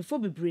ene mpanyifo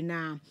bebre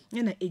na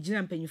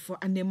ejina mpanyifo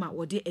anema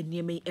wode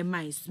enieme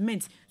emai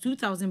cement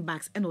 2000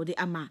 bags ene wode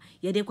ama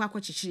yede kwa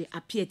kwachichire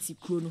apieti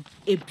kro no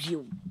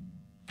ebio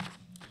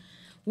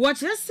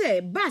what you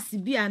say bus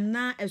bia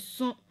na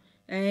eso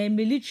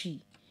military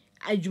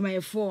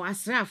adwumayefo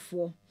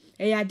asrafo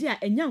eyade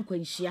a enya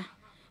nkwanhia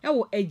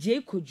ewo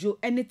agye kojo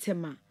ene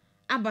tema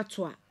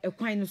abatwa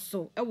ekwan no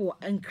so ewo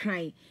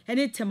nkran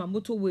ene tema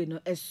motorway no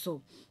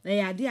eso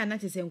eyade a na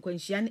tese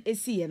nkwanhia no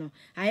esiye no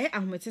aye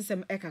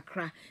ahometesem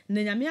ekakra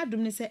na nyame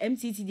adom ne se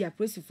MTT dia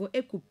prosifo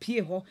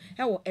ekopie ho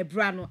ewo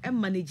ebra no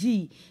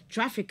manage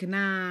traffic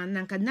na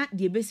nkana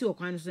de besi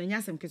okwan no so nya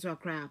asem keso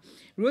akra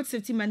Road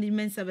Safety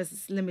Management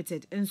Services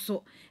Limited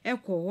enso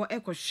ekoho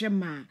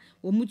ekohwema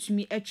wo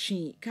mutumi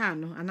atwi car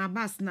no ana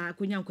bus na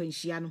konya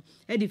nkwanhia no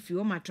e fi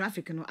o ma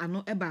traffic no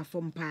ano eba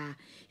fom pa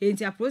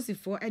enti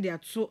aprosifo e de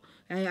ato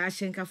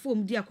ahyenkafo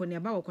mu di akone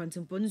aba wo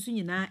kwantempo no so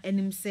nyina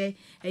enim se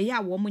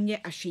ya wo monye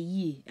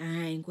ahweyie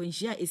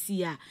nkwanhia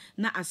esia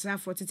na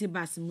asrafo tete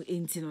bus mu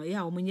enti no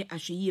ya wo monye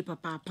ahweyie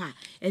papa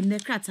enne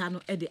krata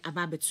no e de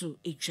aba beto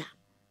etwa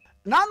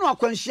nanu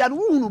akwanhia no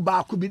wuhunu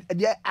baako bi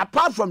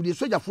apart from the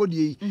soldier for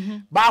the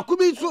baako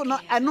bi so no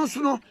eno so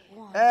no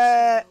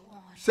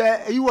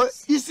say you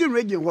eastern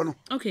region ho no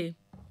okay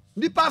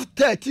nipa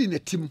 13 na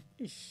tim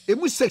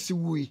emu 6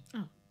 wui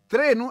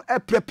 3 no e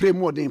prepare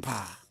more than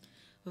pa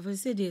of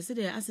say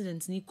the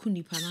accident ni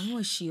kuni pa na ho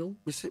hie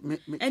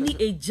any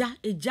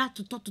eja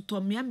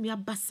toto mia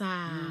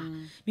basa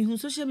mi hu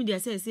social media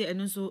say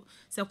eno so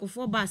se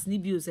kofo bus ni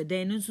bio se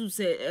den no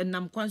se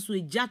nam kwan so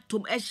eja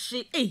tom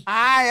ehye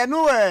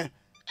eno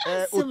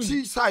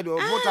oti side of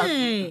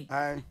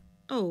water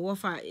oh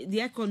wafa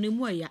the economy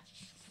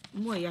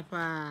mo ya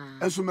pa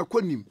enso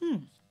mekonim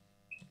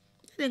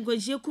den ko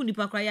hie kuni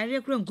pa kra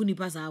yare kra kuni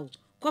pa sa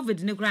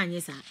covid ne kra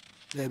anye sa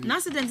na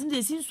accident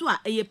ndi sin so a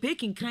eye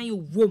peking kran ye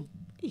wom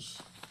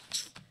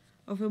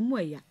of a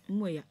moya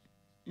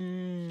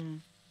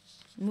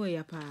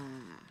pa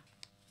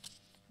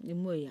the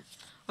moya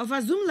of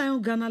a Zoom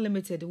Lion Ghana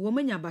Limited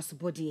woman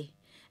abasbody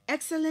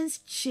excellence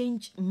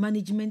change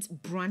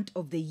management brand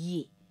of the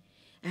year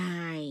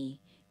ai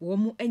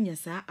womu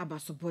enyasa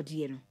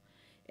abasbody no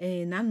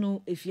na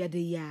no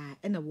efiade ya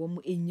na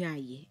womu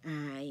enyaye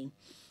ai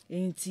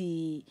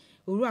enti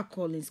Orua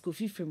Collins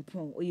Kofi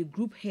Frimpong or your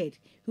group head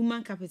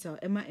human capital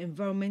Emma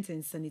environment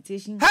and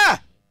sanitation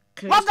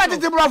what got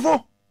it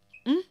bravo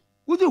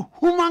with the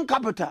human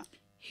capital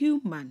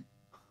human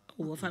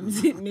oh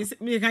family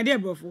me can dey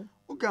bravo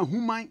okay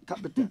human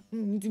capital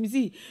me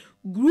see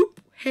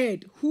group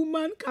head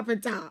human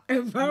capital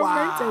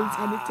environment and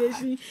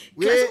sanitation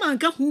because man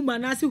ka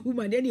human as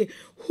human then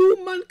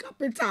human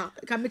capital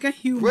can make a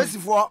human where's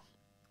for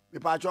me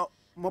pacho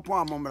mopo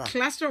amomra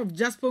cluster of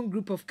Jaspon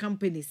group of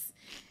companies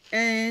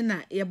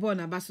na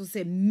yebona baso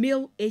say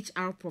male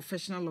HR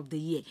professional of the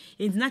year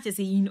it's not just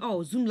say in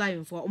all Zoom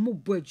live for omo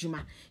bo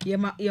adwuma ye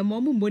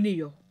momu mboni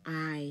yo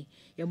ai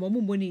ye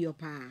momu mboni yo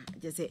pa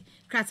just say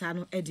krata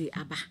no e de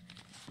aba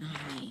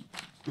ai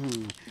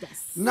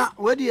yes na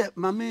we de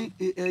mame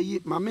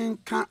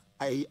nka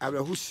ai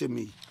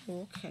arehusemi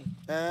okay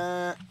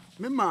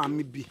me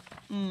maame bi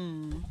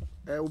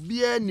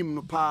obi anim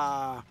no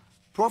pa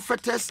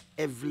Prophetess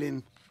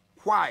Evelyn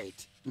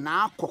White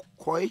na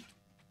akokoi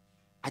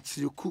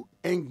Achiriku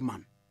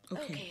Engman.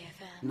 Okay.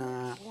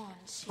 Na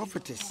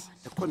prophetess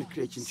ekoni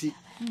creatinti.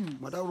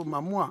 Madaru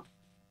mamua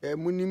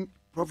munim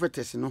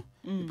prophetess no.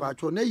 Pa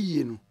cho na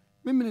yie no.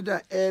 Memene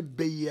da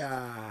ebeya.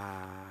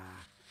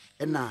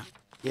 Ena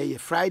ye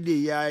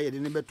Friday ya ye de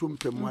ne betum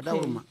pem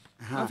madaru ma.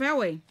 Of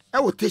airway.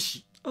 Ewo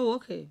teshi. Oh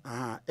okay.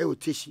 Ewo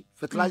teshi.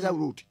 Fertilizer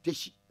road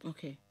teshi.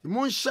 Okay.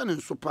 Mon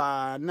shanen so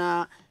pa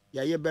na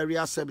yaye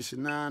burial service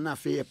na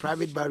fe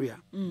private barrier.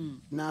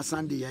 Na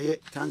Sunday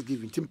yaye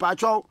Thanksgiving. Timpa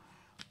cho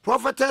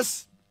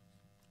Prophetess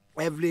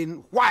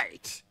Evelyn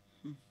White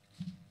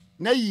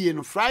na yie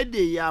no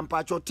Friday ya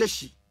mpacho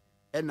teshi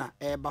ena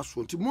eba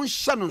so nti mun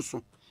hye no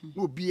so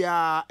no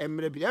bia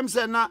emre bi em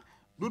se na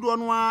dodo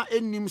no a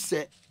enim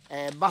se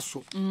eba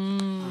so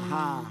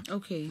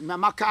okay na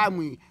maka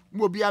mu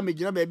mo bia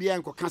megina ba bia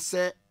enkoka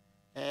se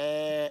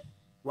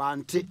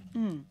wante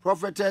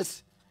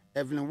Prophetess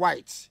Evelyn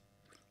White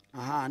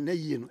na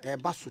yie no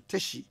eba so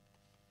teshi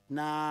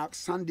na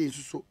Sunday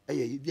so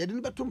ye de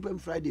no betom pem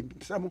Friday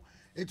samo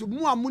etu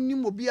mu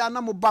amunim obia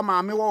na mo ba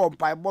maame wo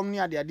mpa bom ne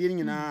ade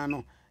nyina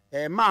no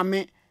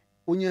maame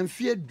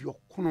onyamfie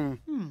duokono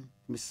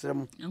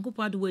misrem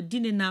ankopa do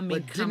wadine na me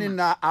wadine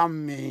na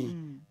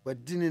amen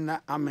wadine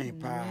na amen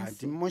pa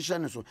ti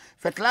motion so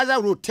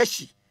fertilizer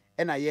rotation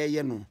na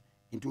ye no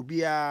nti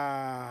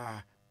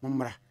obia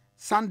momra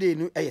Sunday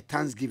no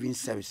Thanksgiving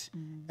service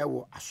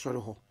ewo asore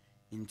ho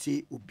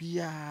nti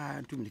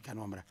obia ntumlika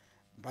no momra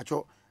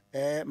bacho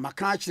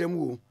maka kirem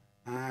wo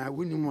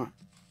wonimu a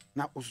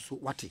na osusu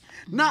wate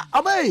na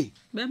abei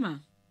bema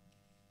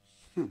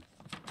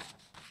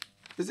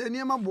Is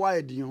any ma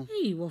boy dio?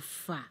 Hey,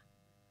 wafa.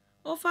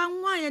 Ofa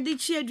nwa ya de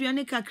chi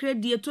aduane kakra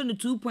die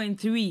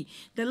 22.3.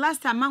 The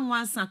last time man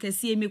wan san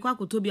kese me kwa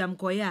kotobi am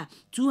koya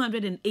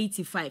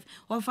 285.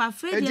 Ofa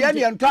Fred de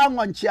de nto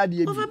anwa nchi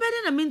ade bi. Ofa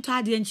bede na me nto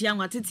ade nchi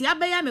anwa tete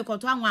abeya me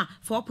koto anwa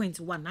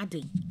 4.1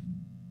 aden.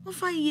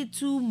 Ofa ye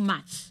too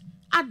much.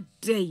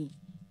 Aden.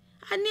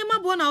 Ani ma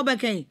bo na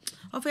obeken.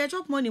 Ofa ye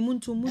chop money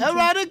muntu.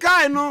 Everybody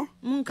kai no.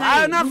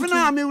 Kai na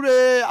fina mi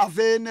wure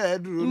afa na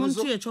eduru no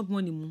so. Muntu ye chop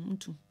money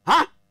muntu.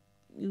 Ha?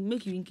 You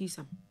make you increase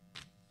am.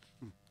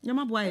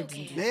 Nyama boy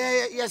edi.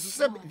 Yes,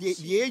 se die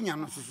enya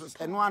no so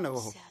eno ana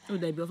ho. O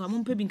da bi ofa mo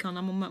mpa bi kan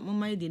na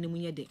mo ye de ne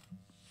munye de.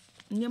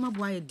 Nyama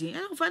boy edi.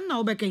 Ofa na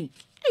obeken.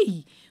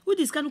 Hey, who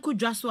this kan ko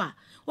dwa so a.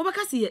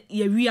 Obeka se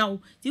ye wia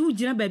wo. Ti wo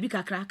gina ba bi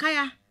kakra.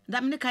 Kaya.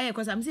 Da me kaya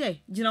ko sam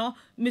se gina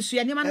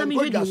mesua nyama na me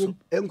hwedi wo.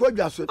 Enko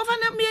dwa so. Ofa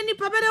na me ni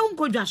pa bere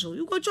unko dwa so.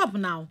 You go chop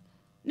now.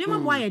 Nyama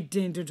boy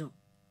edi dodo.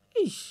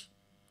 Ish.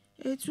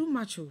 Too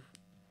much.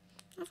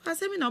 Ofa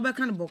se me na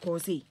obeka no boko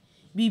se.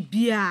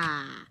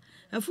 Bibia.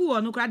 Afu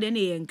wo no kra de na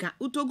yenka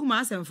utogu ma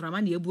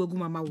asemframa na ebu ogu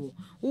mama wo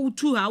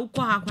utu ha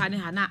ukọ ha kwa ne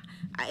ha na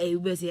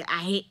be se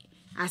ahe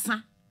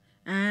asa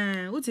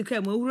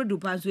utika mo wuro do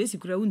pa so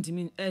esikura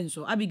untimi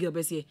enso Abigail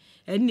be se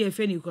en na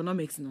efe ni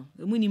economics no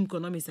emunim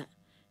economics a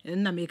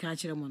na me ka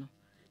kire mo no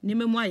ne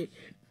memu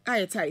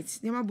aye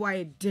tight ne mabo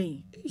aye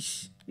den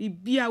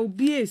bibia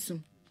obi esu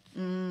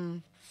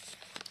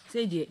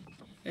say die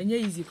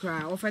enye easy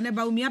cry ofa ne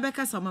ba umi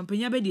abeka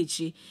samampanya be de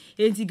chi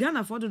enti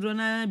Ghana for dodo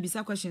na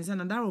bisa questions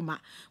na daroma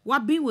wa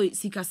bin we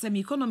sikasem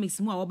economics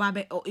mu a oba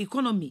be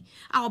economy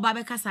a oba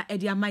be kasa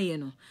edi amaye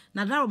no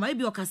na daroma e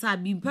bi okasa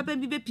bi papa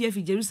bi be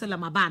PF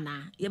Jerusalem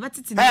abana ye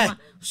betiti na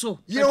so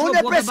ye hu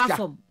ne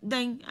peska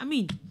then I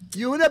mean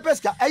ye hu ne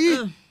peska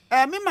ayi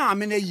me ma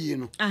me na yi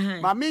no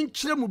ma me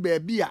nkyere mu ba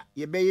bi a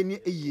ye be ye ni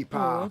eyi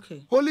pa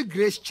Holy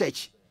Grace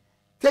Church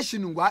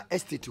Teshinungwa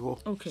Estate ho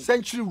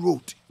Century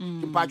Road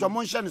Mpajo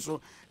Monshan so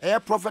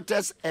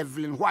Prophetess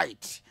Evelyn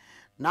White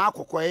na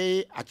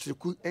akokoe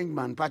Achiriku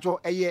Engman Pacho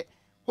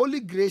Holy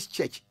Grace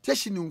Church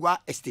Teshinungwa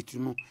Estate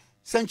no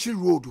Century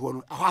Road ho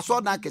no aso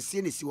na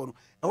kese ne si ho no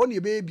ho ne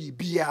be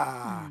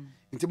bibia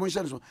nti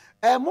Monshan so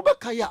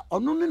mobeka ya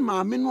ono ne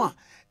maame no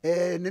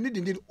a nani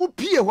dindin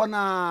upie ho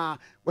na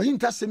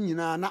wahintasem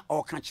nyina na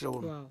oka kire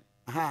ho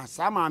aha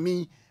sa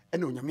maame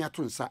ene onyame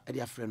ato nsa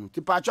ade afre no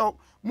tipacho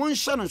munhye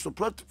so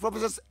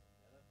Professor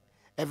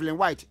Evelyn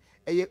White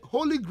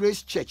Holy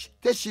Grace Church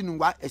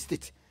Teshinungwa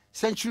Estate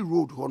Century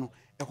Road ho no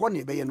ho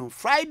ne be ye no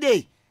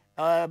Friday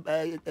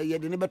ye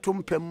de ne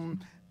betom pam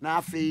na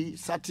afi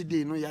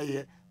Saturday no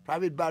ye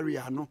private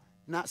barrier no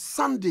na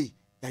Sunday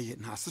ye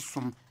na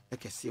asesom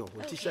ekese ho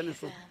tisha ne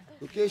so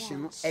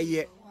location no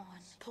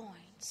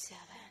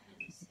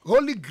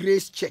Holy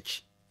Grace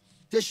Church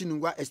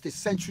Teshinungwa Estate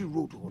Century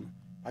Road ho no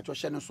acho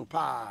hye ne so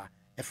pa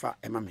efa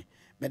emame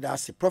meda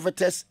se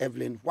Prophetess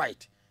Evelyn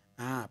White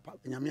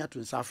nyame ato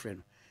nsa afre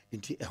no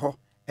nti eho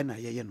na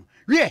yeye no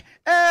wie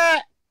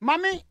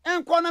mami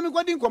enko na mi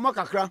godi nkomo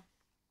kakra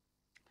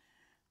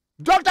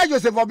Dr.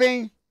 Joseph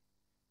Obin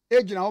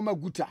ejina ho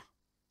maguta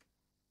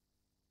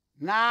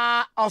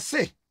na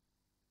ose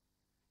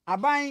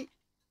aban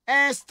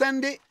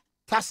extend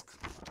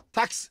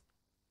tax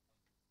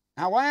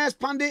na one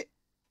expand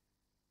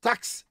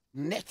tax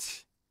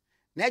net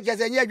na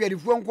jezenye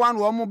adwadifuo nko an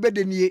wo mo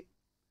bedenie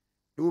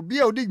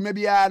obi a odi dwuma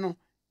bia no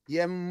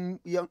yem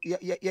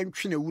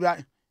twene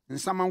wura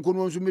nsamanko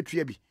no nso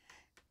metua bi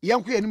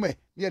yenko yanim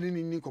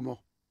ne ni nkomo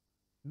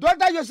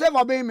Dr. Joseph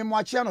Obin me mo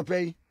achia no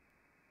pay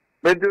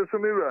me de so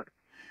mira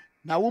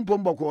na wo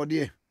mpomboko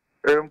de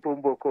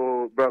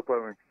mpomboko ba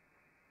Kwame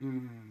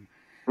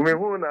me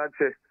hu na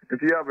ache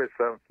nti ya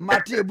besa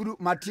mate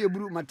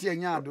eburu mate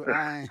anyado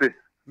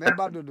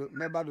meba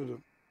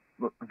dodo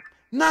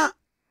na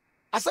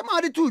asama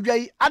ade tu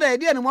dwai ada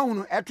ede ne mo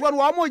hunu eto no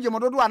wa mo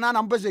gyemododo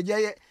anana mpese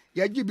gye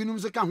ya gi binum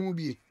se ka ho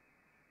bie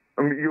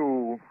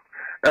yo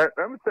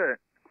am say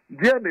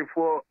dia ne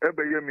for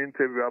ebe ye me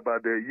interview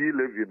about the ye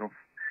levy no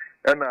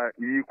na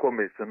ye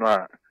commerce no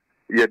a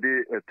ye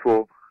de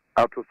eto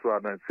ato so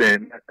ana say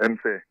am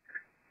say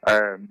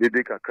de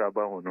de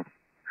kakaba ho no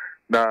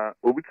na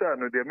obita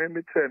no de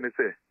me tell ne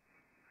say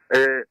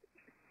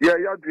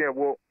ya dwen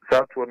wo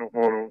sato no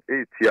ho no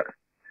etia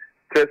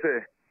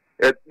tese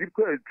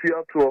diko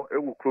etuato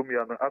ewu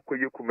kromia no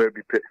akoye kuma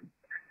bi pe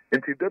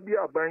enti da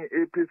bia aban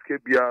epeske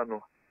bia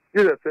no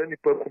ira se ni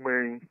pa kuma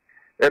yin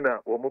ena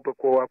wo mo pe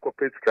ko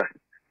akopeska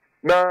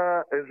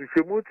na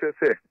ezifemu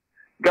tese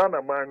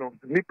Ghana man no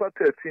nipa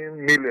 13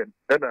 million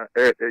ena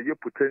ye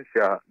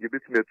potential ye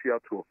bitime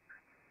etuato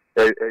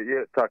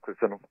ye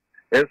taxes no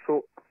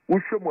enso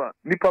uhwemu a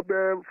nipa be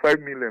 5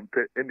 million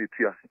pe ena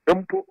etua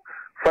empo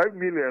 5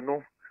 million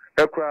no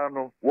ekra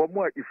no wo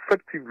mo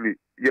effectively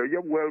ye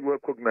well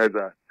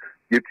recognized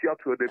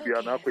yetiato de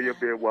bia na akoye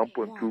be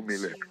 1.2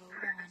 million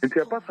nti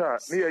epasa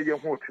ne ye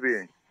ho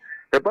tire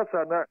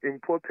epasa na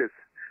importers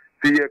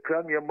ti ye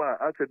krania ma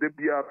ase de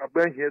bia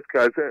aban here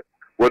ska se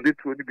wodi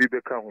to ni bi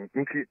be ka ho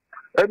nti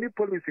any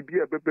policy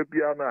bia bebe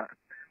bia na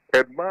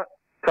ema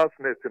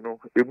taxnet no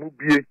emu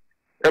bie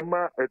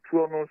Emma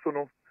etuo so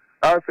no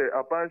as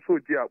aban so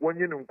di a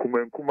wonye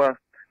nkumankuma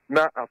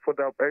na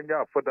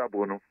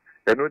affordable no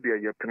eno de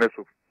ye pene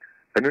so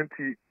eno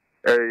nti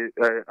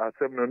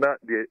asem no na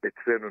de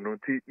etre no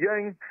nti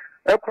yen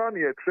ekwa na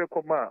ye tre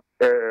koma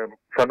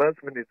finance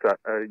minister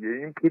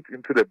ye input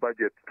into the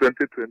budget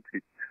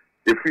 2020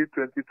 if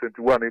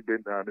 2021 e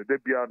ben na de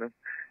bia no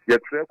ye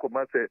tre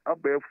koma say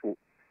abefo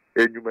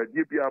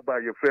enyumadie bia ba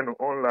ye friend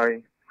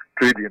online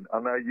trading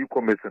and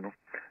e-commerce no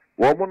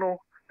wo no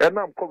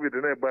enam covid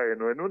na buy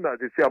no enu na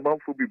dey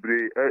amanfo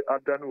bibre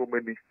adan wo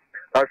mani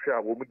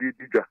ahwe wo mudi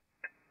didwa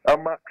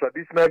ama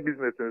traditional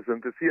businesses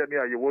and to see any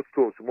aye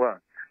stores mo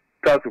a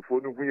tasfo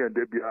no hu yan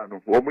da bia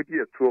no wo mudi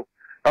eto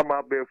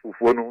ama ba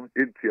fufo no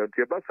enti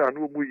ba sa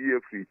no mu yi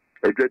afri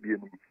adwadie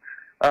mu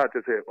a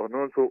te say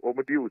ono so wo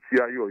mudi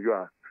osi ayo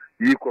a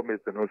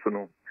e-commerce no so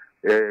no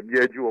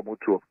ye ji wo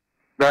moto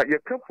na ye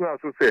kafu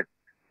aso say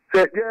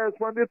yes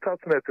one day tax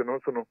net no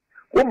so no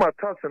wo ma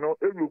tax no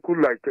e look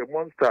like a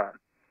monster.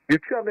 The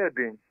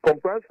channel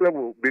compliance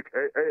level big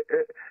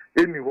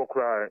any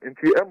worker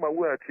into Emma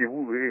will achieve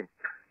him.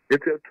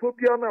 It's a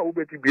Tobiana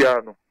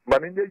Ubetibiano,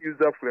 managing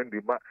user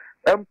friendly, but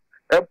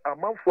a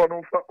month for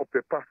no fat of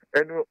paper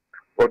any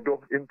or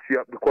dog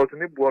into because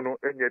Nibuano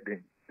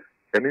anything.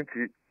 And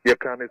into your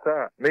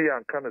canisa, nay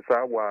and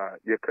canisa, why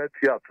you can't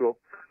theatre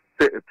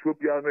say a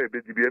Tobiano, a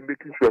baby, and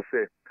making sure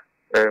say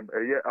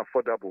a year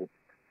affordable.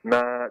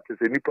 Na to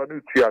say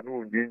Nipanu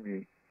Tiano,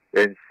 Yini,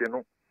 and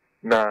Seno.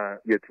 Na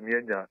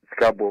yetimienya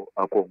skabo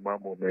akoma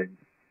moment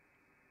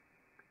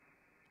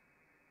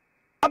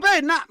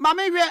abe na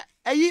mama we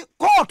ayi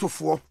court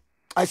fo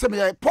I say me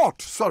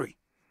port sorry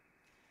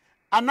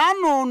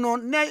anano no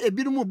na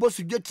ebinumu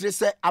bosu dwetire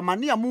se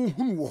amane amu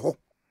hunu wo ho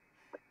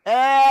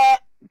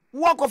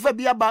wo kofa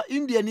bia ba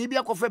India ni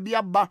bia kofa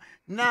bia ba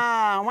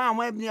na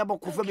wa ni aba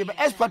kofa bia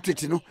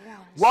expatriate no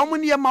wo mu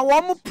ne ma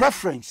wo mu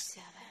preference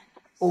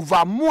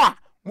over moi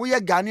mu ye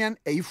Ghanaian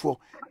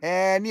ayifo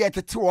ni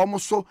etete wo mu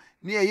so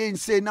ni ye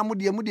nse na mu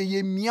de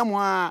ye mia mu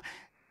a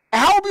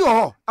how be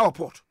ho our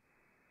port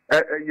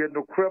ye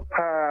no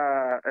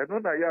crapa no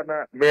na ya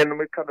na me no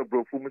me kind of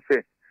brofu mu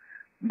say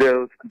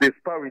there's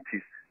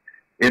disparities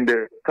in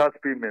the tax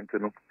payment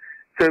no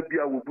say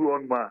bia will be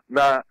on ma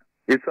na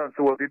esan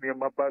so we dey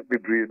ma ba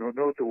bebre no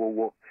no so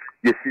wo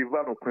ye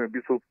siva no kwan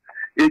bi so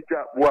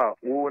eja wa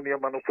wo ni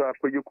ma no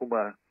kwa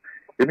yekuma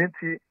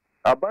eniti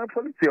aban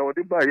policy o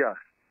de ba ya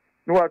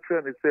no a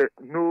trend say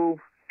no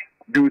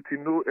duty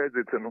no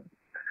exit no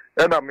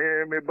and I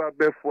me ba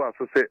before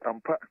so say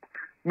ampa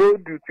no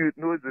duty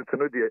no exit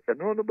no there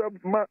no no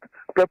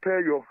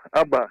prepare your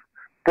aba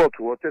port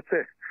what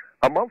say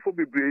a month for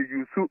be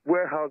use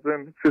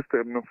warehousing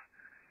system no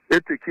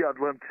it take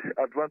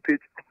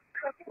advantage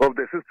of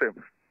the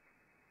system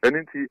and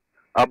inti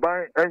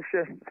aban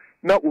enhwe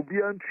na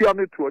obi antua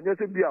ne to onye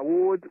se bia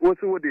wo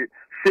se wo de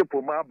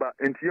shape ma ba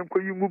enti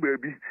enkoyi mu ba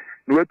bi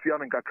na watua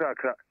ne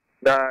kakrakra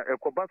na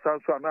ekobasa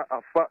so na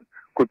afa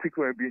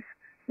kotikwa bi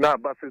na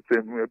ba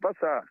system no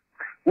basa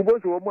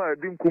uboso wo mu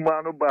adi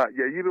nkuma no ba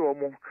ye yire wo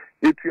mu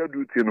etua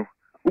duty no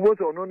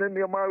uboso ono ne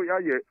ne ma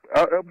aye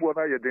ebuo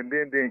na ye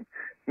dendenden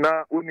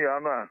na oni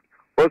ano a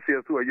o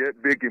se so ye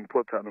big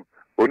importer no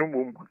onu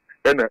mum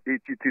na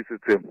ATT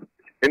system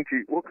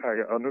enti wo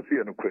kai ano se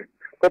ye no kwe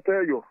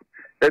prepare yo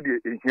e de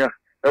ehia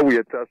we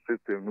a tax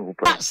system no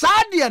pa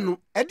saade no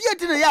e de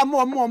eti na ya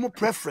mo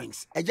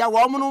preference eja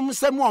wo mo no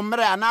se mo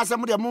mmere anase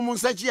mo de mo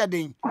nsachi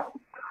eden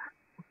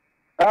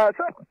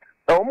so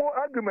omo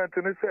argument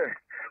ni say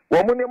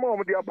wo mo ne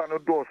mo de aba no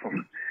doso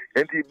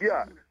enti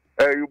bia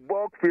you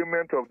bulk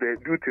payment of the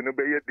duty no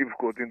be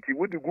difficult enti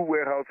we the good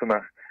warehouse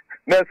na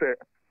say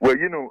we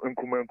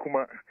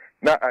nkuma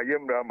na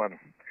ayemra ma no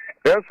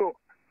so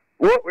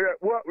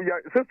what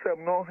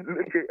system no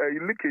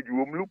leakage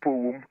wom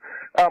loophole wom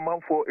man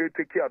for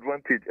take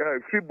advantage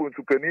free bonds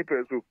to penny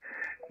peso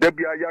there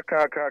be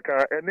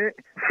aka any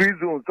free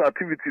zones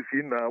activities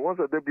in na once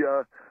there be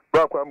a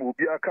Kwame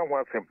obi aka ho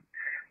asem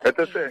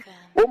et say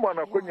o man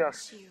akonya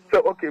say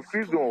okay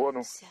free zone ho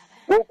no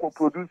wo ko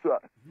producer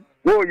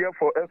wo here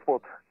for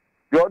export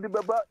you only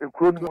beba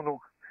ekro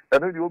no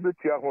and you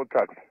obetia ho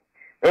tax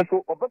and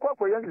so obekwa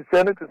koyen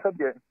say ne to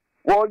say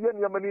well,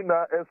 Yamani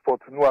na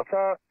export no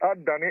asa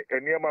adane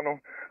eniema no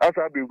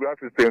asa ABEIKU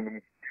system.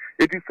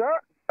 It is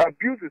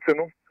abuse it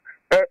no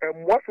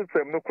what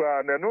system no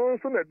kwa na no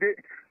so na de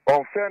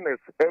unfairness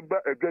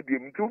eba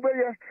agwadim tu be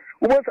ya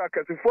wo sa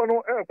kasifo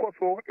no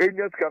ekoso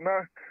enyas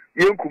kana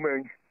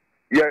yenkuman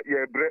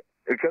ye bre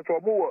ekso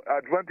mo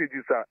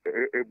advantages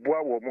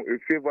eboa wo mo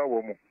favor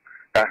wo mo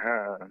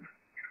aha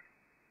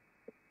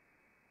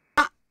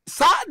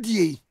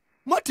sadie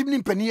motim ni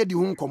mpani ye di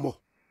ho nkomo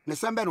ne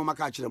sembe no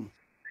maka akire mo.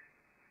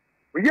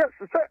 Yes,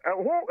 sir.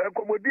 Who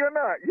accommodia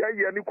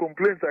ya any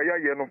complaints are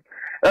ya no.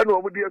 And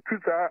over the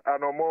accused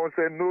and almost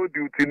say no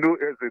duty, no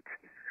exit.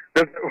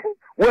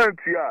 One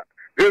tia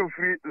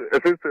every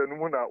assistant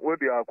muna what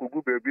they are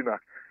kugu baby na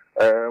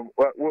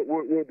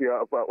what they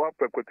are what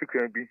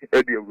particular be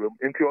Eddie room.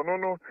 Into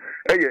no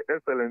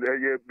excellent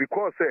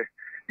because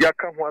ya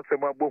come once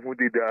a both who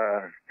did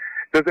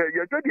So say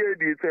you just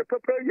dey say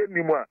papa ye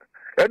nimu a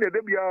e na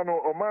de bia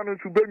no o man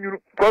so benyu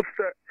cause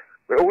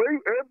we e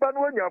ba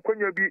no nya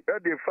akonya bi e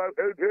de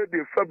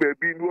fa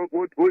baby no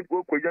wo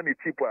konya ni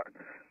cheap a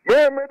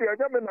me de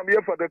anya me na me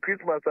for the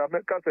Christmas a me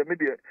ka say me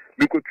de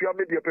me ko tua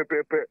me de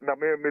pepepe na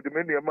me de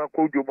me ma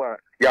ko djomu a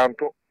ya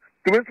nto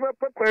to me so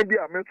pa kwan bi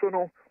a me so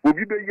no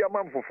obi be yi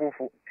am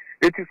fofofo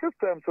it is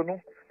system so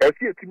no e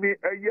see etimi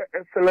eye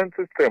excellent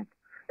system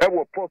e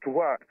wo port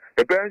ho a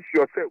e ben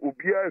sure say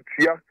obi a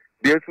tua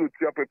de so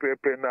tua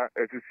pepepe na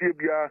esisi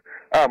bia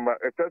ama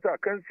etasa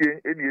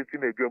kansie eni esi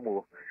na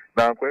djomu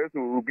na kwa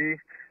so obi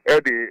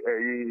e de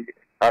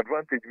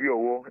advantage bi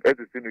owo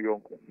esisi no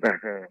yonko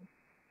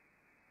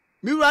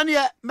mi rani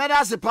e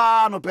medase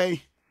pa no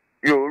pay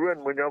yo ren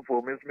munya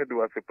for me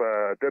do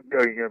asepa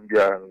tabia him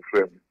bia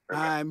frem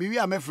mi wi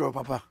amefro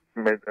papa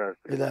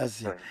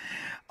medase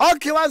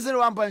okay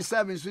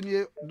 101.7 so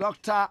ni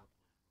Dr.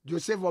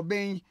 Joseph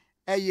Obeng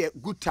eye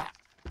Guta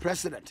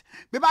president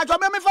me ba to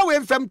me fa we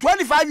fam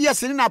 25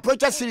 years in na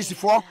project series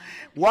for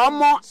one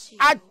more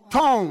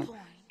aton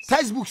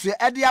textbook se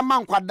ede ama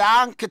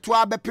nkwada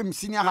nketwa bepem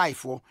senior high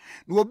for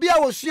na obi a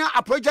wosua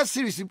a project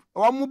series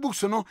one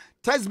books no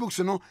textbooks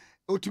no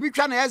otumi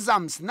twa na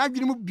exams na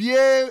dwene mu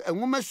bie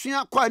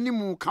enwomasua kwa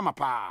animu kama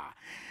pa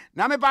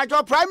na me ba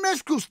to primary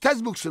schools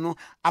textbooks no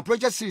a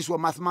project series for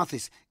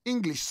mathematics,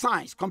 English,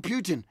 science,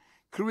 computing,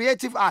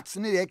 creative arts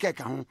ni de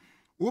keka ho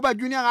wo ba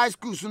junior high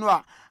schools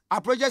no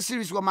a project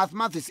series for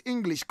mathematics,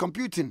 English,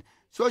 computing,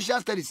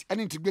 social studies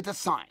and integrated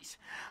science.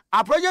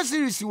 A project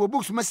series for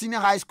books for senior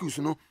high schools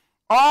no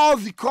all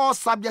the core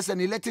subjects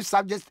and elective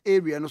subjects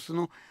area no so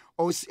no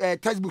or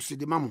textbooks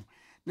the mamu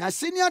na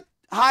senior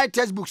high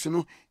textbooks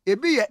no e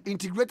be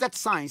integrated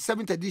science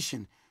 7th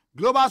edition,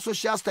 global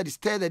social studies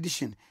 3rd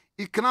edition,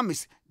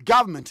 economics,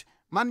 government,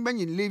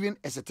 management in living,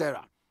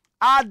 etc.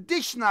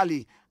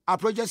 Additionally, a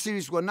project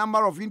series for a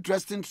number of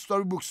interesting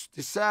storybooks: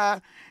 The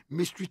Sir,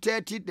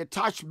 Mistreated, The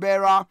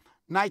Torchbearer,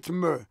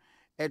 Nightmare,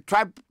 A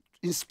Tribe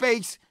in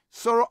Space,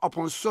 Sorrow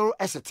Upon Sorrow,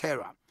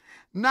 etc.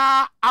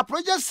 Now, a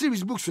project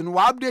series books were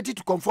updated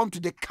to conform to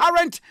the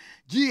current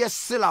GS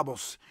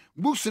syllabus.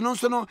 Books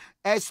no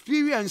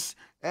experience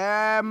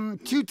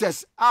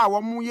tutors are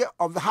 1 year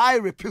of high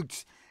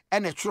repute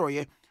and a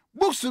troye.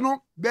 Books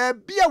no be a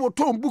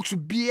woton books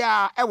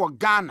bia ewa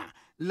Ghana,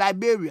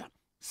 Liberia,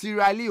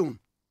 Sierra Leone,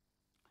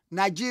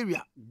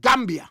 Nigeria,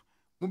 Gambia.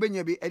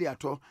 Mubenye bi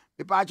ediato.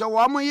 Be pa cha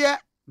 1 year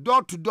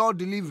door to door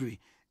delivery.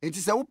 It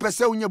is a wo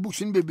pese unya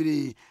books ni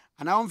bebre.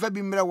 Ana won fa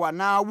bi mre wa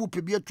na wo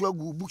pe bi atu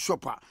agu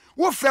bookshop a.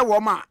 Wo fe wo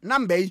ma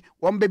number yi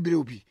won bebre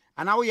obi.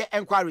 Ana wo ye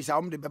enquiries a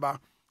won de beba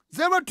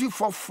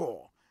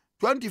 0244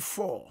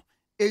 24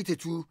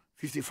 82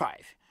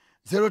 55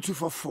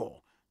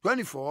 0244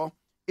 24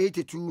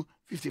 82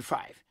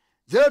 55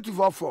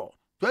 0244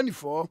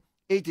 24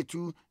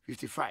 82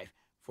 55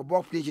 for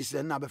both pages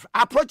and number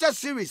approach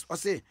series or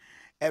say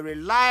a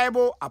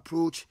reliable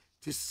approach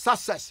to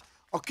success.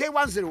 Okay,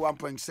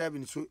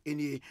 101.7 so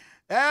any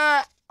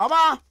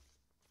aba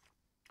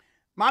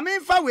mama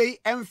fa we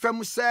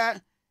emfam say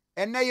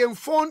and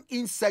phone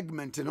in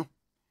segment no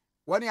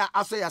when you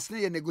also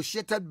a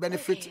negotiated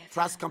benefit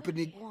trust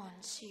company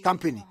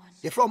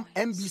you're from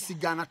MBC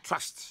Ghana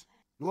Trust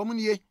no woman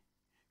ye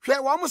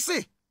hwe wo mo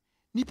se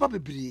nipa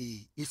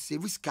bebre e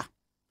serviska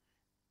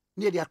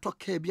ne dey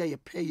talk bia ye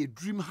pay ye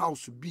dream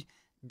house bi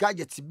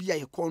gadget bia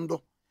ye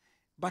kondo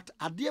but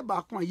ade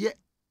ba ko ye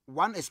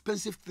one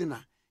expensive thing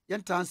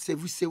yentan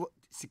service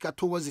sika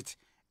towards it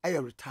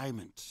your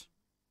retirement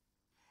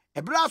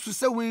ebra so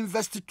say we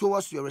invest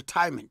towards your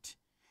retirement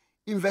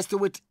invest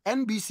with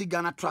NBC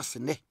Ghana Trust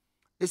ne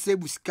say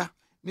buska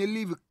ne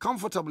live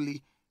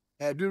comfortably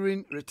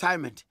during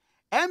retirement.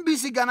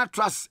 NBC Ghana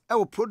Trust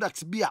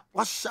products bia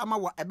washama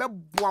wa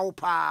ebeboa wo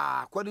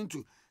pa according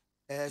to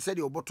said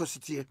the Oboto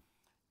City.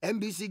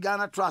 NBC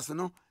Ghana Trust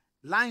no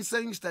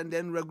licensed and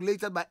then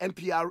regulated by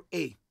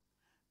MPRA.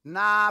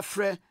 Na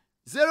fre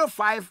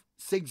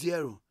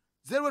 0560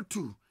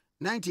 02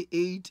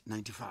 98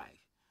 95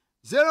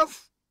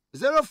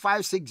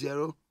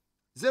 0560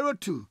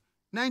 02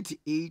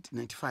 98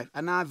 95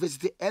 and now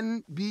visit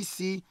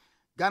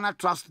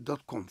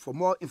nbcghanatrust.com for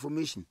more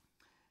information.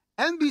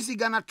 NBC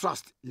Ghana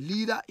Trust,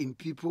 leader in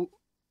people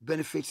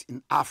benefits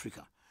in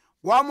Africa.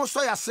 One more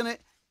so yasene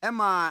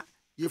Emma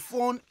your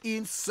phone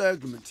in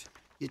segment.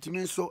 It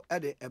means so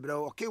at the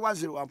ebro okay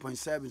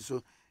 101.7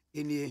 so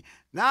in the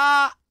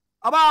na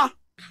aba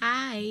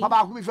hi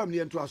baba who be from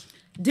the trust.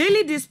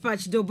 Daily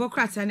Dispatch the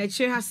Bokrat and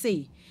Echeha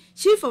say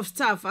Chief of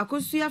Staff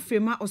Akosua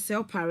Frema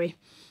Osel Pare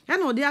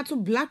and ode ato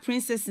Black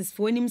Princesses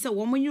for enim say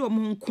woman you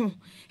omonko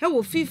e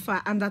wo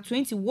FIFA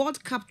Under-20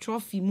 World Cup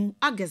trophy mu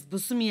August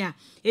bosumia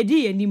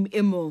edi enim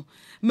emo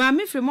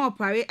Mami Frema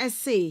Pare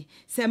say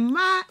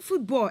ma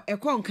football e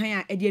kon kan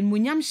a edi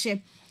enmunyam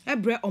hye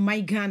ebre o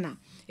my Ghana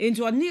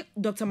into oni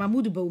Dr.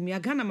 Mahmoud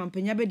Bawumia Ghana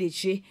mampanya be de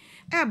chi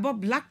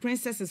Black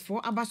Princesses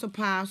for abaso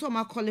pa so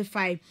ma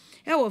qualify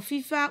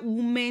FIFA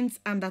Women's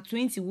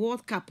Under-20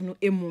 World Cup no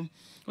emu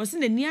wose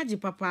na ni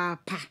age papa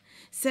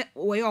se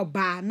we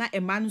oba na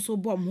ema no so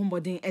bom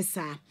hombodin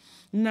esa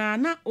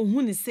na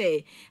ohun ni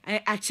say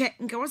Akye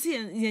nka wose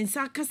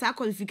yensa kasa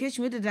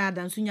qualification with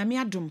dada nso nyame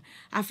adom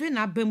afi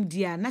na bam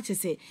dia na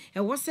chese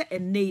wose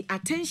enei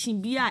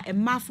attention bia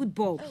ema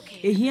football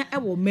ehia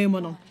ewo memo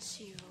no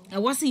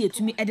wase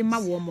yetumi edema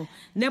wo mo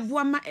na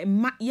boa ma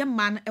ema ye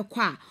man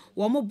ekwa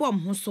wo mo bom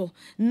ho so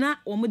na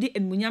wo mo de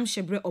emunyam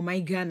hyebre o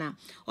my Ghana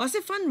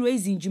ose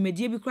fundraising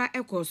dwumadie bi kra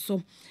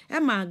ekoso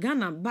ma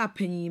Ghana ba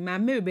panyin ma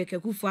Rebecca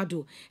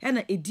Kufuado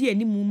na edi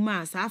animu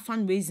ma sa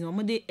fundraising wo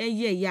mo de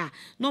eye ya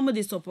na wo mo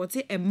de support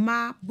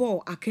ema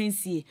ball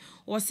akansie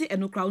ose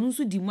enokra onu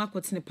so di mu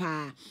akotene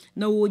pa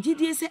na wo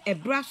gidie se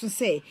ebra so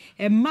se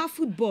ema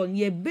football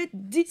ye be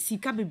di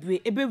sika bebre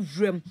ebe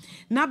wrem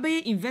na be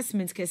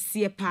investment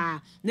kese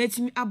pa na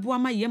timi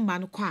aboama ye ma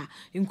no kwa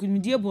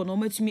nkunimdie bo no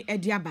matumi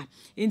edi aba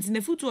enti na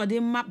futu ode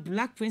ma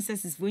Black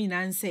Princesses fo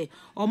nyina nse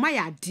o ma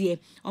ya de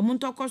o mo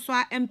ntokoso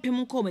a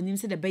empem ko manim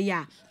se de be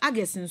ya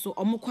agesin so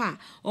o mo kwa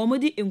o mo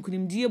di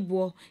nkunimdie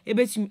bo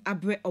ebetumi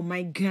abre o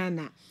my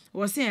Ghana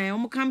wose ya o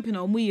mo campaign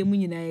o mo ye mu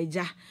nyina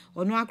eja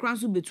ono akra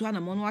nso betu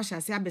ana mo no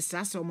ahyase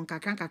abesrase o mo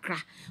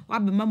kakra wa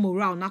be ma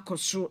moral na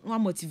kosro no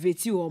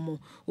motivate o mo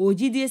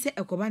ogidie se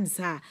ekoba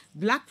nsa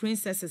Black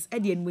Princesses e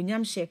de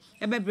enmunyam hye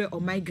ebebre o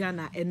my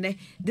Ghana ene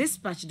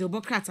dispatch the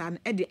Obokrata and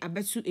Eddie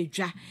Abetu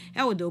Edra,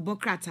 with the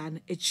Obokrata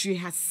and Etri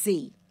has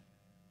say.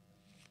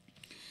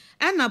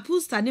 Anna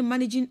Pulster, the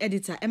managing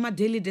editor, Emma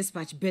Daily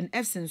Dispatch, Ben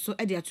Efson, so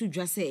Eddie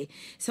Atudra say,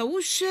 so we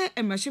share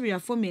a machinery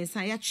for me and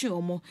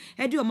Sayachomo,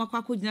 Eddie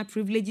Omakwa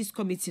Privileges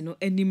Committee no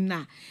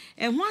enimna.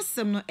 And once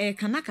some no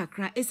Kanaka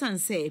cry, Esan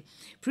say,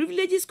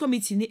 Privileges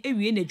Committee ni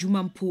Ewie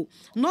Jumampo,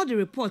 nor the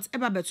reports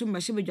about betu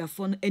machinery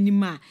phone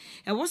anima.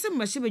 And was a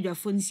machinery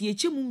phone si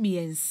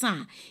Chemumi and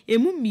San, a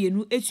mummy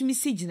no etumi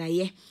sigina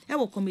ye,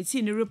 our committee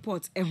in the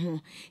report ehon.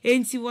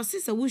 And he was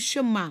sister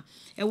Wushama,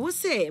 and was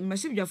say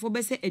machinery for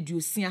bese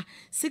educia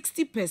 60%.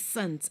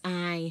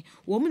 I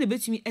woman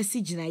betumi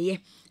esigina ye.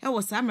 E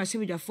was some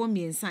machinery for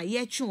me and San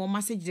ye chu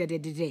message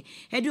de.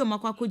 Eddie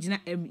Omakwa jina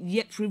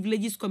ye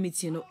Privileges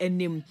Committee no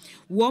enim.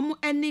 Wom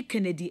any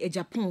Kennedy e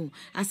Japan,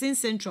 Asin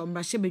Central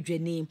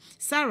Mashebedweni,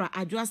 Sarah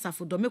Adwasa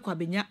for Domekwa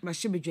Benya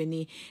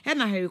Mashebedweni,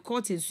 and Harry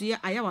Court in Suya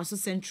Ayawaso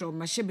Central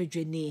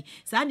Mashebedweni,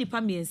 Sani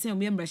Pami and Sam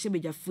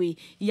Mashebedjafui,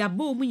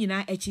 Yabo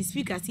Munina, Echi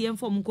speaker, CM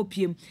for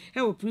Mukopium,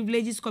 Hero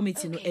Privileges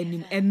Committee no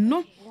enim, and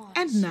no.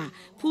 And na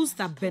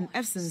Pulster Ben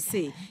Efson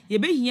say, ye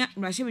be here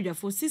Mashebedja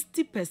for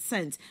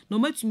 60%, no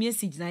much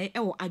message na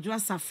ewo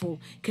Adwasa for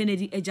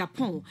Kennedy e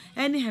Japan,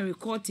 any Harry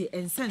Court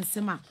and San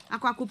Sema,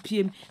 Akwako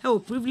PM,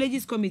 Ewo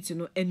Privileges Committee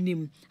no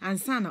enim,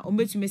 and Sana, or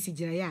much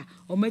message ya,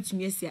 or much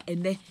messia,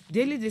 and the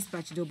Daily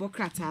Dispatch do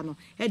Bokratano,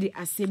 Eddie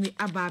Asemi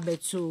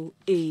Ababeto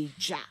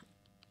Eja.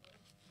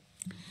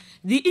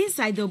 The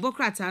inside the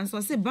Bokratans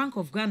was a Bank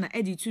of Ghana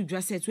Eddie to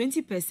dress a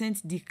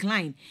 20%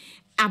 decline.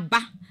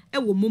 Aba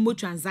ewo momo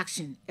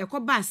transaction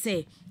ekoba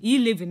say e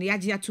live in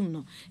yagiatum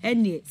no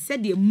ene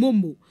said the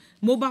momo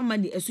mobile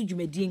money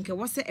esudwumadi nke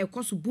wose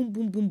ekoso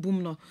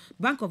boom no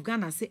Bank of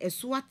Ghana say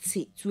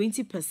eswate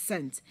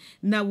 20%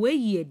 na we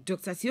ye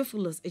Dr.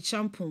 Theophilus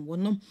Echampon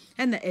wono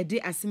ena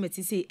ede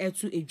asemeti say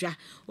etu edwa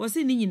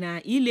wose ni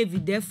nyina e live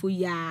therefore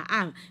ya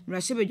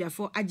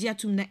mrashebedwafo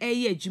agiatum na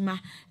eye adwuma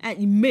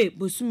May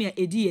bosumia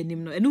edi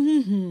enim no enu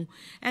huhu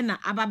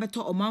ena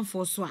ababeto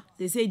omanfo so a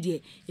they say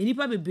die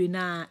enipa bebre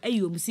na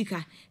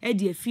musika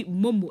edi fi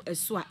momo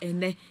eswa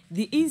ene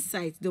the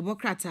insight the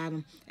Bokrata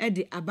no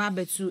edi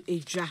ababetu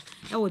edra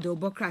ewo the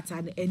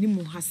Bokrata no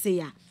enimu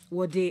haseya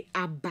wode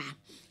aba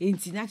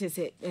enti na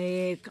chese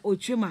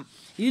otwema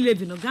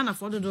 11 no Ghana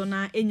for do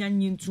na enya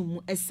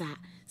nyintum esa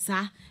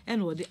sa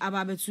ene wode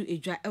ababetu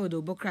edra ewo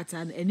the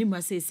Bokrata no enimu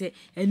hasese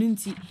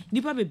enunti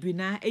nipa bebre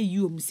na eyi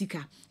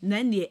musika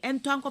na ne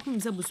ento ankopim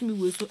se bosumi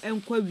we so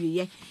enkwa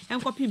wiye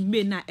enkopim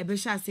me na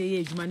ebehya ase ye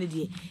adwuma ne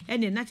de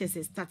ene na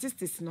chese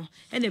statistics no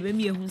ene be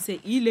me ehun se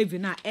 11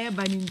 na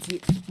eba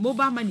nti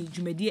mobile money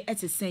dwumadie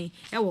etesen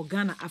ewo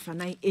Ghana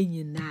afanan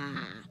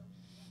enyina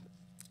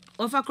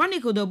Ofa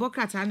Chronicle the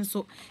Bokrata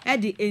so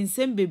edi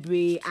ensem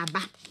bebre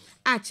aba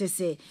a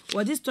chese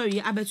what this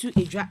story abetu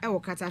edwa ewo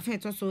katafe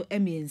to so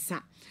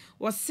emiensa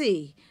wo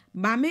say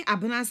mame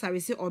abena sare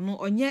se ono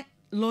onye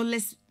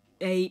lawless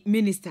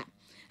minister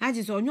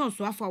aje so onyo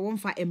so afa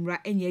wonfa emra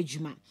enye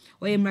adwuma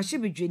oye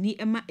mrashebedweni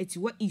ema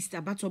etiwa east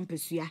abatom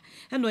pesua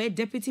and oye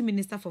deputy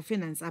minister for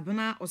finance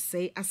abena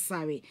osei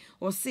asare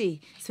o say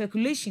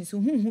speculations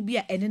huhu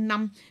bia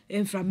enenam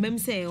enfra mem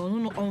say ono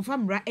no onfa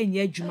mra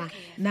enye adwuma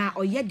na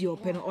oye de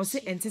open o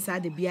say entisa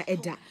de bia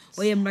eda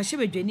oye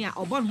mrashebedweni a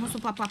obon ho so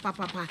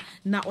papa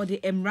na ode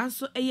emra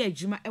so eye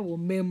adwuma ewo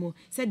memu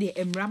say de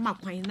emra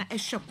makwan na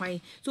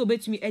ehwekwan so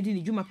obetumi edi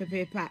ne dwuma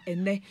pepepa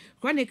enne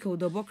Chronicle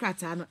the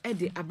Bokrata no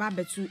edi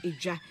ababetu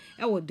edwa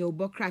ewo the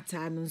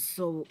Bokrata no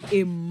so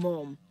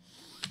mom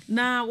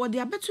na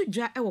wode abeto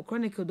dwa ewo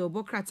chronicle do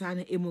bokrata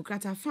na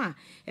emokrata fa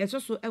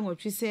so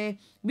enwotwe se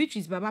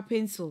Beatrice Baba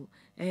Pencil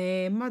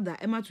mother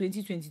Emma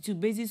 2022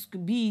 basic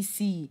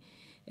BEC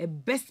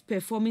best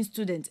performing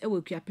student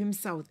ewo Kuapem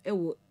South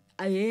ewo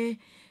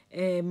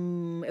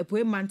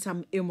epoe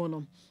mantam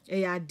emono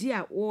ya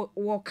dia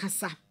wo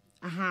kasa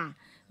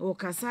wo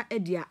kasa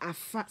edia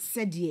afa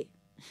sedie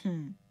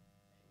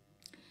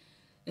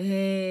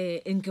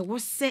nke wo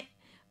se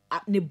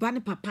ne ba ne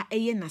papa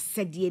eye na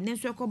sedie ne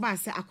nso ekoba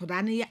se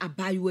akoda ne ye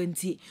abayo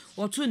nti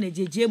woto na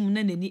jeje mu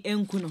na nani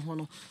enku ne ho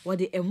no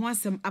wode eho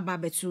asem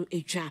ababetu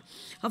etwa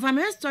of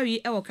a story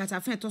ewo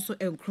katafen to so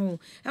enkron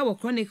ewo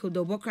chronicle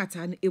do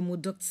bokrata na emu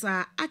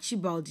Dr.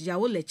 Archibald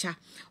Yawolecha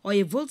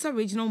oye Volta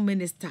regional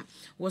minister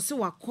wose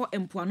wakọ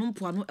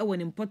empoano ewo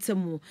ne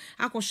mpotemu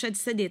akọhwed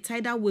se the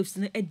tidal waves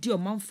ne edi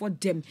omanfo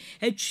dem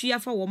atwia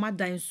fa wo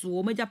madan so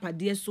wo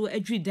majapade so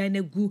adwi dan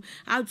na gu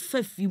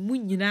outfafi mu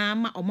nyina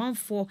ma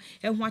omanfo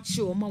eho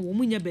achi wo ma wo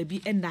munya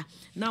baby enda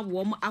na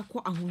wo ma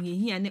akọ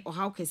ahonyehia ne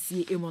ohaw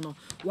kese emono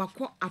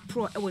wakọ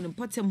apro ewo ne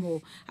mpotemu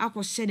ho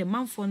akọhye ne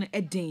manfo no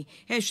eden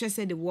ehwe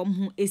se de wo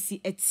ho esi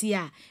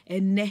etia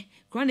enne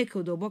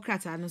chronicle do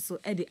bokrata no so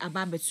e de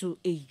ababetu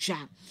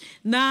eja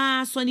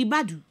na Soni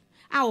Badu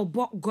a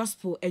obo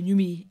gospel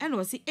enwumi ena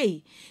o si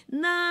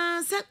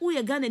na se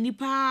uye Ghana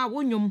nipa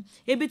wonyom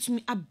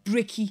ebetumi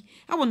abreki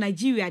awo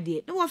Nigeria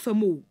de na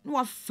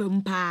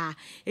wafam pa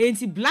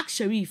enti Black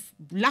Sheriff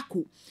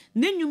Blacko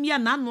nenwum ya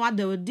na no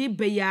ade de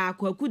beya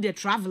kwaku the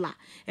traveler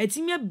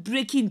etimi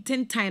breaking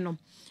 10 time no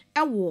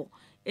ewo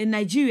in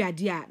Nigeria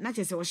dia na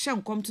chese wo hye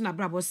nkom to na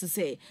brabo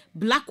se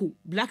Blacko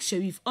Black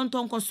Sheriff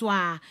ontonko so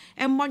a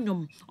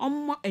emmonyom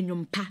ommo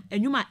enwumpa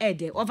enwuma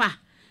ede over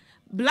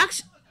Black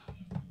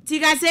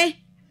Tikese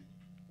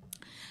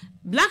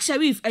Black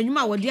Sheriff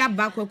enwuma wodi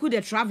aba kwaku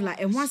the traveler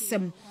enho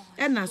asem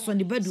ena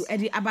Soni Badu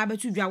edi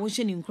ababetu dwa wo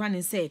hye ni nkra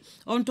ne se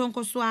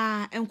ontonko so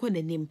a enko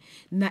nanim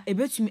na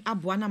ebetumi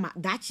aboa na ma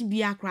dachi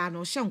bia kra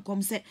na hye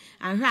nkom se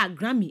anhwa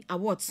Grammy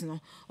Awards no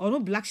ono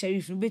Black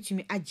Sheriff no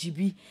betumi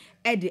agibi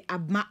edi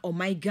abma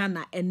my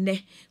Ghana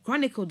enne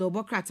chronicle do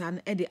bokrata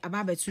no edi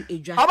ababetu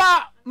edwa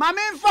aba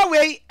mame mfa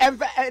wei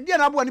dia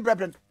na abo ni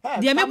prepress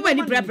dia me bo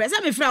ni prepress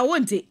me fra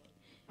wonte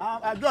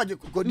George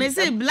me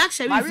say Black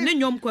Sheriff ne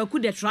nyom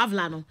kwaku the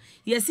traveler no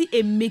yesi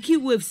e make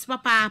waves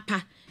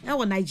papa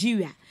e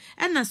Nigeria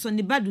ena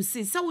Soni Badu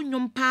say sa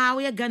wonyom pa wo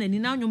ye Ghana ni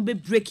na wonyom be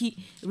breaki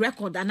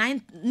record na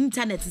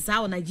internet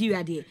sa wo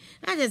Nigeria de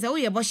na je say wo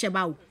ye bo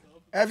sheba wo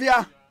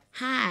Evia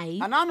hi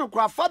anano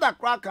kwa father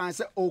kwa kan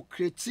say o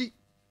create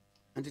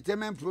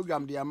entertainment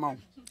program de amount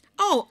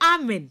oh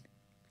amen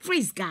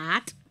praise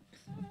God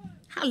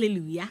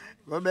hallelujah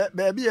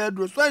baby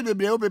edo so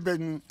bebre o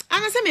bebe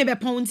ana se me be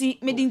ponti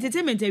me di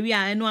entertainment wi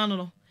a eno ano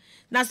no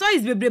na so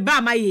is bebre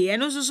ba ma ye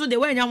eno so de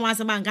we nya ho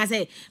asema nka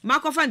say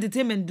makofa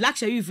entertainment Black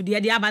Sheriff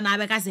de aba na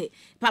abeka say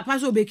papa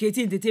so be create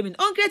entertainment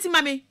on create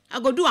mame I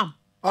go do am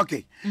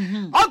okay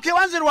okay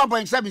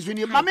 101.7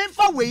 swini mame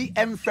fa we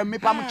emfem me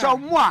pam chaw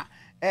mu a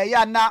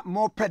ya na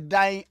mo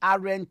pedan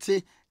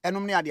arente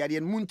enom ne ade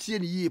muntie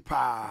ni yi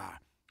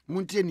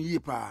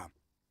pa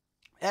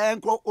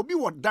enko obi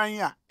wo dan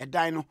a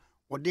edan no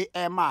wode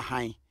ema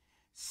han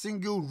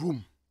single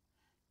room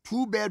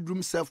 2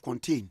 bedroom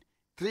self-contained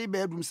 3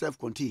 bedroom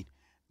self-contained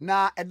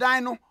na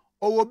edan no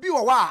obi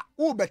wo wa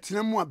wo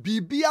betena mu a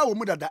bibia wo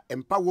mu dada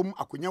empa wo mu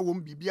akonya wo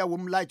mu bibia wo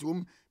mu light wo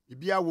mu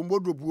bibia wo mu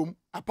wardrobe wo mu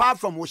apart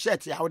from wo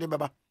shirt ya wo de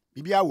beba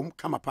bibia wo mu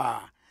kama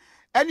pa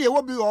ene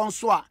wo bi on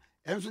so a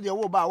enso de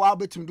wo ba wa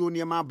betim do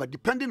ne ma ba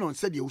depending on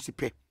said ye wo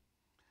sipe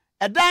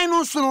edan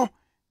no so no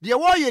de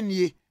wo ye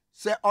nie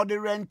se ode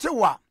rent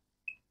wa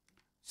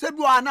se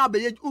bi wa na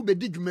be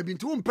ubedi dwuma bi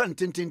nti wo mpa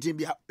ntintintin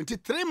bia nti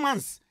 3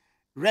 months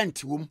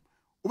rent wo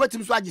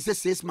obetim so agi se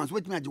 6 months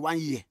wetim agi 1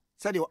 year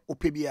said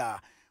opebia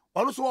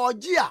ono so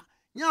ogi a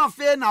nya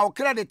fe na o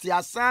credit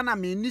asana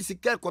me ni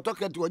sika koto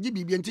credit ogi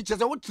bibia nti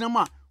chese wo tenam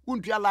a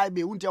wontua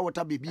live wontua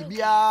water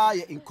bibia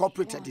ye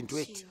incorporated into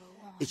it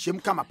echem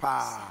kama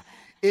pa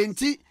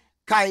enti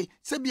kai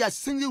se bia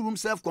single room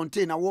self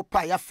contained wo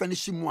pa ya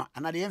finish mu a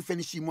ana de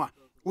finish mu a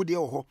wo de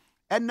ho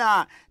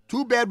ena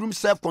 2 bedroom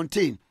self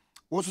contained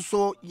wo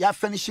so ya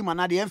finish mu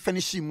ana de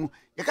finish mu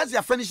ye ka se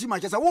ya finish mu a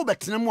chese wo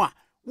betenam a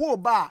wo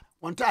ba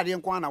wontade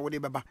nko ana wo de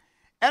beba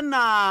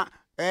ena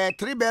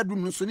 3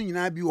 bedroom no so ni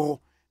nyina bi wo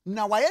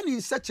na waye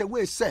ni such a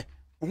way say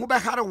ho be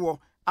hare wo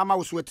ama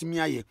wo so atimi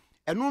aye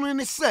eno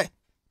ni say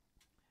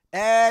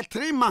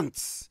 3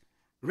 months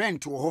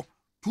rent wo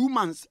 2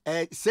 months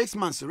 6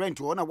 months rent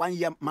wo na 1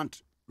 year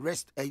month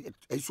rest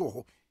so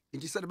ho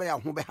inti said be ya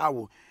ho be ha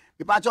wo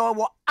bi pa cha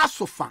wo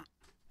asofa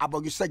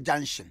abogisa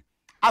junction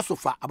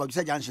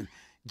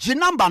G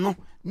number no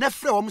na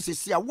frɛ wo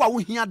msesi a wo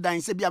hia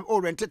dan se bia o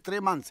rent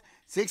 3 months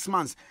 6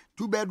 months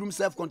 2 bedroom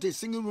self contained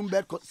single room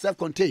bed self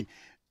contained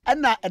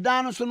ɛna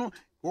ɛdan no so no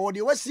wo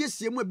de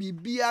wasiesie mu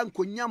bibia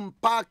nkonya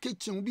mpa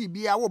kitchen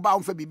bibia wo ba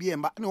wo fa bibia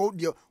mba na wo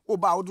de wo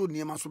ba wo do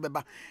niema so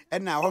beba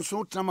ɛna ho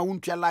so trama wo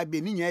ntwa live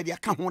be ni nya de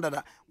aka ho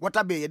dada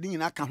water be ye de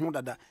nyina aka ho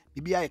dada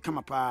bibia ye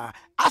kama pa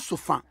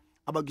asofa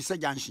abagisa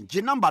junction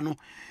G number no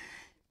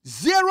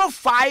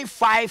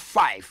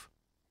 0555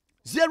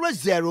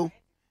 00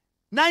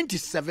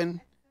 97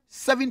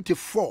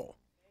 74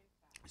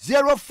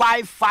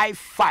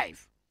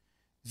 0555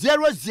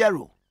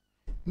 00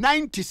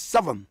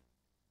 97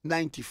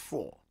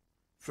 94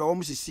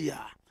 from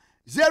Cecilia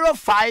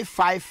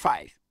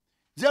 0555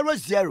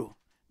 00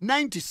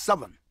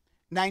 97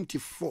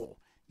 94.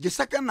 The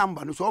second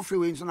number no so free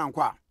wins na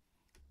kwa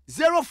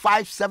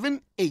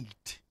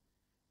 0578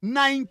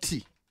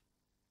 90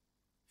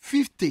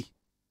 50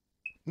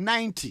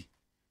 90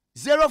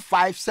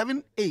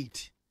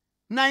 0578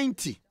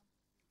 90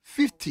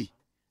 50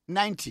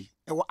 90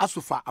 ewo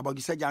asofa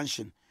abogisa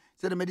junction.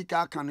 Say the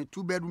medical can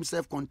 2-bedroom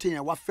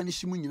self-contained wa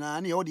finish mu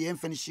nyina na all the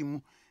finish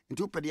mu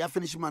into pe the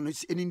finish man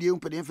any dey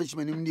pe the finish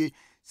man ni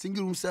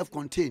single room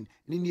self-contained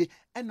ni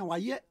and na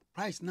waye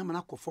price na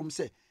mana conform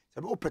say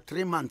o per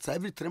 3 months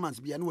every 3 months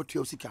bia na what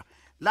you sika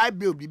light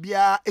bill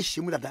bibia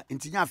ehyimu dada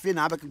ntinya afi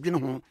na abek dwene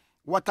ho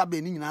water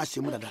bill ni nyina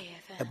ahyimu dada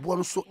ebo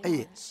no so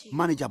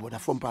manageable da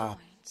from pa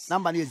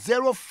number is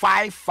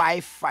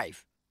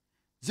 0555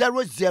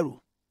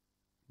 00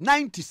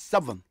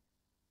 97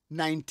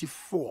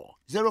 94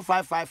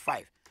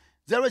 0555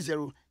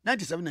 00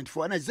 97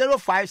 94 and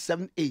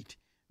 0578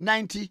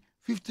 90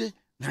 50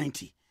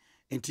 90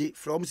 enti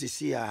from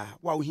Cecilia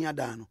wa wo hia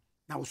da no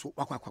na wo so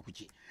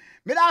wakwakuji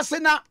me da se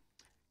na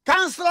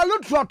Councillor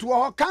Lutrot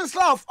wo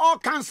councillor of all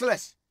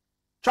councillors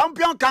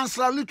champion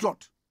councillor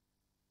Lutrot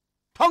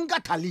Tonga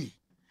Tali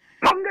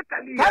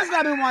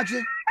councillor me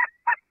mwache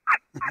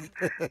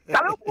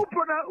Talo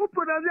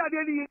upronounce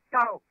ade ni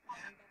yao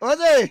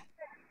Ode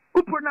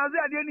upronounce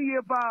ade ni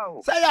ye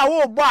pao say ya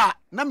wo ba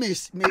na me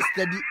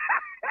study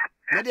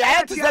me dey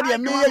have to study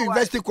me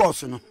university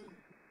course no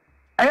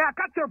I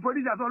catch your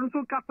police as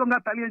also custom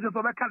that Italian just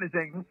over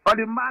can or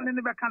the man in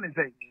the mechanic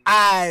say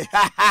aye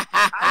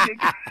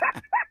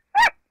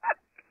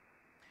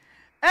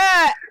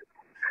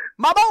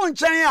maba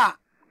wonchen a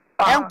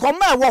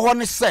enkoma e wo ho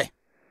ne se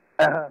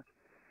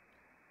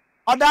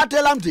oda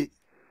telamti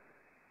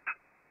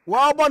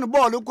wo bo no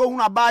ball ko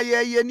hu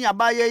abaye ye ni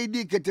abaye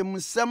di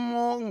ketemsem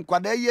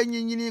nkwada ye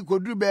nyinyini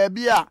koduru ba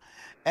bia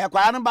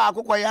ekwara no ba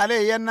akokọ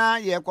yare ye na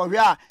ye kwohwe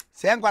a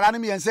se nkwara no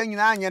miense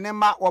nyina anye ne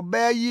ma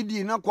oba yi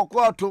di no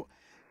kokoto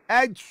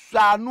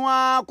etsanu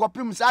a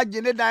kopim sa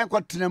agene dan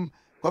kotenam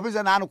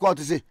kopim na an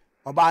koto se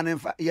oba ne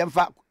mfa ye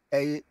mfa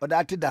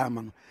oda te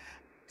dama no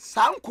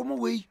sankomo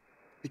we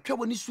etwa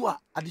woni so a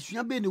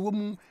adesua be ne wo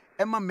mu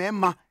ema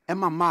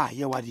ma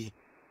ye wade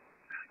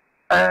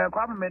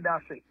Kwame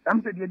medase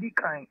am se di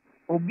kan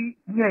obi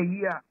nya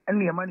yi a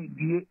ene yema ne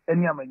die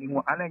ene amani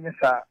ho ana nya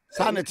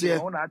sa na tie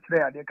ona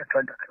atre ade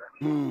kakra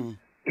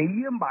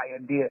eyi mba ye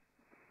de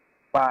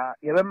ba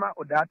ye be ma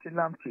odate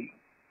lamte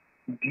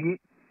die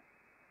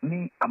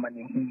ni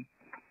amani ho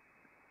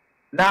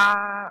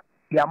na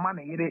ya ma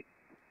ne yire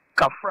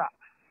kafra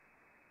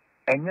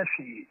enye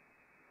hwe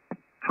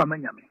fama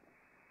nyame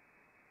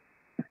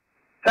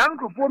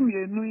sankrofo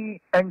mienu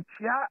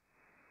enchia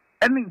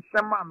ene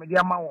nsema me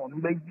dia ma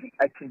won beji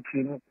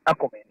achichiri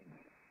akomeni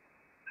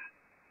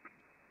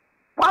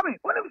Kwame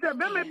woni se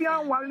be me bia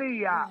wale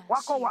ya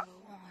wako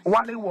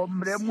wale wo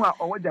mremu a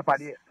owo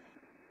japade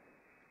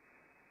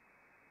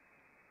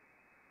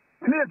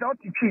ni da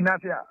oti twi na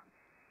se a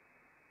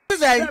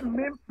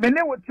me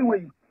ne woti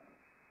we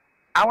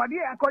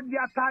awade akodi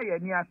ata ye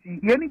ni asi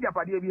ye ni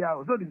japade bia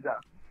o so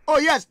dinza oh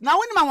yes na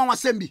woni ma wanwa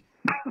sembi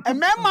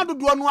emema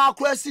dodo no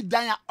akora si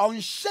dan a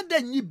onhye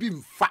da nyi bi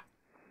mfa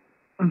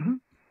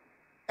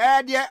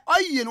de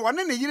oyi no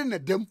one ne yire na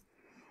dam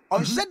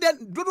onhye da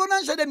dodo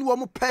na nhye da ni wo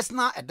mo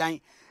personal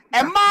edan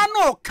ema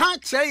no ka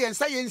kire yen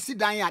sa yen si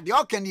dan a de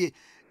okanie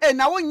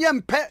na wonye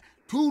mpe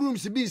 2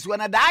 rooms bi nsi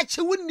wana da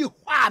ache wonni ho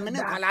a me ne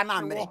kwala na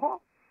amere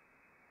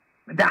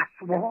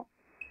that's wo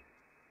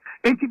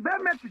enti be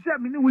me ti se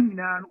me ni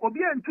wonyina no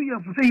obi antu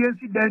yen fu se yen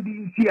si dan di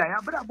nsi a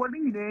ya bra bo ni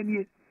nyina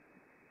nie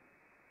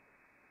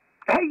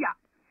Eya.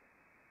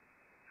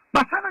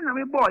 Basana na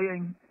me boy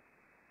yen.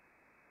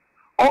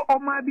 O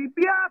ma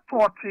bibia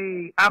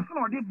toti anso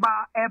no de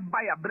ba e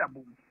ba ya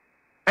brabo.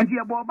 Enti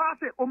e bo ba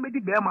se o medi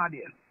be ma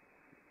de.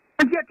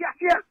 Enti e ti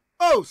ase.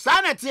 Oh,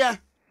 sanetie.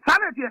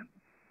 Sanetie.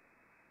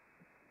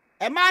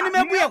 E ma ni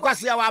mebu ye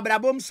kwase ya wa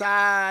brabom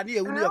sa na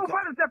ye wuni ko. O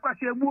fa no se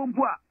kwase ebu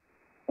mpu a.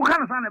 O ka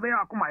no sa na be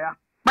ya akoma ya.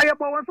 Ba ye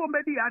bo won so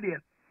medi ya de.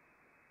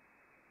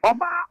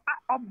 Oba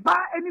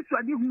eni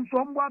suadi hu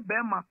so mbo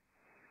be ma.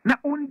 Na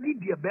ondi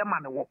die be ma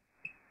ne wo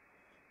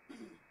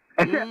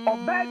ese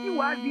obedi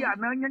wadi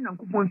ananya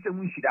nyankopon nsem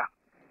nhira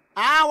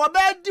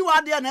obedi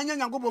wadi ananya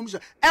nyankopon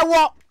nsem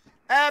ewo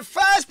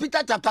 1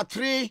 Peter chapter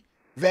 3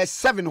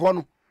 verse 7 ho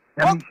no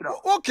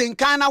o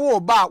kenkan na wo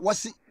ba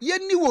wose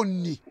yeni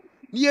wonni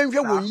ni yenhwe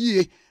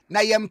wonnie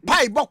na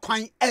yempai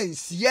bokwan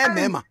ansie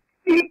mema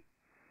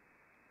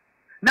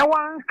na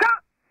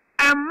wanka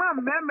amma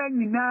mema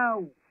nyina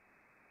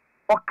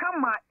o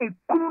kama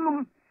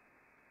ekunum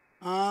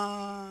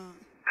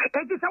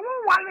eti sa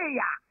won wale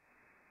ya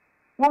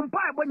won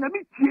pa bo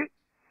nyame tie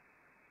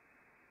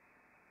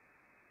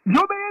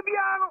yo be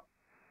bia no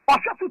o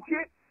hweso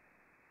tie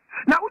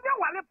na unya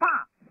wale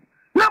pa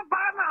na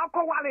ba na akọ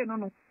wale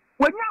no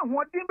when you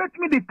want to bet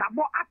me the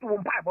tabo at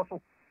one pipe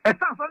also a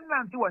sounds on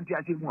land to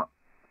anti more.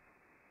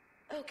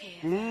 Okay.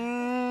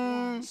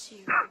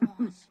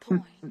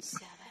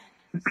 101.7.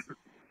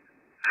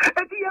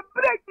 And you're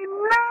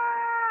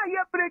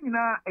breaking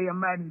now, a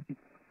man.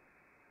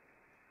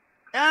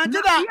 And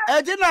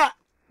Edina,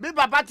 be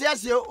Papa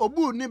Tiasio,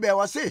 Obu Nibe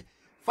was say,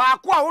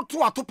 Fakwa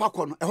to a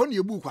topacon, a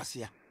honey book was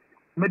here.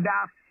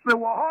 Medas, the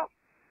war.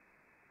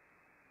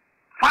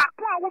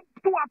 Fakwa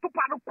to a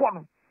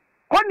topacon,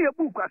 honey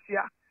book was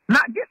here.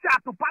 Now, this is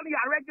to Pali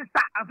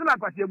register as soon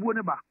as you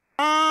buneba.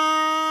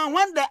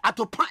 When the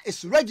Atopa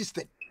is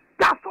registered.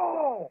 That's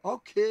all.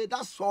 Okay,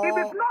 that's all. If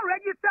it's not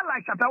registered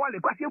like Shatawale,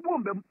 because you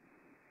won't be.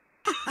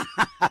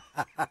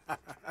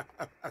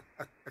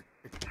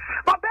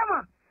 But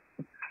Bema,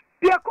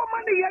 the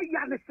command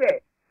here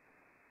say,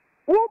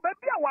 oh,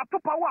 baby, I want to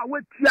power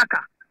with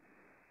Tiaka.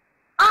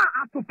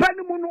 At to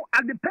Penimono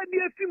at the penny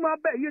female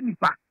by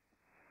Unipa.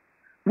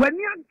 When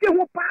you get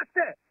who pass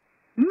it,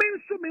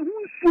 means to me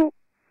who so.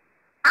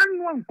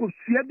 Anwan ko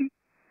suabi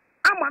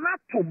amana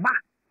to ba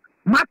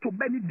ma to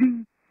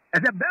benedin e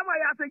se bema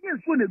ya se yin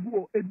so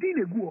neguo edin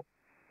neguo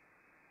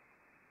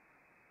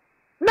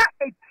na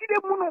etire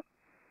mu no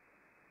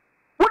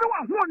wo de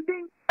wa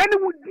hondin ene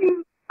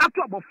wudin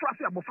ato abofra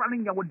so abofra ne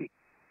nya wode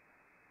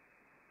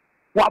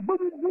wa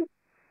bamugu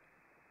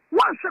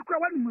wa sekra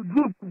wa ni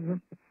group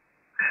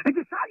e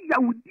ti sa ya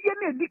wudi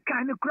na edi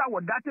kan ne kura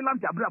wo date lam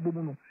jabra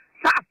bomu no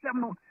sa asem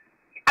no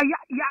ya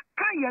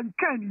kan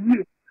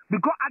ye.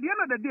 Because at the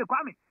end of the day,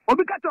 Kwame,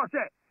 Obikacho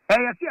say,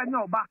 you see a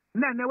nyoba,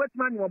 then wait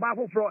man you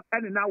about for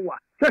any now.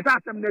 Just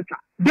ask them nature.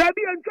 There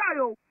be a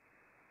child.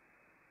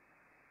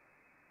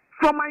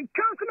 From my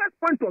counselor's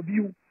point of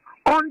view,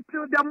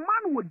 until the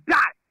man would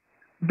die,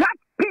 that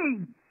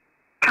pain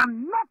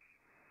cannot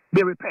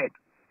be repaired.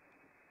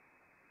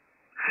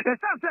 The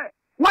son say,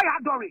 why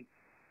adoring?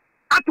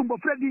 Atu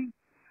bofredi,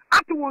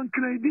 atu won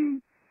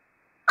kredi,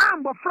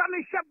 am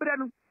bofrani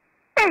shebrenu,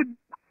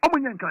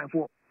 omunyan kan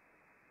for.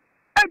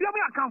 E bi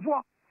am kan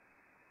for.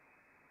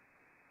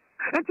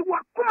 Enti wa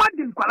kuma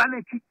din kwala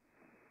na ki.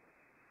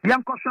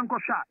 Yan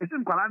kosha,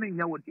 esin kwala na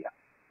nya wodia.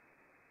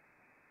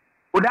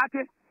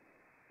 Odate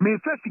me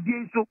fe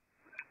fidie so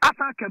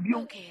asa ka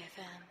bio.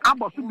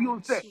 Abosu bio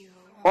se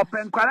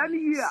open kwala ni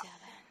yi a.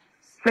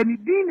 Se ni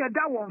din na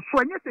da won so,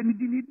 enye se ni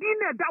din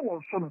na da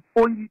won so no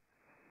onyi.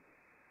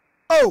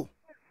 Oh.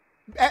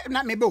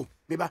 Na mebo,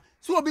 beba.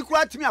 So obi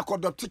kura timi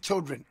akodopt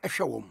children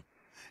ehwe wo mu.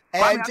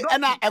 And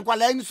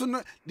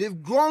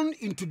they've grown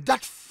into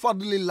that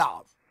fatherly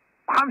love.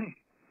 Kwame.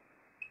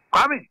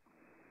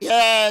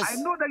 Yes. I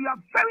know that you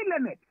are very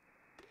learned.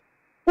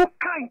 Who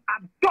kind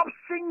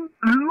adoption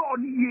law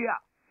here?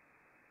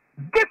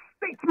 This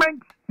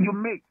statement you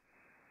make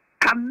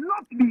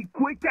cannot be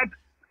equated.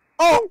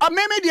 Oh,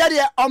 maybe the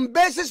idea on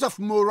basis of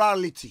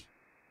morality.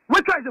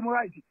 Which is the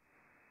morality?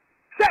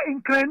 Say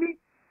in Kreni,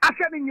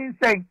 Ashan in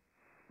saying,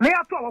 lay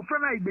out our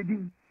friend I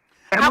begin.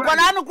 And when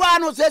I know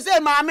Kwano says,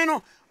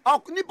 Mamino.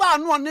 Oh, nipa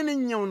anu one ni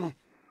nyew no.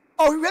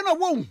 Oh, we na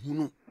wo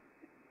hunu.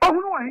 Oh,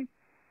 hunu why?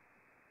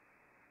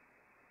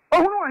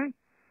 Oh, hunu why?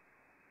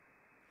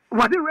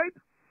 Was it rape?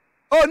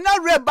 Oh, na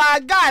rape by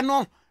guy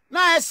no.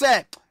 Na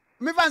say,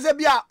 me fan say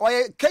bia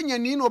o Kenya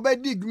ni no be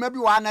dig maybe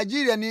wa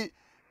Nigeria ni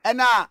e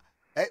na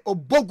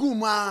obogu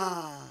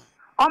ma.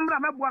 Omra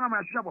me bo na ma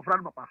hwehwe bo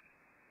friend papa.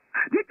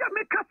 Did you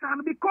make us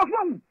and because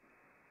one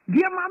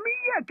the mami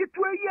here get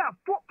to a year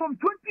from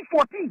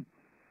 2014.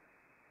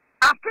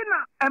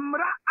 Afina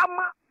emra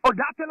ama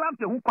odatelam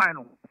te hu kwan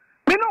no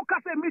me no ka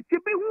se me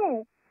tibi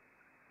hu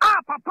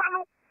papa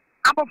no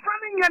abofra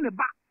ne nye ne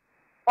ba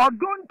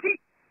odonti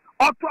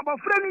oto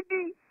abofra ne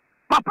din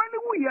papa ne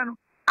hu ye no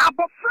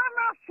abofra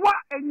na soa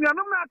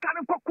enyanum na aka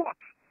ne court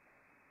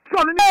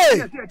so no ne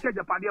ye che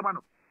japade ba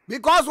no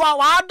because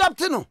wa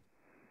adopt no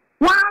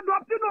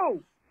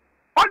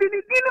odi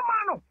ni din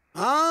ma no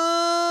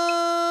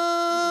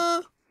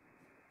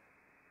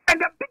and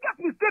the biggest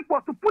mistake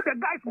was to put the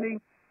guy's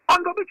name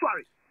on the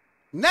obituary.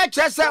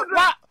 Nature said,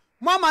 what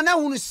Mama na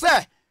who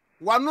say,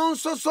 one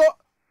so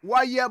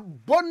why ye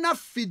bona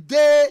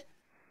fide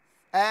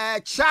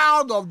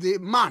child of the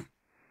man.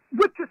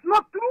 Which is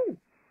not true.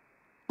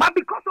 But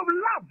because of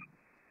love.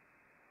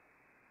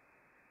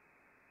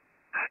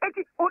 It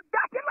is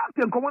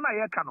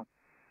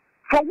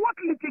for what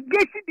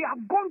litigation they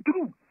have gone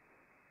through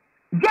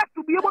just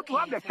to be able to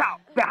have the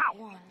child, the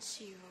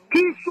house.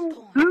 He should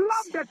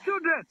love the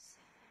children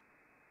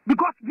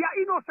because they are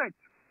innocent.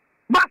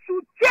 But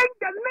should change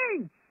the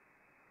name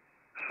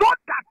so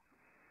that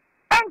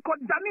Enko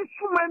Dani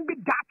Suman be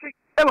dating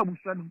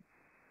Ewabusan.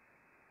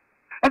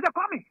 As a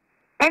Kwame,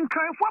 and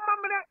crying for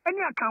Mamma, and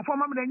you can for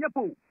Mamma and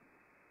Yapo.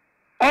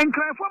 And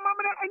crying for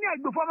Mamma, and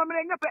you before Mamma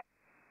and Yape.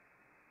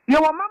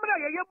 Your Mamma,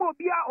 Yabo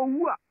Bia or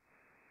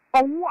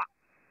what?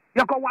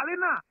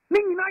 Yakawalina,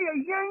 Nina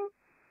Yang,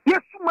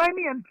 yes,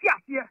 Sumani and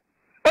Tiasia,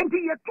 and the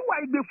year 2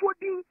 I before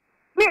the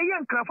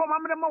young cry for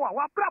Mamma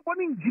Mawa,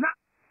 Prabonin Gina.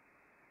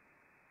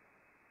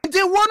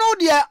 They won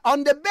there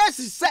on the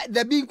basis set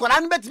the being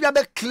Koran bet me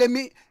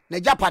claiming the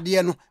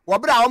Japadiano, or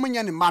Brahman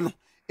and Mano.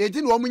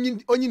 eti no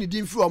onyi ni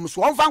din fi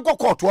so on fa nko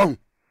court wo.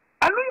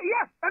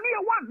 Yes, and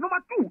you one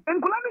number 2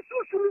 and Kulani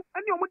Susu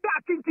and you with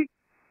that tinti.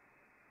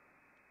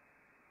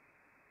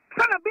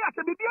 Sana be at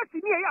the BBS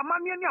near your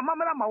mammy and your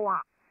mamma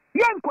mawa.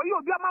 Yanko,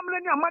 you be a mamma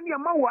and your money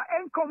and mawa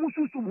and come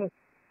Susu.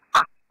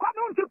 Ah, come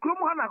on to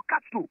Nkrumah and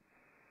Castro.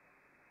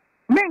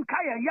 Men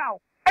Kaya Yao,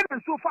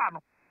 and so far.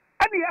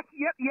 And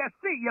yes,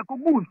 say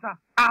Yakugunsa,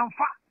 and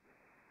fa.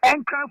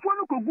 And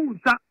Cranfono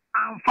Kugunsa,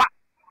 and fa.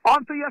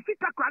 Until your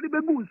sister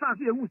Cradibe Gunsa,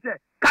 who said,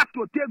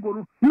 Castro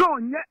Tego, no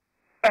yet.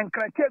 And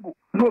Kratego,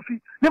 Nofi,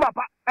 never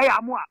I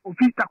am more of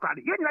Fita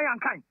Cradi. Yen I am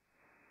kind.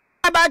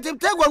 About him,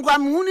 Tego,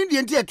 I'm winning the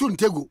entire tune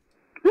Tego.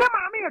 Let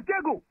me a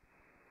Tego.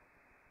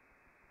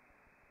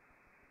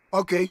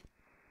 Okay.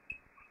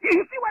 You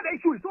see what the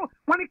issue is. So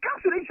when it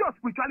comes to the issue of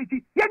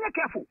spirituality, you're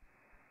careful.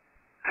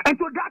 And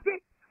so that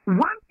is 1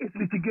 is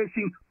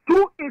litigation,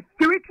 2 is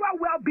spiritual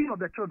well-being of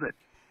the children.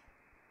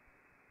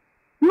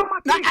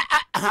 Number 3.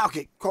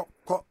 Okay, come.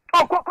 Oh,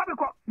 come,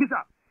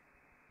 Bisa.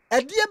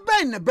 A dear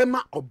Ben,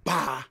 Bema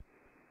Oba.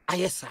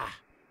 Ayesa.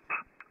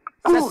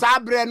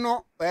 Sabre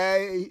no,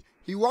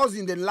 he was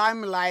in the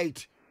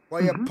limelight,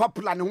 where you're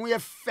popular and we are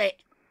fair.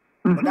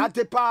 But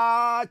that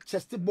pa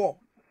chest ball.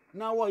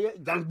 Now we're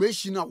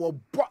Jangbation,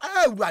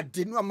 I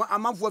didn't know a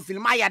month for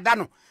film. I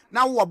done.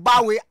 Now we're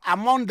Bowie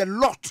among the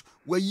lot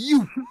where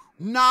you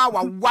now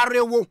a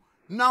warrior.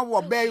 Now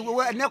obey,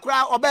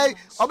 obey,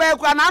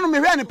 I don't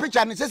any picture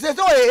and it says,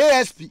 oh,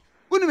 ASP.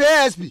 Wouldn't be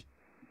ASP.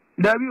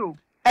 W.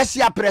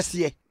 Esia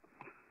Pressier.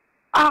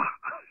 Ah.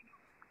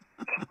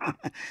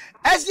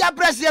 Esia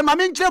Pressier, my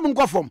main chairman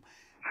go from.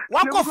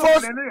 Wako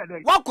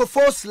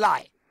force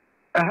lie.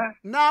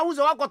 Now, who's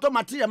a wako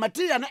material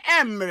and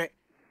emre.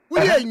 We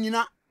are in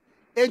Yina.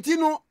 And you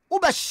know,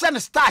 Uber shen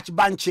starch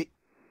banche.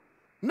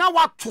 Now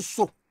what to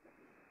so?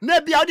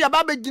 Maybe out the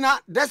Babagina,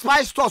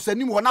 despite stores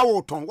and you now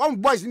one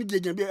boys in the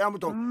game be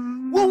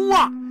Amaton.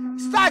 One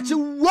starch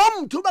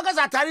warm to because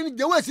I tell you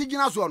the way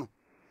Sigina son.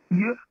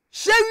 Yeah.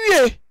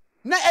 Sherry.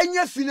 Na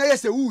enye fina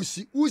yese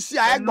usi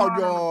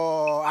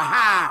ayegbodo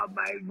aha oh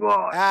my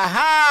god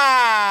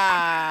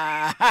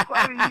aha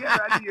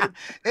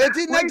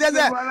eti na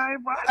jeze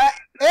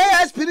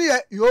ASP ni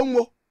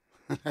yongo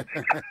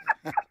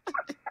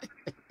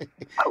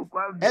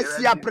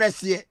Esia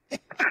Pressier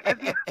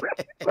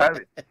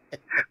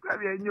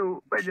Kwame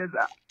enyo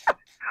bejeza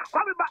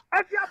Kwame ba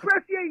Esia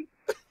Pressier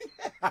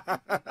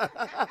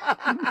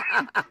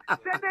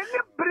c'est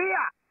des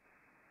bria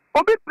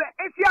Obi pe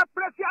Esia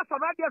Pressier so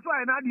na dey so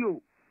na dey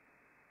o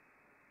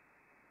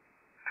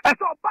e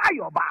so ba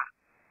yo ba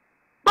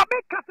be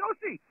ka se o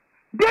si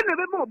de ne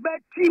be mo be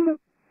timu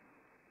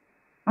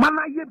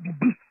mana ye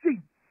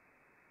BBC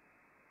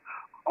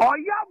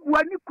oya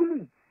buani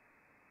kunu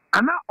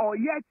ana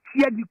oya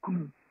tie di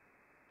kunu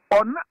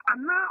ona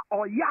ana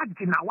oya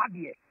gina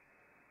wade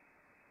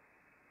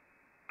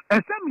e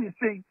se mi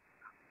say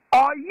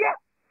oya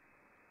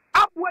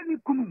abuani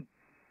kunu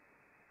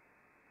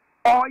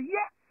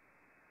oya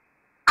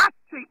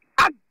ati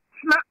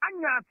na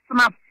anya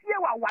na fie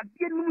wa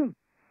wade nu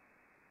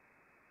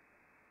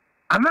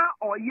ana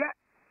oye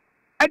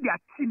e dia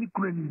tini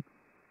kurani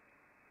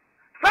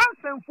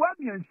sansen fo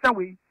abian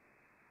sawe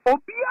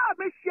obi a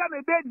be hia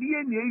na be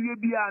die na ewie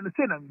bia na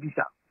se na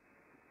mbisa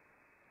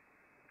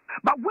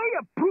but we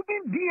are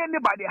proving DNA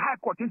by the high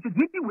court into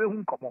we hu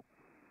nkomo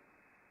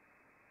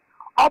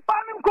oba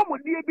ni nkomo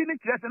die bi ni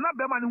kire se na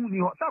be ma ni hu ni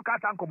ho sa ka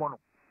ta nkomo no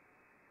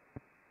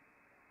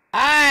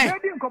ai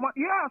di nkomo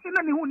yeah se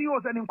na ni hu ni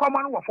ho se ni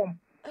nkomo no wo fom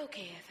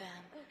okay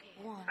fam okay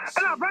one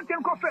and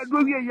branchen ko fe do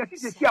wie ye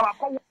ti ti awa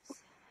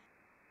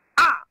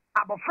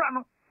abofra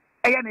no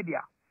eye ne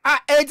dia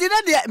eti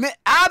ne dia me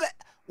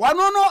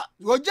wano no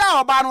oja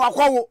oba no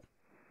akwowo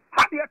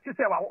ha dia ti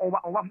se there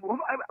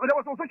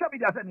was social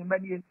media say ni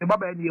mani e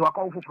baba ni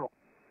wakwo foforo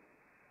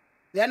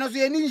ye no so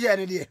ye ni nje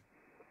ne dia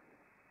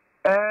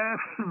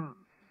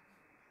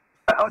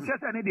o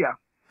chese ne dia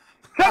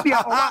se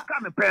dia o wa ka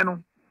me pe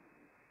no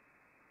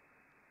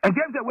and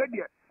then the way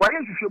dia wa ye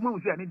hwehwemu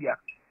u se ne dia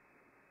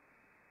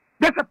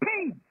there's a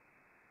pain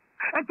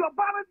and your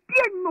baba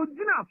dia no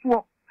gina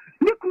so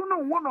but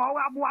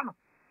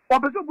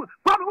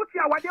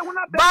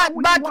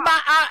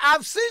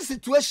I've seen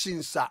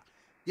situations,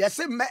 yes,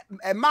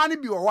 a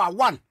man be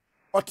one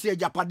or tia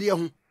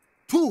japade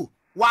 2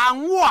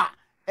 1 war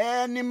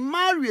and in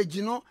marriage,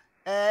 you know,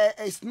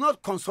 it's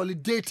not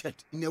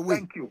consolidated in a way.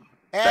 Thank you.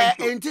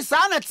 In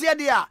Tisana tia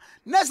dia,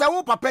 Nessa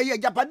wo papa ye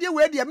japade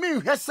where they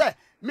mean hesse,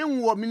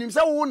 meanwhile, meaning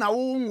so na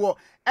wo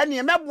and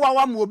ye mebwa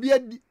one will be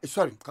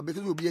sorry,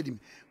 Kabetu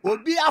will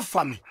be a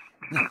family.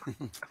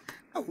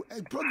 Oh,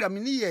 a program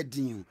in here,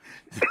 Dean.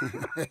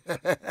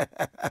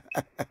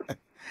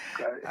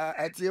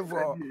 At you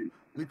for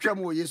we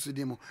tremble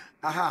yesterday.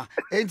 Aha,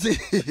 ain't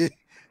it?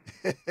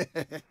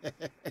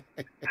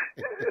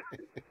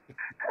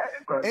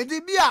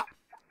 Bia,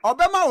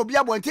 Obama will be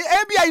able to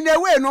Abia in a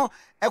way, no,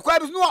 a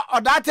quite no,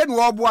 or that and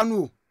war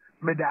one.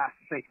 Meda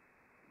say,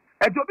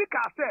 a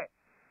Jobika say,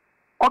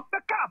 or the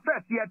car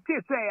first, yet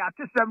say, at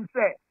some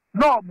say,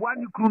 no,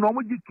 one you could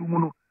normally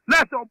do,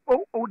 Let's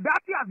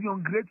that he has been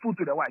ungrateful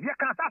to the wife. You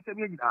can't ask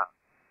him now.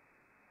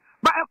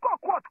 But a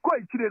court,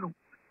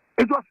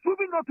 it was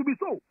proven not to be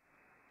so.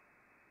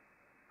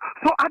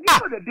 So at the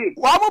end of the day,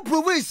 what will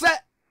prove is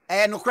that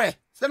no cray.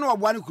 Send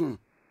one crew.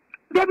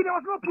 There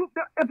was no proof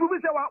that a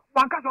proof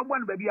one cast of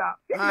one baby.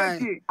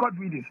 God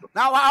reading.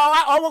 Now,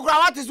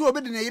 what is will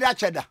be the Ira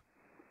cheddar?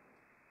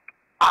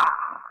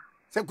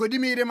 So could you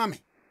meet him, mammy?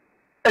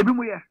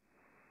 Everywhere.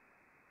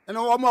 And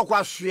no more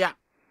question.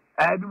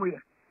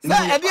 Everywhere.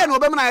 I didn't know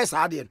them nice,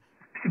 I did.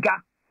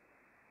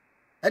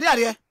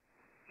 Idea.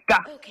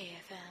 Okay,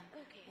 FM.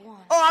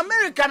 Oh,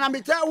 American, I'm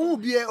tell who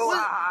be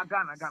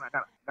Ghana.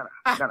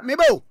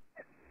 Maybe.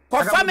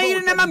 For family,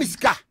 never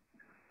miska.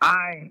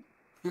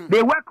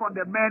 They work on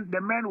the men. The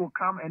men will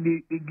come and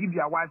they give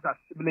their wives as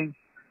siblings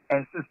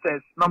and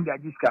sisters, nom their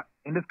jiska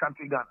in this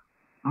country, Ghana.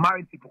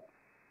 Married people.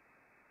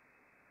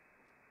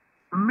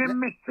 Me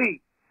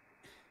say,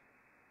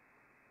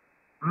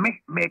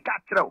 me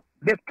catch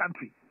this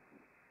country.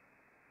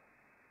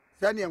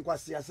 Sani and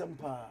Kwasia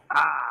Sempa.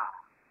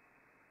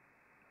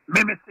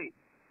 Me say.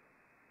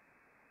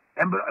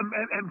 And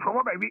from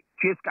what I read,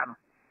 Chase can.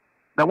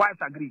 The wives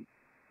agree.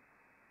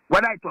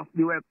 Whether it was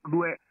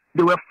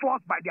they were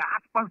forced by their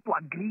husbands to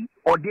agree,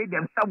 or they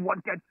themselves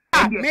wanted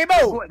to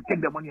go and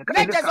take the money. The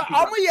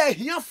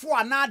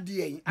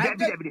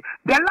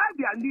life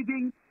they are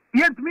leading,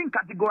 yet mean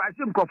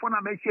categorizing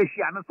Kofona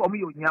Messia and so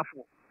me on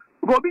Yafo.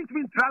 Go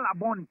between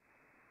Tralaboni,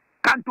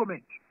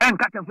 Cantonment, and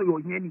Catanso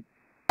Yeni.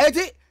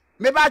 Eti,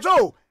 me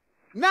bajo,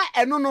 na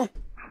enono.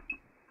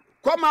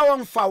 Come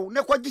on, foul,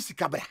 ne kwa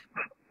Jisicabra.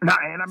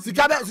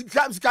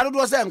 Sicado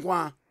was en.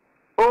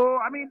 Oh,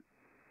 I mean,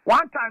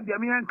 one time the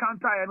American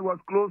counter was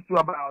close to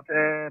about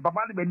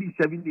Babali Bedi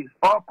 7 days.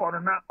 All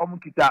corona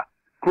Omukita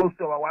close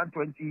to about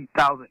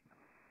 120,000.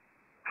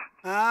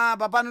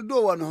 Papa no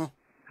do one. Of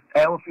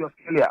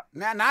Australia.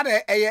 Now,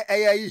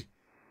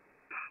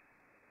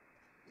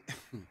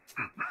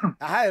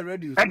 I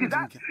ready.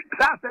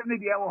 That's every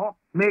day.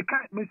 Make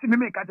us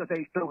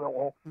say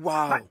wow.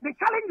 But the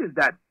challenge is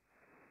that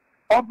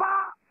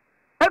Oba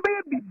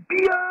ebe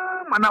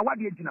bia mana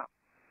wadi ejina.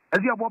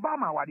 As you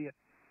Obama wadi.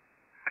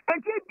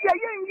 And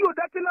you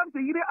that land to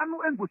yire anu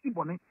engosi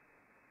bone.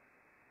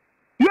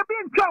 Ye be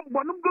ntwam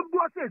bonum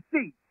gogo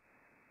say.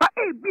 But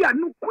bia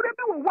no kure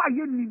bi wo wa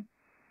ye nim.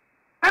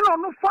 And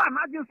no fa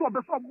na je so be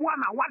so boa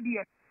na wadi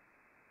e.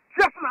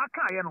 Just na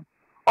aka ye no.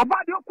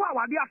 Oba de okwa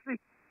wadi ase.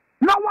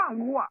 Na wan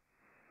wo a.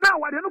 Na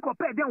wadi no ko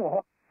pe den wo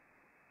ho.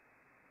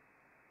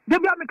 De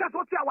bia me ka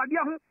so ti awadi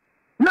ho.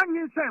 Na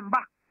nyinsem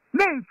ba.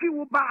 Na enfi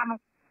wo ba no.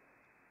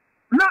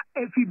 Na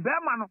efi be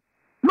ma no.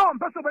 No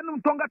mpeso be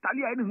num tonga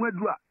tali a ni ho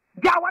adura.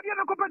 Ja wadi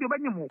no ko pe de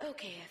obanyim.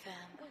 Okay,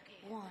 FM.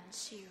 Okay.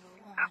 101.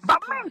 Ba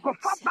men ko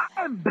fa ba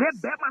embre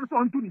be man so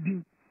onto ni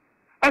din.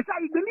 Esa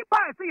igni ba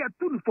ese ye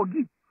tu ni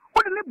forgive.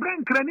 O de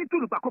brain krani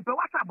tu ko pe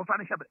whatsapp fa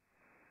ne shebe.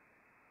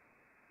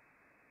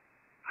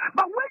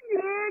 But when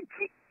you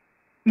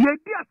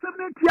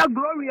dia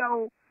Gloria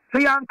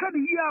say anka the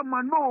year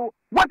man no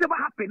whatever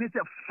happened is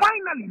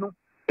finally no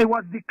it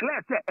was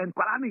declared say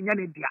enkwala ne nya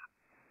ne dia.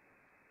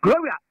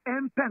 Gloria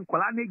empen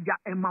kwala ne ja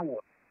emma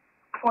wo.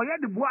 Oye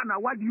de boa na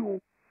wadi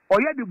o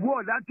oye de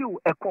boa that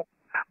you eko.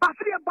 But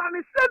free ba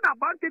ne say na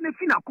ba ne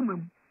fi na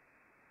kumem.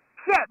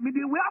 Say me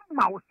de we am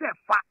ma wo say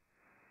fa.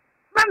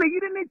 Na ne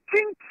yire ne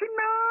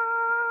chinchina.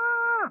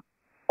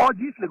 Or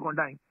this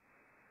legondine.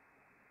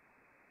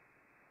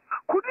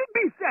 Could it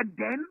be said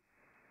then,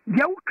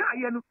 the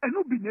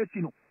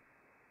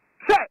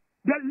say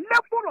the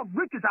level of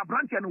riches are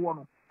branching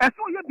one, and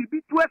so you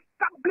be to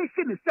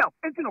establishing itself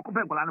into the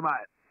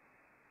Copenhagen.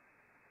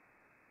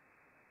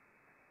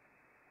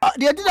 I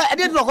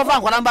did not go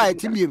for by a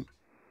team. Say,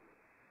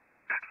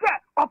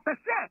 of a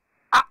say,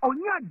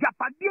 Onya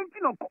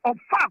Japadian of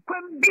far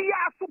when be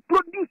to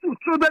produce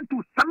children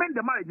to cement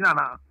the marriage.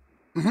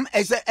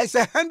 It's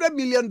 $100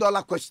 million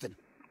question.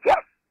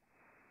 Yes.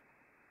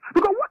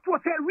 Because what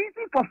was her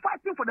reason for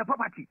fighting for the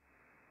property?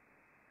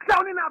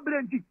 Sounding our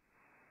brain.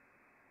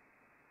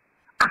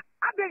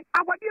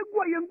 Our dear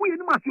boy, young boy,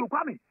 you must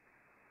Kwame.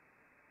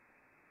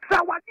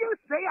 So what you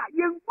say,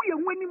 young boy,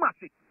 and when you must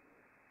say,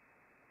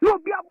 no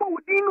be a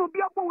bodin, no be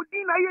a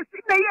bodin, I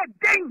see they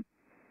ding.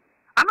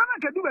 Another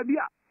can do a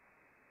beer.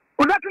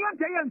 Or that land,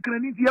 young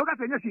cleaning, you got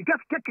to see,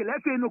 just take a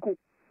left no cook.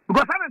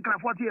 Because I don't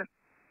afford here.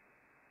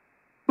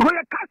 Because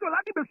a castle,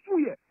 I did a few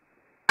years.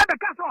 At the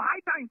castle, high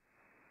time.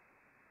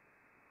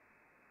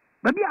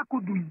 Maybe I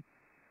could do it.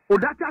 Or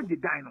that I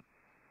did dine.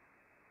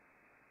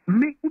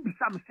 Me, who be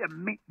some say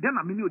me, then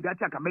I mean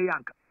that I can make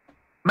yank.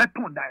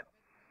 Meton dine.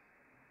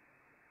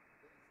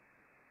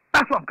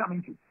 That's what I'm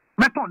coming to.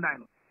 Meton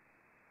dine.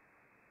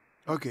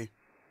 Okay.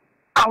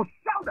 I'll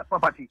sell the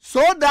property. So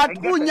that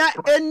unya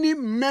any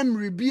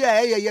memory be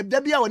a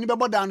debia when you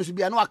be down to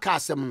be no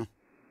casem.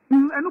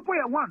 And no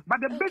for one, but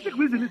the basic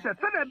reason is that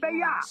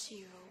beya.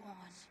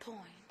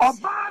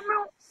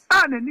 Obano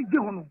and any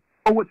Jehono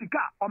or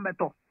Wasika or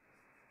metal.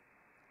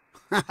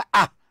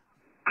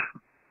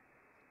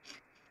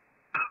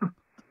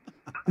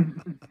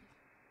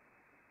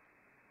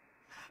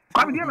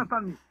 Come here,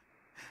 understand me.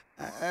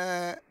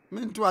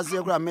 Mintu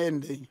Asiakra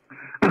Mende.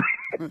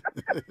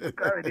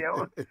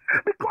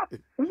 Because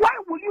why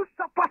will you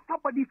suffer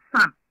somebody's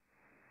son?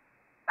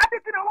 I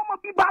didn't know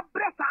what be bad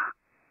bressa.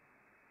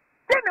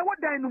 Then what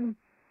dynamo?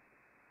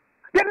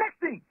 The next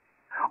thing,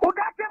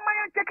 that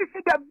my check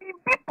is that be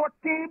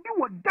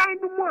what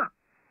dynamo.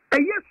 A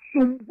yes,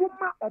 some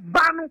woman or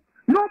bano,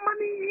 no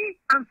money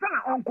and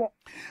son uncle.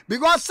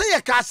 Because say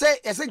a case,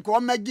 I think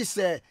Kwame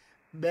say,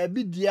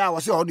 baby dear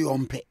was already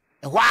on pay.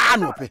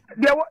 One pay.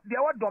 There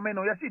were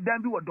domino, you see,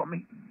 then do a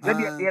domain.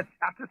 Yes,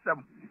 at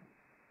system.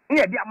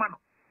 Here, dear man.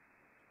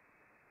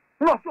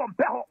 No, some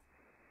peho.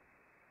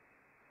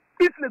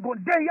 If they go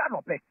there, you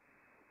no pay.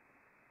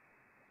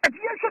 And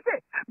yes, say,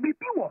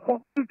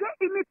 is there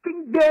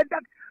anything there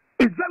that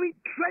is very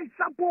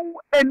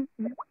traceable and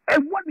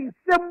what is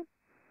them?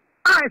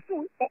 I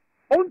so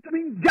on to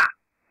me, ja.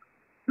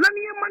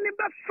 Nani money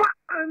be fa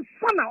and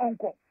son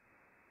uncle.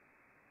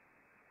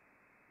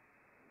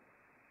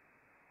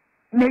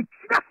 Ne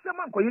that's the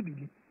man ko ye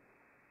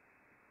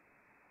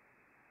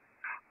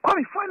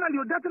finally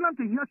your data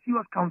to hear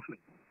serious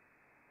counseling.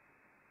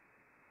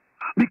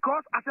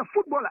 Because as a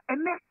footballer,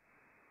 and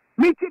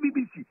me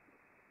BBC.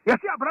 You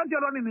see a brand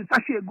in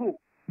Sasha go.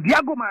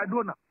 Diego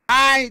Maradona.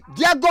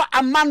 Diego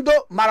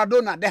Armando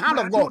Maradona, the hand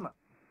of God.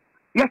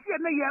 Yes,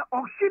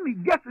 or see me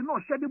just no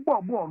shed the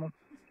ball.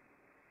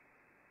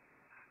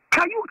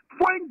 Can you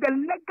find the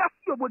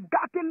legacy of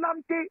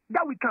Datilante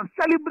that we can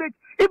celebrate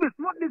if it's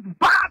not this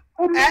bad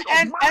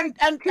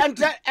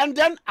and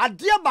then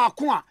Adia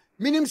Bakua,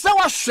 meaning so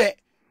was share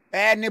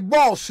and the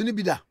balls in the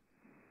bida.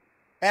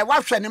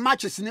 What the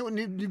matches in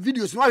the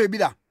videos, why be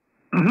that?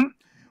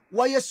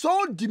 Why you're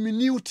so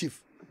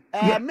diminutive?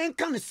 Men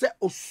can say,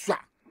 Osha,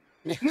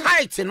 the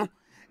height, you know,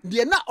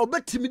 they're not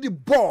obeying the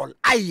ball.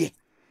 Aye.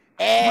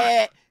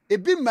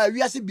 Ebi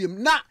Mariasi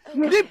bim na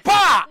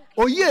nipa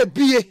oye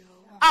bie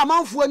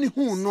amanfo ani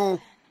hu no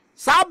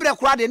sabre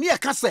kura de ne e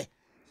ka se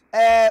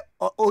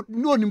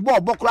no ni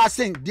ball bokura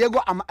sen Diego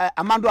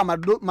Armando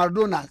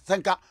Maradona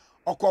senka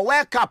okọ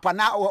World Cup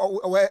na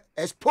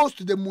exposed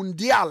to the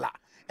Mundial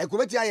e ko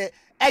beti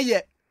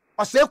eye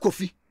ose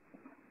kofi.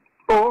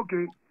 Oh,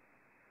 okay.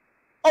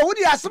 Oh,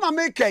 wudi asema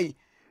mekai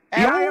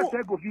yeah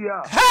kofi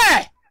ya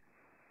hey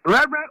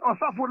Reverend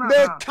Osafo na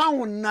me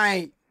town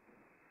nine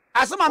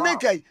asema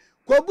mekai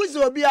ko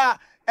buzi obi a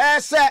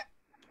se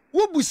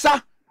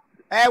wubusa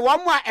wo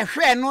mo a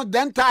ehwe no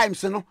then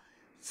times no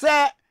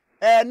se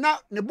na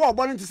ne ball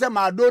no nti se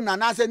Maradona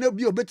na se na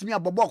obi obetumi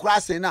abobo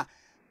kra sen na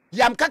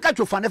yam kaka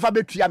twofa ne fa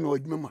betua me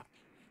odwuma mu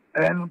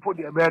no po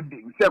de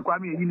birthday se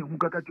Kwame yi ne hu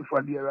kaka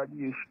twofa de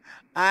radio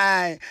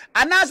ai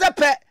anase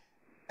pe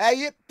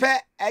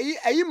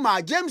ayi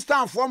ma James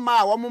Town for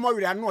ma wo mo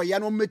wira no ya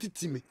no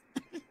metitimi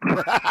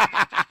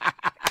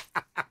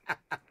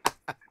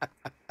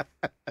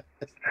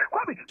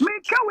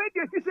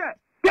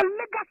the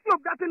legacy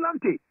of that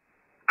Atlante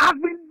has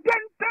been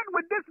dented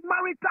with this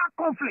marital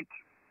conflict.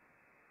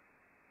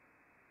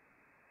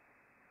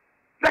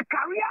 The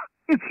career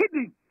is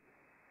hidden.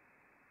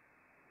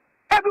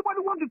 Everybody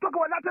wants to talk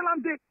about that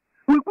Atlante.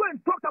 We go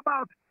and talk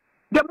about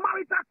the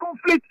marital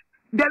conflict,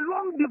 the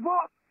long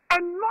divorce,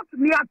 and not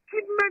the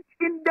achievement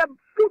in the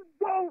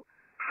football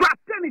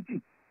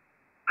fraternity.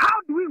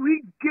 How do we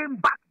regain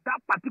back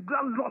that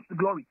particular lost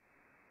glory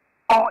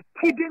or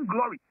hidden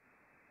glory?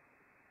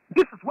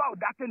 This is why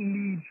that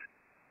leads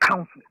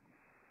counseling.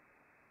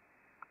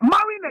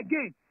 Marrying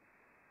again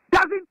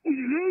doesn't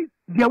erase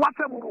the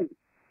whatever.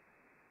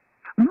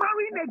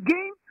 Marrying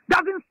again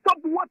doesn't stop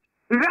what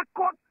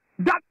record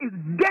that is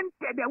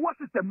dented the what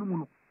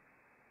system.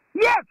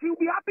 Yes, you'll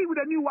be happy with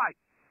a new wife.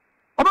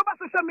 About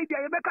social media,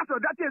 you make us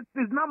that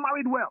is not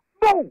married well.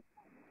 No.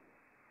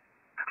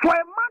 For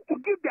a man to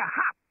give the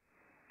heart,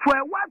 for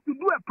a wife to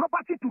do a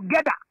property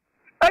together,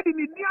 and in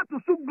India to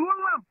sue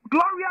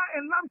Gloria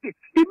and Lante,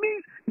 it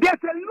means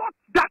there's a lot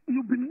that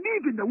you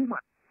believe in the woman.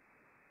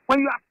 When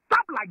you are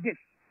stopped like this,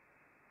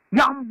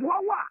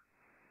 Yamwawa,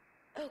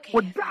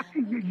 what that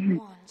is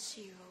you.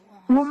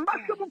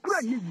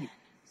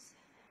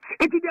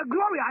 It is the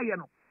glory I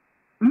know.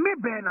 Me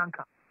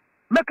benanka.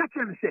 Meka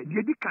chen say,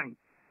 Yedi kind.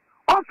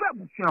 Offer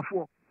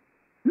Busiafo.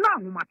 Now,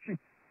 much.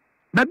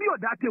 Maybe your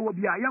data will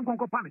be a young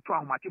conco pan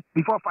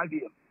before 5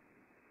 a.m.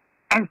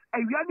 And I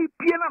really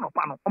piano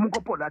pano,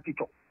 Omunko that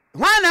teacher.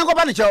 Why not go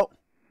panicho?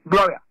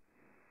 Gloria.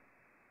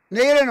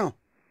 No.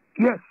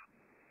 Yes.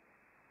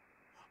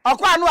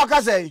 Okwa no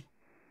akase.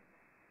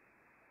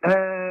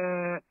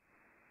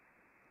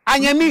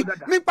 Anyami,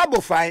 mi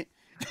pabo fine.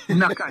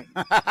 Nakai.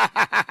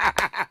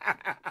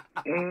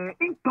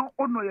 Into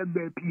ono ye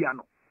be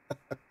piano.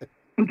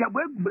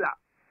 Nkabwe bra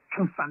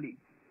Sunday.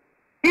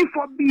 If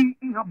for be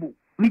in habo,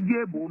 ni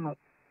jebo no.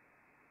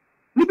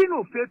 Ni bi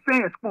no fe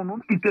expon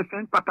no ite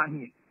fe pattern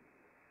here.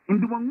 In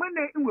the one when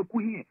they were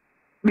here,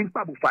 mean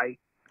Pabu Fai.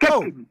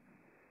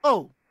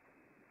 Oh,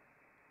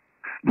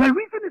 the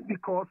reason is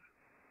because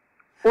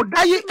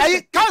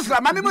I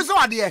counselor, my was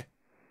so dear.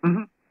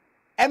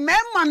 A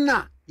man,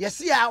 na,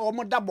 yes, ya or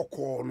more double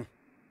corn.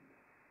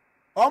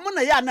 Or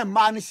Mona Yana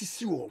man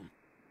is you.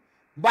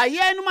 By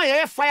ye no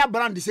my fire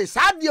brand say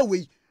sad your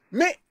way.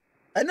 Me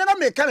another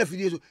me kind of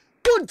video.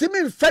 Don't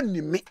me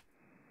friend me.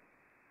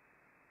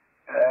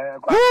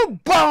 Who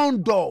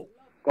bound though?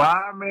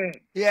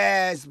 Kwame.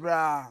 Yes,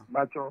 bra.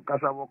 Bacho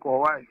kasaboko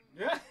why?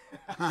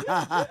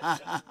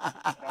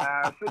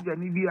 So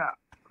Janibia.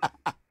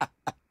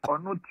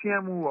 Ono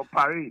tiemu o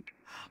parade.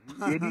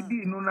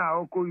 Yedidi no na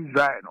oko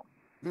Israel no.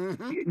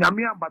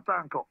 Nyamia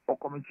batanko o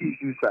committee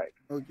suicide.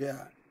 Okay.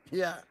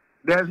 Yeah.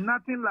 There's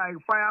nothing like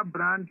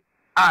firebrand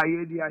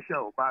yedi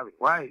asha Kwame.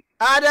 Why?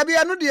 There be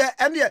anu de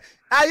ene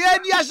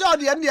yedi asha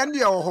de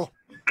ene ho.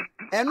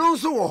 Enu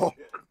nso wo.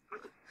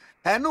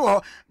 Enu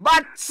ho.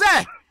 But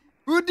say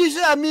Udi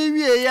sha mi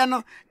wie ye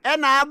no e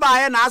na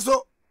aba ye na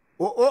so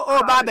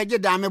o ba beje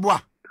dan me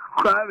boa.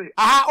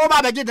 Aha o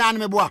ba beje dan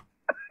me boa.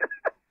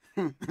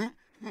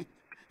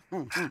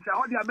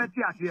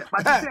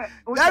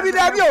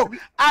 Dabi o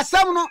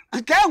asam no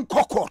ke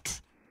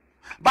nkokot.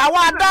 Ba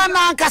wa dan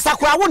na nkasa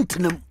kwa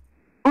wontenam.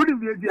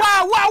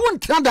 Wa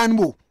wontenam dan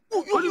mo.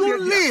 You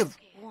live.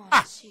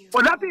 Ah,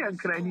 o that be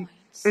enkrani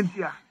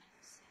entia.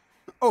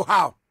 Oh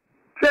how?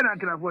 Say na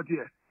nkra for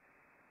here.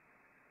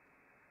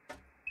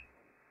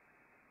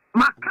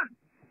 Maka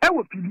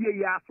ewo pidie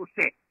ya so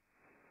say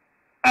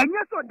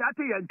enye so that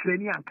yan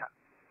krani anka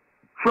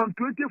from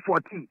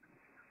 2014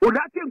 o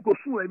that go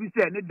fu e bi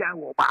say ne dan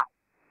wo ba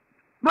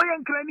no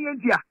yan krani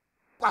entia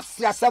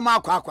kwasi asema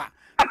akwa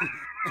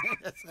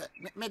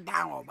me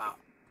dan wo ba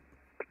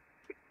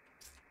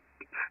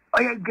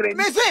o yan krani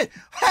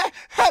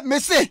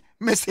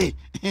Messi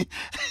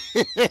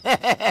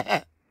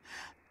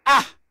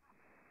ah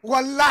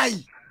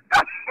wallahi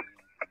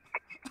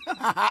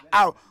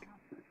au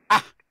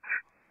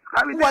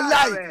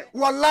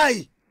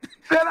Wallahi.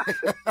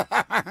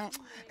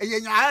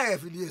 Enya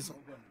afidie so.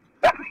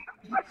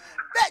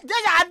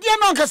 Jeja adie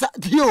no nkasa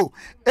dio.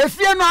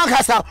 Efie no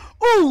nkasa.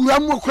 Owura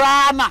mu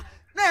kra na.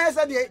 Na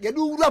ese de ye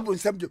do wura bo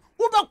nsam de.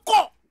 Wo be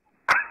ko.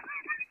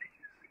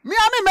 Me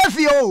ami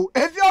mafie o.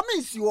 Efie o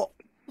mi nsi wo.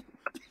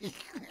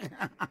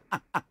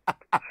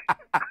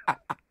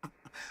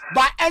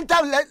 But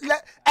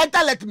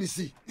enter let me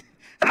see.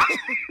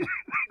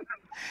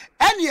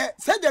 Enie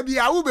se de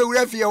bia wo be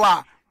wura fie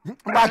wa.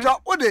 But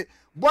what the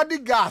body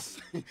gas,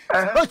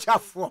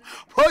 for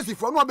Posy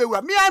for no be me.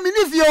 I mean,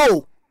 if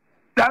you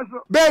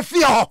be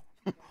fear.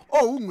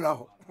 Oh,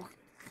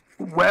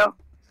 well,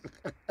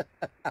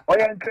 I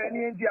am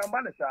training the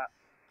Amanasa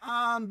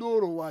and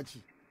Doro watch.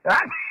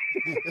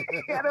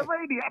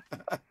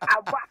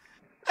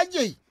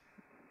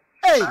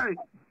 Hey,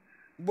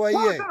 boy,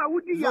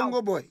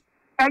 young boy,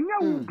 and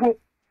young boy,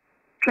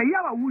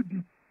 Kayama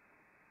Woody.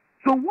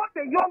 So, what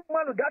the young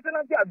man of that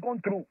has gone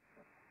through.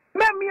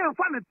 Let me and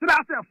find a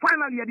trust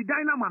finally at the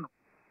dynamo.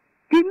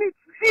 He needs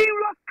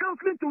serious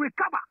counseling to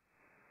recover.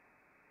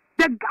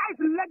 The guy's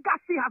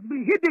legacy has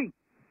been hidden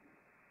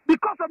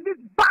because of this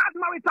bad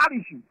marital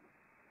issue.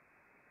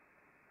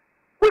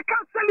 We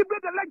can't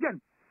celebrate the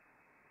legend.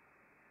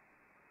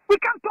 We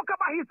can't talk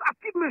about his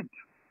achievement.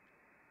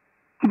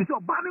 So,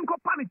 banning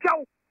company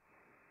chow.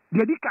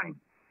 The kind.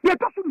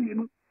 Yet also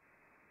you.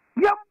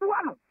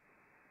 Yambuano.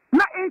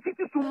 Na NCT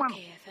Sumano.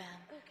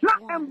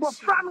 Na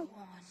Mbofrano.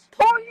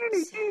 Only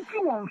in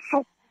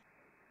EKWANSO.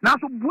 Now,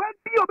 so where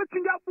be you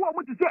between that boy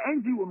to say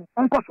NGO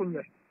on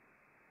Cosonia?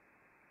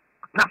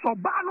 Now, so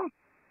Bano,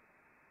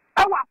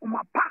 Ewa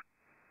Umapa,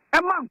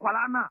 Eman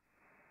Qualana,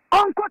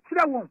 Uncle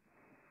Trewon,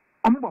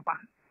 Ombapa.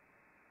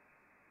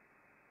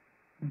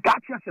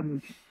 Gotcha,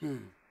 Semuti.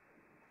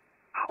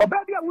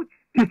 Obey which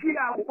you see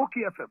our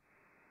OKFM.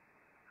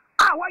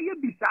 Ah, why you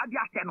beside the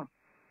Aseno?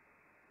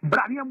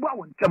 Branian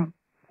Bowen, Tem.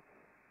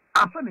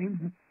 After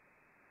him.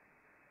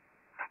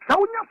 So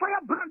when you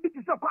fire brand it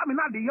is a Kwame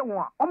na de ye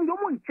won om do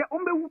mo nche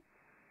om bewu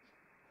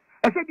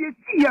e se de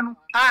si ye no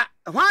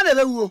hwan de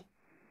bewu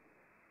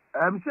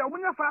say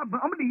when you fire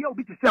brand om de ye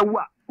obi ti se wu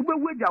a wo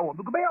bewu agya wo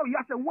because be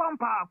ya se one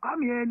pa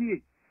Kwame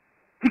ani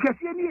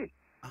Tikese ani e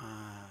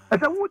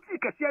se wo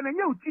Tikese na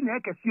nya uti na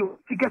ekese o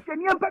Tikese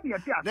ni ampa de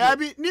ati ase da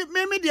bi ni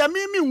me de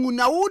me hu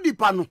na wo di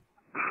pa no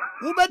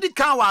wo be di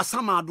kan wa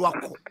asama ado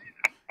akọ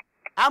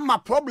ama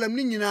problem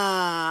ni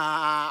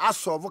nyina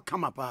asolve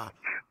kama pa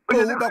o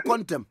wo be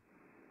contem.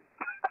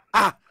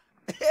 Ah,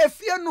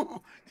 efie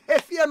no,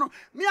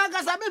 mi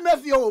agasa be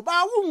mefie o,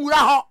 ba wu nwura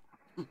ho.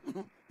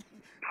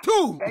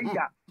 Two.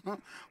 Eya.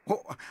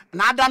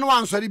 Na ada no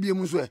ansori bi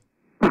emu so e.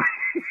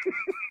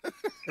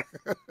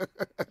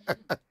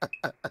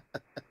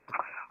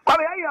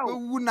 Kwame eya o.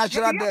 Wu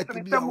natural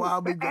death bi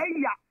wa be.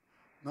 Eya.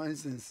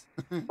 Nonsense.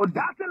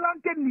 Odate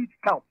Lante needs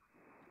help.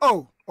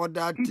 Oh,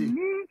 Odate. He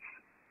needs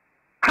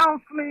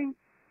counseling,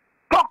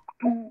 talk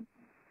to,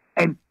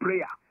 and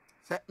prayer.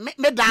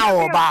 Me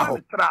down oba ho.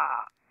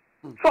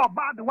 So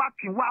bad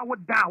watching wa wo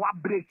down wa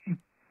bresi.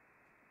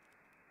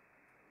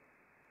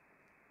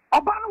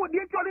 Oba no de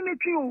ntoli na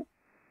twi o.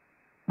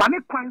 Ba ne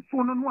kwan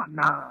so no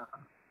ana.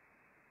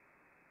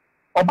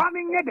 Oba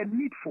ne nye the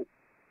needful.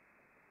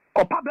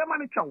 Opa be ma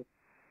ne chawo.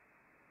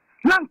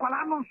 Na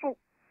nkwala no so.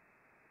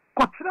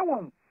 Kotre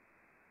won.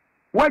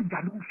 Wa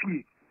jadu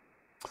fie.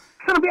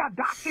 Sɛ be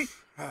adase.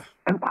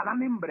 Nkwala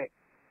membre.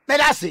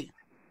 Medase.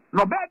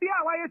 No baby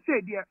a why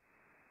say dear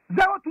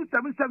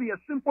 0277 is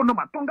simple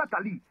number Tonga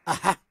Tali.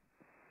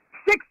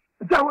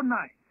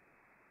 609.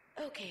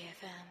 Okay,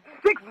 FM.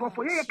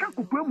 644 ye kan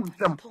ku kwemu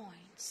nsem.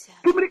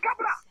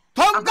 Tumrikabra.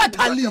 Tonga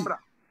Tali. Tonga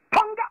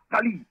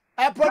Tali.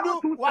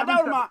 Produ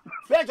wadaruma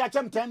fetch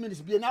achem 10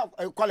 minutes be now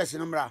call us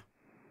number.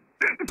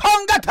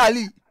 Tonga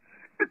Tali.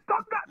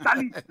 Tonga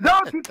Tali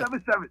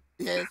 0277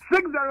 yes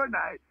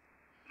 609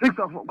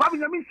 644. Kwame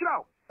nyami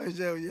shiraw.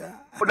 Yeah.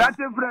 That's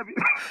a free.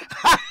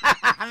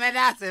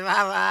 Medase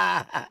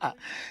baba.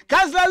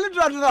 Kasla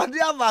litro no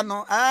dia ba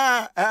no.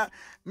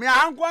 Me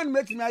ankwan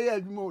make me aye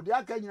adwuma.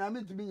 Dia ka nyina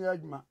me tumi nya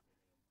adwuma.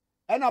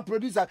 E na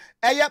producer,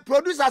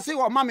 producer say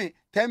o mama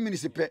 10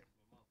 minutes pe.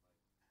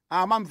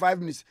 Mama 5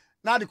 minutes.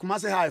 Now the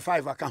Kumasi high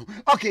 5 account.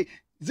 Okay.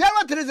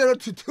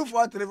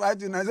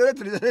 0302243529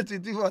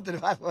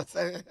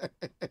 0302243547.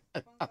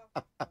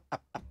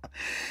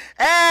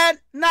 And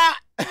now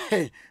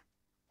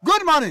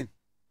good morning.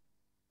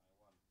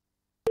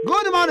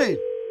 Good morning.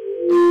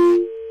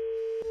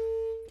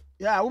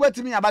 Yeah, over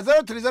to me about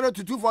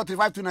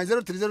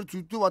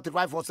 0302243529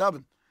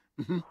 0302243547.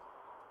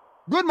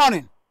 Good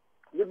morning.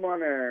 Good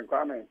morning,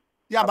 Kwame.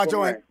 Yeah, but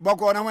you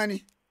boko na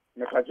wani.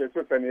 Me kache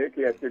so tani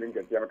EKWANSO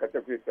ngeti ya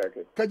kache free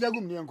circuit.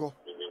 Kajagum ni enko.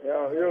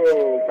 Yo,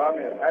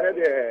 Kwame, ane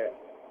de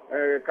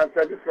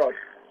kansa discord.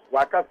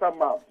 Wakasa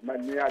ma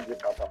mania je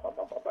papa.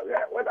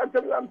 What I'm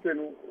telling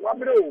you,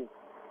 wabre.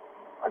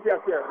 Ati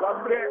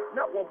wabre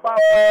na oba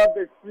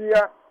be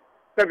sia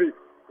sabi.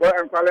 Wa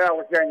enkwale a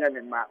wo senya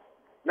ni ma.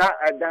 Na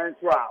adan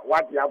so a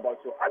wadi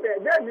aboso. Ade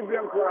ni bi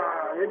enko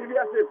a ye di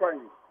ase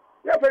kwan.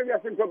 Ya fa bi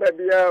ase nko ba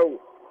bia o.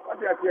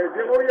 Ati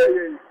je wo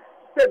ye.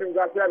 Said you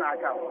got an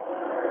account.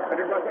 And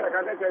you got a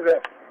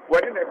candidate.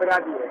 What in a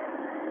brady?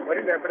 What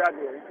in a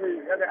brady?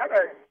 And the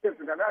other is a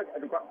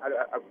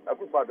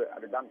good father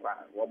at the bank.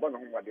 Or born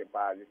on what they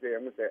pass. You say, I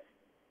must say,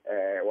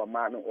 one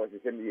man was the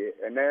same year.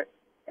 And then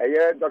a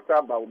year,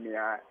 Dr.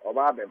 Baumia, or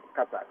Babe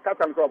Kata.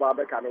 Katam to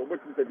Babacano,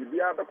 which is the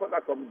Bia, because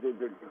that's some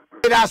good.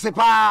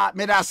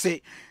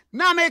 Medase.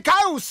 Now, make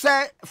I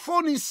say,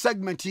 phone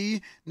segment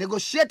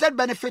negotiated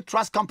benefit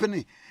trust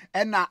company.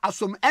 And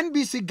some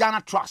NBC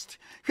Ghana Trust.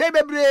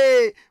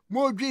 Febebre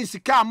mo dream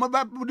sika mo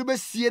ba be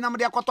sie na mo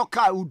de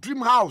akotoka o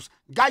dream house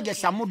gaje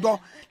samudo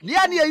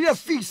lia na ye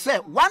fix say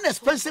one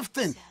expensive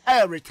thing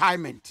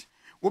retirement.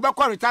 Wo be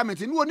kwa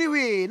retirement ni woni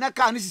we na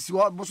ka ni sisi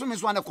wo so me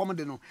so na come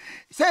de no.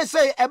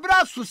 Say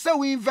ebra so say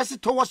we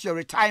invest towards your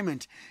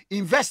retirement.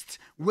 Invest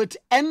with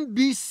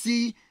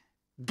NBC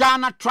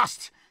Ghana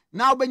Trust.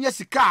 Now benye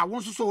sika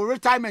won so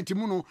retirement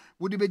mu no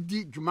would be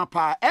di dwuma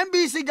pa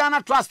NBC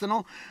Ghana Trust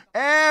no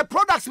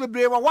products be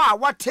brave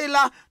wa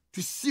tailor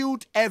to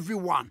suit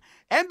everyone.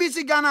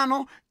 NBC Ghana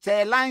no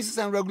say licenses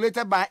and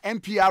regulated by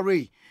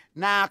MPRA.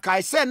 Na kai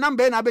say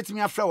number na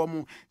betimi afra wo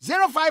mu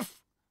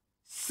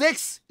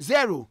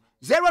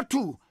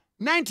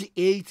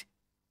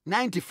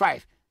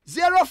 0560029895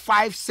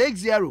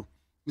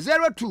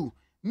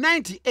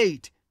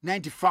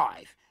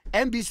 0560029895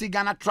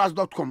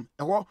 NBCGhanaTrust.com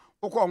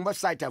on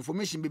website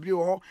information bibli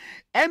ho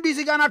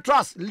NBC Ghana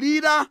Trust,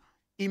 leader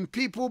in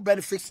people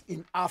benefits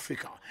in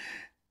Africa.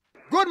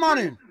 Good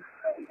morning.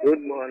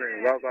 Good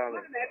morning.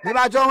 Welcome.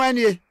 Niba John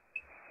Wenye.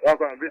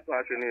 Welcome. This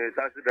person is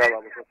Taxi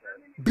driver.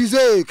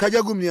 Bize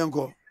kajagum ni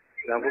enko.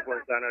 Nangu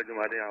konsana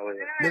jumadi awe.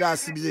 Mira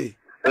si bize.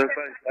 En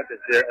fait, ate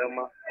se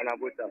Emma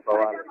anabuta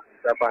pawala.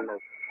 Tapano.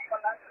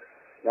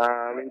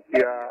 Na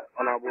mintia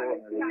anabo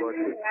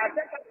ngoti.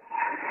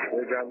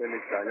 Ega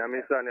minister,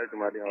 nyamisa ne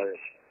jumadi awe.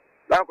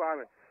 La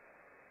Kwame.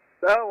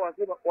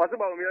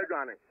 Wasiba umia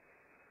jwane.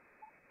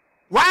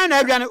 Why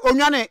na jwane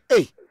onwane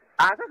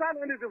Asasa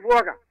no ndi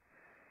fuoka.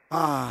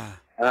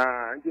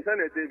 Nti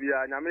sana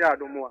tebia nyame ya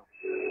domo a.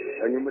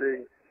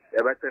 Anyumre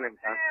e betene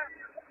nka.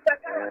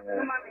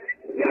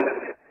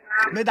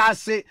 Me da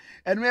say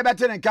enu e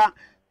betene nka.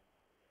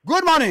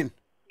 Good morning.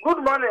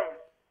 Good morning.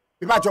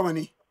 Biba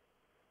Germany.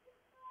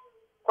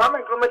 Kwame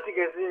Nkrumah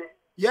Tikese.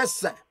 Yes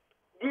sir.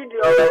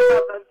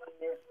 DWOODWOO.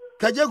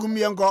 Kajagum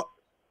yenko.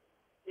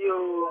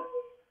 Yo.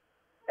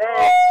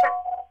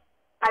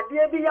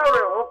 Adie bi ya we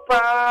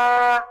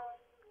hopa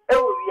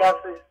wo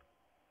wiase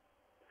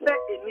se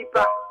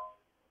enipa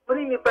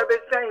bri nipa be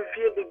san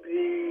fie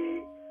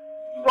bebre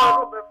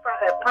wo be fa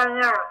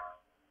epanya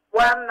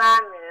wa na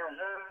anye ho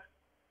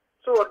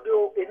so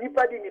do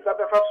enipa di nipa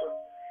be fa so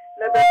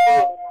na be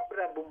wo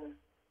brabo mu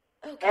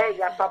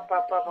ya papa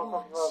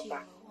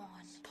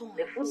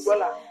the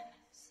footballer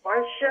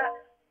one shot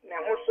na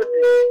ho so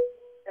de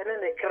ene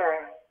ne kra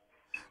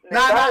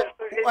na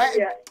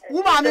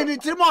woman ni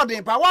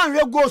trimodin pa wan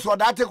hwe goals for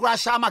that kura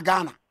shama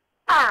Ghana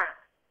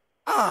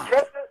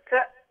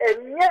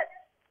enye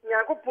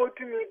nyagopo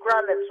tumi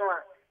kura le so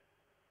a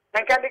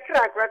nka de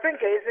kra kura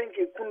tenka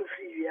yesenke kunu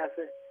fi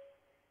wiase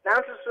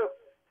na so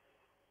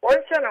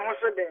onche na ho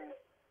so den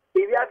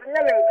ebi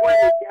atenya le nko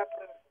e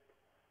apo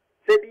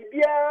se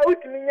bibia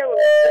utumi nya wo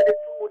de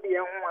fu de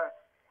ho a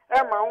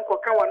e ma nko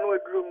ka wa no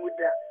aduro mu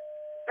da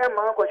e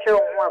ma nko hye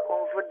ho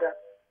akonfo da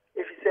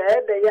efise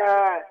e de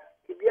ya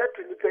ibia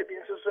to nipa bi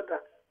nso so da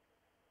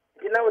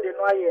dina wo de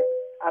no aye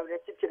avre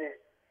chichire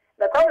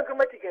na Kwame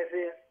Nkrumah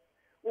Tikese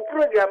wo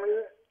program yi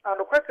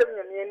ando kwasem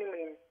nyame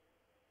anim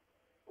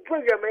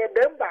program yi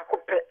dem ba ko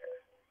pe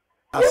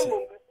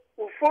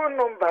wo phone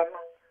number no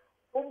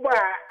Uba,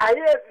 I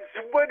have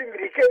somebody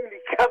mirika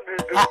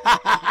bredo.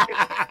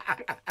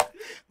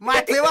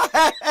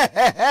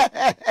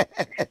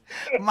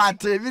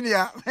 Mate,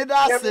 vinia, me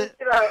dase.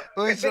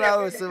 Onshira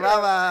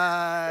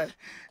baba.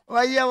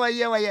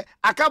 Waye.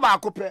 Akaba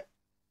akope.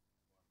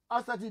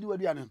 I started do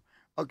aduane.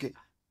 Okay.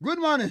 Good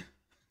morning.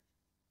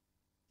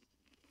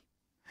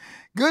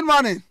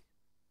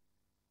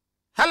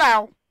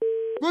 Hello.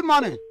 Good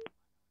morning.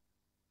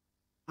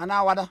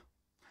 Ana wada.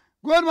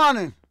 Good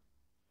morning.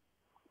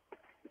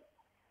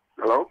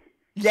 Hello?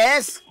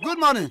 Yes, good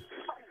morning.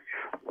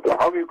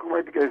 How you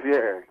come to get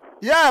here?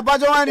 Yeah,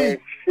 Bajawani.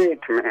 Shit,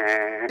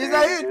 man. It's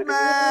a hit,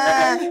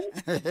 man.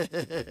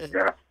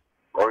 Yeah.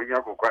 Oh, you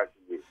have a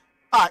question.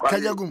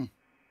 Kajagum.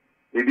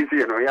 Did you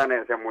see no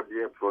yana some of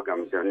the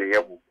programs and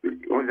the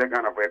who's the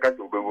kind of a cat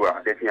to go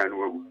out? Get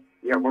you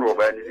yeah, more of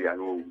any.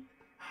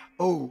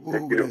 Oh,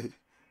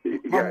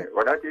 yeah.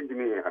 What I think to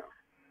me,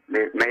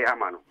 may I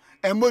man.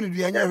 And money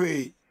be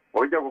anyway.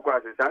 Oh, you have a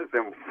question.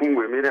 Some fool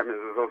with me.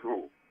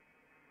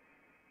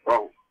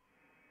 Oh,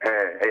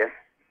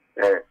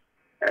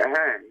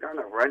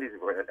 Ghana ready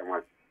for that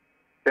one.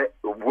 Say,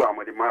 who am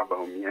the man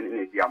about me and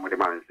the Amadi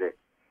man say,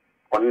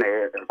 on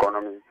the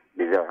economy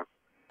is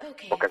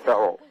okay,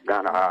 so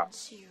Ghana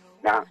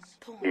now,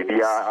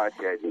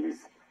 the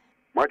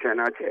much and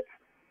not yet.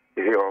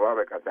 Is your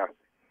Abekata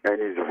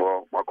and is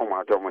for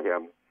Macomato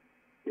Moham.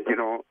 You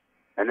know,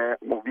 and then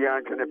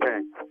Mubia to the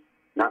pen.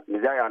 Now,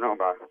 Mizaya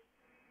number.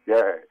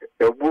 Yeah,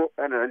 a book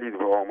and a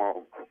little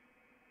more.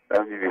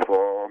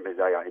 Before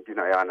Messiah,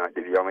 Tinayana,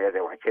 the Yamada,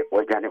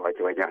 Wajani,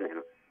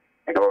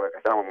 and over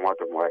some more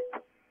to my.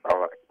 All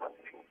right.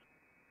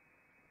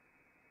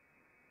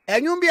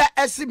 And you be a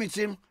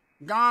estimate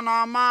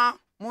Ghana ma,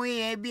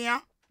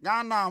 Muyebia,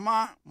 Ghana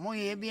ma,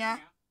 Muyebia,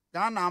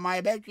 Ghana my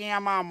baby,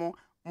 mammo,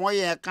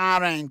 Moye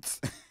current.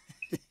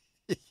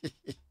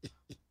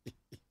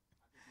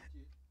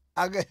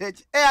 I get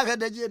it. I get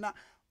the Jena.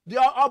 They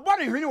are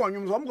body really one,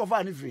 you won't go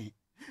find free.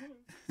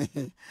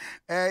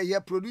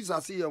 Your producer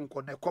see you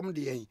on the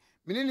comedy.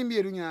 Meaning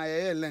me doing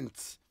a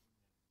length.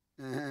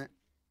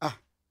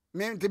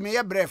 Me to me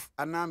a breath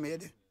and I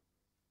made.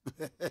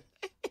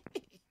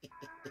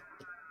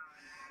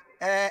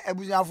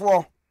 Abuja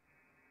for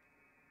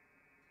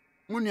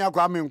Munia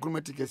Kwame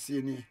Nkrumah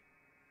Tikese ni.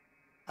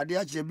 Ade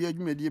ache bi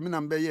adwumadi me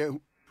na mbeye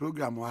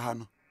program wa ha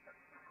no.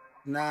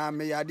 Na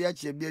me ade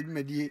ache bi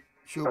adwumadi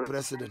show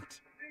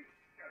president.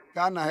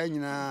 Kana ha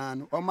nyina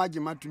no o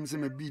magema tum se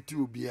me beat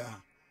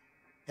obia.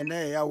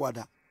 Ene ya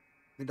wada.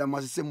 Me da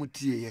masese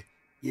mutie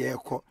ye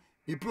ko.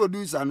 Mi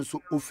producer no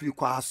so ofiri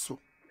kwaso.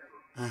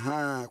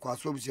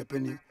 Kwaso bi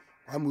sepeni.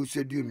 Am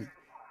usedu mi.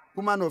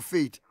 Woman of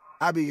faith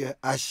Abia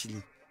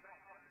Ashley.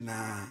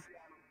 Na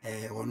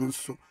ono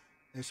so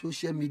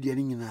social media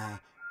ni nyina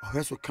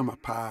ohweso kama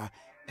pa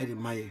edi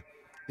maye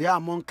ya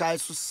monkai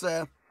so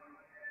se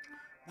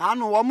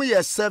anu wo mo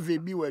ye survey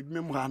bi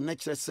wadwem ha na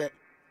kire se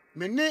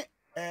me ne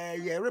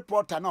ye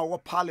reporter na wo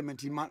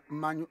parliament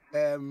Emmanuel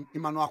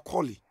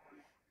Akye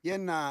ye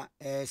na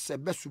se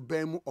besu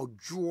ban mu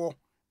odwo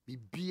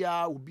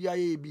bibia obia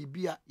ye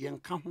bibia ye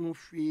nka ho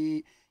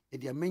hwe e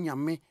de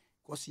amenyame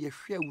cause ye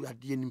hwe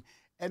awurade anim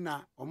e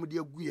na omo de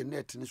agu ye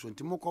net ni so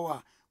ntimokọ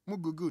wa mu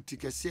Google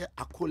Tikese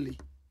Akye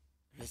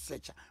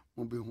researcher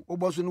mo be hu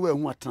oboso no wa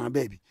hu atana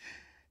baby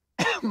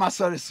ma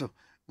sorry so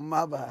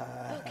ma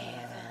ba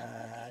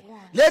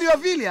Lady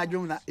Ophelia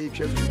adwum na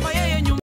etwa